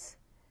is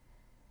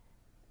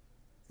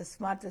the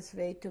smartest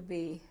way to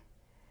be.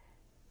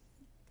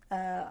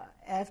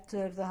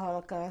 After the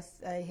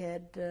Holocaust, I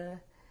had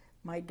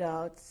my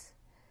doubts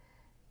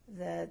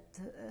that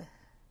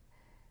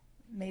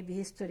maybe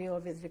history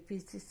always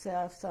repeats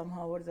itself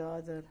somehow or the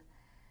other,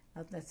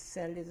 not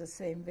necessarily the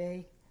same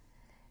way.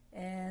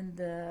 And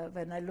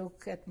when I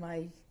look at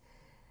my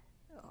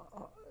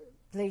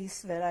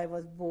place where I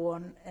was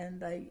born,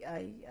 and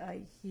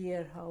I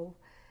hear how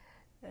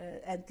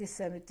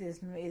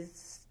anti-Semitism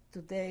is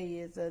today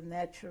is a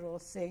natural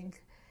thing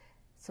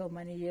so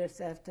many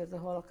years after the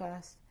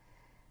Holocaust,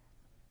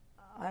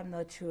 I'm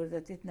not sure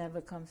that it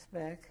never comes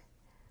back.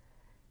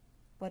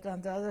 But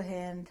on the other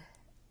hand,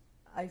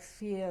 I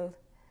feel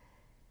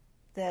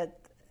that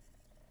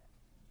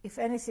if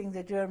anything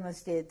the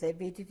Germans did, they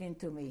beat it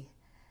into me.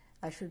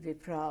 I should be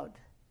proud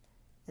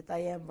that I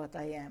am what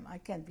I am. I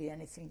can't be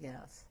anything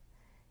else.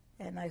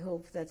 And I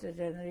hope that the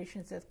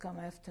generations that come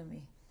after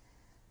me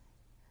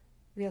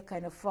will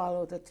kind of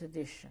follow the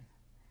tradition.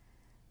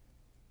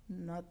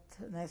 Not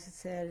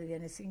necessarily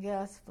anything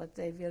else, but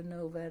they will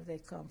know where they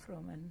come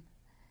from and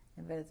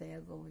where they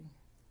are going.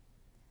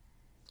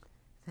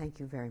 Thank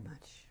you very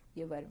much.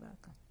 You're very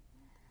welcome.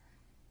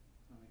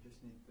 We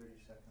just need 30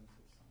 seconds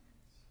of silence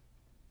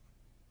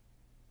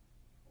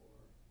for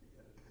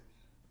the editors.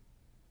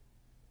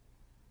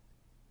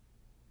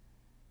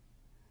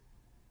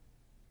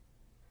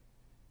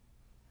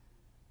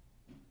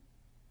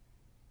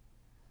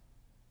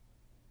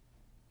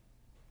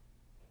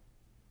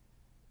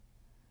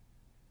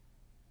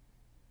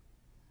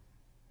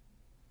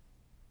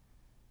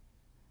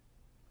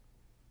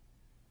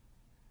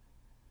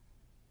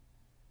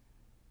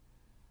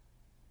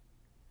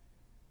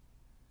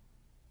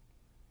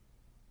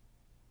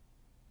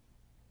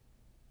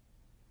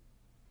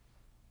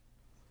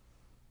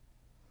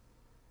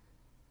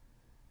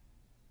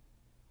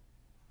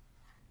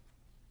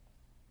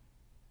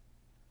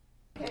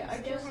 Okay, I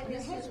guess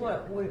this is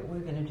what we're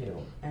going to do,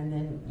 and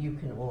then you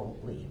can all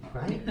leave,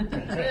 right?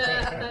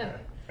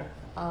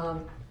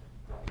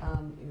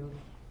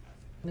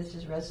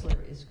 Mrs. Ressler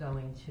is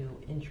going to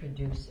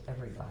introduce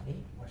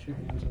everybody. Wash your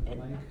hands with the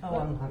mic.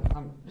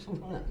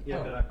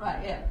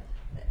 Right, yeah.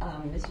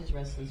 Mrs.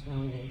 Ressler is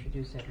going to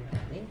introduce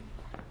everybody,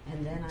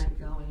 and then I'm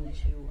going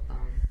to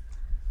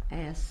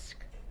ask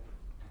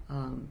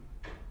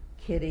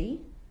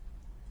Kitty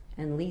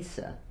and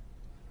Lisa.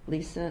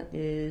 Lisa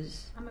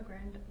is... I'm a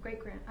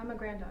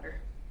granddaughter.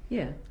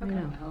 Yeah, Okay. I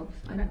know.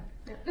 I know.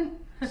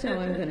 So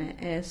I'm going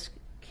to ask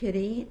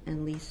Kitty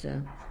and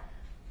Lisa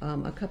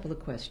a couple of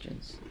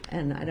questions,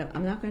 and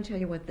I'm not going to tell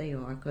you what they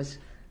are because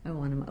I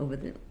want them over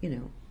the,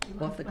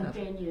 off the cuff.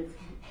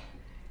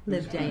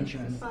 Live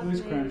dangerous.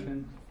 Who's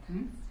crunching?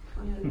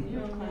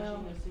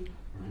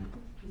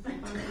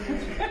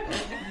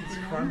 It's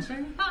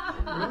crunching?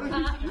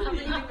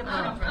 Really?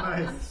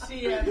 Nice.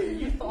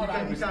 You thought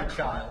I was a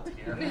child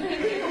here.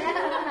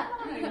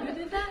 Who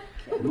did that?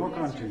 More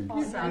crunching. I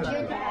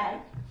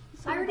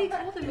already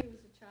told him he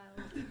was a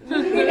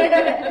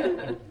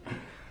child.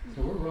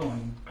 So we're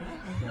rolling.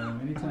 So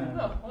anytime.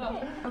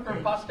 Well, for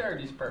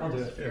posterity's I'll do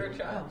purpose, it. you're a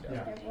child.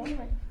 Yeah.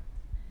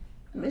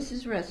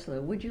 Mrs.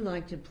 Ressler, would you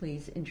like to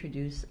please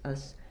introduce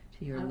us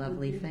to your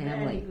lovely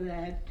family? Very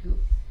glad to.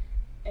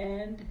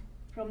 And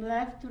from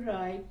left to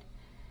right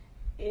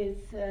is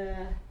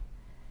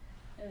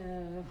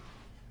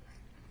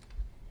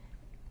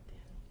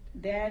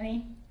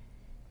Danny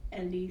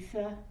and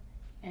Lisa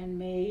and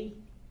May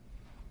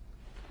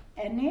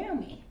and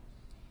Naomi.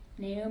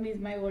 Naomi is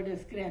my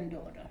oldest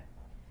granddaughter.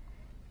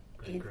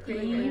 It's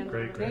Eve,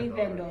 great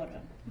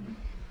granddaughter.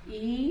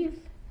 Eve,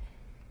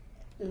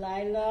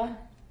 Lila,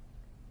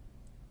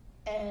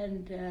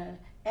 and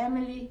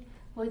Emily,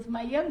 who is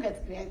my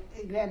youngest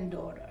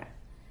granddaughter.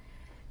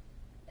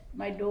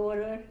 My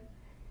daughter,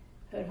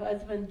 her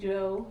husband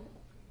Joe,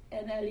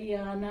 and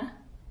Eliana,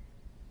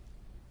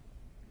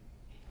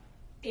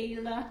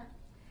 Ayla.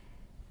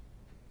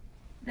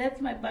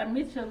 That's my bar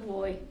mitzvah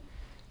boy,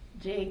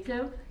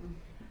 Jacob,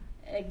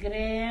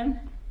 Graham,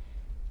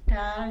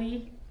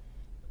 Tali,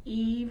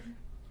 Eve,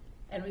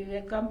 and we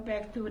will come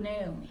back to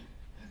Naomi.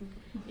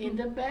 In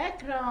the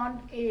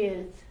background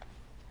is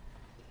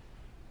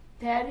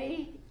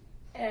Teddy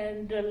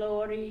and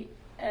Lori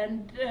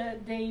and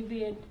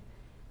David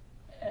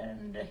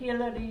and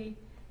Hillary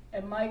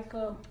and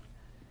Michael.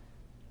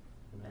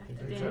 Back to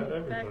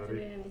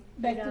Danny.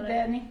 Back to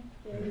Danny.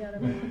 Yeah, you got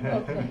him.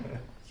 Okay.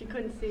 She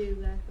couldn't see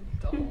exactly.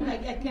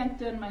 I can't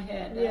turn my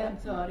head. Yeah. I'm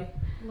sorry.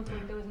 Looked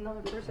like there was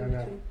another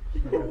person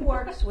between. Who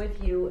works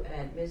with you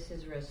at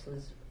Mrs.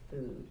 Ressler's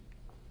Food?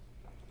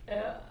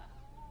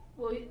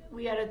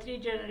 We are a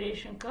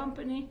 3-generation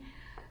company.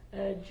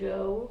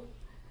 Joe,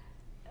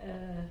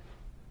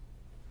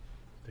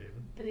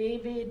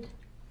 David,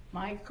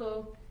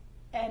 Michael,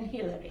 and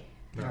Hillary.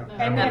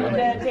 And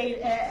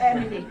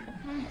Emily.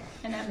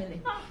 And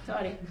Emily.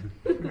 Sorry.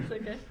 That's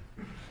okay.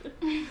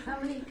 How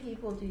many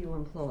people do you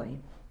employ?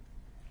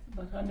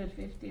 About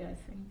 150, I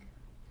think.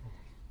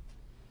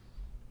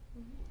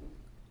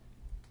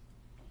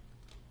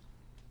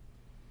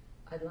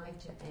 I'd like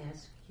to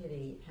ask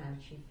Kitty how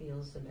she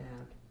feels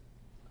about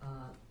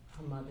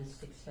her mother's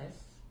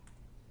success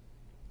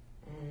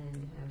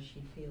and how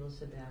she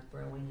feels about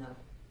growing up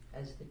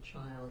as the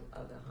child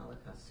of a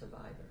Holocaust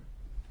survivor.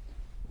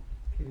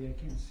 Kitty, I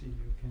can't see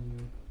you. Can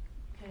you?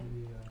 Okay.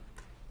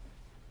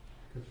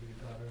 Because of your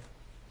daughter.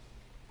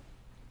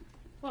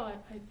 Well,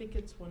 I think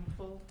it's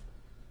wonderful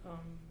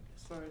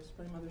as far as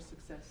my mother's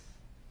success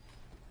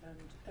and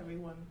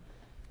everyone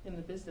in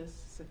the business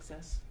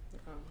success.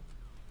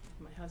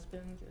 My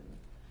husband and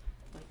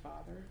my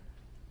father,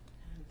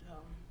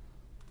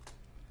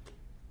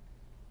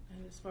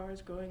 and as far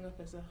as growing up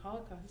as a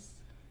Holocaust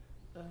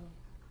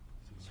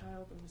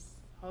child, as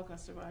a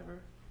Holocaust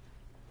survivor,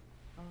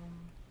 I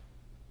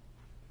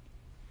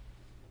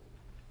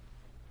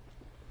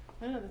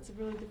don't know, that's a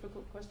really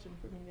difficult question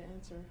for me to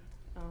answer.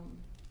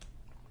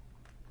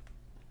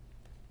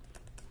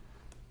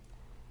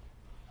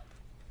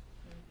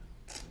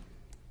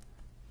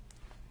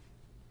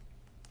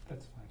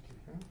 That's fine,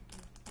 Kitty.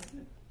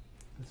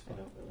 That's I fine.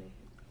 don't really.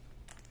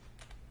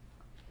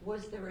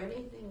 Was there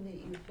anything that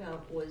you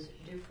felt was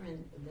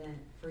different than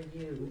for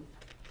you?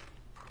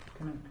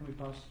 Can we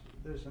pause?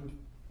 I'm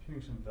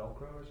hearing some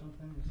Velcro or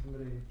something. Is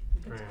somebody?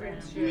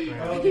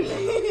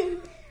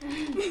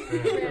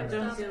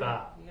 Don't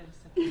Stop.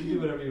 You do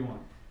whatever you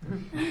want.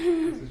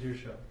 This is your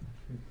show.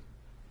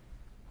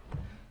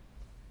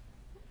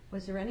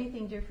 Was there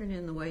anything different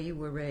in the way you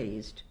were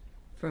raised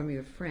from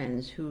your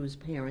friends whose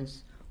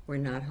parents were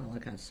not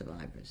Holocaust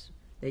survivors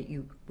that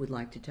you would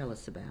like to tell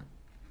us about?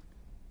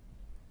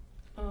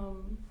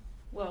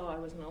 Well, I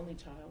was an only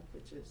child,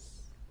 which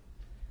is,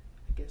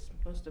 I guess,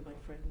 most of my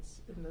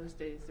friends in those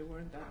days. There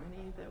weren't that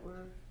many that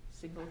were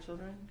single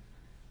children.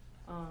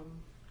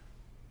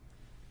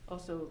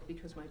 Also,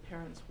 because my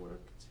parents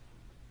worked,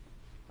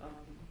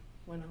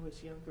 when I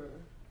was younger,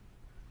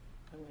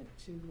 I went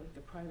to like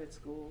a private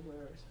school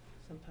where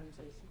sometimes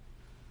I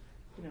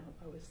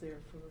was there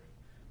for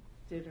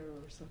dinner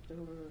or slept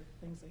over or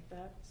things like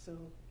that. So,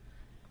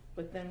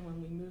 but then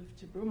when we moved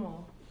to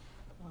Broomall,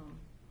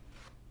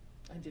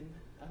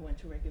 I went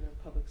to regular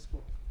public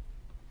school.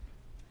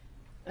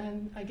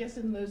 And I guess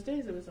in those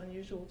days it was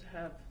unusual to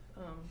have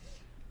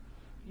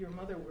your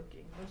mother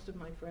working. Most of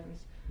my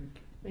friends,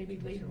 maybe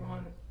later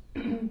on.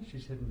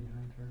 She's hidden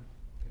behind her.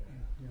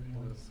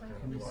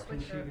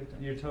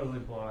 You're totally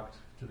blocked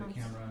to the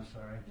camera, I'm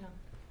sorry. Yeah.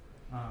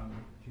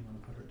 Do you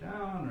want to put her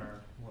down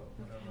or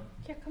whatever?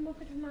 Here, come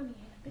over to mommy.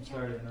 I'm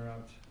sorry to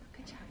interrupt.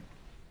 Good job.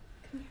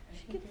 Come here.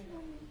 She gets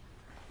mommy.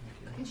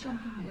 Can show me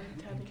where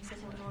tabbing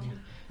someone on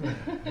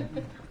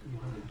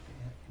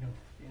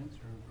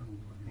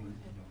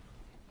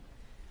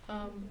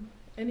me.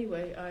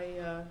 Anyway, I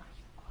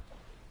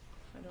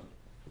don't know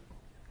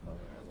where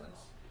I was.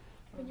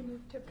 When you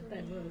moved to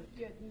Peru,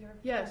 your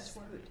Yes,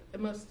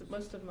 parents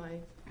most of my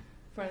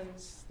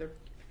friends,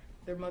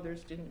 their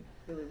mothers didn't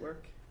really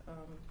work,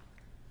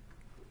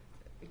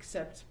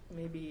 except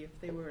maybe if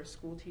they were a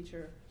school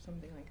teacher,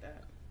 something like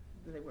that.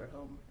 They were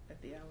home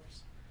at the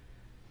hours.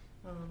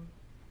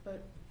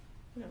 But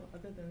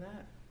other than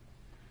that,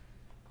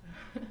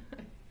 I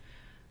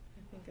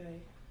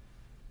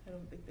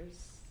don't think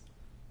there's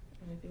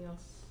anything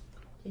else.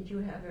 Did you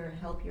have her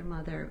help your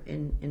mother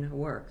in her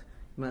work,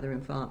 mother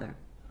and father?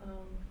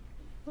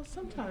 Well,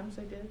 sometimes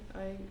I did.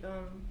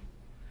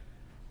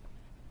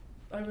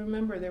 I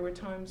remember there were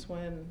times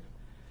when,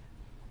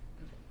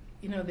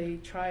 they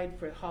tried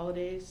for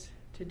holidays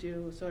to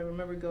do. So I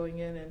remember going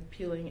in and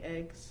peeling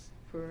eggs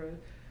for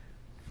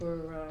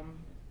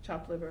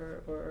chopped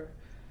liver, or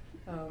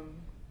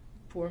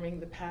forming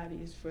the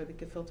patties for the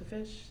gefilte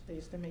fish. They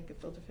used to make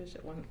gefilte fish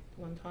at one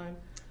time.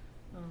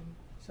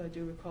 So I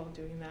do recall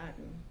doing that,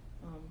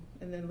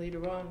 and then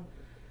later on,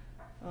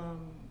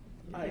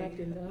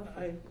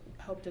 I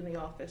helped in the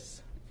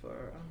office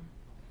for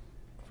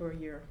a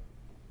year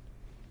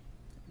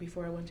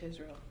before I went to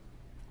Israel.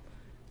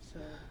 So,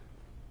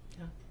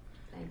 yeah.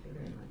 Thank you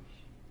very much.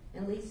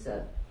 And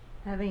Lisa,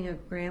 having a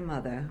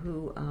grandmother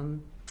who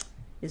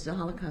is a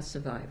Holocaust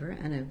survivor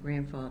and a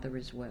grandfather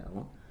as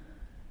well,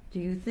 do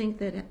you think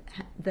that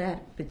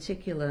that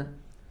particular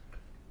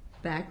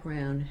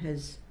background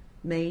has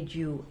made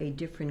you a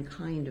different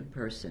kind of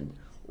person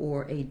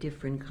or a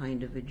different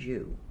kind of a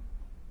Jew?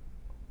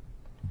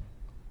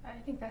 I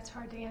think that's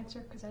hard to answer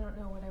because I don't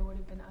know what I would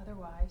have been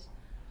otherwise.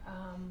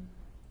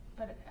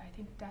 But I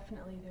think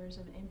definitely there's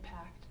an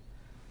impact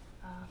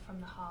from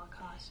the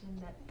Holocaust,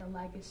 and that the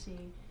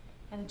legacy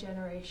and the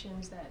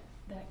generations that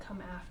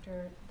come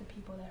after the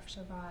people that have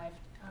survived,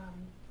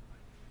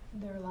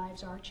 their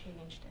lives are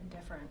changed and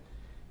different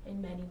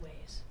in many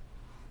ways.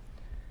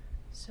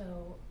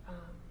 So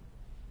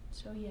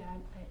yeah,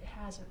 it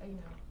has,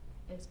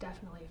 it's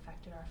definitely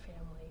affected our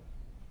family,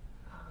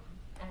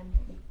 and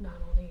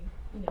not only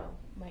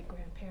my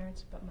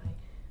grandparents, but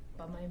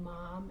my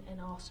mom, and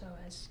also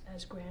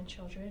as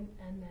grandchildren,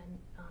 and then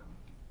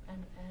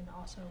and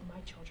also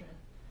my children.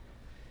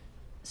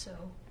 So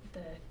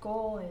the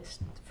goal is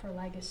for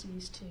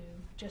legacies to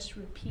just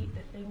repeat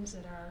the things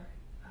that are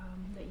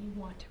that you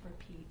want to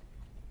repeat,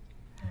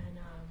 and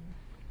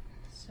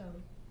so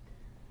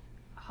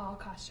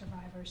Holocaust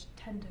survivors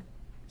tend to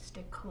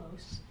stick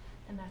close,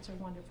 and that's a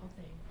wonderful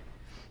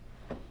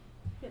thing.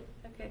 Yeah,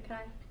 okay, can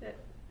I, if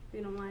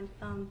you don't mind,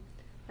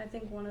 I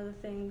think one of the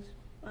things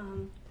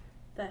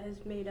that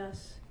has made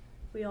us,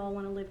 we all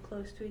want to live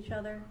close to each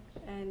other,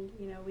 and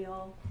we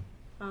all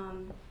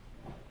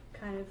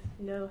kind of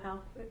know how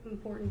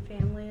important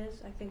family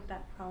is. I think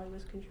that probably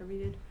was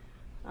contributed.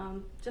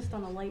 Just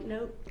on a light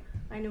note,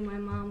 I know my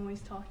mom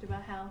always talked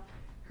about how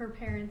her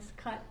parents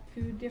cut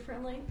food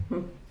differently.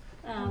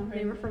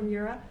 They were from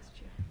Europe,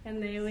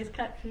 and they always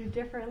cut food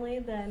differently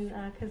than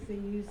because they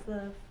use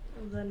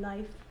the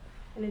knife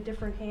in a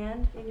different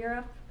hand in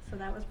Europe. So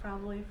that was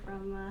probably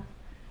from.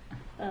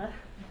 So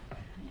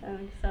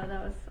that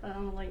was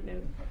on a light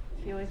note.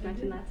 She always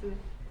mentioned that to me.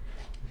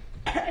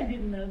 I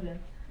didn't know that.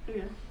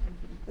 Yeah.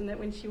 And that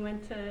when she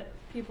went to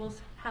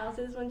people's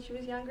houses when she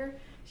was younger,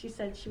 she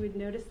said she would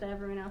notice that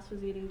everyone else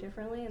was eating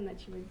differently and that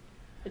she would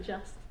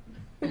adjust.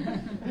 Is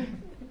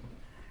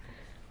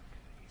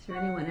there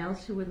anyone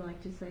else who would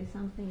like to say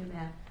something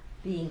about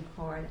being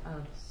part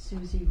of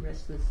Suzy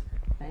Ressler's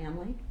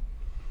family?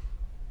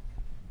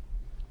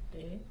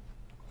 Dave?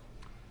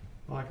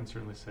 Well, I can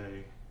certainly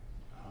say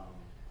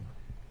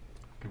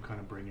I can kind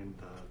of bring in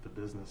the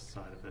business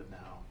side of it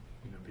now,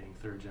 being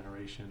third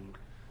generation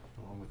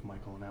along with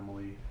Michael and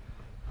Emily,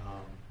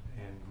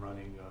 and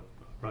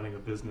running a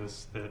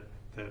business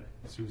that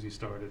Suzy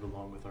started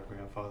along with our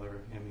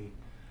grandfather, Emmy,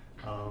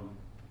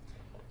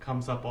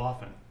 comes up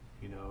often.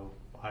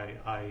 I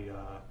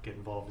get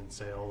involved in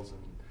sales,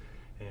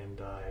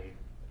 and I,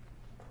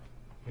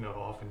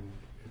 often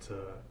it's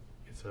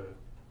a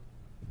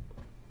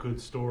good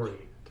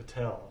story to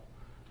tell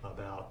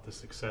about the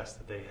success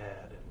that they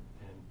had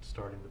and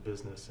starting the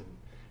business and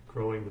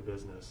growing the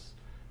business,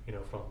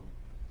 from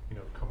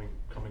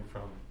coming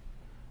from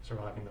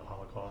surviving the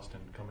Holocaust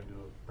and coming to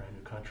a brand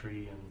new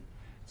country and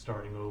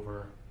starting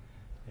over,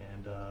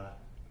 and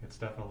it's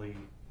definitely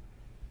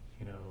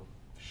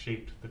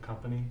shaped the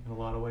company in a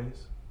lot of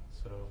ways.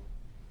 So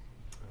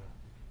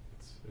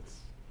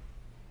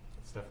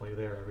it's it's definitely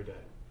there every day.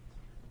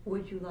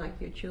 Would you like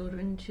your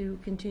children to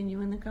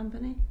continue in the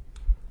company?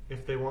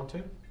 If they want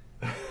to,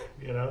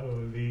 you know, it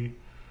would be,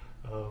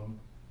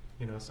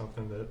 you know,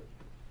 something that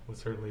would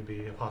certainly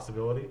be a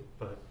possibility,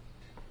 but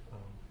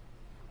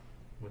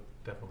would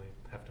definitely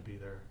have to be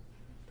their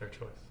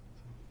choice.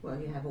 So. Well,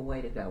 you have a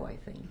way to go, I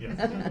think. Yes.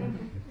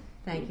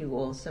 Thank you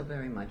all so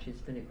very much.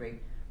 It's been a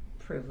great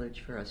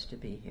privilege for us to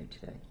be here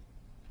today.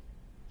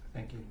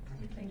 Thank you.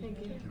 Thank you.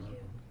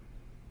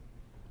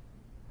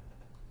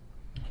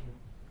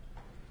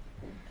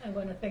 I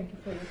want to thank you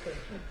for your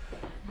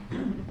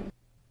patience.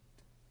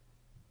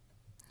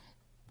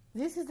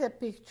 This is a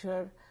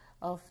picture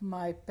of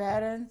my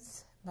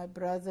parents, my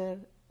brother,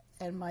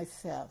 and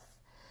myself.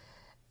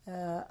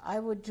 I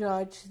would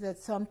judge that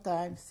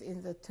sometimes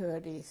in the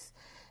 30s,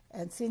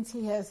 and since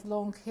he has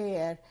long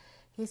hair,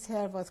 his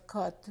hair was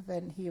cut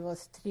when he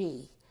was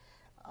 3.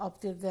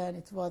 Up till then,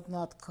 it was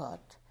not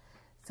cut.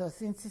 So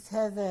since it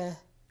has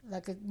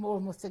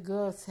almost a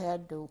girl's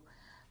hairdo,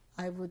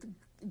 I would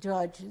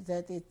judge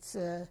that it's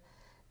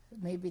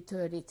maybe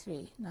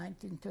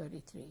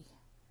 1933.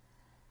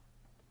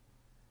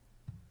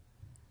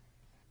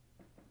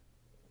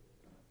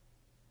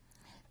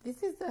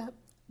 This is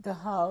the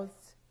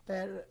house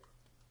where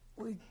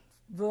we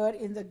were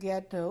in the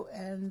ghetto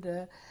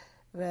and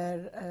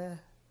where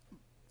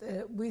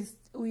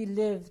we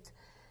lived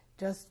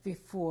just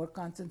before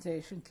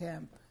concentration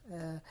camp.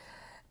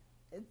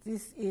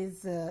 This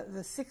is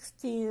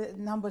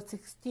number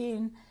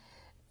 16.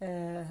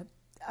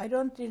 I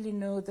don't really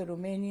know the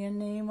Romanian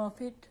name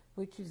of it,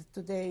 which is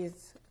today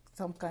is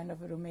some kind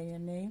of a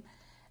Romanian name.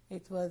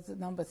 It was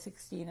number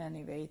 16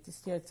 anyway. It is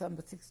still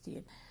number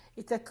 16.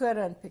 It's a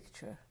current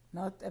picture,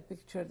 not a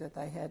picture that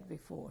I had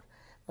before.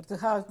 But the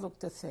house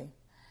looked the same.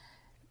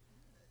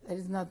 There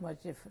is not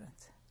much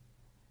difference.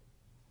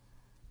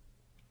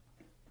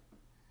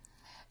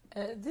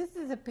 This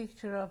is a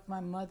picture of my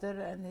mother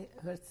and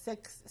her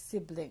 6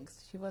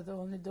 siblings. She was the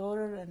only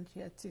daughter and she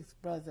had 6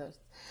 brothers.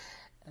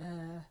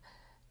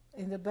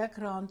 In the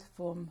background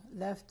from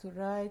left to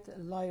right,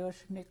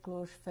 Lajos,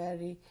 Miklós,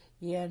 Feri,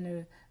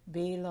 Jenő,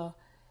 Béla,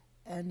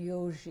 and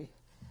Józsi.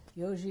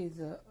 Józsi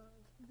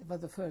was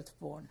the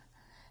firstborn.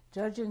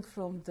 Judging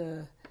from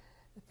the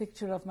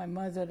picture of my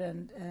mother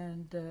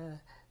and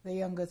the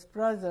youngest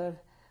brother,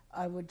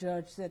 I would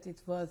judge that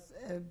it was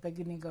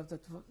beginning of the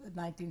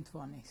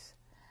 1920s.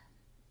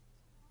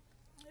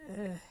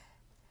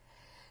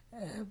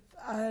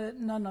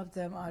 None of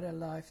them are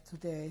alive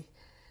today.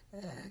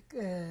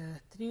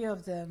 3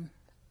 of them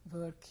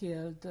were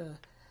killed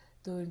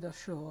during the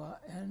Shoah,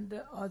 and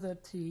the other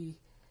 3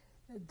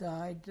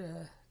 died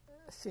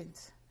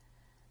since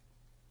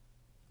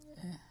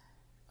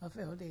of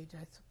old age,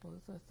 I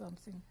suppose, or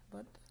something.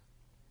 But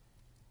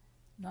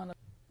none of.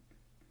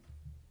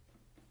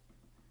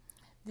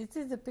 This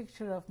is a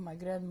picture of my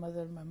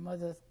grandmother, my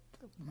mother's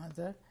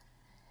mother.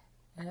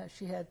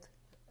 She had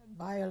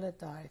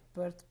violet eyes,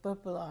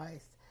 purple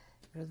eyes.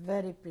 She was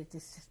very pretty,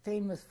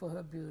 famous for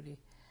her beauty.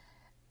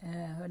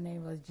 Her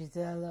name was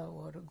Gisela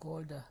or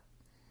Golda.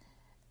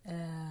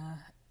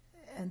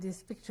 And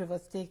this picture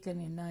was taken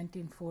in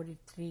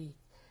 1943,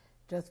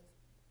 just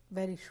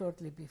very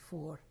shortly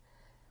before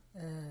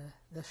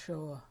the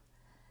Shoah.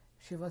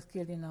 She was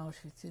killed in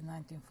Auschwitz in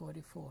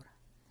 1944.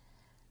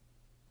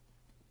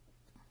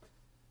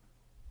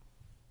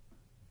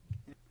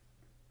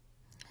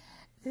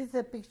 This is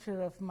a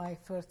picture of my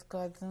first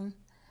cousin,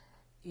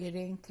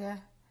 Irenka,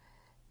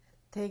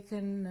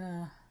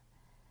 taken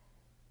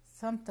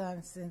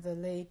sometimes in the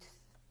late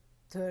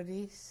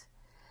 30s.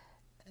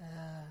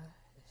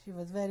 She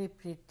was very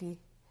pretty,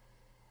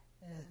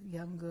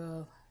 young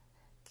girl,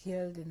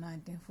 killed in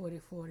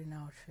 1944 in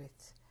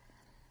Auschwitz.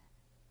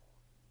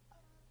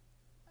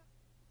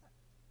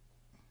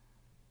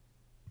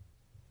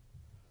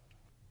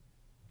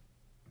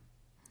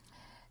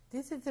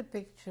 This is a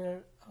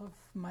picture of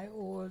my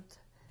old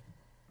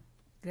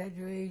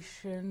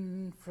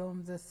graduation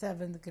from the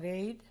 7th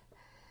grade.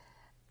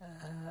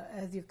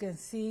 As you can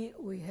see,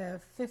 we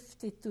have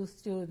 52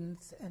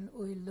 students and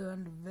we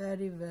learned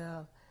very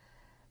well.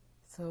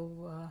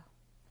 So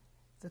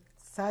the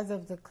size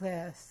of the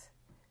class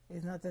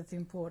is not as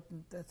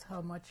important as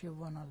how much you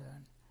want to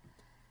learn.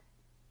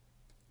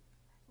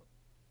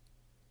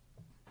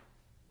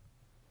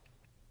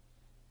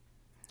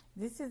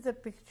 This is a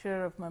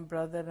picture of my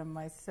brother and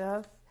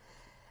myself.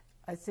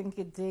 I think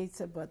it dates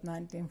about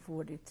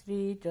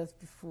 1943, just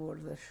before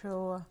the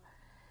Shoah.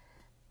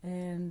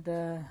 And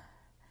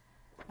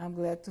I'm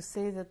glad to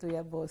say that we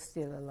are both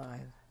still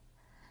alive.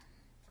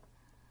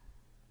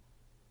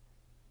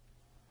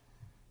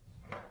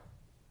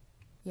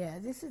 Yeah,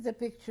 this is a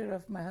picture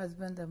of my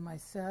husband and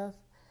myself.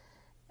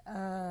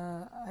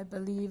 I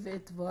believe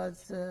it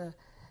was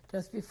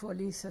just before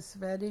Lisa's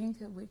wedding,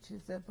 which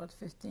is about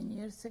 15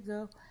 years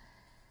ago.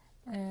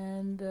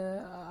 And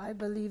I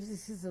believe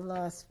this is the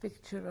last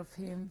picture of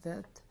him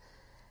that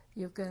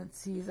you can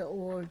see the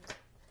old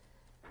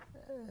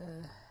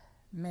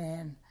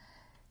man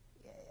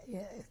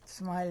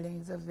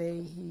smiling the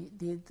way he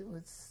did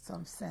with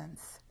some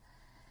sense.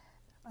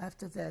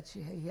 After that,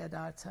 he had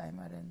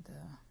Alzheimer, and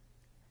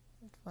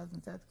it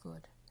wasn't that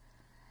good.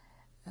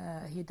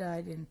 He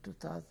died in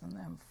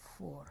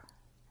 2004.